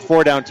territory or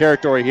 4-down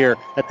territory here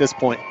at this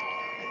point.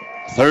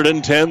 3rd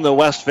and 10, the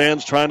West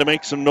fans trying to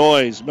make some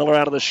noise. Miller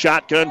out of the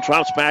shotgun,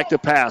 drops back to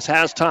pass,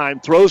 has time,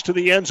 throws to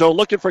the end zone,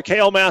 looking for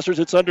Cale Masters.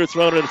 It's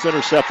underthrown, and it's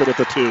intercepted at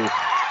the 2.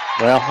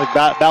 Well,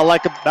 about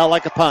like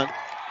a punt.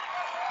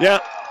 Yeah,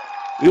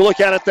 you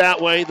look at it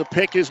that way. The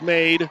pick is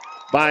made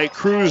by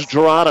Cruz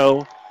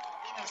Dorado.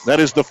 That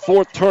is the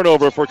 4th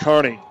turnover for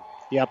Kearney.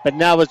 Yeah, but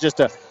now it was just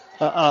a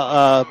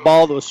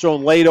ball that was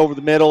thrown late over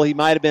the middle. He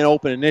might have been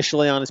open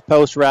initially on his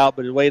post route,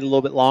 but it waited a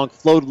little bit long,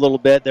 floated a little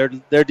bit.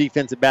 Their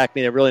defensive back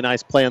made a really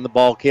nice play on the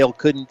ball. Cale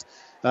couldn't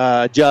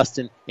adjust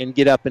and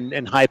get up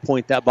and high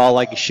point that ball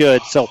like he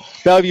should. So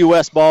Bellevue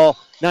West ball,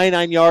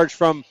 99 yards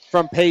from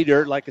pay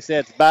dirt. Like I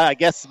said, I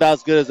guess it's about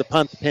as good as a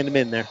punt to pin him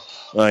in there.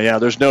 Yeah,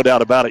 there's no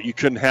doubt about it. You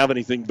couldn't have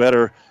anything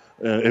better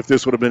if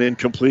this would have been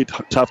incomplete.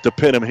 Tough to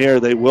pin him here.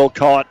 They will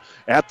call it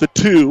at the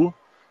 2.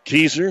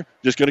 Keyser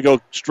just going to go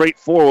straight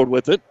forward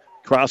with it.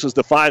 Crosses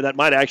the 5. That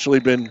might actually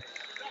have been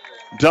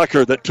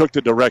Ducker that took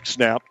the direct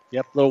snap.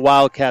 Yep, little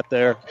Wildcat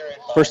there.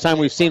 First time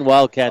we've seen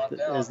Wildcat,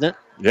 isn't it?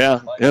 Yeah,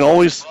 and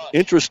always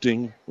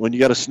interesting when you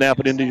got to snap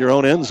it into your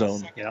own end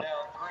zone. Yep.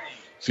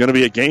 It's going to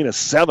be a gain of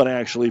 7,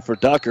 actually, for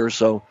Ducker.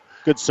 So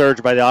good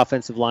surge by the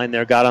offensive line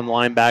there. Got on the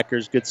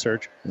linebackers. Good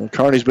surge.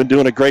 Kearney's been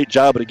doing a great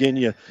job, but again,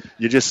 you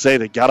just say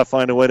they got to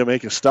find a way to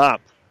make a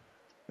stop.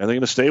 And they're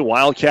going to stay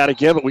Wildcat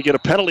again, but we get a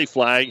penalty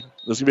flag.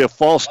 There's going to be a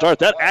false start.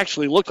 That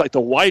actually looked like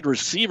the wide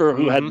receiver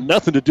who had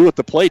nothing to do with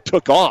the play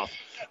took off.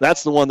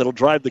 That's the one that will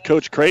drive the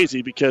coach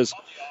crazy because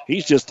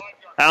he's just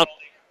out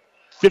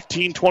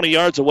 15, 20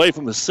 yards away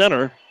from the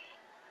center.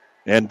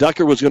 And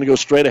Ducker was going to go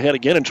straight ahead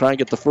again and try and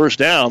get the 1st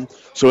down.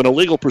 So an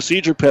illegal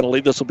procedure penalty,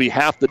 this will be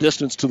half the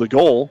distance to the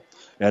goal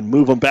and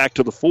move them back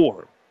to the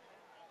 4.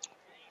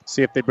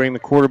 See if they bring the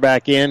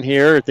quarterback in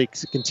here or if they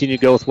continue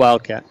to go with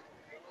Wildcat.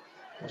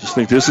 I just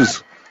think this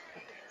is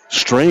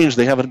strange.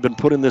 They haven't been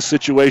put in this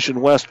situation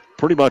West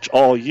pretty much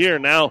all year.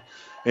 Now,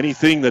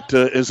 anything that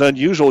is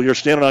unusual, you're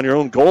standing on your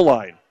own goal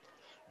line.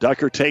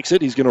 Ducker takes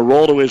it. He's going to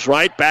roll to his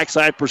right.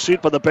 Backside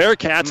pursuit by the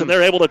Bearcats, and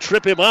they're able to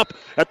trip him up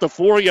at the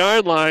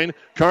 4-yard line.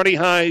 Kearney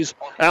High's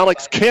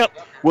Alex Kemp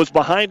was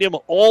behind him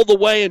all the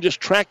way and just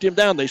tracked him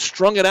down. They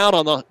strung it out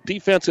on the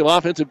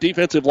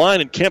offensive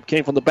line, and Kemp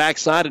came from the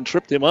backside and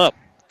tripped him up.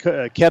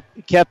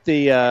 Kept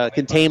the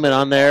containment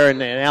on there,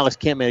 and Alex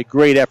Kemp made a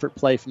great effort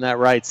play from that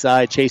right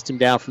side, chased him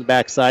down from the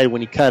backside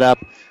when he cut up.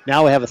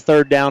 Now we have a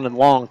 3rd down and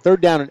long.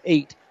 3rd down and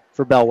 8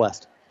 for Bell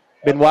West.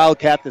 Been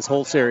Wildcat this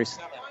whole series.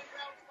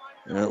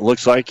 And it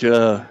looks like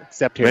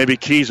maybe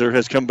Keyser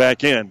has come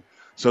back in.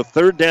 So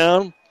 3rd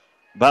down,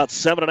 about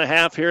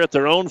 7.5 here at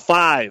their own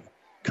 5.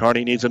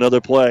 Kearney needs another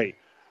play.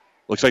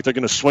 Looks like they're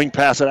going to swing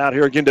pass it out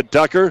here again to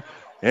Ducker.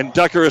 And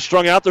Ducker is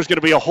strung out. There's going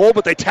to be a hold,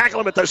 but they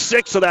tackle him at their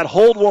 6, so that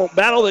hold won't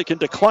matter. They can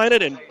decline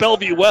it, and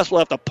Bellevue West will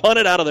have to punt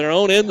it out of their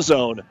own end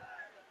zone.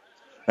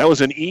 That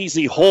was an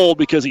easy hold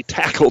because he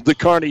tackled the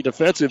Kearney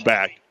defensive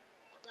back.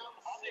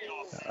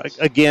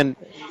 Again,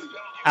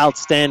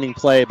 outstanding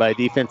play by a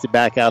defensive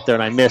back out there,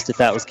 and I missed if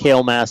that was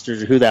Cale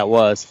Masters or who that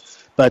was.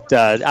 But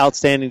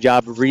outstanding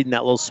job of reading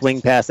that little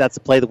swing pass. That's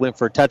the play that went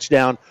for a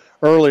touchdown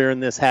earlier in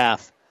this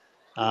half.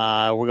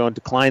 We're going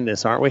to decline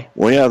this, aren't we?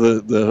 Well, yeah,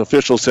 the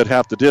officials said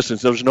half the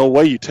distance. There's no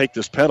way you take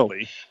this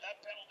penalty.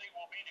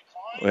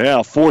 Yeah,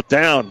 4th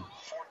down.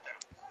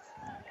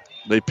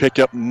 They pick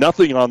up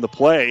nothing on the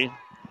play.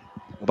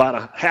 About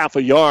a half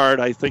a yard.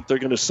 I think they're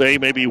going to say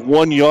maybe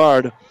 1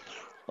 yard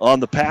on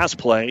the pass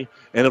play.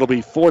 And it'll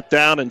be 4th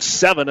down and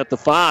 7 at the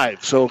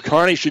 5. So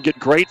Kearney should get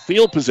great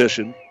field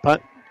position.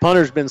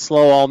 Punter's been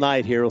slow all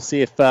night here. We'll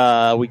see if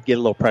we can get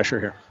a little pressure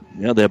here.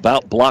 Yeah, they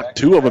about blocked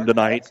 2 of them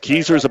tonight.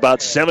 Keyser's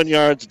about 7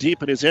 yards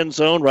deep in his end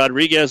zone.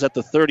 Rodriguez at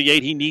the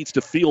 38. He needs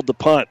to field the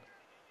punt.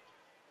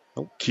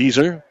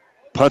 Keyser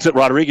punts it.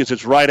 Rodriguez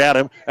is right at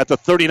him at the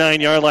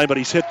 39-yard line, but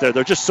he's hit there.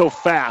 They're just so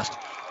fast.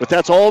 But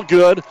that's all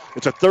good.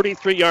 It's a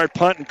 33-yard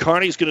punt, and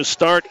Kearney's going to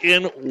start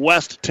in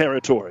West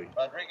territory.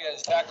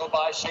 Rodriguez tackled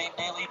by Shane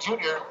Daly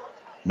Jr.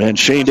 Man,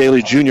 Shane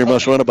Daly Jr.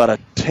 must run about a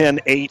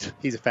 10-8.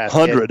 He's a fast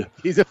 100. kid.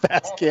 He's a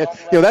fast kid.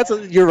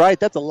 You're right.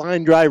 That's a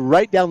line drive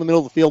right down the middle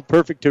of the field,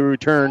 perfect to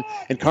return.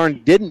 And Kearney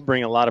didn't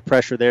bring a lot of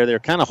pressure there. They were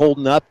kind of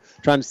holding up,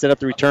 trying to set up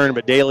the return,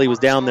 but Daly was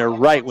down there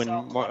right when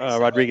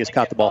Rodriguez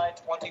caught the ball.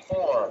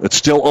 It's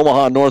still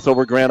Omaha North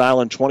over Grand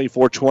Island,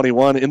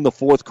 24-21 in the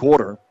fourth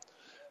quarter.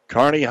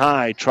 Kearney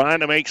High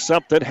trying to make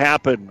something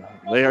happen.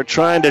 They are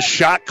trying to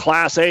shot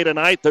Class A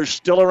tonight. They're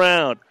still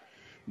around.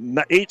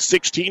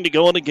 8:16 to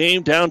go in the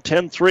game, down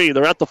 10-3.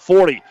 They're at the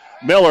 40.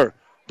 Miller,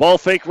 ball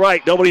fake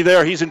right. Nobody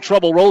there. He's in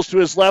trouble. Rolls to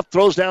his left,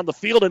 throws down the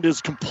field, and is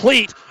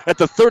complete at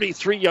the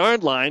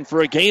 33-yard line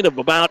for a gain of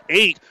about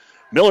 8.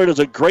 Miller does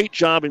a great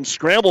job in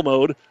scramble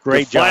mode.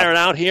 Great job. Fire it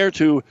out here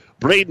to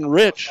Braden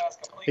Rich.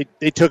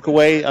 They took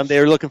away, they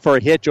were looking for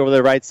a hitch over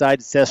the right side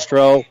to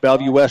Sestro.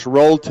 Bellevue West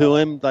rolled to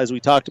him, as we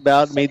talked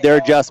about, made their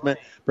adjustment.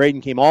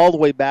 Braden came all the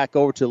way back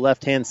over to the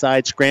left-hand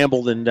side,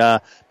 scrambled, and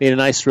made a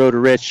nice throw to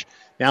Rich.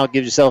 Now it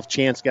gives yourself a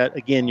chance.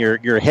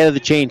 You're ahead of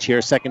the change here,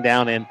 2nd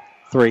down and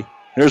 3.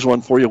 Here's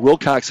one for you.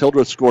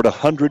 Wilcox-Hildreth scored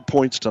 100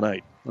 points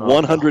tonight,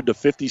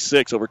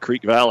 100-56 over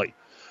Creek Valley.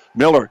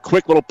 Miller,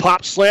 quick little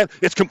pop slant.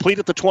 It's complete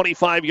at the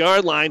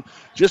 25-yard line.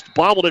 Just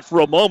bobbled it for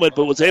a moment,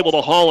 but was able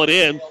to haul it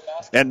in.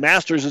 And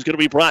Masters is going to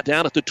be brought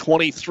down at the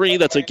 23.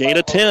 That's a gain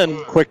of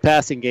 10. Quick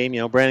passing game.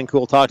 Brandon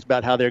Cool talked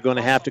about how they're going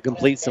to have to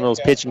complete some of those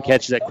pitch and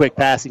catches. That quick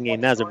passing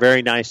game. That's a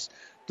very nice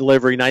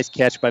delivery, nice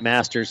catch by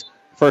Masters.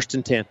 1st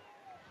and 10.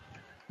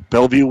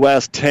 Bellevue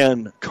West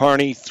 10,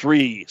 Kearney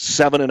 3,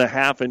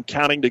 7.5 and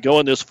counting to go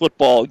in this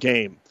football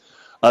game.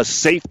 A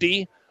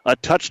safety, a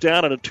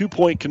touchdown, and a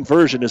 2-point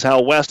conversion is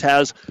how West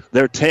has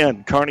their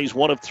 10. Kearney's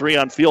 1 of 3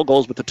 on field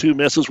goals, but the 2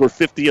 misses were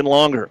 50 and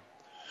longer.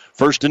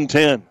 1st and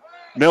 10.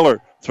 Miller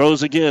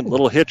throws again.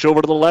 Little hitch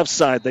over to the left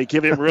side. They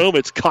give him room.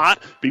 It's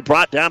caught. Be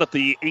brought down at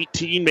the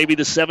 18, maybe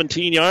the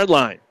 17-yard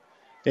line.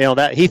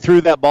 That he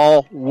threw that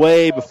ball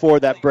way before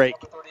that break.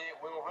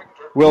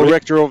 Will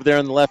Richter over there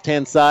on the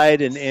left-hand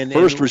side. and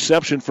First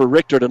reception for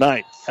Richter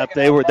tonight.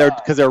 They were there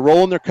because they're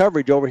rolling their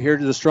coverage over here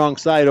to the strong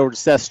side, over to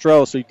Seth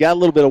Stroh. So you've got a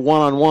little bit of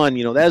one-on-one.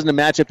 That isn't a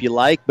matchup you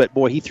like, but,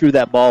 boy, he threw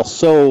that ball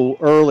so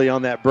early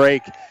on that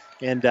break,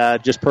 and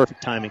just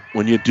perfect timing.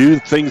 When you do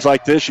things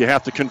like this, you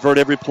have to convert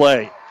every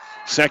play.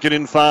 2nd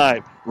and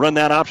 5. Run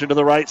that option to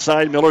the right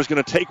side. Miller's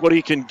going to take what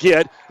he can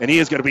get, and he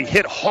is going to be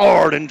hit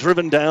hard and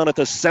driven down at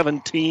the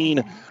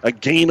 17. A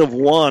gain of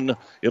 1.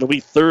 It'll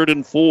be 3rd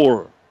and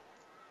 4.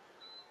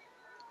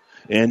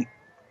 And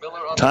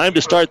time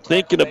to start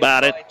thinking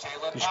about it.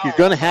 You're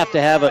going to have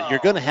to have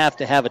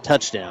a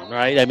touchdown,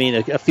 right? I mean,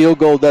 a field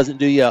goal doesn't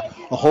do you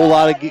a whole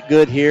lot of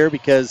good here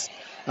because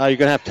you're going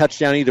to have a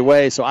touchdown either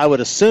way. So I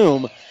would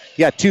assume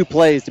you got 2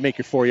 plays to make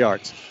your 4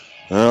 yards.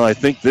 Well, I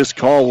think this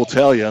call will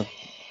tell you.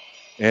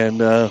 And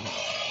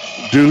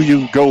do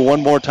you go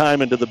one more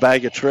time into the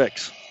bag of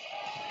tricks?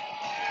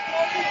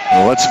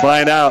 Well, let's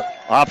find out.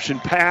 Option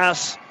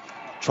pass.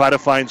 Try to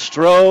find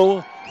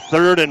Stroh.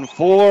 3rd and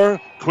 4.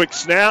 Quick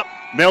snap.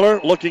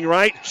 Miller looking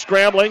right,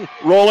 scrambling,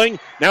 rolling,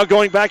 now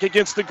going back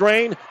against the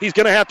grain. He's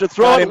going to have to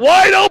throw it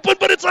wide open,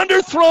 but it's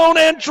underthrown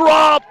and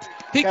dropped.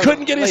 He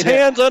couldn't get his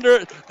hands under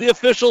it. The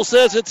official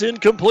says it's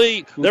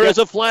incomplete. There is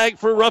a flag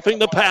for roughing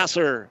the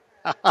passer.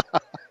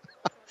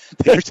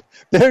 There's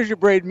your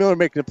Braden Miller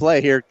making a play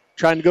here,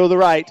 trying to go to the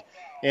right,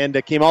 and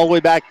came all the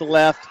way back to the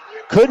left.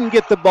 Couldn't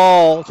get the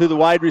ball to the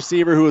wide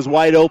receiver who was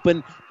wide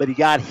open, but he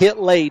got hit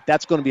late.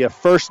 That's going to be a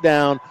 1st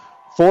down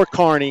for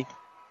Kearney.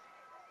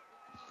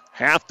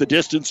 Half the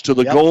distance to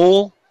the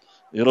goal.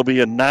 It'll be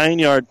a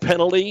 9-yard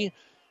penalty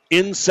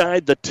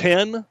inside the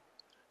 10.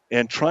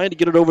 And trying to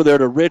get it over there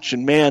to Rich.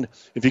 And, man,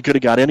 if he could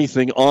have got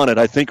anything on it,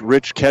 I think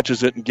Rich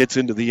catches it and gets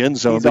into the end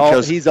zone.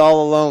 He's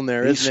all alone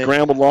there, he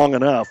scrambled long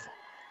enough.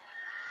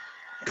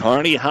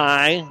 Kearney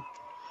High,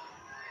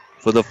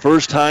 for the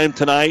first time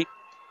tonight,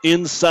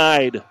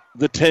 inside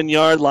the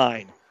 10-yard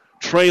line.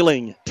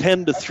 Trailing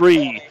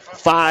 10-3,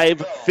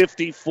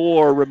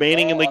 5:54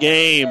 remaining in the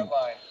game.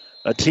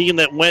 A team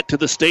that went to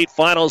the state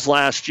finals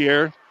last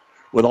year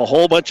with a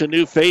whole bunch of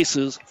new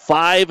faces,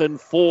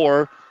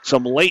 5-4.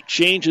 Some late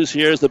changes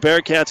here as the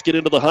Bearcats get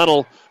into the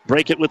huddle.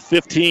 Break it with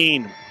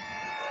 15.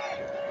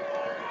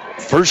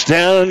 1st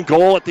down,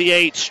 goal at the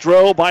 8.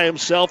 Stroh by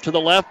himself to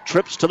the left,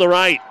 trips to the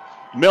right.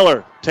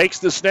 Miller takes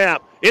the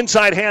snap.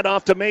 Inside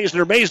handoff to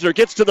Maisner. Maisner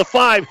gets to the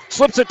 5,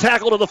 slips a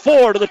tackle to the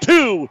 4, to the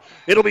 2.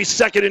 It'll be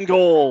 2nd and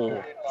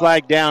goal.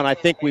 Flag down. I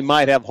think we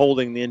might have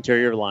holding the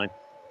interior line.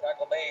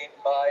 Tackle made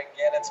by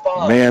Gannon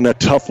Spahn. Man, a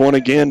tough one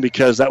again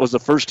because that was the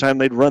first time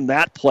they'd run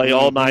that play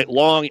all night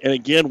long. And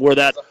again, where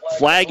that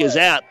flag is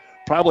at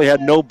probably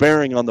had no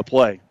bearing on the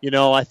play.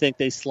 I think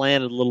they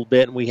slanted a little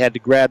bit, and we had to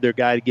grab their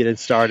guy to get it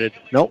started.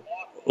 Nope.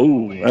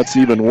 Ooh, that's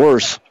even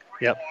worse.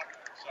 Yep.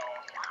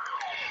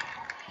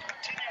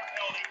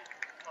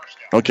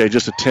 Okay,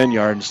 just a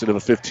 10-yard instead of a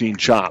 15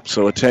 chop,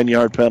 so a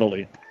 10-yard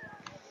penalty.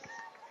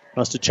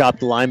 Must have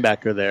chopped the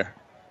linebacker there.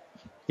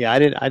 Yeah, I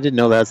didn't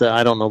know that.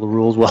 I don't know the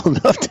rules well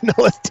enough to know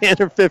it's 10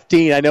 or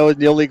 15. I know it's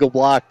an illegal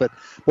block, but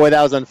boy,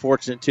 that was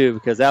unfortunate too,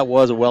 because that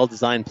was a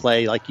well-designed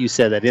play. Like you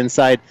said, that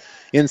inside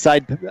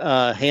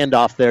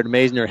handoff there to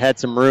Maisner had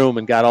some room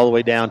and got all the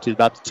way down to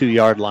about the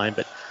 2-yard line.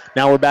 But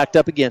now we're backed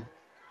up again.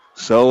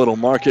 So it'll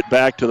mark it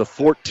back to the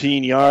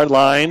 14-yard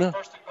line.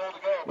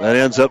 That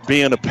ends up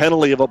being a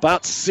penalty of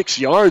about 6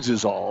 yards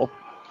is all.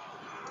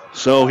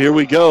 So here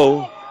we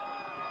go.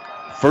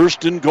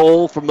 First and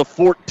goal from the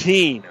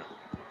 14.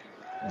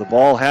 The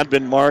ball had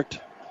been marked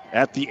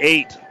at the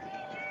 8.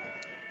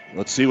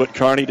 Let's see what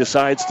Kearney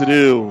decides to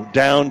do.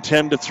 Down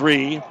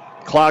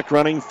 10-3. Clock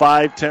running,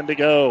 5:10 to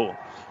go.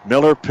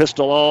 Miller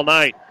pistol all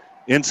night.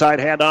 Inside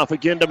handoff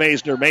again to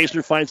Maisner.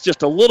 Maisner finds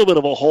just a little bit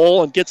of a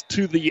hole and gets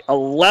to the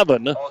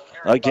 11.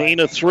 A gain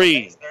of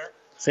 3.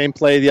 Same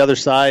play the other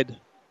side.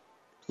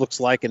 Looks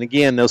like, and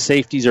again, those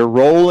safeties are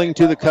rolling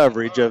to the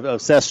coverage of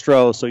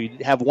Sestro, so you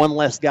have one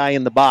less guy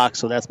in the box,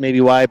 so that's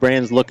maybe why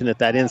Brandon's looking at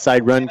that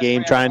inside run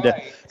game, trying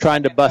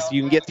to bust.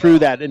 You can get through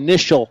that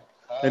initial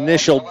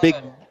big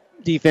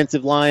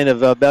defensive line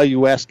of Bellevue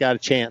West, got a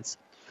chance.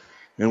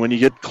 And when you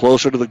get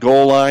closer to the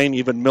goal line,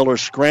 even Miller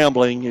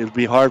scrambling, it'd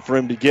be hard for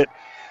him to get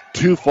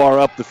too far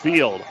up the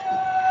field.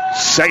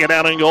 Second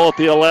down and goal at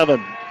the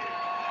 11.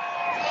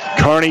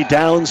 Kearney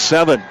down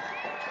 7.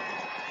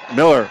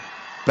 Miller.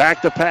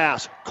 Back to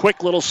pass.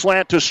 Quick little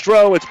slant to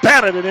Stroh. It's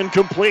batted and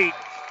incomplete.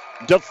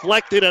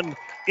 Deflected and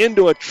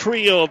into a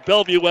trio of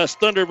Bellevue West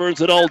Thunderbirds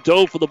that all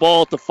dove for the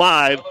ball at the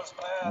 5.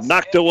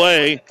 Knocked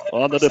away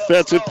on the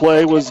defensive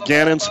play was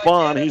Gannon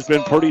Spahn. He's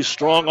been pretty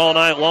strong all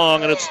night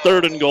long, and it's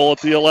third and goal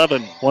at the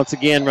 11. Once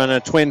again, run a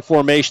twin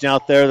formation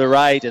out there to the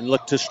right and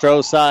looked to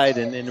Stroh's side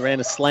and ran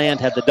a slant.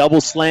 Had the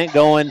double slant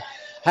going.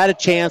 Had a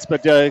chance,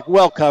 but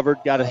well covered.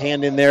 Got a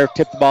hand in there.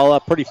 Tipped the ball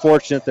up. Pretty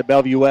fortunate that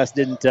Bellevue West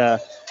didn't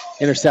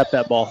intercept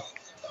that ball.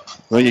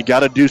 Well, you got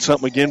to do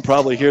something again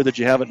probably here that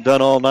you haven't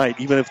done all night,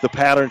 even if the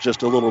pattern's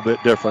just a little bit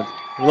different.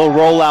 A little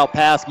rollout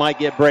pass might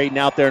get Braden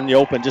out there in the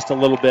open just a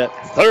little bit.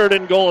 Third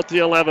and goal at the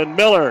 11.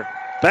 Miller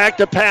back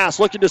to pass,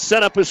 looking to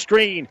set up a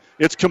screen.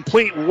 It's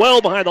complete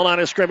well behind the line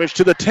of scrimmage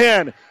to the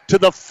 10, to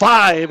the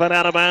 5, and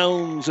out of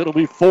bounds. It'll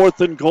be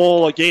fourth and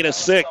goal, a gain of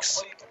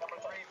 6.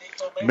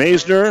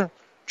 Maisner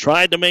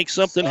tried to make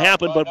something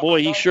happen, but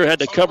boy, he sure had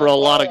to cover a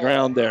lot of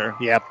ground there.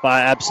 Yep,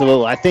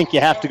 absolutely. I think you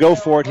have to go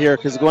for it here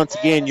because once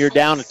again, you're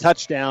down a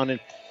touchdown, and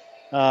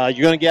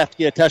you're going to have to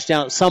get a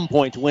touchdown at some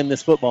point to win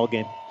this football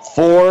game.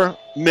 4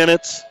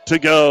 minutes to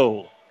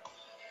go.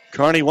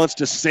 Kearney wants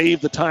to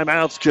save the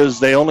timeouts because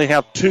they only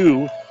have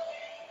 2.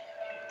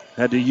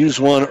 Had to use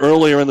one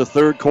earlier in the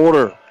third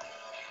quarter.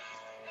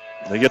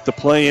 They get the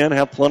play in,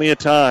 have plenty of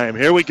time.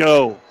 Here we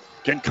go.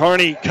 Can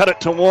Kearney cut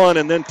it to 1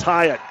 and then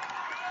tie it?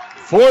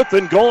 Fourth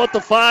and goal at the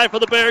 5 for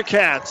the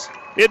Bearcats.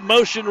 In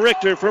motion,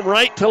 Richter from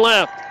right to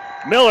left.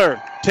 Miller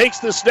takes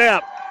the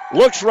snap,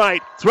 looks right,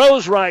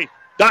 throws right,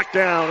 knocked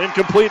down,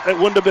 incomplete. That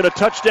wouldn't have been a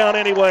touchdown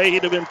anyway.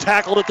 He'd have been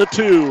tackled at the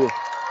 2.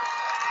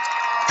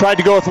 Tried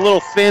to go with a little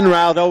thin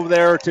route over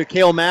there to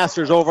Cale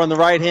Masters over on the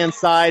right-hand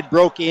side,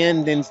 broke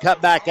in, then cut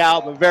back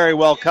out, but very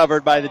well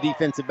covered by the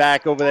defensive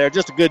back over there.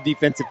 Just a good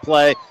defensive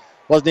play.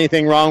 Wasn't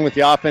anything wrong with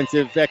the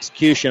offensive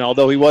execution,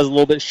 although he was a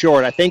little bit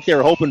short. I think they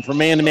were hoping for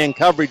man-to-man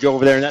coverage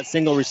over there in that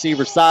single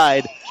receiver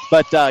side,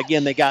 but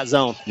again, they got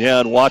zoned. Yeah,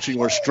 and watching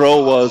where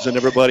Stroh was and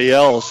everybody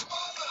else.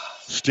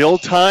 Still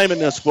time in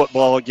this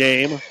football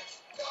game,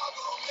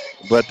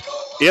 but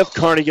if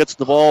Kearney gets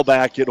the ball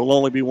back, it will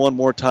only be one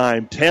more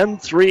time.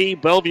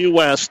 10-3 Bellevue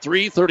West,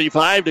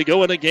 3:35 to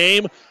go in the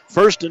game.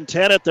 First and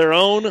 10 at their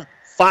own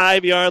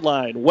 5-yard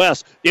line.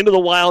 West into the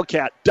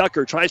Wildcat.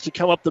 Ducker tries to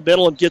come up the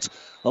middle and gets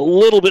a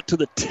little bit to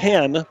the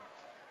 10.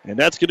 And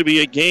that's going to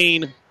be a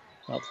gain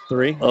of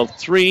 3,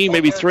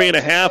 maybe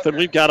 3.5. And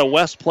we've got a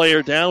West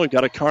player down. We've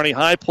got a Kearney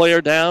High player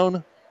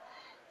down.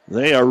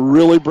 They are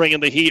really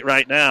bringing the heat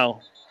right now.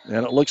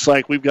 And it looks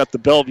like we've got the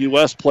Bellevue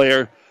West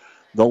player,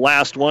 the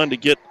last one to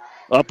get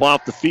up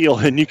off the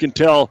field. And you can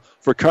tell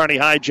for Kearney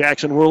High,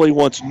 Jackson really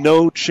wants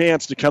no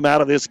chance to come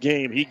out of this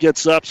game. He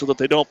gets up so that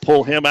they don't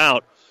pull him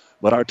out.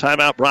 But our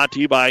timeout brought to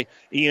you by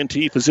ENT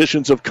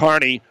Physicians of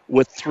Kearney.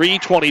 With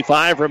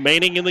 3:25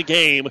 remaining in the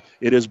game,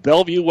 it is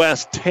Bellevue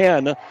West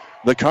 10,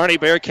 the Kearney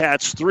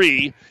Bearcats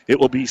 3. It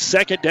will be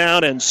second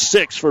down and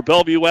 6 for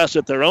Bellevue West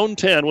at their own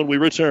 10 when we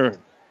return.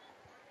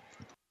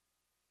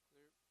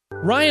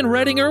 Ryan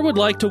Redinger would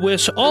like to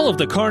wish all of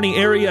the Kearney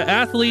area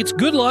athletes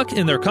good luck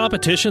in their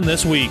competition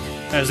this week.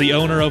 As the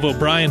owner of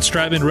O'Brien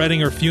Stratman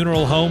Redinger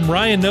Funeral Home,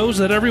 Ryan knows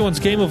that everyone's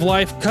game of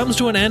life comes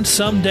to an end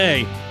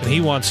someday, and he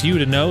wants you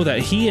to know that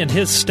he and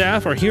his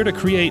staff are here to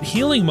create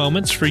healing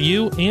moments for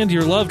you and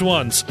your loved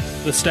ones.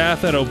 The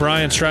staff at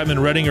O'Brien Stratman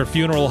Redinger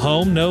Funeral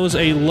Home knows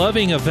a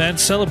loving event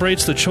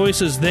celebrates the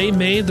choices they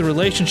made, the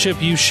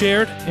relationship you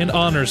shared, and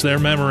honors their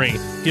memory.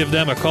 Give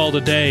them a call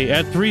today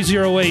at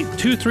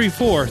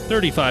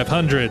 308-234-3500.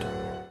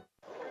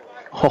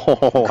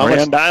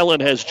 Grand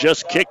Island has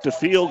just kicked a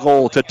field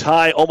goal to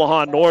tie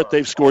Omaha North.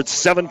 They've scored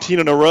 17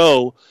 in a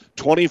row,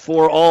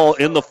 24 all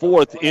in the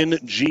fourth in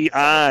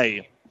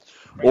GI.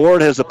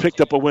 Ord has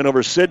picked up a win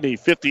over Sydney,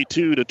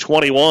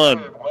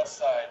 52-21.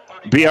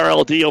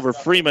 BRLD over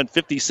Freeman,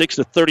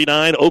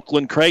 56-39.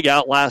 Oakland Craig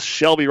outlasts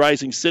Shelby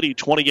Rising City,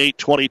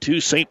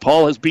 28-22. St.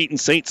 Paul has beaten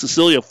St.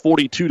 Cecilia,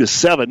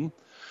 42-7.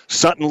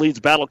 Sutton leads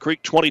Battle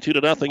Creek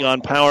 22-0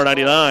 on Power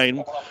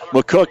 99.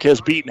 McCook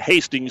has beaten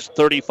Hastings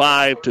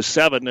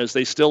 35-7 as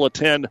they still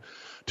attend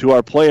to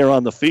our player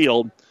on the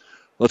field.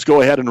 Let's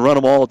go ahead and run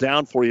them all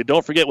down for you.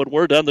 Don't forget, when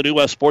we're done, the New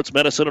West Sports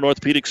Medicine and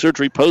Orthopedic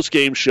Surgery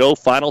postgame show,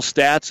 final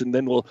stats, and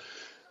then we'll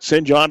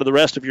send you on to the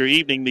rest of your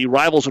evening. The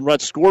Rivals and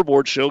Ruts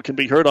scoreboard show can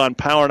be heard on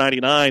Power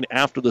 99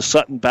 after the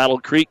Sutton Battle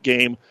Creek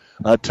game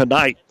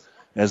tonight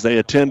as they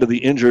attend to the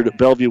injured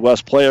Bellevue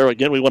West player.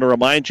 Again, we want to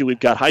remind you we've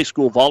got high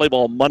school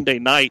volleyball Monday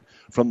night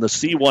from the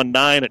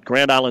C19 at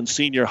Grand Island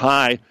Senior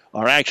High.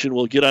 Our action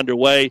will get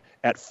underway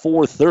at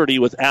 4:30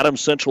 with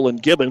Adams Central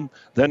and Gibbon.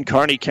 Then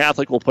Kearney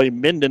Catholic will play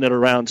Minden at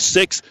around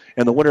 6,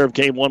 and the winner of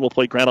Game 1 will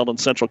play Grand Island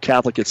Central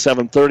Catholic at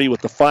 7:30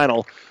 with the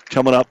final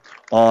coming up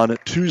on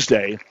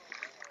Tuesday.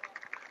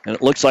 And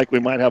it looks like we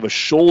might have a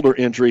shoulder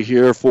injury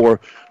here for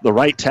the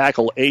right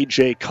tackle,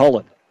 A.J.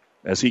 Cullen,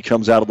 as he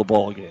comes out of the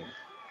ball game.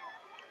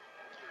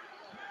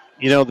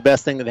 You know, the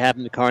best thing that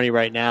happened to Kearney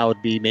right now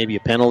would be maybe a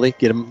penalty.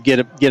 Get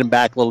him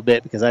back a little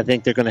bit, because I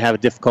think they're going to have a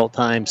difficult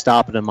time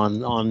stopping him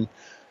on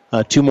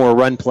 2 more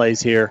run plays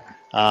here.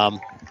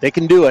 They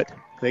can do it.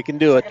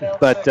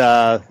 But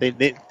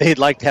they'd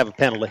like to have a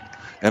penalty.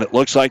 And it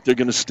looks like they're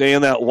going to stay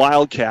in that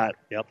Wildcat.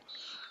 Yep.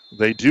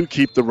 They do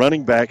keep the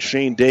running back,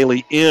 Shane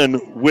Daly, in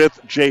with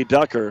Jay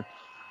Ducker.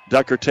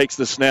 Ducker takes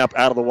the snap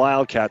out of the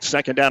Wildcat.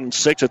 2nd down and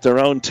 6 at their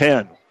own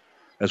 10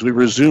 as we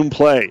resume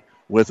play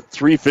with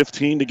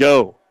 3:15 to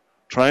go.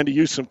 Trying to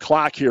use some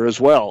clock here as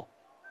well.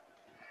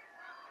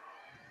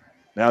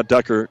 Now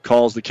Ducker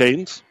calls the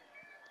cadence.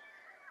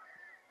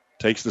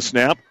 Takes the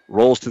snap,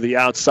 rolls to the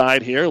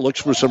outside here,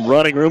 looks for some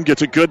running room,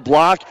 gets a good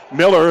block.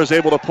 Miller is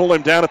able to pull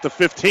him down at the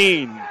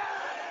 15.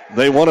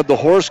 They wanted the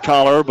horse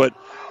collar, but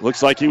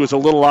looks like he was a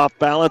little off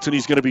balance, and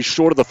he's going to be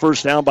short of the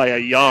first down by a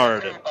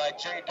yard.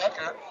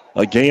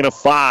 A gain of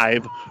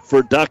 5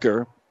 for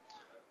Ducker.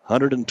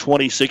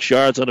 126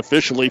 yards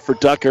unofficially for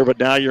Ducker, but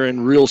now you're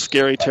in real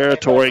scary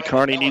territory.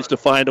 Kearney needs to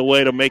find a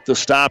way to make the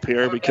stop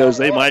here because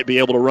they might be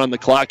able to run the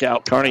clock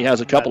out. Kearney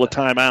has a couple of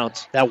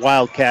timeouts. That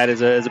Wildcat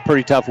is a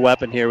pretty tough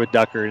weapon here with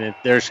Ducker, and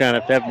they're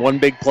trying to have one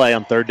big play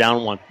on 3rd down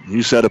and 1.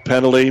 You said a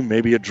penalty,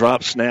 maybe a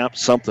drop snap,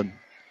 something.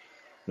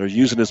 They're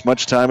using as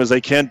much time as they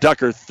can.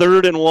 Ducker,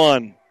 3rd and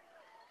 1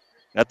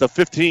 at the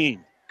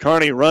 15.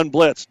 Kearney run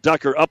blitz.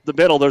 Ducker up the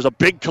middle. There's a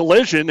big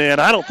collision,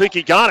 and I don't think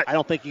he got it.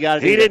 He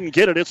either. Didn't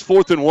get it. It's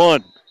 4th and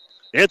 1.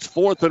 It's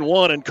 4th and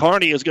 1, and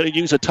Kearney is going to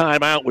use a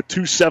timeout with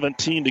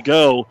 2:17 to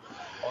go.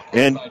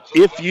 And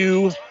if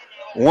you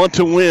want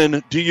to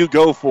win, do you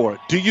go for it?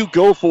 Do you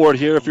go for it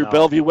here if you're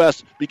Bellevue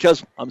West?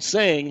 Because I'm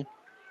saying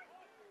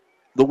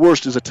the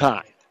worst is a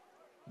tie.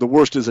 The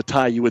worst is a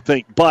tie, you would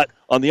think. But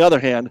on the other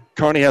hand,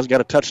 Kearney hasn't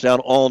got a touchdown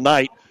all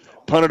night.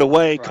 Punted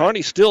away. Right.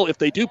 Kearney still, if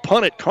they do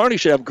punt it, Kearney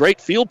should have great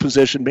field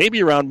position,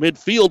 maybe around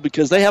midfield,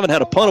 because they haven't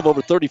had a punt of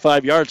over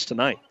 35 yards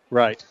tonight.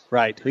 Right.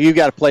 You've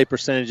got to play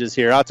percentages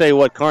here. I'll tell you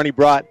what, Kearney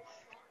brought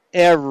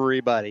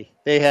everybody.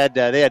 They had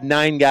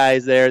 9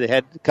 guys there. They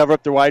had to cover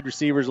up their wide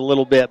receivers a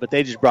little bit, but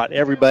they just brought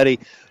everybody,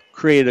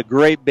 created a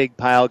great big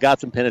pile,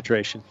 got some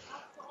penetration.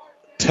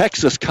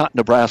 Texas caught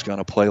Nebraska on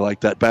a play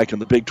like that back in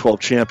the Big 12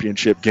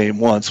 championship game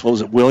once. What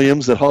was it,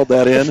 Williams that hauled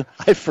that in?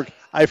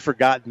 I've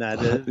forgotten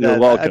that. You're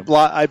welcome.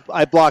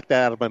 I blocked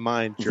that out of my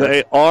mind. Sure.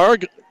 They are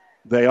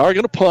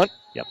going to punt.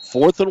 Yep.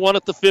 4th and 1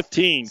 at the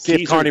 15. See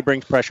if Kearney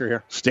brings pressure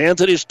here.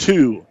 Stands at his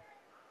 2.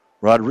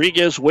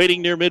 Rodriguez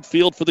waiting near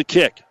midfield for the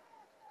kick.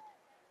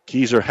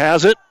 Keyser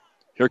has it.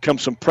 Here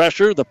comes some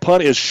pressure. The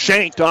punt is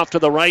shanked off to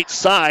the right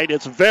side.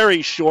 It's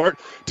very short.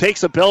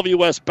 Takes a Bellevue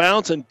West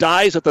bounce and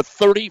dies at the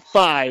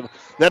 35.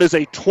 That is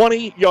a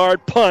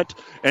 20-yard punt,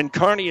 and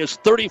Kearney is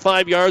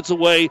 35 yards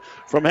away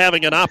from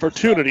having an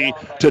opportunity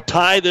to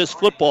tie this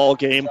football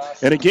game.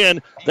 And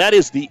again, that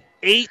is the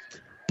 8th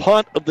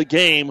punt of the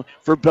game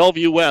for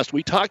Bellevue West.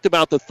 We talked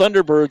about the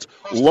Thunderbirds'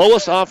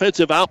 lowest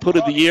offensive output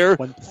of the year,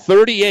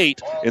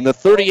 38 in the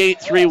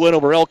 38-3 win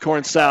over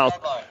Elkhorn South.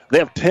 They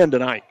have 10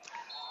 tonight.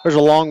 There's a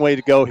long way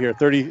to go here,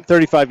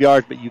 35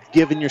 yards, but you've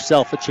given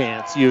yourself a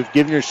chance. You've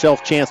given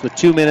yourself a chance with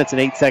 2 minutes and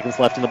 8 seconds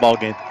left in the ball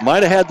game.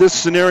 Might have had this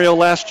scenario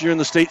last year in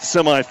the state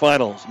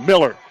semifinals.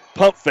 Miller,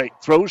 pump fake,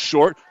 throws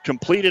short,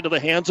 complete into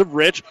the hands of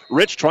Rich.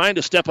 Rich trying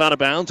to step out of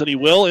bounds, and he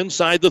will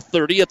inside the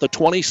 30 at the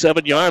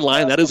 27-yard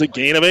line. That is a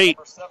gain of 8.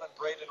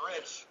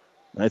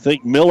 I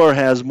think Miller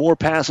has more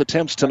pass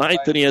attempts tonight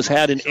than he has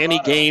had in any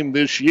game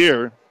this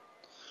year.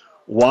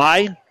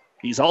 Why?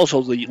 He's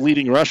also the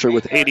leading rusher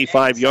with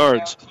 85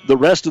 yards. The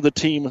rest of the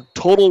team,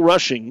 total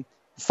rushing,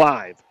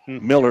 5.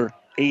 Miller,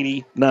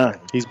 89.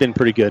 He's been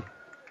pretty good.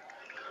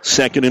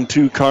 2nd and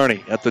 2,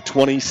 Kearney at the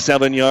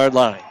 27-yard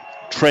line.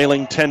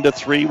 Trailing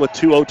 10-3 with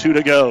 2:02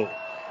 to go.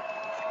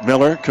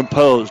 Miller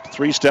composed.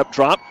 3-step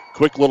drop.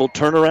 Quick little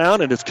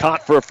turnaround, and it's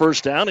caught for a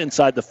first down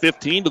inside the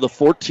 15 to the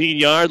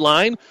 14-yard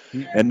line.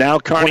 And now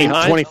Kearney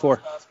High.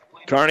 24.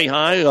 Kearney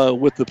High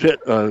with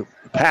the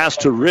pass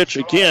to Rich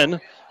again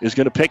is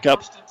going to pick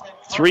up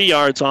 3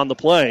 yards on the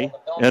play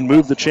and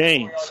move the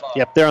chains.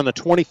 Yep, they're on the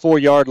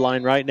 24-yard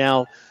line right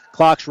now.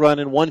 Clock's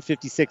running,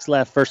 1:56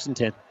 left, 1st and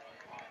 10.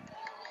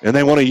 And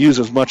they want to use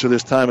as much of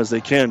this time as they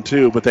can,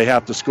 too, but they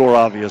have to score,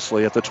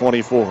 obviously, at the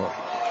 24.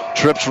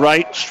 Trips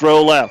right,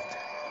 Stroh left.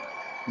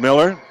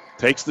 Miller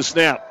takes the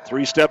snap,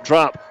 3-step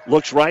drop,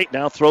 looks right,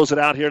 now throws it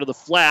out here to the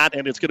flat,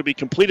 and it's going to be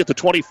complete at the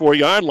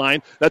 24-yard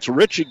line. That's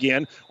Rich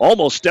again,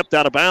 almost stepped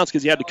out of bounds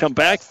because he had to come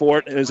back for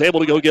it and is able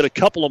to go get a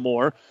couple of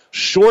more.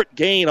 Short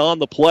gain on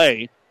the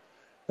play.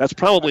 That's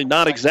probably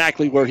not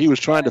exactly where he was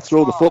trying to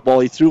throw the football.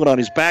 He threw it on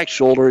his back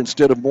shoulder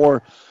instead of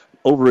more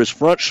over his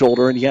front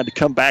shoulder, and he had to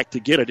come back to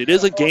get it. It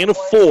is a gain of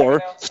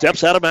 4,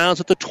 steps out of bounds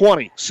at the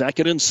 20,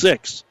 2nd and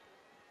 6.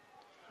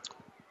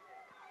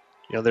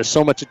 You know, there's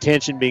so much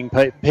attention being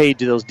paid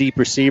to those deep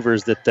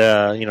receivers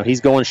that,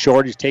 he's going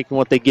short. He's taking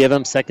what they give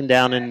him. 2nd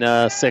down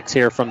and 6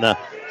 here from the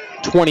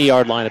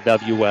 20-yard line of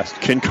Bellevue West.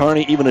 Can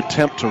Kearney even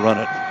attempt to run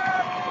it?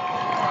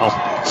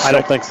 Oh, I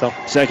don't think so.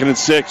 2nd and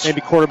 6.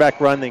 Maybe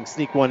quarterback run, they can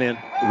sneak one in.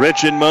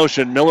 Rich in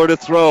motion. Miller to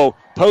throw.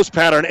 Post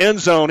pattern, end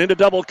zone, into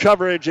double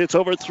coverage. It's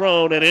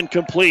overthrown and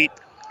incomplete.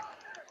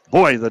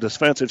 Boy, the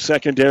defensive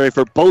secondary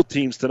for both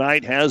teams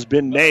tonight has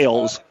been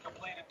nails.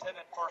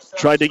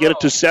 Tried to get it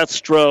to Seth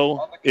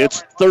Stroh.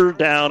 It's 3rd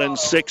down and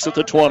 6 at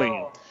the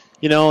 20.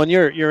 You know, and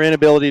your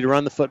inability to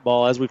run the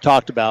football, as we've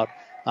talked about,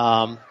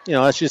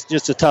 that's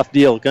just a tough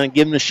deal. Going to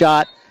give them a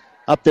shot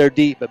up there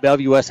deep, but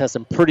Bellevue West has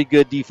some pretty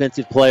good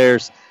defensive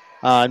players.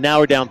 Now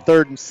we're down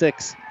 3rd and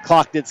 6.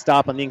 Clock did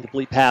stop on the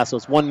incomplete pass, so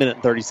it's 1 minute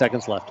and 30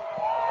 seconds left.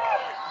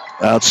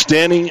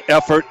 Outstanding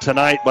effort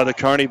tonight by the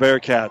Kearney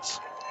Bearcats.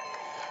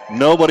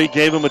 Nobody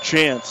gave them a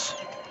chance.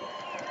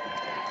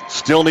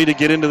 Still need to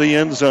get into the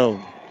end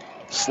zone.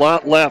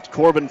 Slot left,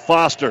 Corbin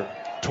Foster.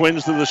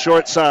 Twins to the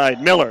short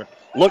side. Miller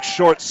looks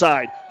short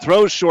side,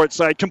 throws short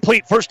side.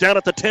 Complete, 1st down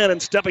at the 10,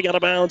 and stepping out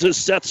of bounds is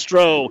Seth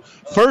Stroh.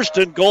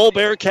 1st and goal,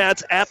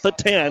 Bearcats at the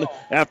 10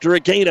 after a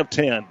gain of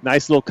 10.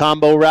 Nice little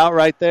combo route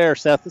right there.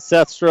 Seth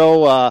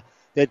Stroh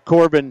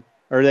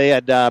they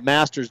had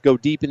Masters go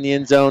deep in the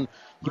end zone.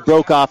 He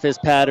broke off his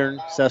pattern.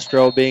 Seth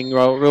Stroh being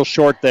real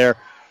short there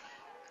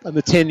on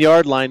the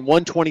 10-yard line.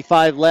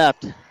 1:25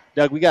 left.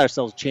 Doug, we got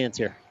ourselves a chance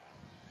here.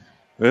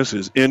 This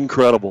is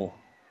incredible.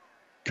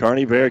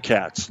 Kearney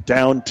Bearcats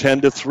down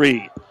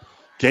 10-3.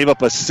 Gave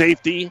up a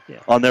safety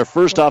on their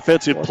first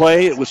offensive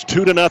play. It was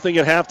 2-0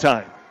 at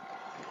halftime.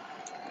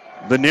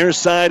 The near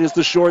side is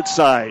the short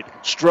side.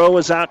 Stroh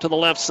is out to the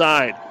left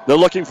side. They're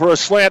looking for a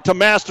slant to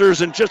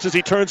Masters, and just as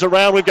he turns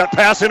around, we've got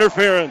pass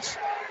interference.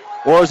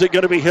 Or is it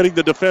going to be hitting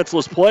the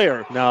defenseless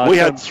player? No, we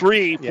had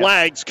 3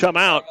 flags come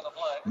out.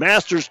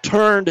 Masters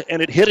turned,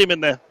 and it hit him in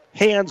the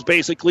hands,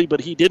 basically,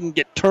 but he didn't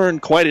get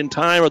turned quite in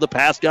time, or the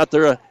pass got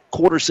there a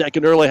quarter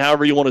second early,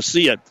 however you want to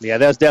see it. Yeah,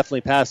 that's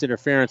definitely pass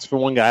interference for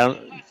one guy.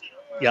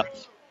 Yep.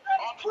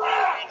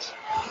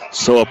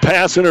 So a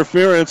pass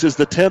interference is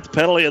the 10th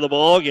penalty of the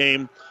ball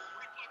game,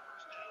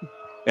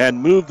 and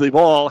moved the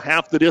ball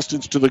half the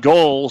distance to the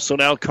goal. So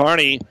now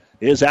Kearney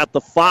is at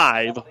the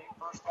 5.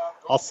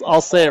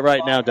 I'll say it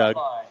right now, Doug.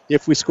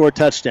 If we score a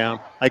touchdown,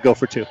 I go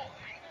for 2.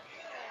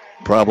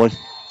 Probably.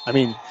 I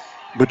mean,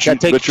 but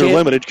you're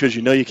limited because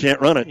you know you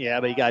can't run it. Yeah,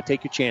 but you got to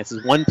take your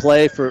chances. One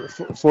play for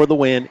the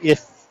win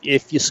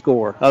if you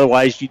score.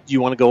 Otherwise,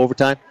 you want to go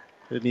overtime.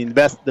 I mean,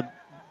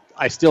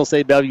 I still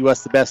say Bellevue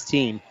West the best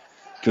team.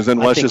 Because then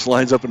West just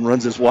lines up and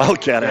runs this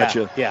wildcat at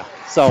you. Yeah.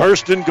 So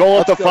 1st and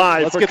goal at the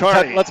 5 for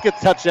Kearney. Let's get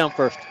the touchdown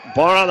first.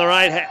 Ball on the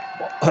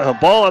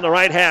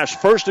right hash.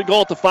 1st and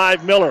goal at the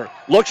 5. Miller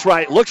looks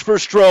right, looks for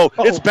Stroh.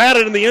 It's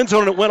batted in the end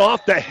zone, and it went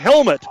off the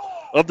helmet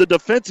of the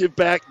defensive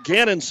back,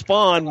 Gannon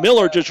Spahn.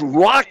 Miller just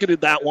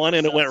rocketed that one,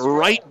 and it went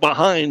right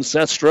behind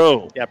Seth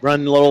Stroh. Yeah,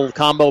 running a little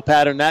combo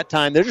pattern that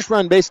time. They're just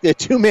running basically a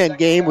 2-man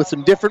game with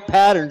some different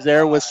patterns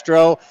there with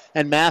Stroh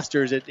and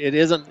Masters. It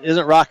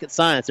isn't rocket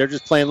science. They're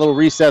just playing a little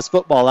recess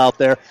football out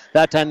there.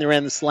 That time they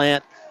ran the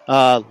slant.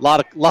 A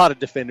lot of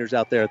defenders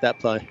out there at that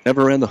play.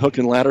 Ever ran the hook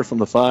and ladder from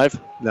the 5?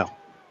 No.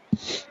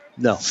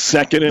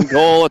 2nd and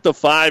goal at the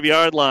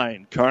 5-yard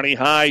line. Kearney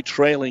High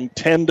trailing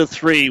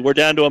 10-3. We're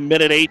down to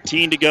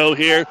 1:18 to go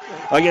here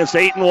against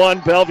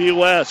 8-1 Bellevue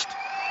West.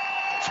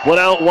 Split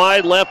out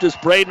wide left is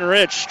Braden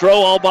Rich. Stroh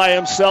all by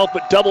himself,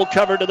 but double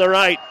cover to the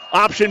right.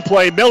 Option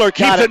play. Miller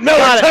keeps it.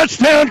 Miller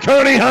touchdown,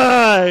 Kearney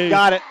High.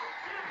 Got it.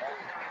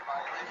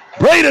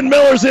 Braden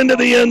Miller's into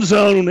the end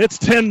zone. It's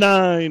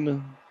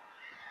 10-9.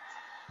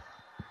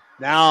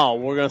 Now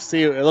we're going to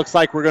see. It looks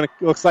like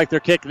they're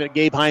kicking it.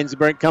 Gabe Hines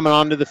coming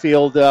onto the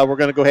field. We're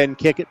going to go ahead and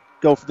kick it.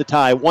 Go for the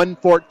tie.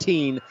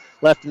 1:14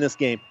 left in this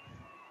game.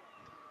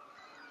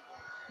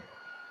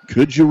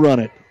 Could you run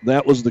it?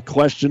 That was the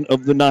question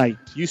of the night.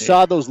 You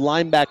saw those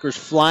linebackers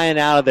flying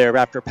out of there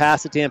after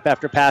pass attempt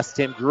after pass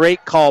attempt.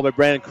 Great call by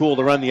Brandon Kuhl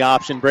to run the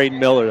option. Braden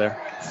Miller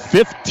there.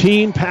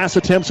 15 pass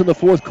attempts in the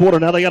fourth quarter.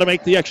 Now they got to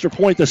make the extra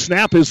point. The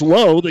snap is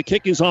low. The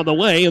kick is on the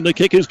way, and the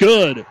kick is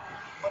good.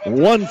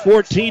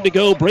 1:14 to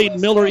go. Braden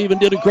Miller even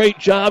did a great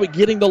job at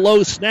getting the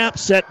low snap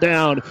set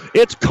down.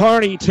 It's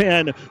Kearney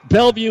 10,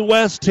 Bellevue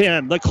West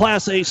 10. The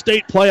Class A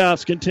state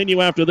playoffs continue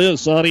after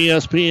this on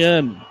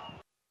ESPN.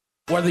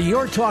 Whether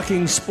you're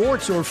talking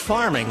sports or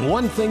farming,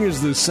 one thing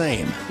is the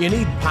same. You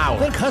need power.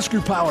 Think Husker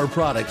Power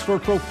products for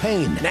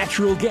propane,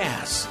 natural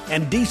gas,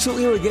 and diesel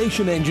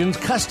irrigation engines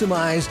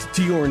customized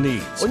to your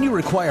needs. When you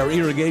require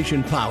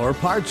irrigation power,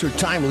 parts, or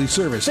timely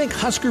service, think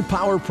Husker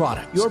Power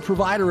products, your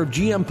provider of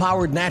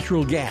GM-powered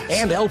natural gas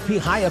and LP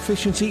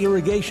high-efficiency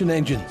irrigation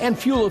engines and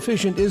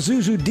fuel-efficient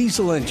Isuzu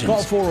diesel engines.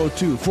 Call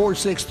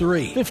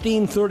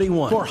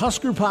 402-463-1531 for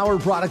Husker Power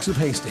products of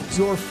Hastings,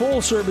 your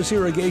full-service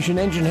irrigation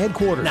engine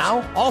headquarters.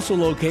 Now,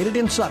 also located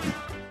in Sutton.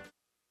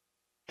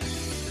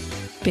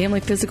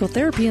 Family Physical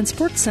Therapy and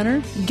Sports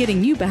Center,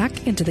 getting you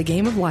back into the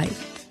game of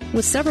life,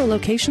 with several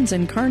locations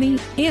in Kearney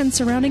and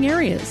surrounding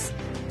areas.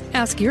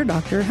 Ask your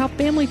doctor how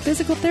Family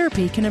Physical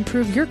Therapy can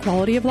improve your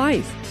quality of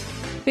life.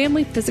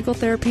 Family Physical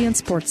Therapy and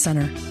Sports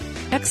Center,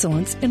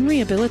 excellence in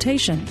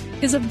rehabilitation,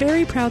 is a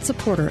very proud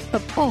supporter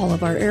of all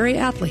of our area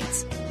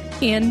athletes,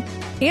 in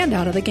and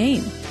out of the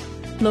game.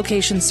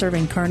 Locations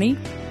serving Kearney,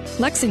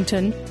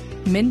 Lexington,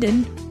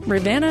 Minden,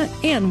 Ravenna,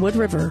 and Wood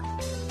River.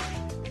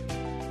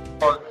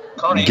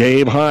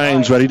 Gabe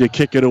Hines ready to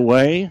kick it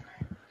away.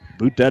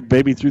 Boot that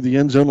baby through the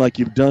end zone like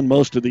you've done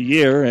most of the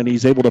year, and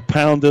he's able to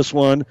pound this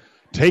one,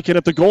 take it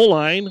at the goal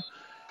line.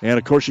 And,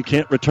 of course, you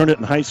can't return it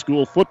in high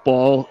school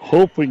football.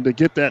 Hoping to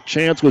get that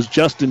chance was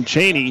Justin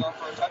Cheney,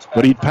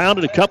 but he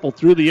pounded a couple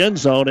through the end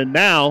zone, and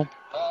now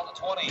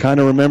kind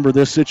of remember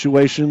this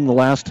situation the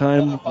last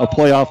time a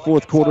playoff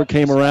fourth quarter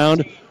came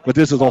around. But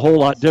this is a whole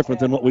lot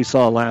different than what we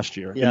saw last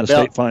year in the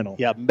state final.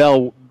 Yeah,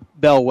 Bell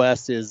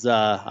West is,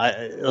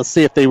 let's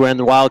see if they ran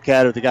the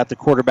Wildcat or if they got the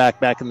quarterback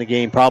back in the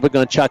game. Probably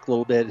going to chuck a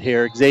little bit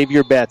here.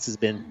 Xavier Betts has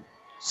been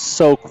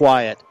so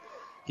quiet.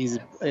 He's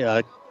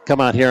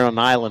come out here on an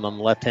island on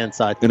the left-hand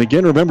side. And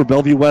again, remember,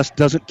 Bellevue West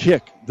doesn't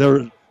kick.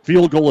 Their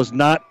field goal is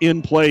not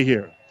in play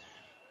here.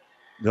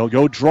 They'll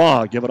go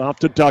draw, give it off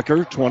to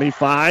Ducker,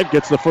 25,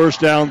 gets the first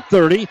down,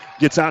 30,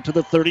 gets out to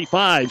the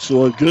 35.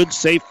 So a good,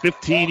 safe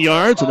 15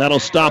 yards, and that'll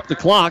stop the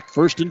clock,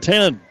 1st and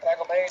 10.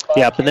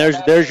 Yep, and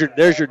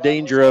there's your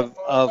danger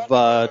of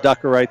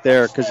Ducker right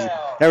there, because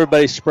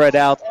everybody's spread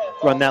out,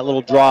 run that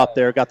little draw up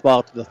there, got the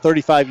ball to the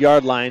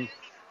 35-yard line.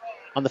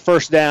 On the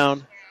first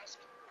down,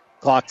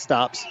 clock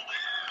stops.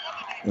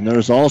 And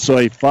there's also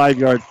a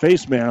 5-yard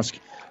face mask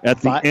at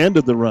the end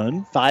of the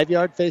run.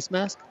 5-yard face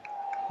mask?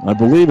 I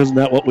believe, isn't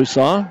that what we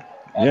saw?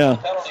 Yeah.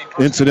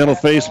 Incidental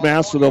face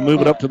mask, so they'll move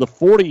it up to the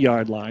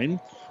 40-yard line.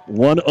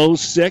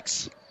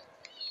 1:06.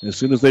 As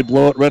soon as they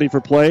blow it ready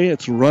for play,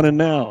 it's running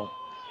now.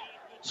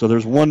 So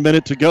there's 1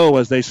 minute to go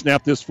as they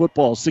snap this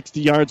football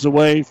 60 yards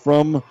away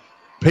from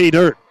pay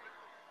dirt.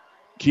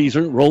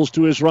 Keyser rolls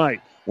to his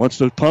right. Wants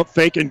to pump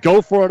fake and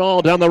go for it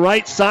all down the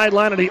right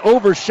sideline, and he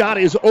overshot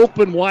his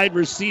open wide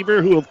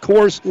receiver, who, of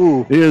course,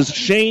 is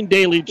Shane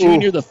Daly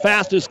Jr., the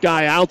fastest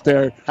guy out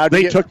there.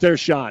 They took their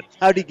shot.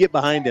 How'd he get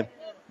behind him?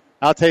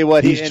 I'll tell you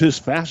what. He's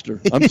just faster.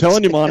 I'm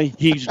telling you, Monty,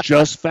 he's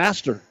just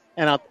faster.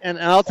 And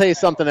I'll tell you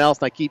something else,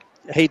 and I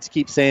hate to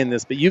keep saying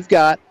this, but you've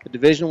got a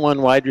Division I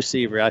wide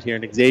receiver out here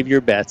in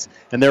Xavier Betts,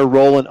 and they're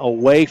rolling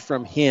away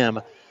from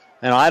him.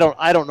 And I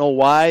don't know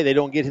why they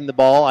don't get him the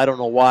ball. I don't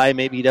know why.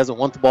 Maybe he doesn't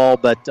want the ball,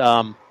 but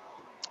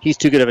he's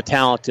too good of a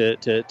talent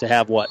to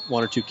have, one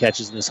or two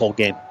catches in this whole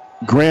game.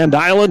 Grand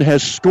Island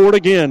has scored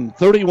again,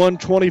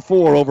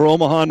 31-24 over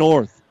Omaha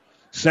North.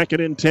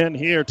 2nd and 10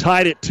 here,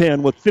 tied at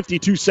 10 with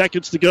 52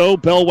 seconds to go.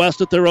 Bell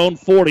West at their own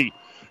 40.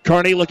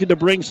 Kearney looking to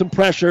bring some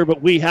pressure,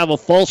 but we have a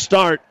false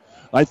start.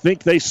 I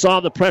think they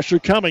saw the pressure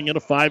coming and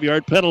a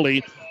 5-yard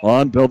penalty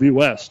on Bellevue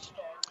West.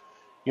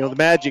 You know,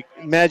 the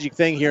magic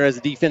thing here as a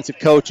defensive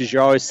coach is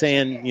you're always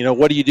saying,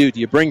 what do?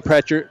 Do you bring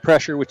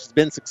pressure, which has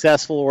been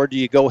successful, or do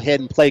you go ahead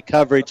and play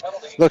coverage?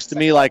 Looks to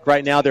me like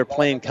right now they're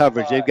playing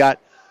coverage. They've got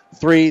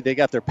 3. They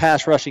got their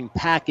pass rushing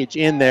package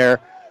in there.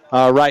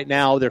 Right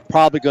now they're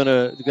probably going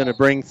to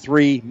bring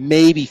 3,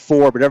 maybe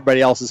 4, but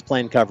everybody else is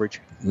playing coverage.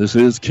 This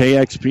is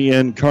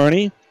KXPN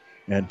Kearney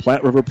and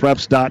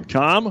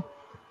PlatteRiverPreps.com.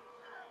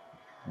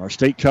 Our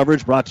state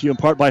coverage brought to you in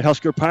part by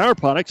Husker Power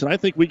Products, and I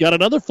think we got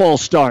another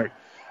false start.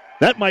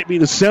 That might be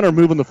the center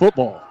moving the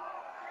football.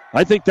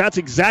 I think that's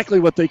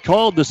exactly what they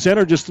called. The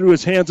center just threw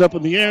his hands up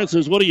in the air and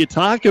says, "What are you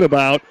talking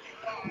about?"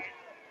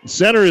 The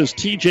center is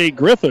T.J.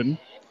 Griffin.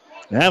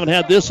 They haven't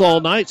had this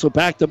all night, so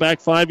back-to-back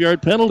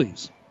 5-yard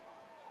penalties.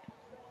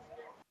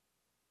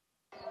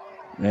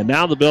 And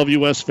now the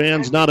Bellevue West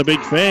fan's not a big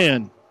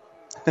fan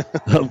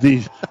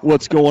of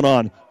what's going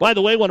on. By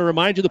the way, I want to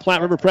remind you the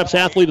Platte River Preps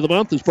Athlete of the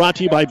Month is brought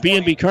to you by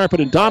B&B Carpet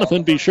and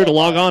Donovan. Be sure to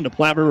log on to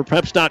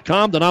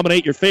PlatteRiverPreps.com to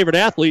nominate your favorite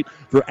athlete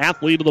for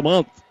Athlete of the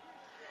Month.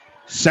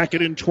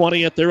 2nd and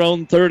 20 at their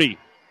own 30.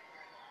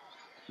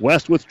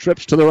 West with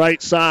trips to the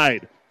right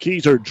side.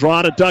 Keyser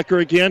draw to Ducker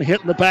again, hit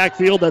in the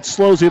backfield. That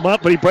slows him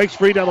up, but he breaks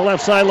free down the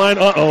left sideline.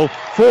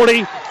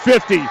 40,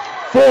 50,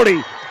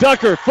 40.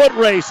 Ducker, foot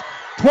race,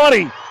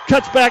 20,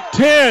 cuts back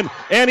 10,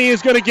 and he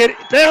is going to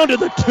get down to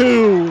the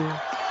 2.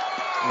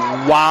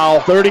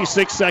 Wow,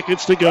 36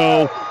 seconds to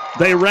go.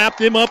 They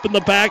wrapped him up in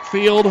the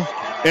backfield,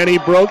 and he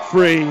broke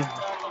free.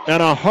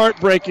 And a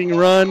heartbreaking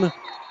run.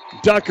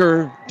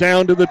 Ducker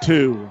down to the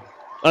 2.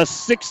 A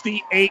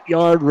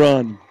 68-yard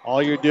run.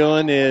 All you're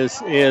doing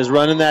is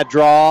running that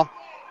draw.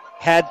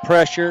 Had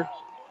pressure,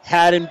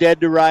 had him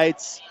dead to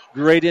rights.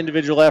 Great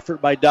individual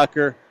effort by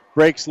Ducker.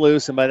 Breaks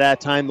loose, and by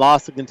that time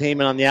lost the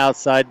containment on the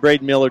outside.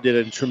 Braden Miller did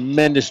a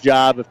tremendous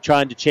job of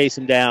trying to chase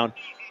him down.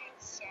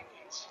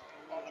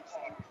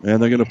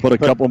 And they're going to put a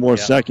couple more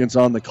seconds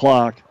on the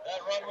clock.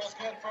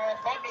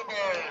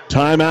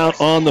 Timeout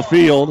on the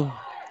field.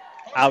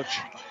 Ouch.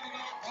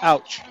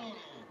 Ouch.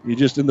 You're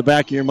just in the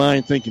back of your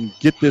mind thinking,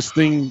 get this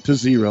thing to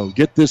 0,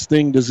 get this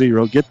thing to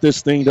 0, get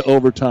this thing to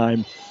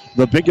overtime.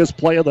 The biggest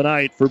play of the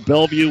night for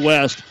Bellevue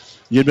West.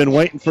 You'd been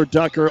waiting for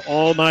Ducker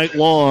all night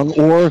long,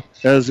 or,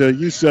 as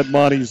you said,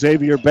 Monty,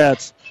 Xavier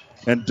Betts.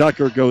 And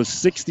Ducker goes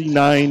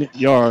 68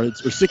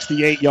 yards,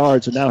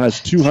 and now has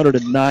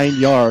 209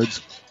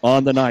 yards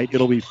on the night.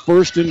 It'll be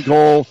first and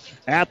goal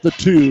at the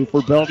 2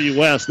 for Bellevue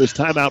West. This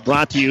timeout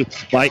brought to you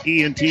by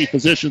E&T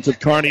Physicians of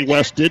Kearney.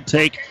 West did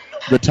take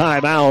the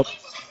timeout.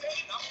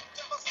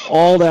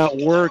 All that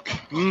work,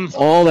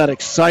 all that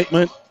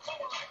excitement.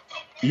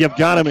 You've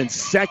got him in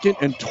 2nd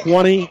and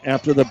 20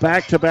 after the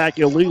back-to-back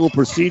illegal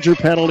procedure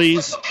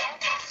penalties.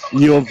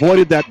 You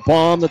avoided that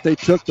bomb that they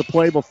took the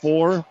play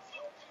before.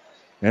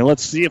 And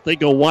let's see if they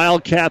go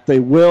Wildcat. They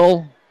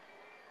will.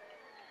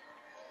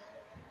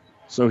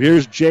 So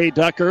here's Jay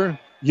Ducker.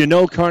 You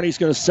know Kearney's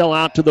going to sell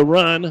out to the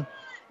run.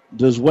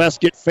 Does West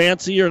get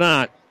fancy or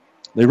not?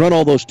 They run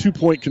all those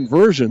 2-point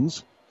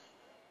conversions.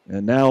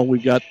 And now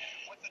we've got...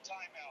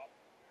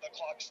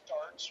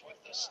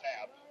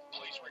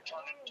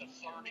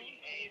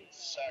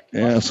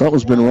 Yeah,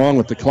 something's been wrong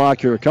with the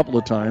clock here a couple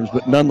of times,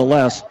 but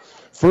nonetheless,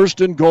 first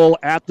and goal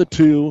at the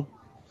 2.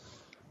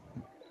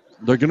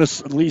 They're going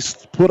to at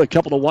least put a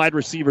couple of wide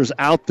receivers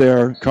out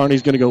there.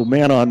 Kearney's going to go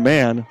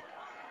man-on-man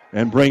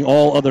and bring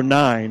all other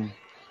 9.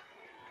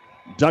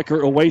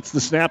 Ducker awaits the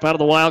snap out of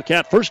the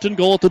Wildcat. First and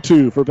goal at the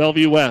 2 for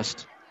Bellevue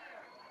West.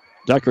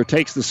 Ducker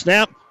takes the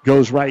snap,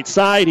 goes right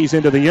side. He's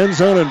into the end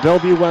zone, and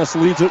Bellevue West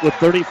leads it with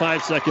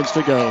 35 seconds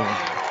to go.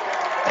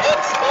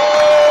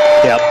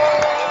 Yep.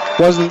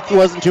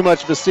 Wasn't too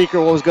much of a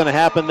secret what was going to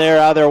happen there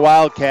out of their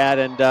Wildcat,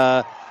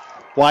 and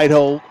wide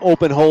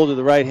open hole to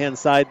the right-hand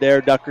side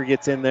there. Ducker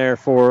gets in there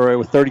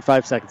with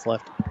 35 seconds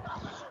left.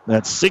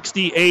 That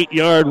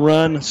 68-yard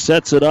run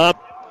sets it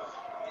up,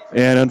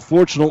 and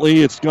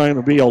unfortunately it's going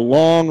to be a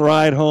long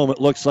ride home, it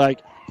looks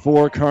like,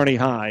 for Kearney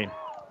High.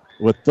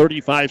 With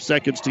 35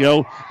 seconds to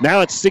go.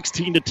 Now it's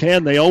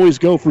 16-10. They always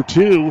go for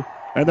 2,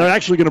 and they're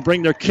actually going to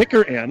bring their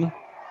kicker in.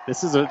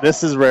 This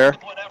is rare.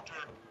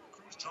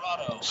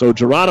 So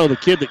Gerardo, the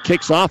kid that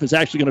kicks off, is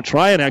actually going to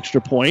try an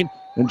extra point.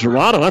 And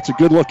Gerardo, that's a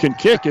good-looking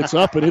kick. It's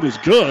up, and it is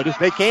good.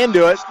 They can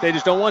do it. They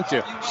just don't want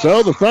to.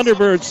 So the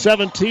Thunderbirds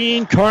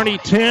 17, Kearney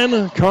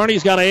 10.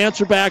 Kearney's got to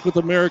answer back with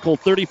a miracle.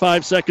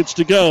 35 seconds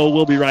to go.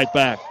 We'll be right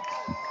back.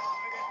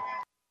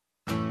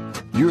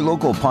 Your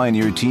local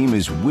Pioneer team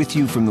is with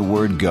you from the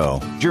word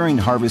go during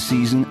harvest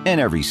season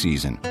and every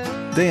season.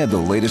 They have the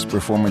latest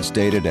performance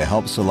data to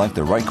help select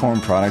the right corn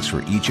products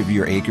for each of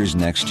your acres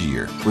next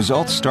year.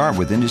 Results start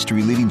with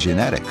industry-leading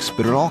genetics,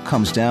 but it all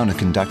comes down to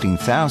conducting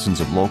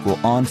thousands of local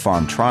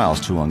on-farm trials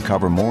to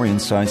uncover more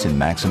insights and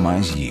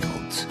maximize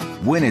yields.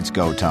 When it's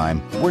go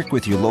time, work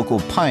with your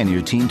local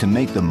Pioneer team to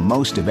make the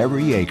most of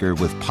every acre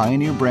with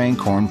Pioneer brand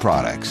corn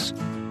products.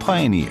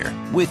 Pioneer,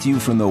 with you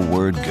from the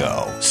word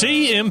go.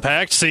 See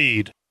Impact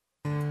Seed.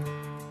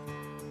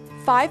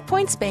 5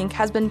 Points Bank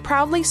has been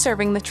proudly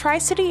serving the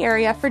Tri-City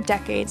area for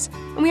decades,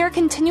 and we are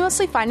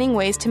continuously finding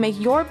ways to make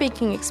your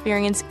banking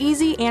experience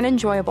easy and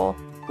enjoyable.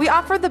 We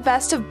offer the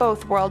best of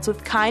both worlds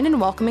with kind and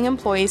welcoming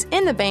employees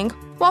in the bank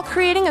while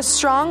creating a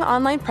strong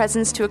online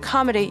presence to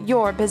accommodate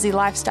your busy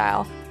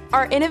lifestyle.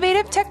 Our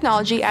innovative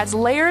technology adds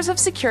layers of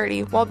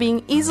security while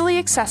being easily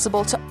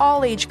accessible to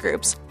all age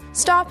groups.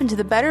 Stop into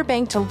the Better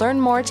Bank to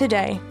learn more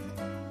today.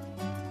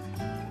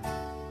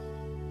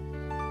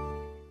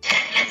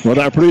 With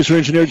our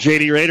producer-engineer,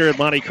 J.D. Rader and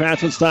Monty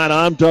Kratzenstein,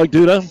 I'm Doug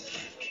Duda.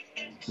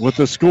 With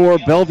the score,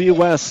 Bellevue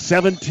West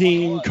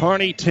 17,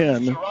 Kearney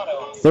 10.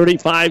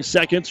 35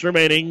 seconds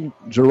remaining.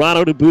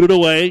 Gerardo to boot it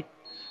away.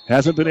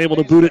 Hasn't been able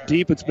to boot it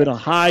deep. It's been a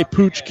high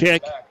pooch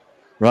kick.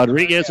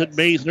 Rodriguez and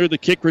Maisner, the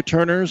kick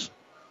returners.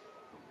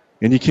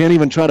 And you can't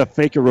even try to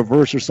fake a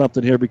reverse or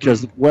something here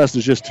because West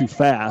is just too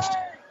fast.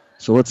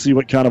 So let's see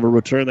what kind of a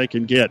return they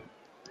can get.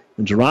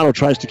 And Gerardo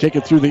tries to kick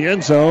it through the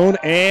end zone,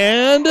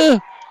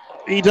 and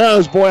he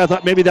does. Boy, I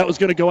thought maybe that was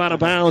going to go out of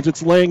bounds.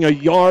 It's laying a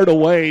yard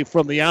away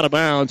from the out of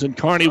bounds, and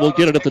Kearney will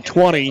get it at the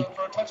 20.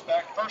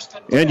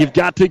 And you've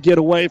got to get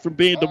away from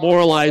being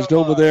demoralized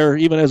over there,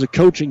 even as a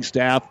coaching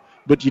staff,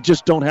 but you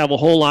just don't have a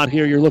whole lot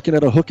here. You're looking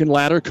at a hook and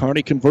ladder.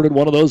 Kearney converted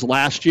one of those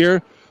last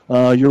year.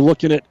 You're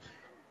looking at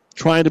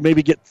trying to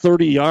maybe get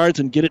 30 yards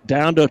and get it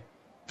down to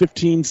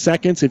 15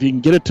 seconds. If you can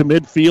get it to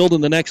midfield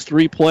in the next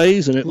 3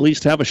 plays and at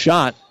least have a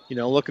shot.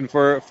 Looking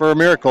for a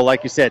miracle,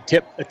 like you said,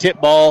 a tip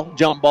ball,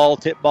 jump ball,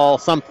 tip ball,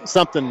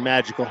 something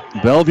magical.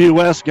 Bellevue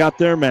West got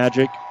their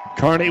magic.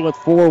 Kearney with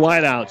 4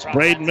 wideouts.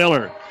 Braden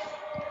Miller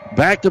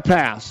back to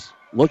pass.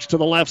 Looks to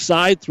the left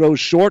side, throws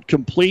short,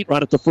 complete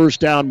right at the first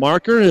down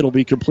marker. It'll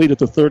be complete at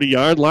the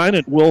 30-yard line.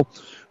 It will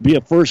be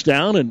a first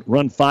down and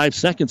run 5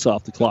 seconds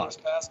off the clock.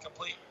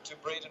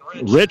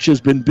 Rich has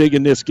been big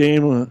in this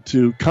game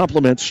to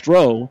complement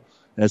Stroh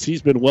as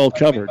he's been well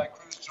covered.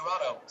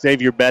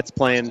 Xavier Betts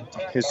playing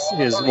his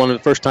one of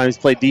the first times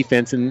he's played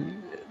defense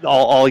in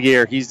all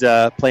year. He's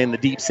playing the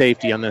deep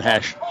safety on the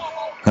hash.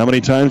 How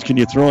many times can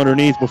you throw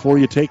underneath before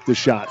you take the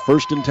shot?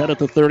 1st and 10 at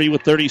the 30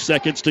 with 30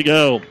 seconds to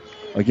go.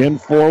 Again,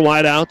 4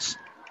 wideouts.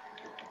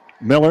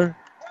 Miller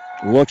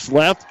looks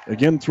left.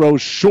 Again,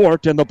 throws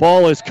short, and the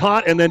ball is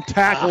caught and then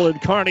tackled,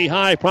 and Kearney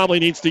High probably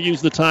needs to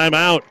use the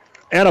timeout.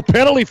 And a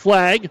penalty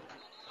flag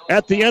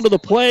at the end of the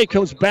play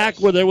comes back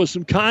where there was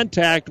some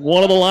contact.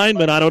 One of the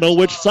linemen, I don't know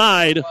which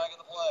side,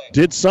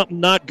 did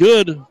something not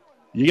good.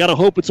 You got to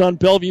hope it's on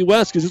Bellevue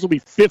West because this will be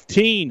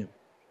 15.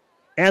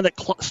 And it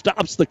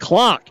stops the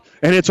clock.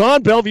 And it's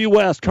on Bellevue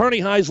West.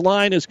 Kearney High's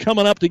line is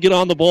coming up to get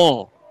on the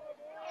ball.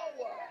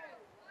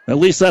 At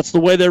least that's the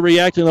way they're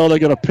reacting. Oh, they're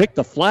going to pick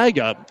the flag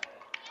up.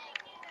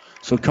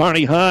 So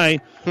Kearney High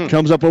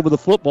comes up over the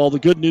football. The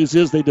good news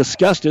is they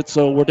discussed it,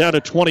 so we're down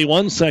to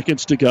 21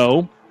 seconds to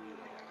go.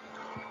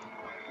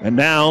 And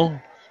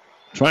now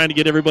trying to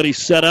get everybody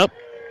set up.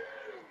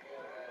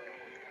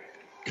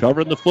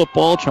 Covering the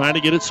football, trying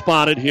to get it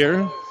spotted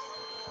here.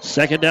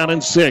 2nd down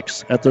and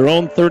 6 at their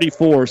own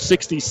 34,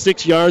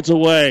 66 yards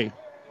away.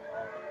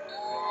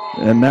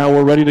 And now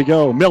we're ready to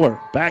go. Miller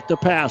back to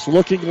pass,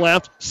 looking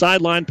left,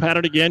 sideline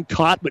pattern again,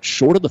 caught but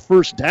short of the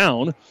first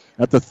down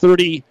at the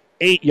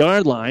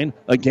 38-yard line.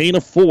 A gain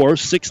of 4,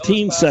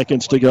 16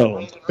 seconds to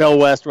go. Bell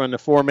West run the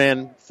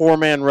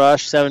four-man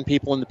rush, 7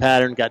 people in the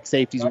pattern, got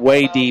safeties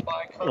way deep.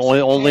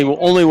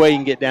 Only way you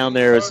can get down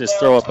there is just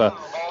throw up a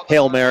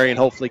Hail Mary and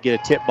hopefully get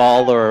a tip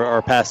ball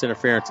or pass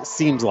interference, it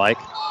seems like.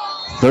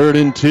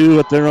 3rd and 2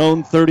 at their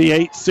own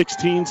 38,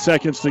 16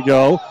 seconds to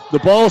go. The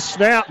ball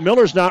snapped.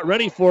 Miller's not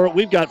ready for it.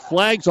 We've got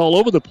flags all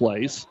over the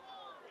place.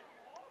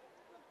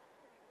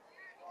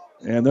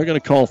 And they're going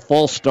to call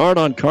false start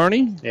on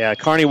Kearney. Yeah,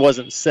 Kearney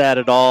wasn't set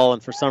at all,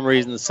 and for some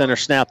reason the center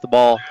snapped the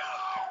ball.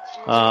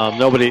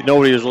 Nobody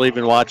was really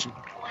even watching.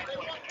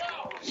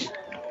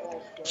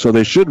 So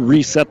they should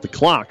reset the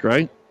clock,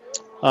 right?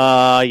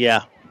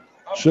 Yeah.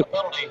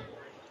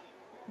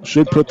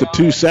 Should put the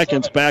 2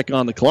 seconds back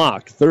on the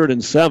clock. 3rd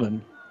and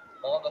 7.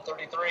 On the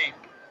 33.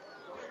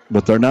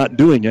 But they're not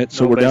doing it,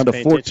 so we're down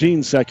to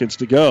 14 seconds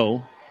to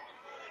go.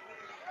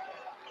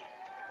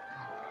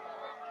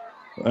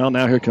 Well,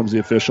 now here comes the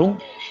official.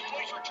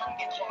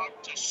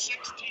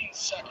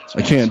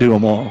 I can't do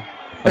them all.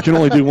 I can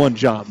only do one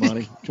job,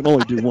 Monty. I can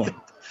only do one.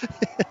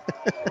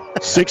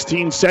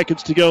 16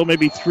 seconds to go,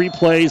 maybe 3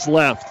 plays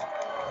left.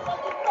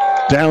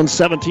 Down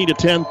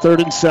 17-10,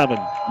 3rd and 7.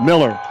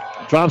 Miller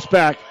drops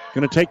back.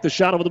 Going to take the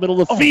shot over the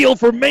middle of the field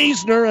for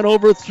Maisner and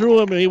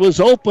overthrew him. He was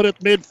open at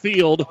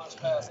midfield.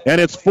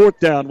 And it's 4th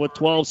down with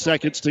 12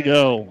 seconds to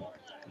go.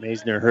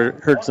 Maisner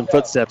heard some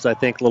footsteps, I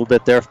think, a little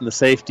bit there from the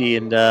safety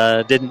and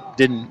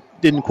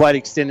didn't quite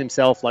extend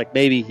himself like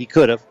maybe he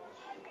could have.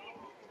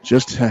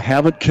 Just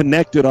haven't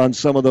connected on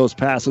some of those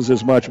passes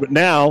as much. But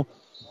now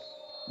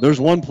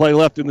there's 1 play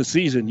left in the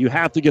season. You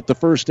have to get the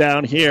first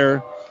down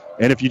here.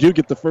 And if you do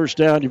get the first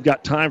down, you've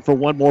got time for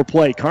 1 more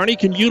play. Kearney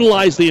can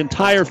utilize the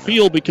entire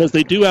field because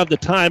they do have the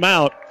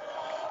timeout.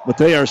 But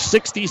they are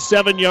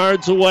 67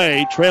 yards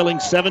away, trailing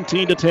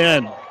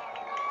 17-10.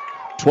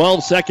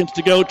 12 seconds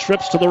to go.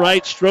 Trips to the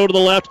right, Stroh to the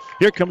left.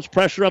 Here comes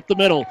pressure up the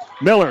middle.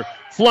 Miller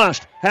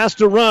flushed, has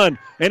to run,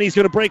 and he's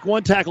going to break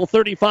 1 tackle,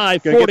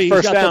 35, 40.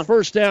 He's got the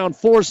first down,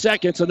 4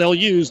 seconds, and they'll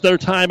use their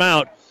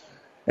timeout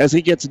as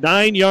he gets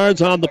 9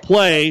 yards on the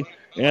play.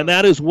 And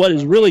that is what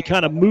has really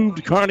kind of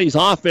moved Kearney's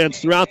offense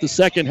throughout the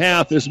second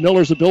half, is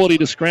Miller's ability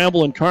to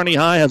scramble, and Kearney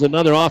High has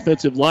another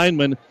offensive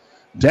lineman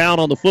down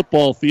on the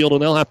football field, and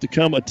they'll have to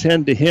come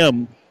attend to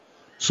him.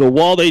 So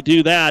while they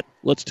do that,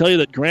 let's tell you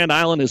that Grand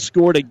Island has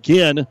scored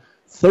again,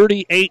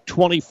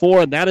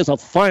 38-24, and that is a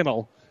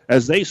final,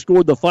 as they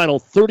scored the final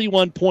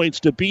 31 points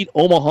to beat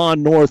Omaha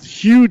North.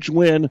 Huge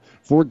win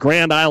for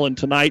Grand Island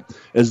tonight,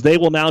 as they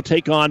will now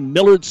take on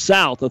Millard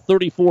South, a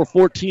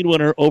 34-14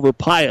 winner over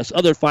Pius.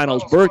 Other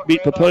finals, Burke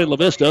beat Papillion La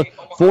Vista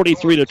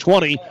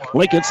 43-20.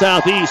 Lincoln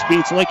Southeast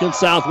beats Lincoln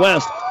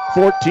Southwest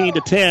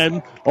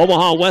 14-10.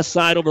 Omaha West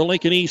Side over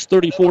Lincoln East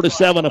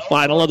 34-7, a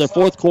final. Of the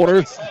fourth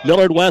quarter,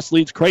 Millard West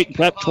leads Creighton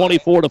Prep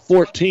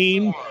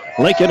 24-14.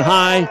 Lincoln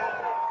High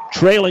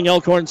trailing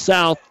Elkhorn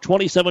South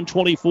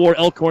 27-24.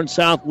 Elkhorn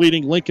South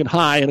leading Lincoln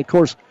High. And, of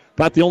course,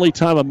 about the only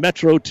time a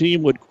Metro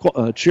team would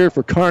cheer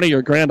for Kearney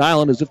or Grand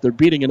Island is if they're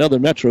beating another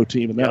Metro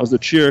team, and that was the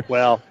cheer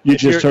you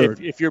just heard.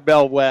 If you're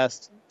Bell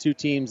West, two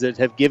teams that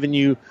have given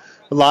you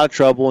a lot of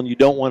trouble and you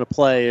don't want to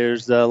play.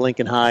 There's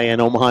Lincoln High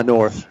and Omaha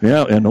North.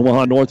 Yeah, and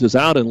Omaha North is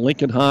out, and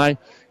Lincoln High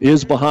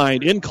is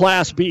behind. In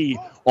Class B,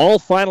 all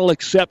final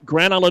except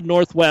Grand Island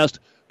Northwest,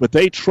 but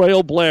they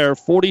trail Blair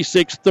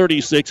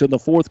 46-36 in the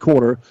fourth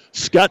quarter.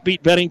 Scott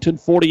beat Bennington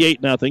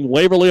 48-0.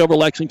 Waverly over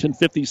Lexington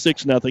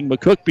 56-0.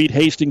 McCook beat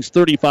Hastings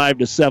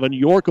 35-7.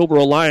 York over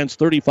Alliance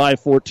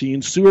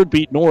 35-14. Seward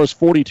beat Norris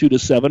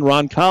 42-7.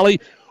 Roncalli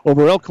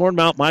over Elkhorn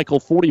Mount Michael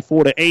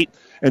 44-8.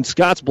 And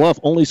Scotts Bluff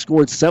only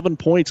scored 7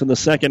 points in the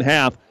second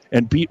half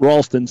and beat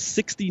Ralston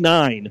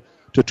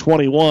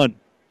 69-21.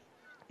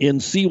 In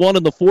C1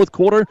 in the fourth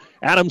quarter,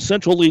 Adams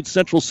Central leads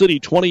Central City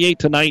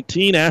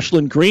 28-19.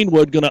 Ashland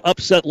Greenwood going to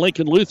upset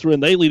Lincoln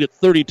Lutheran. They lead at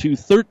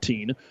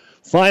 32-13.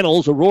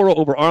 Finals, Aurora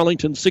over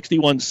Arlington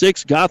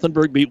 61-6.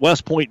 Gothenburg beat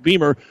West Point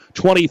Beamer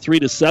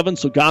 23-7,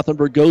 so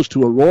Gothenburg goes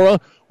to Aurora.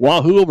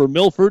 Wahoo over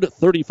Milford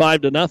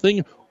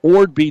 35-0.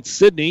 Ord beats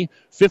Sydney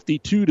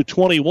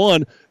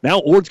 52-21. Now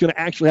Ord's going to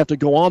actually have to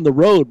go on the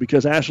road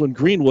because Ashland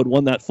Greenwood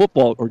won that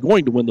football, or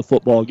going to win the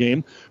football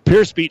game.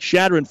 Pierce beat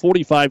Shadron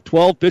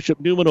 45-12.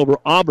 Bishop Neumann over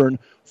Auburn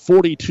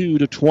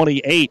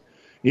 42-28.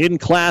 In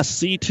Class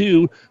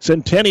C2,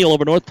 Centennial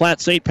over North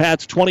Platte St.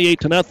 Pat's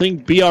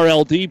 28-0.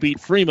 BRLD beat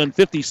Freeman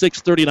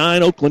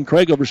 56-39. Oakland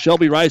Craig over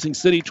Shelby Rising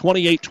City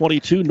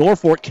 28-22.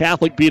 Norfolk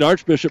Catholic beat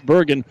Archbishop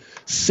Bergen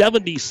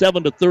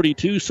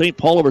 77-32. St.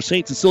 Paul over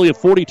St. Cecilia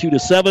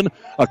 42-7.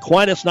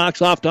 Aquinas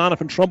knocks off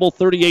Donovan Trumbull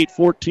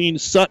 38-14.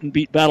 Sutton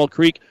beat Battle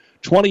Creek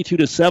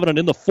 22-7. And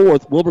in the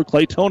fourth, Wilbur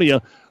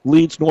Claytonia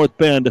leads North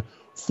Bend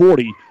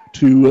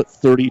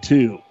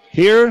 40-32.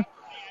 Here,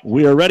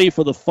 we are ready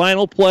for the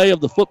final play of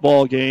the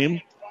football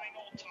game.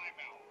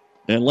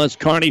 Unless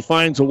Kearney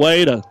finds a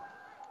way to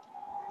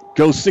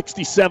go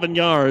 67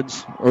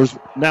 yards, or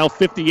now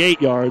 58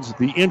 yards.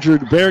 The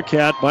injured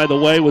Bearcat, by the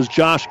way, was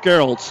Josh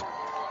Gerolds.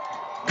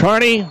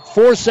 Kearney,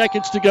 4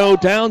 seconds to go,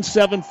 down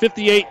 7,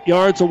 58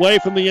 yards away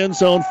from the end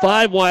zone.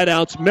 5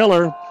 wideouts.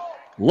 Miller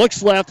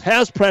looks left,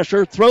 has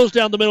pressure, throws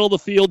down the middle of the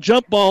field.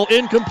 Jump ball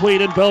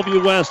incomplete, and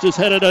Bellevue West is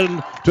headed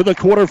into the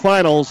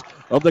quarterfinals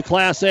of the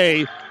Class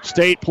A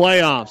state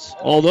playoffs.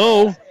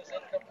 Although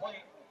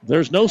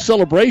there's no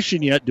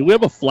celebration yet. Do we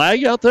have a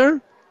flag out there?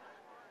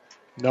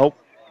 Nope.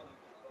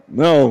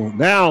 No.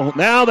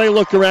 Now they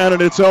look around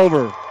and it's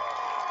over.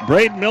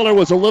 Braden Miller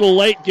was a little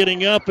late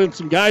getting up, and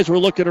some guys were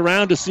looking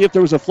around to see if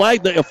there was a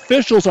flag. The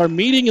officials are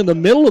meeting in the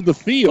middle of the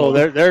field.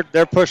 Oh,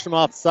 they're pushing them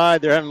off the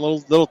side. They're having a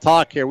little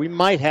talk here. We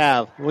might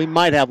have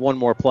one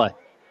more play.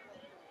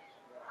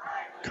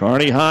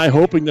 Kearney High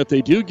hoping that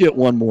they do get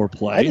one more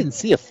play. I didn't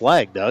see a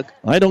flag, Doug.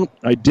 I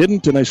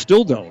didn't, and I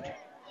still don't.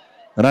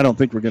 And I don't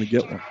think we're going to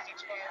get one.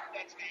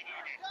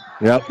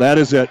 Yep, that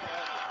is it.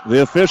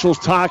 The officials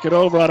talk it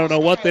over. I don't know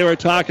what they were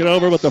talking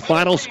over, but the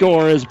final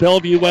score is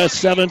Bellevue West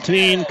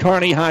 17,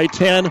 Kearney High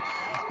 10.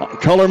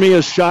 Color me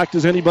as shocked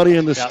as anybody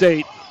in the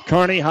state.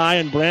 Kearney High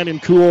and Brandon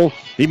Kuhl,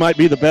 he might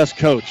be the best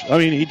coach. I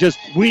mean,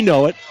 we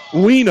know it.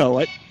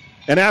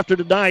 And after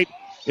tonight,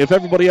 if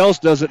everybody else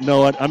doesn't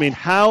know it, I mean,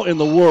 how in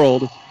the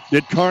world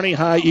did Kearney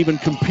High even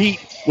compete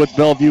with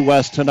Bellevue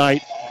West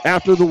tonight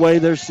after the way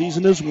their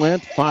season has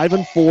went?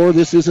 5-4.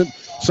 This isn't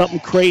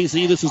something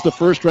crazy. This is the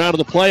first round of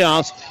the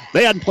playoffs.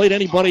 They hadn't played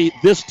anybody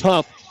this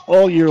tough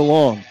all year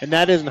long. And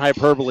that isn't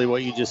hyperbole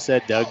what you just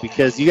said, Doug,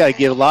 because you got to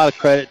give a lot of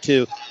credit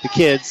to the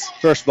kids,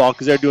 first of all,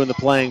 because they're doing the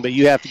playing, but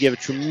you have to give a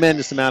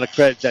tremendous amount of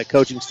credit to that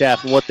coaching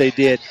staff and what they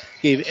did.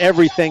 Gave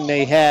everything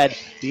they had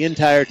the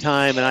entire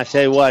time, and I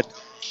tell you what,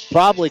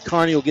 probably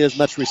Kearney will get as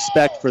much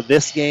respect for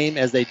this game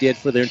as they did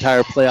for their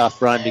entire playoff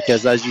run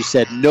because, as you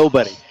said,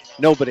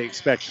 nobody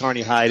expects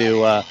Kearney High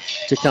to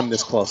come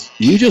this close.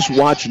 You just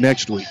watch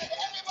next week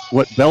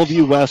what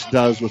Bellevue West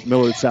does with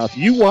Millard South.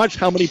 You watch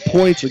how many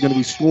points are going to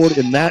be scored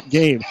in that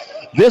game.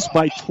 This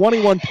by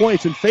 21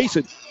 points, and face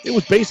it, it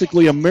was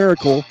basically a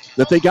miracle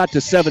that they got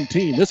to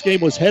 17. This game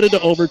was headed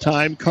to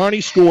overtime. Kearney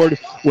scored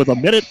with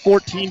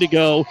 1:14 to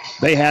go.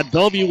 They had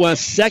Bellevue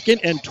West 2nd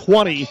and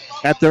 20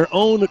 at their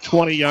own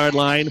 20-yard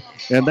line,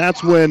 and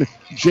that's when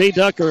Jay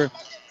Ducker,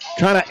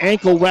 kind of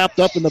ankle wrapped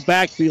up in the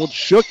backfield,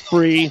 shook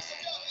free.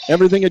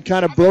 Everything had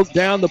kind of broke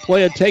down. The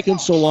play had taken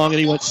so long, and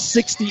he went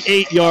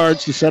 68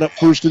 yards to set up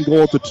 1st and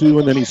goal at the 2,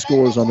 and then he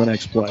scores on the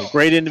next play.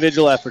 Great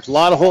individual efforts. A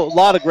lot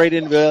of great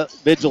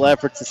individual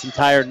efforts this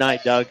entire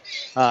night, Doug.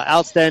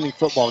 Outstanding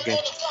football game.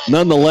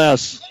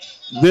 Nonetheless,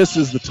 this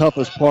is the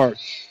toughest part.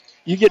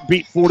 You get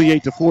beat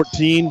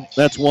 48-14,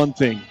 that's one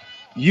thing.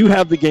 You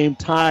have the game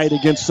tied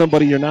against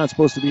somebody you're not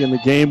supposed to be in the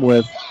game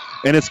with,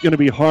 and it's going to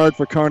be hard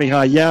for Kearney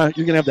High. Yeah,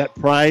 you're going to have that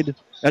pride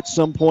at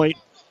some point,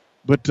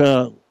 but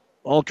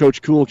all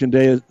Coach Kuhl can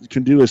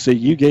do is say,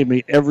 you gave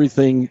me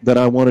everything that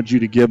I wanted you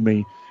to give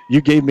me. You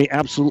gave me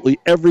absolutely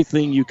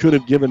everything you could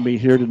have given me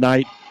here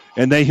tonight,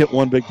 and they hit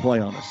one big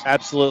play on us.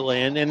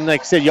 Absolutely, and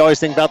like I said, you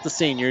always think about the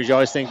seniors. You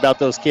always think about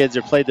those kids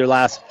that played their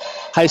last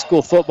high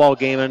school football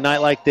game on a night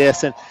like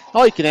this, and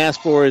all you can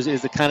ask for is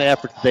the kind of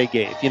effort that they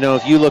gave. You know,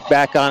 if you look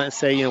back on it and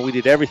say, we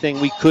did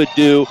everything we could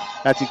do,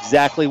 that's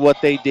exactly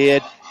what they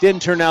did.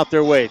 didn't turn out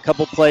their way. A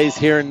couple plays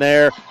here and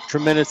there,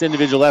 tremendous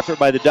individual effort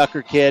by the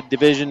Ducker kid.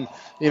 Division,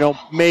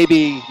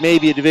 maybe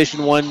a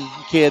Division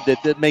I kid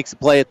that makes a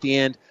play at the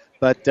end.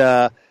 But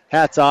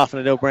hats off,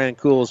 and I know Brandon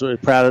Cool is really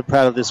proud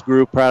of this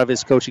group, proud of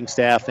his coaching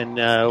staff, and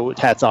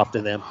hats off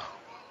to them.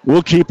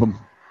 We'll keep them.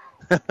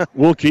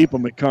 We'll keep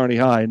them at Kearney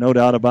High, no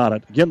doubt about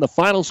it. Again, the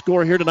final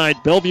score here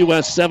tonight, Bellevue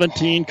West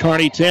 17,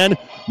 Kearney 10.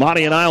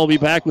 Monty and I will be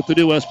back with the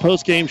New West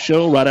postgame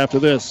show right after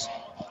this.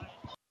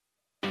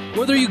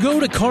 Whether you go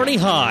to Kearney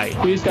High,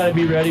 we just got to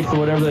be ready for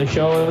whatever they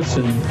show us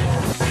and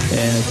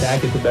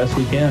attack it the best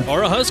we can.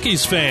 Or a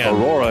Huskies fan,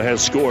 Aurora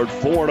has scored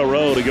 4 in a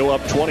row to go up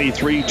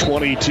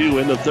 23-22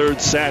 in the third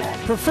set.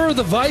 Prefer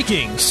the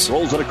Vikings.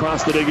 Rolls it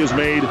across the dig is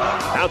made.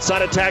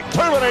 Outside attack,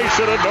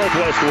 termination, and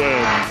Northwest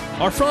win.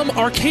 Are from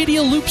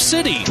Arcadia Loop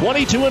City.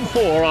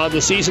 22-4 on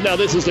the season. Now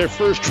this is their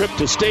first trip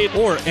to state.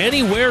 Or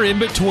anywhere in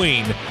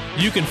between.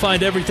 You can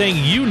find everything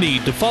you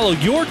need to follow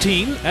your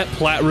team at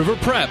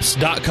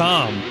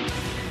PlatteRiverPreps.com.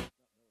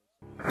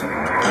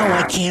 Oh,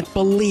 I can't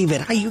believe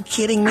it. Are you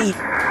kidding me?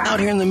 Out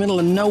here in the middle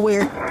of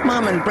nowhere,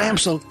 Mom and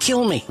Bramps will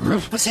kill me.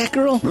 What's that,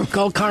 girl?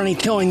 Call Kearney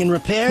Towing and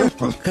Repair?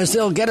 Because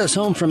they'll get us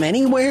home from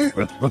anywhere?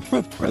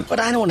 But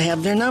I don't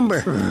have their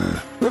number.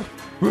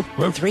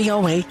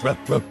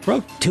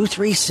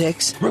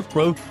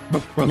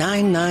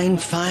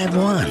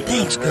 308-236-9951.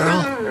 Thanks,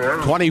 girl.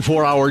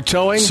 24-hour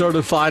towing,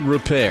 certified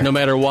repair. No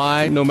matter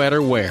why, no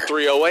matter where.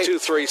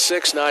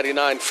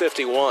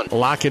 308-236-9951.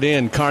 Lock it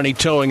in, Kearney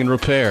Towing and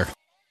Repair.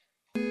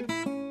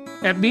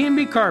 At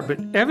B&B Carpet,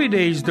 every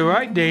day is the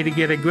right day to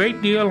get a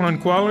great deal on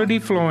quality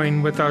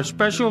flooring with our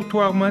special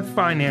 12-month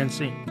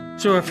financing.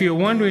 So if you're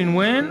wondering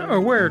when or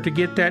where to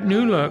get that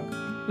new look,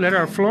 let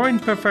our flooring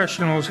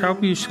professionals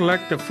help you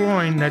select the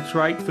flooring that's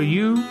right for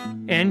you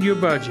and your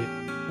budget.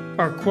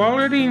 Our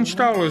quality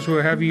installers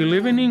will have you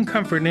living in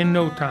comfort in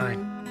no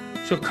time.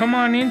 So come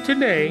on in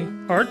today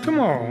or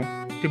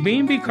tomorrow to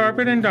B&B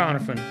Carpet in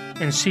Donovan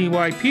and see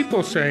why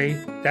people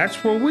say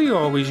that's where we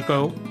always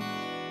go.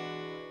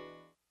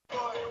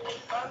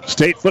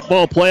 State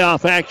football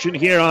playoff action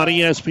here on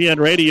ESPN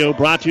Radio,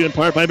 brought to you in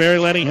part by Mary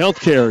Lanning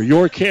Healthcare.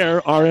 Your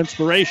care, our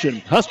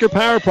inspiration. Husker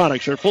Power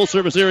Products, our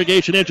full-service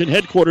irrigation engine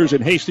headquarters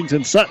in Hastings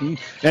and Sutton.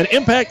 And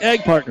Impact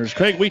Ag Partners,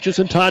 Craig Weeches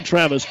and Todd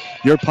Travis,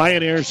 your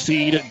Pioneer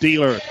seed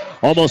dealer.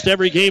 Almost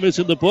every game is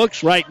in the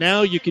books. Right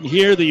now, you can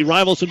hear the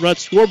Rivals and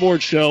Ruts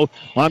scoreboard show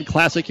on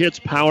Classic Hits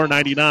Power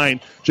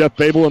 99. Jeff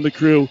Babel and the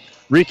crew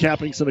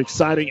recapping some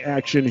exciting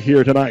action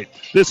here tonight.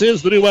 This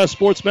is the New West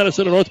Sports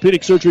Medicine and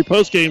Orthopedic Surgery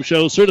postgame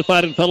show.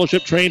 Certified and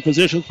fellowship-trained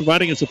physicians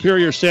providing a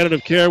superior standard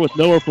of care with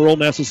no referral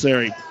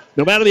necessary.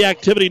 No matter the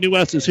activity, New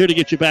West is here to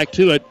get you back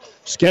to it.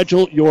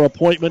 Schedule your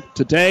appointment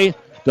today.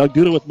 Doug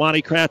Duda with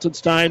Monty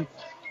Kratzenstein.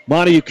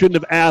 Monty, you couldn't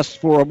have asked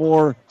for a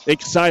more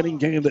exciting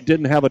game that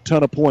didn't have a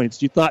ton of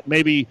points. You thought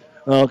maybe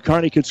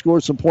Kearney could score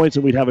some points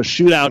and we'd have a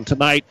shootout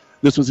tonight.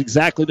 This was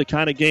exactly the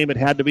kind of game it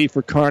had to be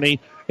for Kearney,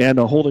 and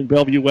holding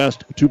Bellevue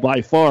West to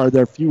by far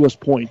their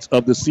fewest points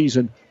of the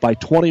season by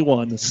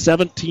 21,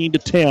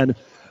 17-10,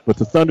 with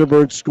the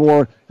Thunderbirds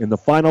score in the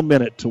final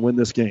minute to win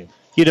this game.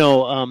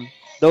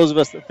 Those of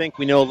us that think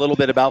we know a little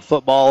bit about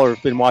football or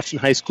have been watching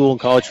high school and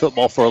college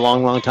football for a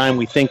long, long time,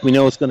 we think we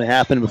know what's going to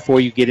happen before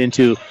you get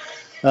into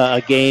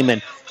a game.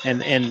 And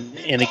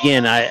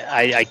again,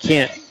 I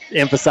can't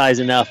emphasize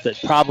enough that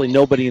probably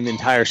nobody in the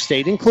entire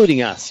state,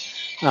 including us,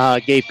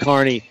 gave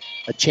Kearney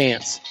a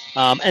chance.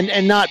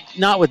 And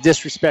not with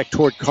disrespect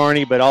toward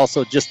Kearney, but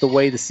also just the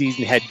way the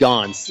season had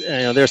gone.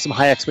 There's some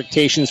high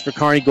expectations for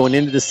Kearney going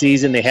into the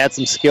season. They had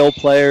some skilled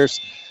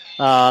players.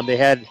 They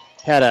had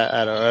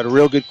a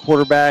real good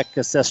quarterback,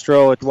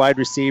 Sestro at wide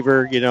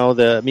receiver,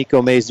 the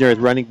Miko Maisner at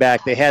running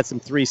back. They had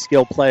some 3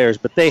 skilled players,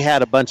 but they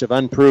had a bunch of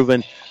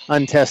unproven,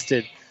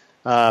 untested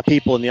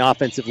people in the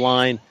offensive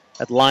line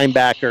at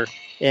linebacker,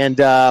 and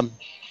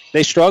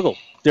they struggled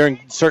during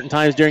certain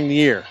times during the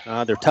year.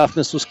 Their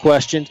toughness was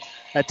questioned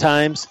at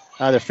times.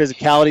 Their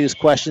physicality was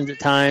questioned at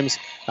times.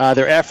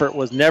 Their effort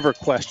was never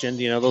questioned.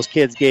 Those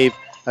kids gave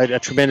a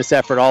tremendous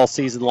effort all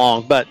season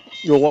long. But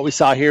what we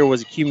saw here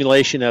was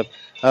accumulation of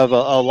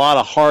a lot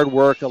of hard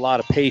work, a lot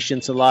of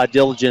patience, a lot of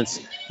diligence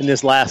in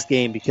this last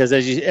game. Because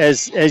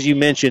as you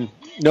mentioned,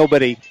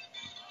 nobody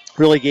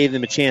really gave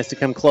them a chance to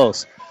come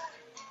close.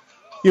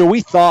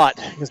 We thought,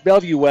 because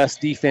Bellevue West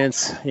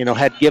defense,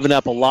 had given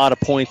up a lot of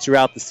points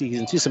throughout the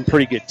season to some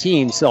pretty good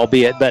teams,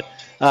 albeit, but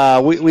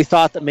we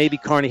thought that maybe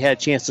Kearney had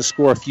a chance to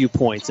score a few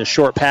points, a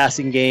short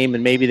passing game,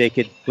 and maybe they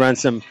could run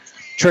some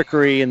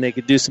trickery and they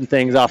could do some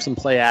things off some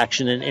play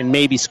action and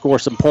maybe score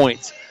some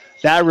points.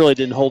 That really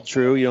didn't hold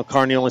true.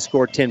 Kearney only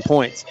scored 10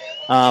 points.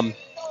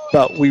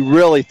 But we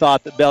really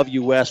thought that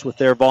Bellevue West, with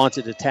their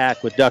vaunted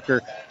attack, with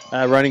Ducker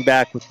running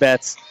back, with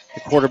Betts, the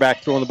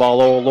quarterback throwing the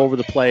ball all over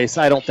the place,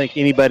 I don't think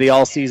anybody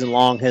all season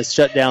long has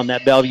shut down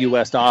that Bellevue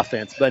West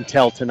offense but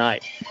until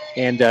tonight.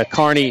 And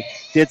Kearney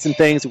did some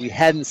things that we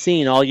hadn't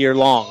seen all year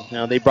long.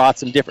 They brought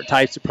some different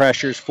types of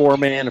pressures,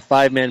 4-man and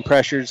 5-man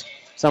pressures,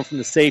 some from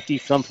the safety,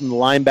 some from the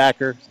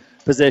linebacker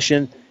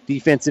position,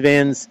 defensive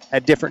ends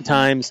at different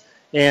times.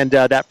 And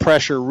that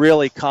pressure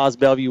really caused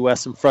Bellevue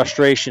West some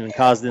frustration and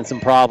caused them some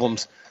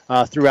problems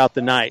throughout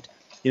the night.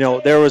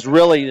 There was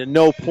really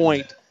no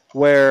point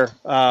where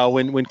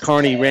when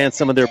Kearney ran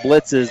some of their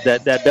blitzes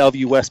that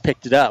Bellevue West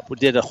picked it up. We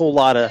did a whole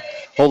lot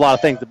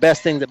of things. The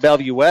best thing that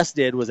Bellevue West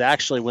did was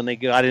actually when they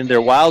got into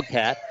their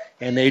Wildcat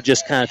and they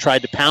just kind of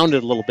tried to pound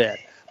it a little bit.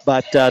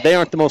 But they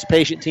aren't the most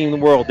patient team in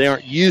the world. They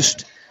aren't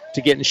used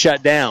to getting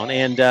shut down.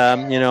 And,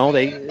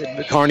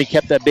 Kearney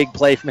kept that big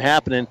play from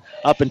happening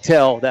up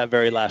until that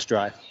very last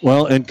drive.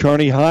 Well, and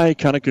Kearney High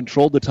kind of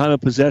controlled the time of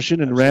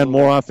possession and ran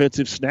more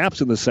offensive snaps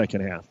in the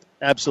second half.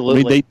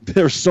 Absolutely. I mean,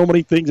 there's so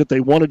many things that they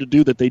wanted to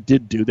do that they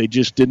did do. They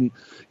just didn't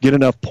get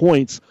enough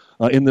points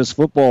in this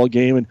football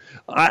game. And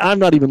I'm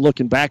not even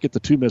looking back at the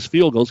 2 missed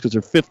field goals because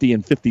they're 50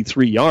 and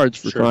 53 yards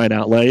for crying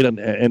out loud.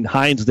 And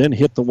Hines then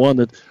hit the one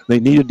that they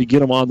needed to get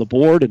them on the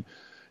board. And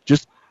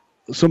just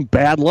some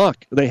bad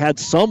luck. They had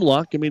some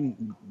luck. I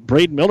mean,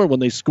 Braden Miller, when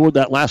they scored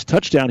that last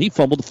touchdown, he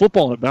fumbled the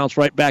football and it bounced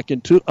right back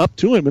up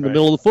to him in the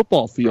middle of the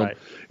football field. Right.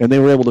 And they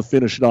were able to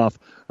finish it off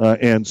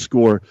and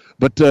score.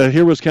 But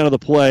here was kind of the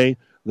play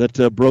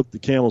that broke the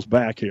camel's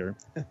back here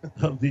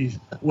of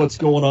what's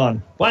going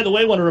on. By the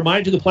way, I want to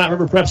remind you the Platte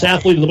River Preps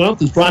Athlete of the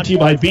Month is brought to you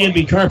by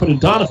B&B Carpet and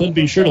Donovan.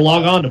 Be sure to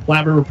log on to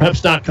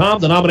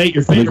PlatteRiverPreps.com to nominate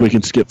your favorite. I think we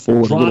can skip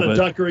forward a little bit.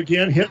 Ducker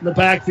again, hitting the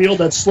backfield.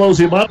 That slows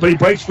him up, but he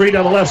breaks free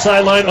down the left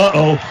sideline.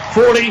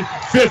 40,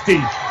 50,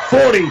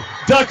 40.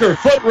 Ducker,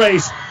 foot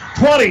race,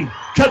 20,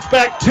 cuts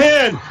back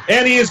 10,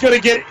 and he is going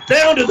to get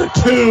down to the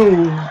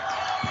 2.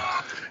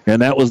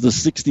 And that was the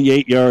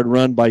 68-yard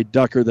run by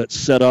Ducker that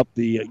set up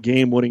the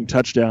game-winning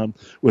touchdown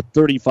with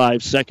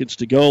 35 seconds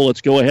to go.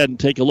 Let's go ahead and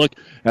take a look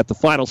at the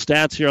final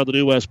stats here on the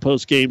New West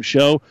Post-Game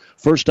Show.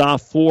 First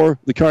off, for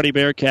the Kearney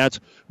Bearcats,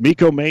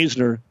 Miko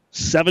Maisner,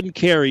 7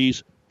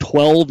 carries,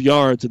 12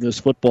 yards in this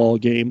football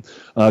game.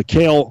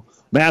 Cale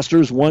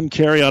Masters, 1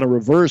 carry on a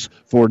reverse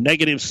for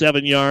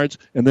 -7 yards.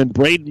 And then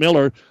Braden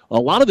Miller, a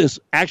lot of this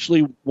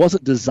actually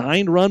wasn't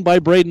designed run by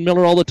Braden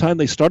Miller all the time.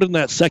 They started in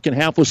that second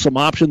half with some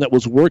option that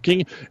was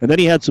working, and then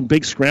he had some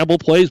big scramble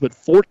plays, but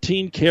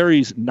 14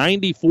 carries,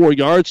 94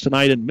 yards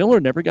tonight, and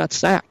Miller never got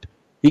sacked.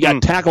 He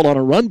got tackled on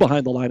a run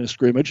behind the line of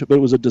scrimmage, but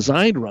it was a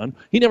designed run.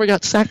 He never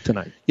got sacked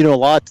tonight. A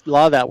lot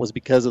of that was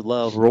because of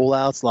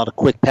rollouts, a lot of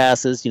quick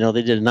passes. They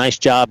did a nice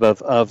job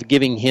of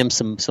giving him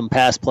some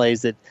pass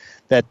plays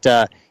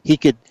that he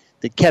could,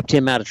 that kept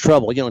him out of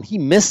trouble. And he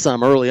missed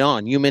some early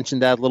on. You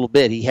mentioned that a little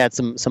bit. He had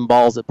some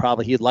balls that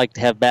probably he'd like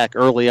to have back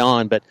early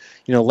on, but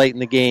late in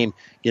the game,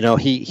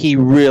 he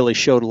really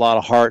showed a lot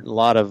of heart and a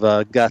lot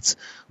of guts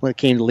when it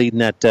came to leading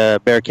that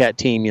Bearcat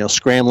team.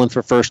 Scrambling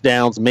for first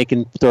downs,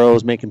 making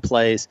throws, making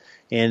plays.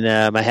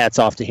 And my hat's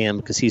off to him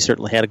because he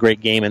certainly had a great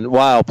game, and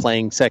while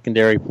playing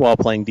secondary, while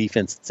playing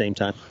defense at the same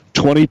time.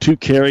 22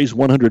 carries,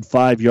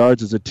 105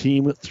 yards as a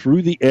team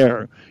through the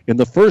air. In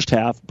the first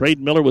half,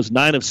 Braden Miller was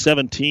 9 of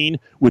 17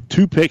 with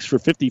 2 picks for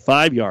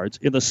 55 yards.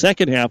 In the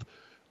second half,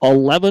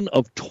 11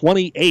 of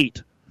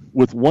 28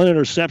 with 1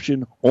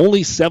 interception,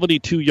 only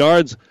 72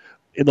 yards.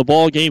 In the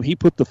ball game, he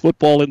put the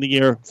football in the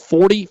air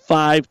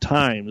 45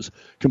 times,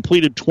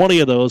 completed 20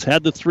 of those,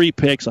 had the 3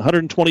 picks,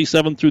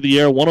 127 through the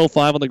air,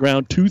 105 on the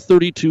ground,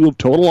 232 of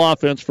total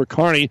offense for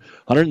Kearney,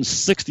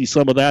 160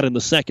 some of that in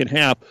the second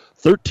half,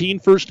 13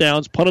 first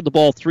downs, punted the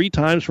ball 3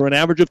 times for an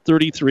average of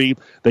 33.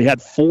 They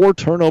had 4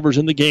 turnovers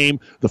in the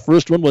game. The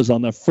first one was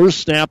on the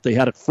first snap. They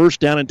had it first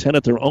down and 10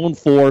 at their own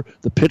 4.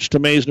 The pitch to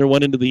Maisner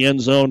went into the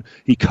end zone.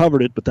 He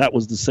covered it, but that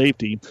was the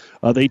safety.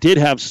 They did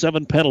have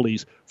 7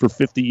 penalties for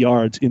 50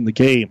 yards in the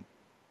game.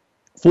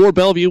 For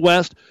Bellevue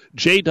West,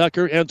 Jay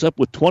Ducker ends up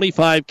with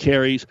 25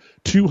 carries,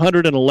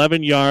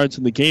 211 yards,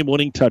 and the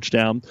game-winning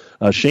touchdown.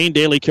 Shane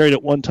Daly carried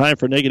it 1 time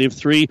for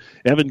 -3.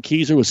 Evan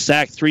Keyser was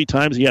sacked 3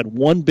 times. He had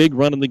 1 big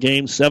run in the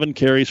game, 7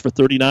 carries for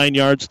 39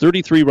 yards,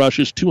 33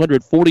 rushes,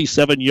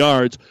 247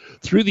 yards.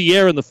 Through the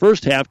air in the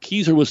first half,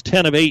 Keyser was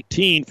 10 of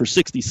 18 for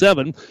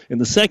 67. In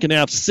the second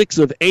half, 6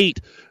 of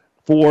 8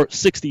 for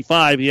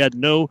 65. He had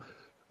no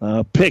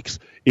picks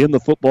in the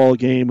football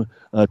game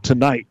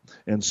tonight.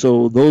 And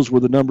so those were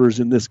the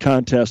numbers in this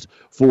contest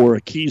for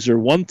Keyser.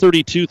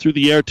 132 through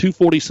the air,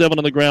 247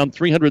 on the ground,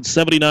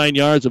 379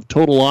 yards of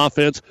total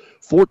offense,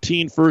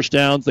 14 first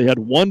downs. They had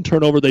 1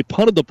 turnover. They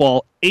punted the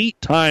ball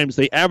 8 times.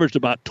 They averaged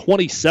about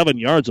 27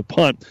 yards a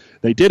punt.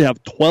 They did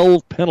have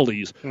 12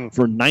 penalties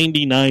for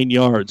 99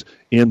 yards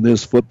in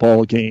this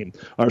football game.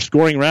 Our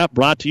scoring wrap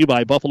brought to you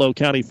by Buffalo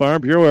County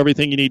Farm Bureau.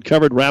 Everything you need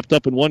covered, wrapped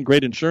up in one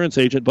great insurance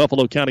agent,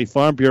 Buffalo County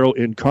Farm Bureau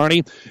in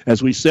Kearney.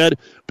 As we said,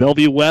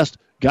 Bellevue West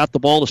got the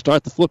ball to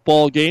start the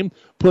football game,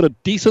 put a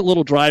decent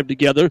little drive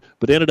together,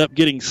 but ended up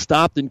getting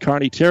stopped in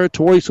Kearney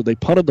territory, so they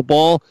punted the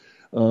ball.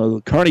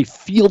 Kearney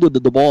fielded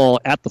the ball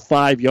at the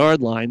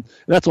 5-yard line. And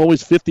that's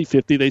always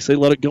 50-50. They say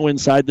let it go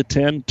inside the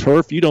 10.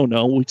 Turf, you don't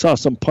know. We saw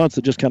some punts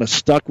that just kind of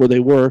stuck where they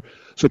were.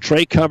 So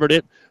Trey covered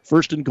it.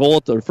 First and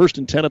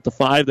 10 at the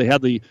 5. They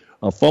had the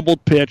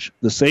fumbled pitch.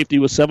 The safety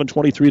was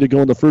 7:23 to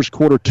go in the first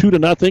quarter,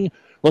 2-0.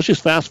 Let's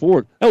just fast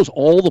forward. That was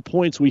all the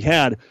points we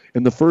had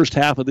in the first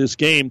half of this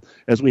game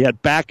as we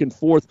had back and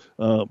forth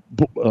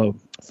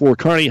for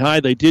Kearney High.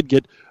 They did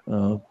get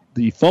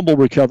the fumble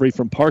recovery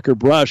from Parker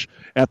Brush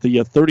at the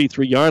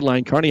 33-yard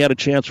line. Kearney had a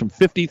chance from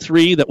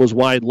 53 that was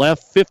wide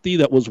left, 50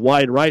 that was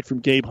wide right from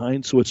Gabe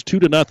Hines, so it's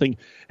 2-0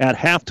 at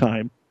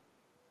halftime.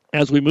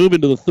 As we move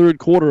into the third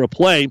quarter of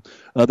play,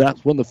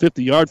 that's when the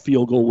 50-yard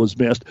field goal was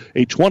missed.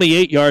 A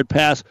 28-yard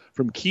pass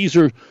from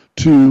Keyser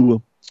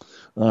to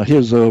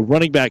his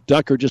running back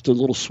Ducker, just a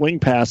little swing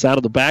pass out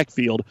of the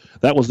backfield.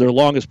 That was their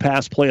longest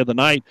pass play of the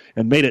night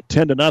and made it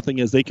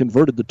 10-0 as they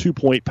converted the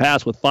 2-point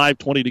pass with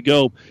 5:20 to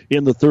go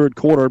in the third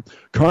quarter.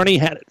 Kearney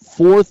had it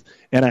 4th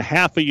and a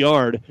half a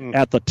yard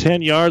at the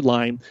 10-yard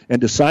line and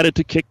decided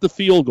to kick the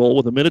field goal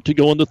with a minute to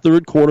go in the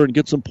third quarter and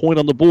get some point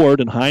on the board,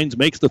 and Hines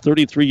makes the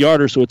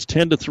 33-yarder, so it's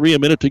 10-3, a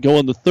minute to go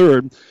in the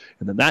third.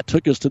 And then that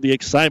took us to the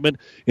excitement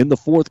in the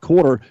fourth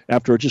quarter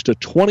after just a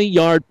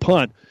 20-yard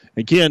punt.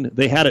 Again,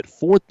 they had it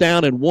 4th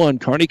down and 1.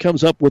 Kearney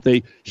comes up with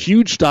a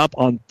huge stop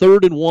on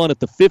 3rd and 1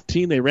 at the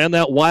 15. They ran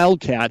that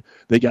wildcat.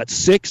 They got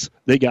 6,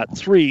 they got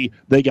 3,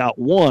 they got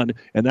 1,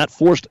 and that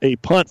forced a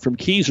punt from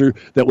Keyser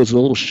that was a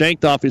little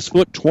shanked off his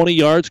foot, 20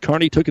 yards.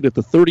 Kearney took it at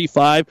the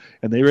 35,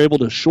 and they were able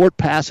to short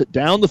pass it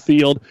down the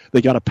field.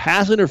 They got a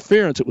pass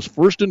interference. It was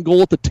 1st and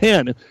goal at the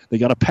 10. They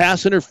got a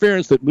pass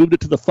interference that moved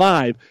it to the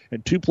 5,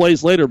 and 2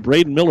 plays later,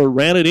 Braden Miller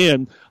ran it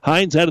in.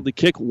 Hines added the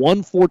kick,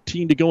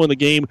 1:14 to go in the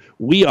game.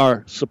 We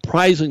are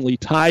surprisingly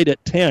tied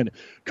at 10.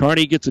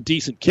 Kearney gets a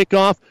decent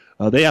kickoff.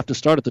 They have to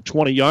start at the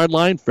 20-yard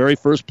line. Very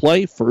first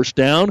play, 1st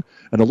down,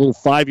 and a little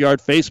 5-yard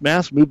face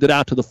mask moved it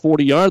out to the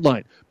 40-yard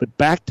line. But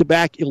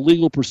back-to-back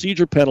illegal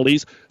procedure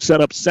penalties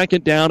set up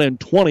 2nd down and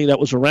 20. That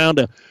was around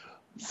a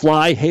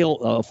fly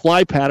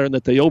pattern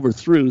that they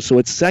overthrew. So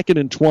it's 2nd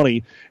and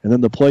 20. And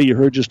then the play you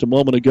heard just a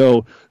moment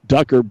ago,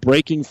 Ducker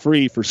breaking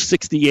free for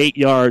 68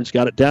 yards,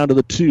 got it down to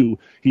the 2.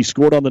 He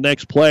scored on the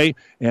next play,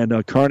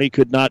 and Kearney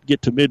could not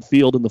get to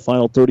midfield in the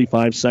final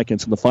 35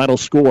 seconds. And the final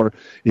score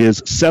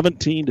is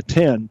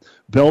 17-10.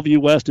 Bellevue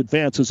West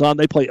advances on.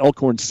 They play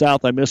Elkhorn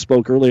South. I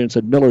misspoke earlier and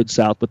said Millard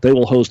South, but they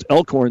will host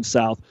Elkhorn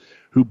South,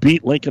 who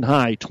beat Lincoln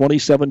High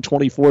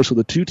 27-24. So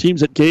the two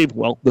teams that gave,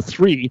 well, the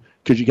 3,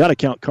 because you got to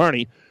count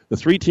Kearney, the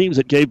 3 teams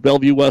that gave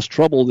Bellevue West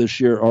trouble this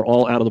year are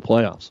all out of the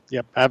playoffs.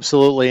 Yep,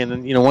 absolutely.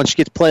 And, once you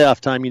get to playoff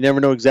time, you never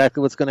know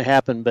exactly what's going to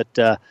happen,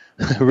 but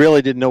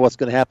really didn't know what's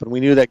going to happen. We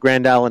knew that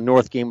Grand Island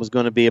North game was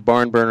going to be a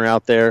barn burner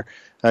out there.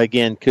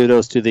 Again,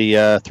 kudos to the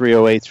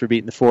 308s for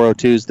beating the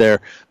 402s there.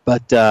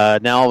 But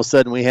now all of a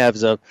sudden we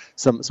have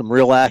some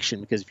real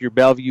action, because if you're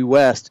Bellevue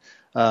West,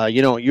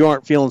 you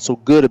aren't feeling so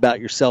good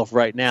about yourself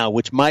right now,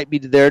 which might be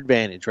to their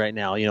advantage right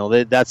now.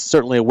 That's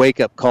certainly a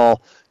wake-up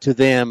call to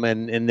them,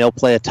 and they'll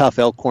play a tough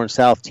Elkhorn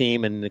South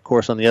team. And, of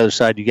course, on the other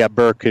side, you got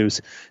Burke,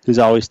 who's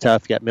always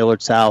tough. You got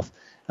Millard South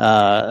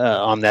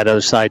on that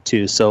other side,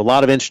 too. So a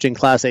lot of interesting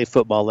Class A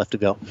football left to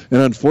go.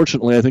 And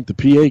unfortunately, I think the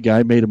PA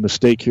guy made a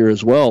mistake here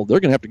as well. They're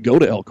going to have to go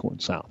to Elkhorn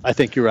South. I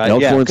think you're right.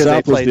 Elkhorn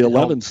South was the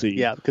 11 seed.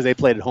 Yeah, because they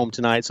played at home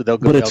tonight, so they'll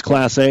go But to it's Elkhorn.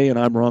 Class A, and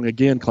I'm wrong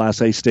again.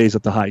 Class A stays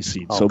at the high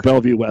seed. Okay. So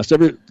Bellevue West,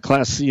 every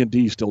Class C and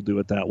D still do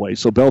it that way.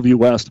 So Bellevue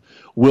West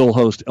will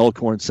host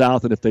Elkhorn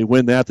South, and if they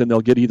win that, then they'll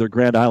get either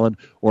Grand Island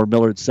or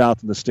Millard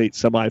South in the state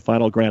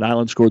semifinal. Grand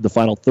Island scored the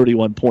final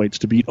 31 points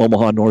to beat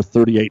Omaha North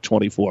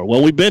 38-24.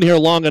 Well, we've been here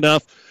long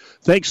enough.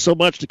 Thanks so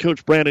much to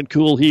Coach Brandon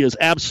Kuhl. He is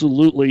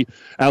absolutely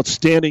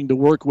outstanding to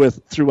work with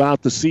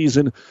throughout the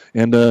season,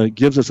 and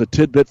gives us a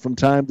tidbit from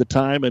time to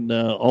time, and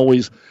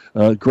always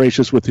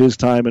gracious with his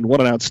time. And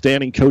what an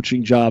outstanding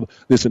coaching job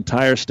this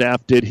entire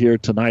staff did here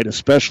tonight,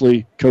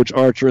 especially Coach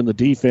Archer and the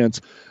defense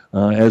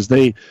as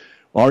they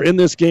are in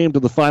this game to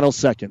the final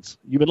seconds.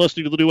 You've been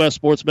listening to the New West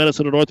Sports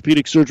Medicine and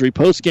Orthopedic Surgery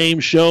post-game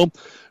show.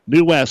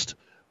 New West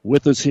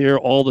with us here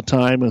all the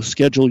time.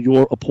 Schedule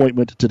your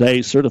appointment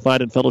today.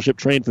 Certified and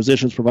fellowship-trained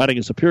physicians providing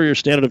a superior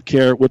standard of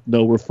care with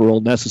no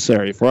referral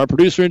necessary. For our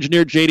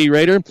producer-engineer, J.D.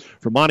 Rader,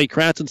 for Monty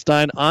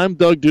Kratzenstein, I'm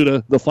Doug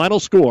Duda. The final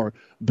score,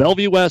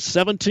 Bellevue West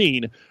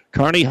 17,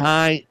 Kearney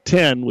High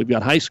 10. We've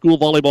got high school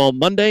volleyball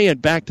Monday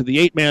and back to the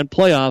 8-man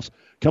playoffs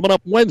coming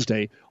up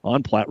Wednesday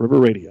on Platte River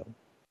Radio.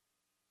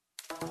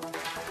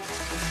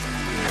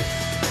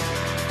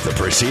 The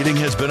proceeding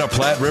has been a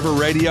Platte River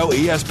Radio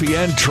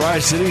ESPN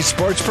Tri-City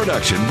Sports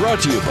production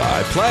brought to you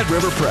by Platte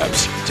River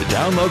Preps. To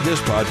download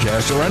this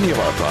podcast or any of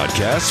our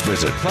podcasts,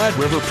 visit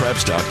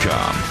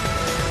PlatteRiverPreps.com.